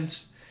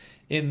comments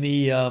in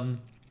the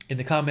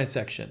comment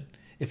section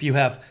if you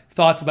have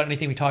thoughts about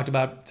anything we talked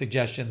about,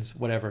 suggestions,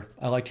 whatever.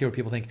 I like to hear what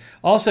people think.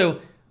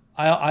 Also,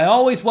 I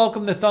always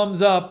welcome the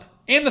thumbs up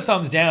and the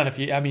thumbs down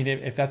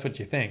if that's what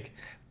you think.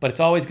 But it's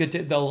always good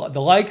to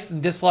the likes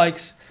and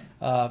dislikes.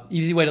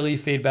 Easy way to leave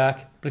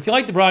feedback. But if you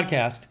like the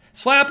broadcast,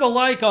 slap a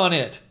like on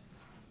it.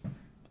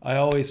 I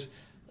always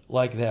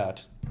like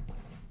that.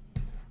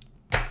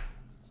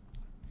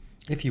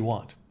 If you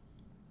want.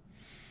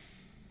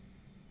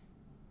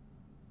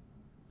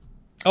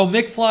 Oh,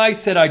 Mick Fly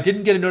said, I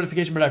didn't get a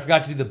notification, but I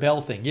forgot to do the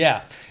bell thing.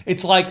 Yeah,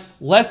 it's like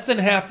less than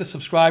half the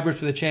subscribers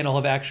for the channel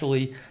have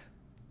actually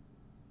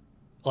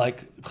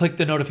clicked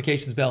the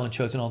notifications bell and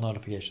chosen all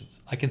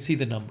notifications. I can see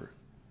the number.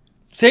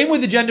 Same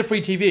with Agenda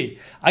Free TV.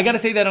 I got to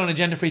say that on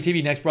Agenda Free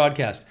TV next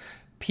broadcast.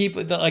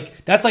 People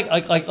that's like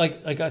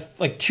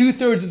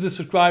 2/3 of the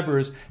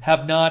subscribers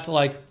have not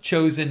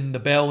chosen the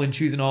bell and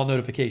chosen all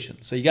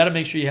notifications. So you got to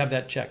make sure you have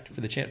that checked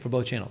for for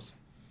both channels.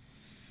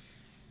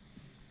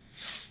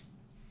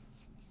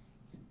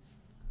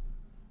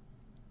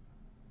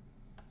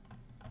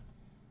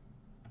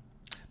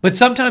 But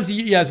sometimes,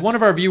 yeah, as one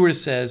of our viewers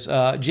says,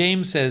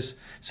 James says,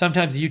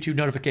 sometimes the YouTube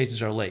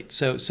notifications are late.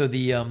 So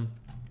the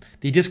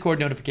Discord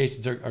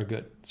notifications are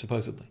good,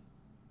 supposedly.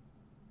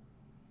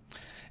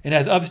 And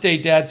as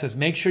Upstate Dad says,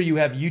 make sure you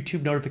have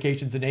YouTube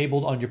notifications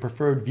enabled on your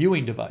preferred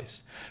viewing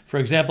device. For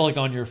example, like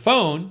on your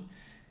phone,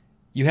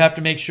 you have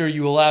to make sure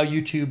you allow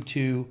YouTube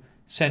to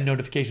send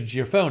notifications to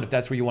your phone if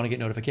that's where you want to get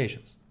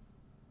notifications.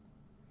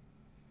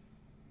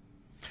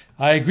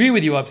 I agree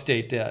with you,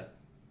 Upstate Dad.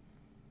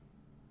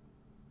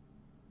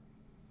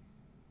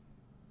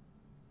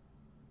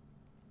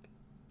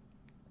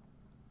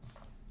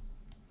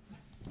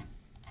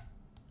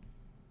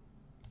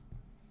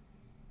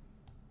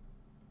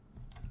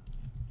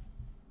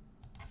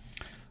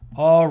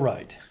 All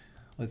right,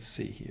 let's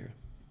see here.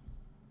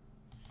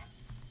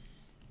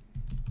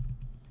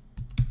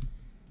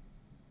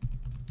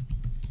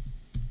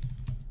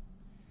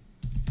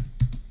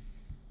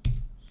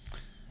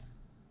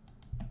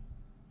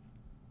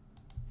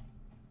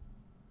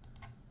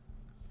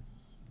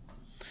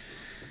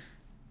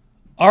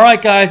 All right,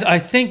 guys. I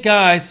think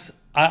it's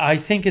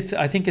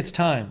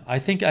time. I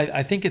think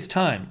it's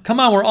time. Come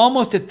on, we're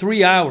almost at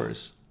 3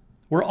 hours.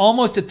 We're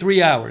almost at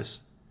 3 hours.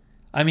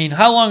 I mean,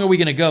 how long are we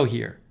going to go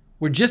here?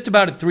 We're just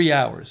about at 3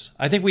 hours.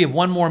 I think we have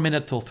one more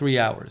minute till 3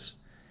 hours.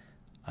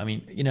 I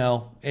mean,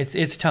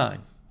 it's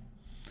time.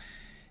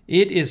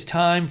 It is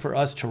time for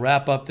us to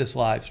wrap up this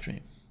live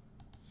stream.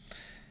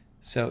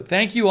 So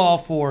thank you all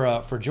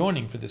for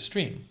joining for this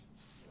stream.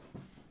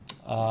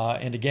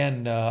 And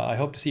again, I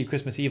hope to see you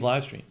Christmas Eve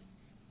live stream.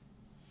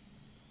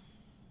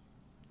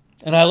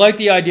 And I like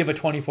the idea of a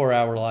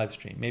 24-hour live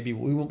stream. Maybe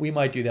we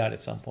might do that at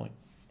some point.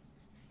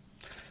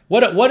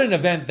 What an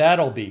event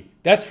that'll be.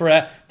 That's for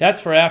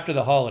after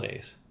the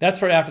holidays. That's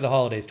for after the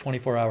holidays.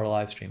 24-hour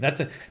live stream. That's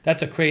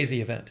a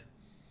crazy event.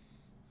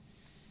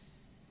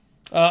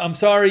 I'm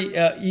sorry,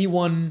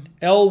 E1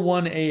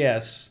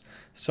 L1AS.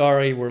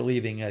 Sorry, we're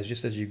leaving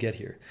just as you get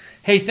here.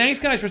 Hey, thanks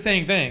guys for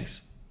saying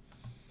thanks.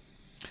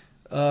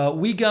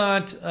 We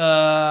got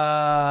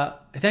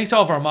thanks to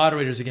all of our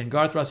moderators again: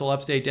 Garth Russell,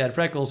 Upstate Dad,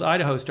 Freckles,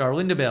 Idaho Star,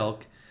 Linda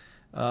Belk,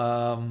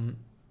 and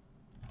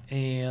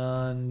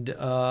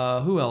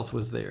who else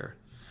was there?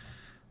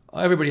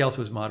 Everybody else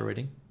was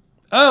moderating.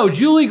 Oh,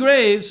 Julie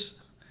Graves.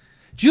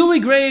 Julie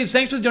Graves,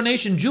 thanks for the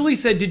donation. Julie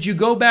said, did you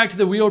go back to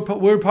the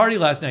weird party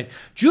last night?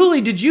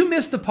 Julie, did you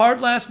miss the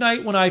part last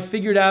night when I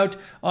figured out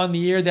on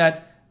the air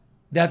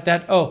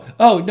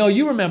no,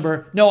 you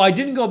remember. No, I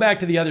didn't go back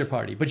to the other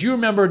party. But you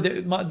remember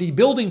the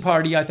building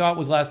party I thought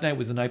was last night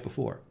was the night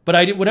before.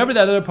 But whatever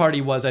that other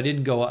party was, I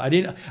didn't go. I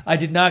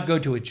did not go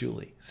to it,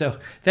 Julie. So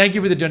thank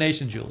you for the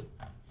donation, Julie.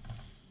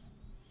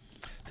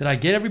 Did I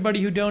get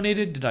everybody who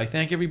donated? Did I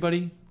thank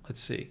everybody?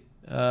 Let's see.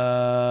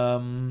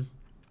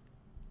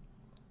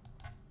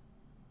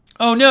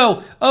 Oh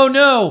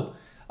no,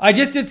 I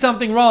just did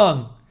something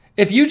wrong.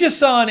 If you just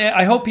saw an ad,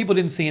 I hope people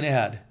didn't see an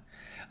ad.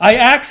 I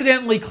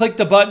accidentally clicked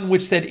a button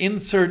which said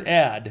insert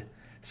ad.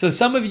 So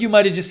some of you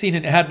might have just seen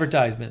an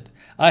advertisement.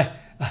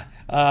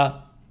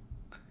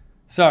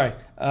 Sorry.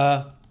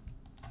 I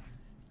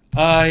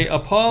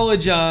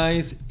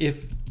apologize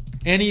if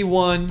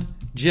anyone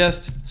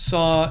just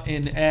saw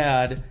an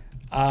ad.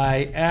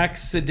 I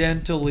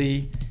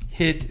accidentally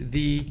hit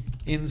the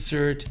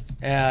insert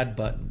ad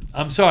button.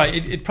 I'm sorry,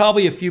 it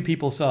probably a few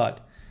people saw it.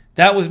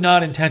 That was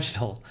not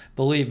intentional,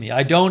 believe me.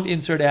 I don't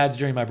insert ads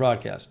during my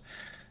broadcast.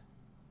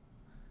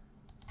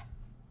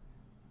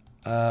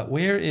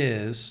 Where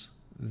is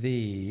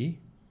the...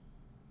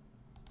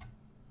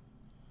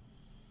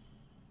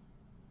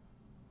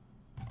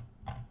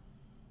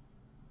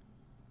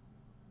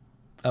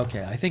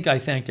 Okay, I think I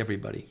thanked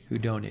everybody who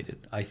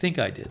donated. I think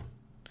I did.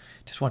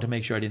 Just want to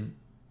make sure I didn't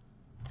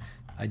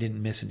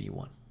miss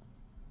anyone.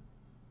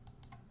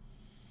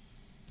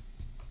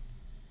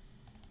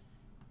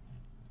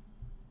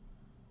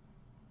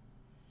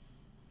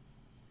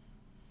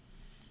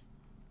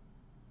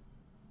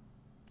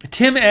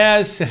 Tim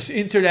Az says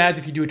insert ads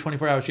if you do a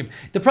 24-hour stream.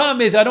 The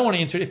problem is I don't want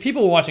to insert. If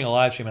people were watching a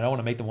live stream, I don't want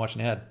to make them watch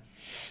an ad.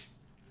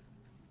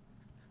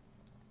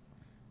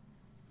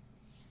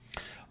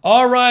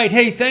 All right.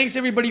 Hey, thanks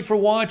everybody for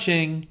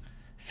watching.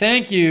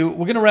 Thank you.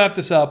 We're going to wrap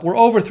this up. We're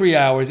over 3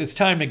 hours. It's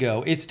time to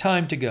go. It's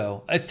time to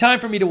go. It's time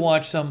for me to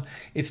watch some.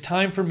 It's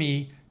time for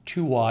me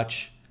to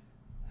watch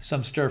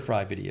some stir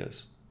fry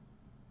videos.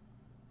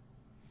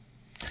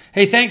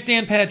 Hey, thanks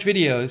Dan Patch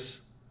Videos.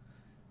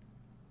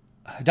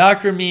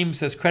 Dr. Meme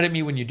says, credit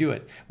me when you do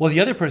it. Well, the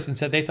other person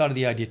said they thought of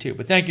the idea too.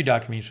 But thank you,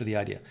 Dr. Memes, for the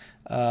idea.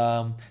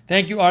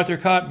 Thank you, Arthur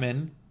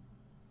Cotman.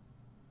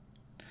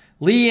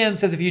 Leanne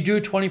says, if you do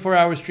a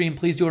 24-hour stream,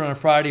 please do it on a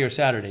Friday or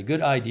Saturday.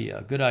 Good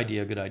idea. Good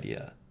idea. Good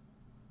idea.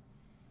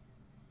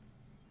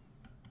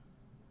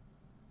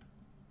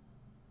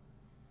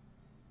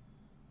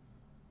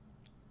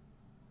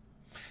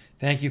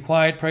 Thank you,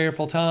 Quiet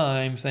Prayerful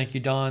Times. Thank you,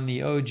 Don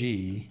the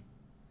OG.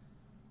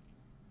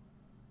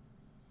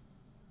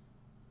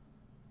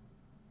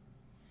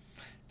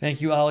 Thank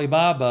you,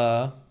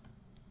 Alibaba.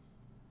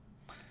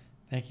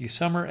 Thank you,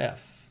 Summer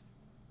F.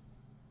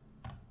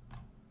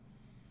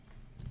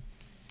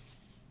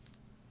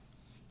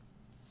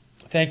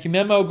 Thank you,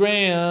 Memo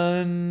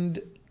Grand.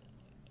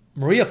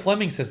 Maria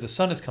Fleming says the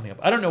sun is coming up.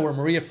 I don't know where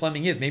Maria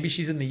Fleming is. Maybe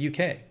she's in the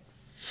UK.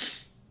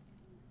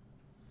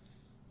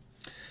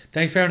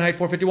 Thanks, Fahrenheit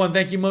 451.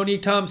 Thank you,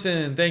 Monique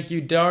Thompson. Thank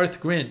you,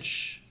 Darth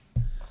Grinch.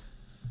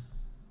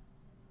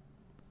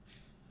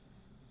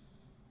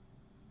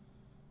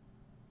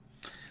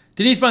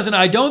 Denise Brunson,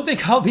 I don't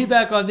think I'll be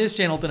back on this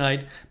channel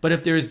tonight, but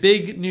if there's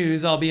big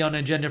news, I'll be on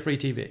Agenda Free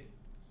TV.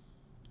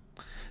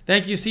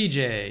 Thank you,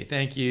 CJ.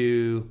 Thank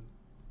you,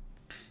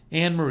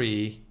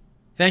 Anne-Marie.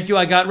 Thank you,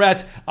 I Got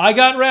Rats. I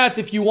Got Rats.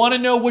 If you want to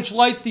know which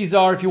lights these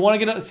are, if you want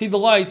to see the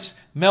lights,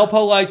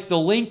 Melpo lights, the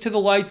link to the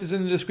lights is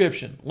in the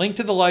description. Link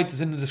to the lights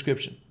is in the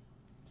description.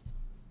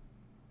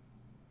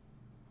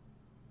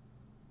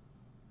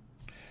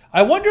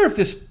 I wonder if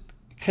this,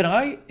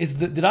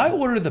 did I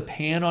order the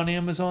pan on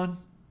Amazon?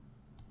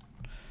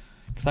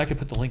 Because I could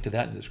put the link to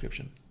that in the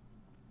description.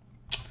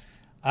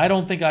 I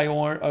don't think I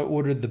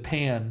ordered the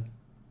pan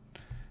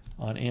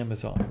on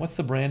Amazon. What's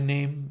the brand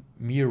name?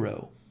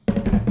 Miro. I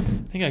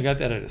think I got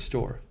that at a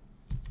store.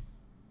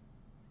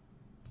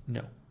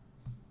 No.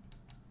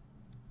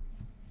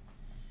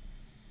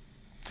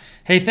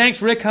 Hey, thanks,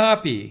 Rick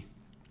Hoppy.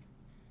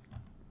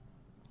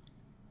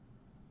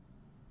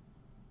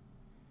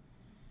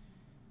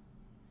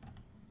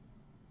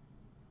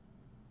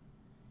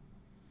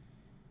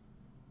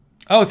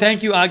 Oh,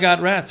 thank you, I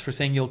Got Rats, for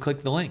saying you'll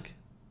click the link.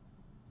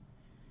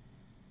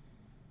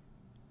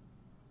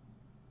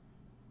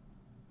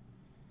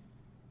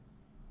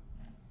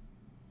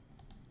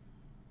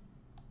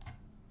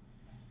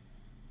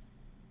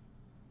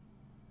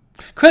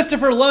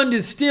 Christopher Lund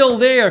is still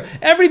there.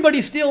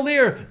 Everybody's still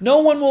there. No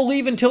one will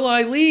leave until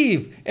I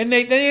leave. And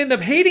they end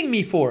up hating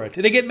me for it.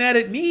 They get mad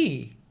at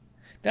me.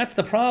 That's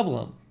the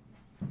problem.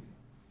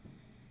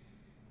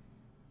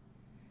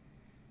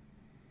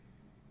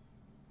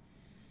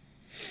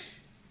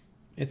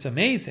 It's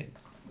amazing.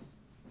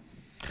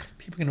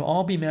 People can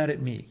all be mad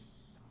at me.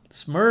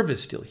 Smurv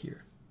is still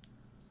here.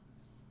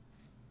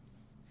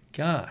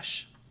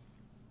 Gosh.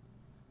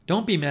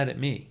 Don't be mad at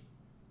me.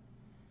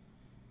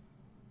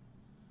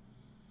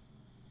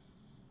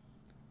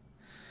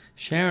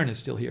 Sharon is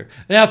still here.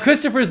 Now,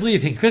 Christopher's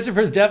leaving.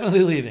 Christopher's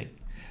definitely leaving.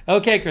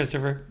 Okay,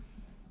 Christopher.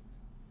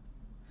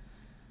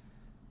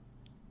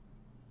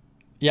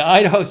 Yeah,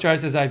 Idaho Star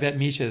says, I bet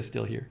Misha is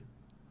still here.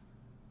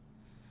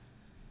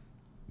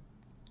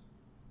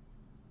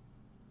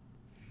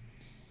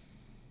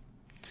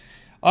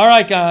 All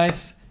right,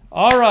 guys.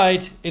 All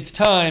right, it's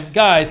time.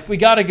 Guys, we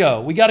got to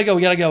go. We got to go.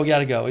 We got to go. We got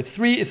to go. It's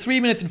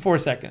 3 minutes and 4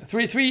 seconds.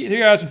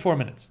 3 hours and 4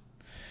 minutes.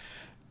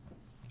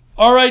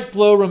 All right,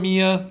 Glow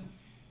Ramia.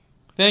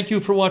 Thank you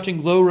for watching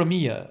Glow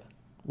Ramia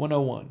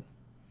 101.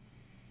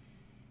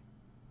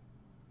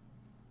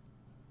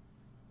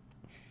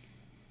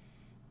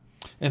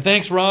 And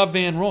thanks, Rob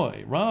Van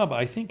Roy. Rob,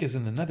 I think, is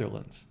in the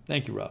Netherlands.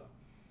 Thank you, Rob.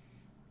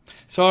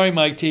 Sorry,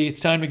 Mike T. It's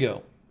time to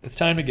go. It's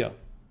time to go.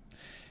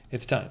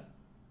 It's time.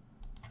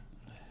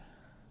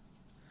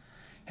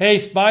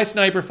 Hey, bye,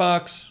 Sniper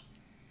Fox.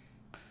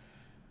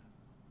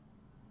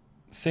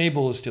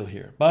 Sable is still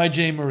here. Bye,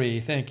 J.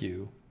 Marie. Thank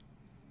you.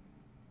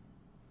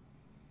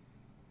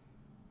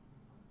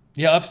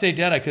 Yeah, Upstate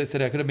Dad, I could have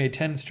said I could have made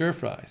 10 stir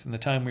fries in the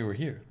time we were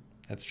here.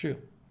 That's true.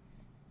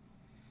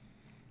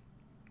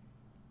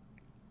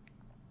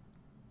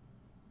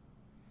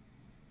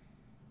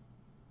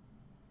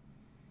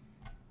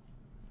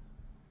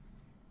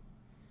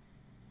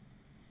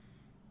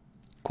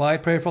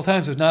 Quiet, prayerful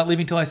times. Is not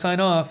leaving till I sign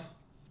off.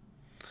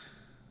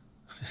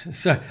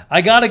 Sorry,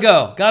 I gotta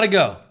go. Gotta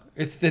go.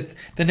 It's the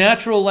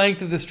natural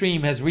length of the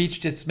stream has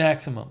reached its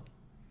maximum.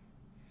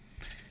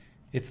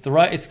 It's the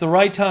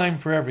right time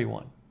for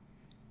everyone.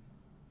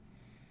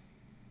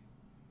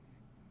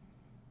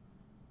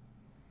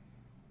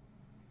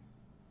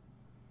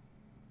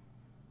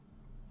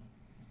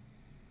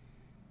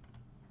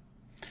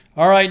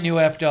 All right, new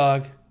F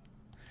dog.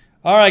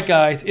 All right,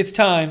 guys, it's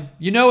time.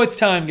 You know it's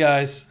time,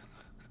 guys.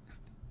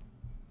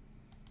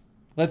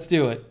 Let's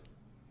do it.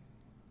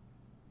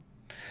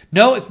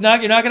 No, it's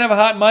not. You're not gonna have a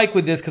hot mic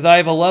with this because I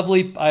have a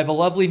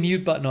lovely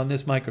mute button on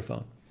this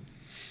microphone.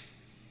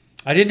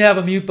 I didn't have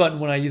a mute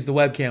button when I used the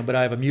webcam, but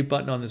I have a mute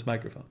button on this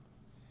microphone.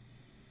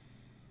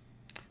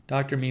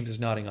 Dr. Memes is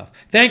nodding off.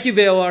 Thank you,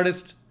 Veil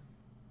Artist.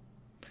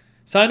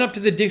 Sign up to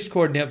the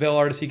Discord, Veil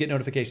Artist, so you get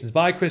notifications.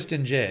 Bye,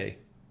 Kristen J.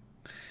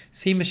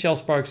 See, Michelle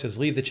Sparks says,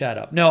 leave the chat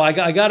up. No, I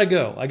gotta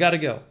go. I gotta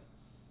go.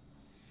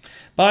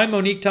 Bye,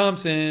 Monique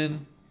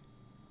Thompson.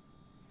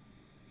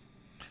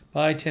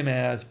 Bye, Tim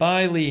Az.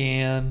 Bye,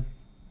 Leanne.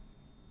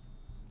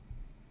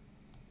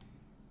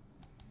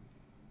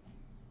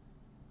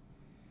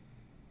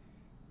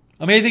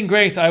 Amazing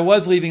Grace, I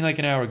was leaving like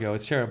an hour ago.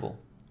 It's terrible.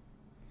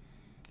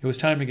 It was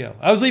time to go.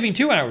 I was leaving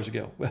 2 hours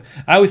ago.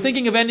 I was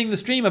thinking of ending the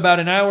stream about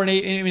an hour and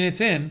 8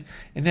 minutes in,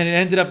 and then it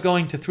ended up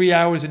going to 3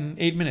 hours and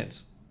 8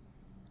 minutes.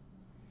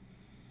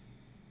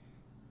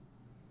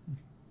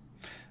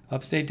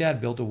 Upstate Dad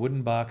built a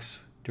wooden box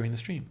during the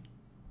stream.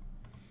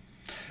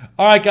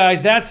 All right, guys,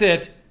 that's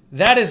it.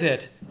 That is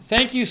it.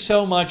 Thank you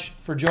so much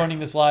for joining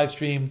this live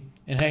stream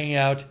and hanging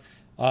out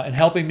and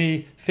helping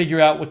me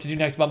figure out what to do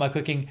next about my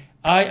cooking.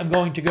 I am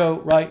going to go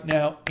right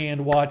now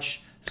and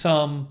watch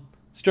some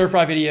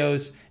stir-fry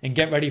videos and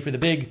get ready for the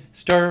big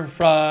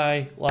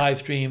stir-fry live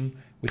stream,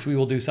 which we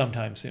will do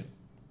sometime soon.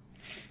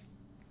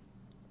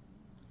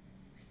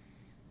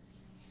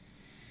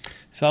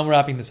 So I'm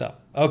wrapping this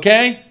up.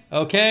 Okay?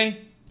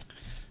 Okay?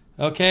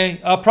 Okay?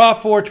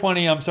 Prof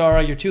 420, I'm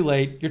sorry. You're too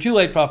late. You're too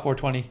late, Prof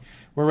 420.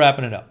 We're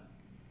wrapping it up.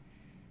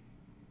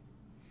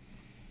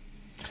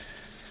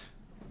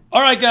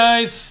 All right,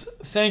 guys.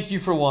 Thank you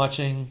for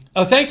watching.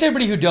 Oh, thanks to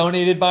everybody who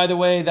donated, by the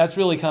way. That's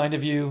really kind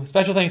of you.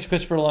 Special thanks to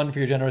Christopher Lund for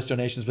your generous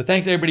donations. But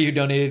thanks to everybody who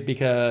donated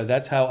because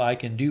that's how I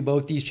can do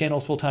both these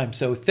channels full time.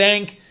 So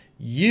thank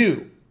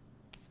you.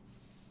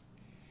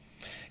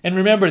 And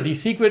remember, the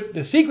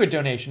secret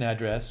donation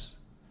address,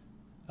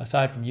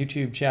 aside from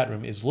YouTube chat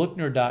room, is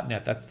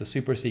lookner.net. That's the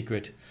super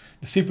secret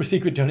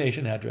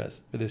donation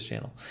address for this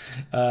channel.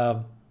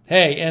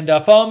 Hey, and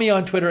follow me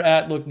on Twitter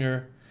at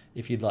Lookner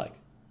if you'd like.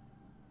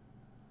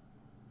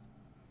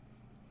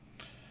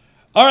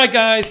 All right,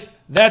 guys,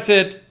 that's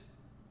it.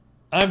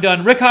 I'm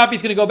done. Rick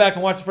Hoppy's going to go back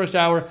and watch the first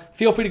hour.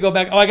 Feel free to go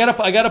back. Oh, I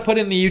gotta put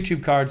in the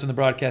YouTube cards on the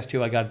broadcast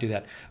too. I got to do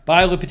that.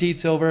 Bye, Le Petit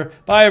Silver.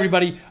 Bye,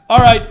 everybody. All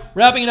right,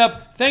 wrapping it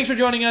up. Thanks for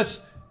joining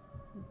us.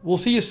 We'll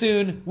see you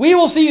soon. We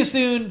will see you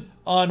soon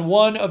on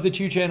one of the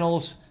 2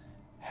 channels.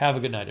 Have a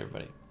good night,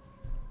 everybody.